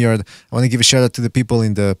StreamYard. I want to give a shout out to the people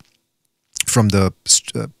from the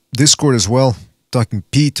Discord as well. Talking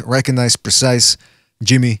Pete, Recognize, Precise,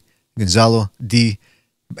 Jimmy, Gonzalo, D,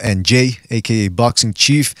 and Jay, aka Boxing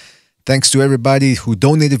Chief. Thanks to everybody who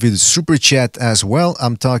donated with the Super Chat as well.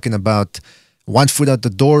 I'm talking about One Foot Out the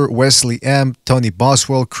Door, Wesley M, Tony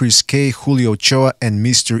Boswell, Chris K, Julio Ochoa, and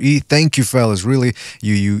Mr. E. Thank you, fellas. Really,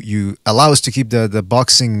 you allow us to keep the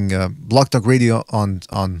boxing Block Talk Radio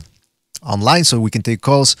online so we can take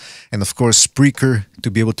calls, and of course Spreaker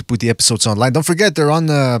to be able to put the episodes online. Don't forget they're on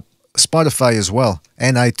Spotify as well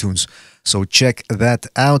and iTunes, so check that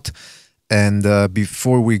out. And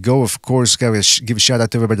before we go, of course, gotta give a shout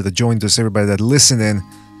out to everybody that joined us, everybody that listened in.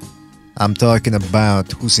 I'm talking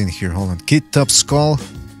about, who's in here? Hold on. Kid Top Skull.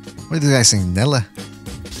 What did I say? Nella?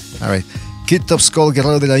 Alright. Kid Top Skull,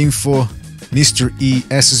 Guerrero de la Info, Mr. E,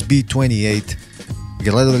 SSB28,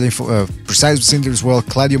 Guerrero de la Info, Precise Cinder as well,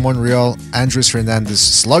 Claudio Monreal, Andres Fernandez,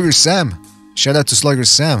 Slugger Sam. Shout out to Slugger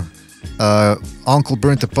Sam. Uncle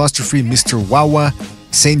Burnt Apostrophe, Mr. Wawa,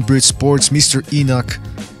 Saint Bridge Sports, Mr. Enoch.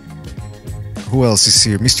 Who else is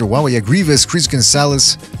here? Mr. Wawa, yeah, Grievous, Chris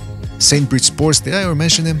Gonzalez, Saint Bridge Sports. Did I ever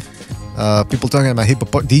mention him? People talking about hip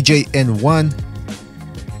hop. DJ N1,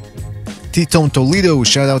 T-Tone Toledo.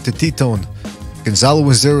 Shout out to T-Tone. Gonzalo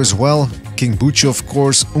was there as well. King Bucho, of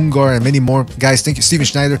course. Ungar and many more. Guys, thank you. Steven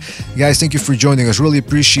Schneider. Guys, thank you for joining us. Really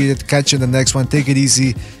appreciate it. Catch you in the next one. Take it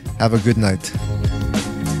easy. Have a good night.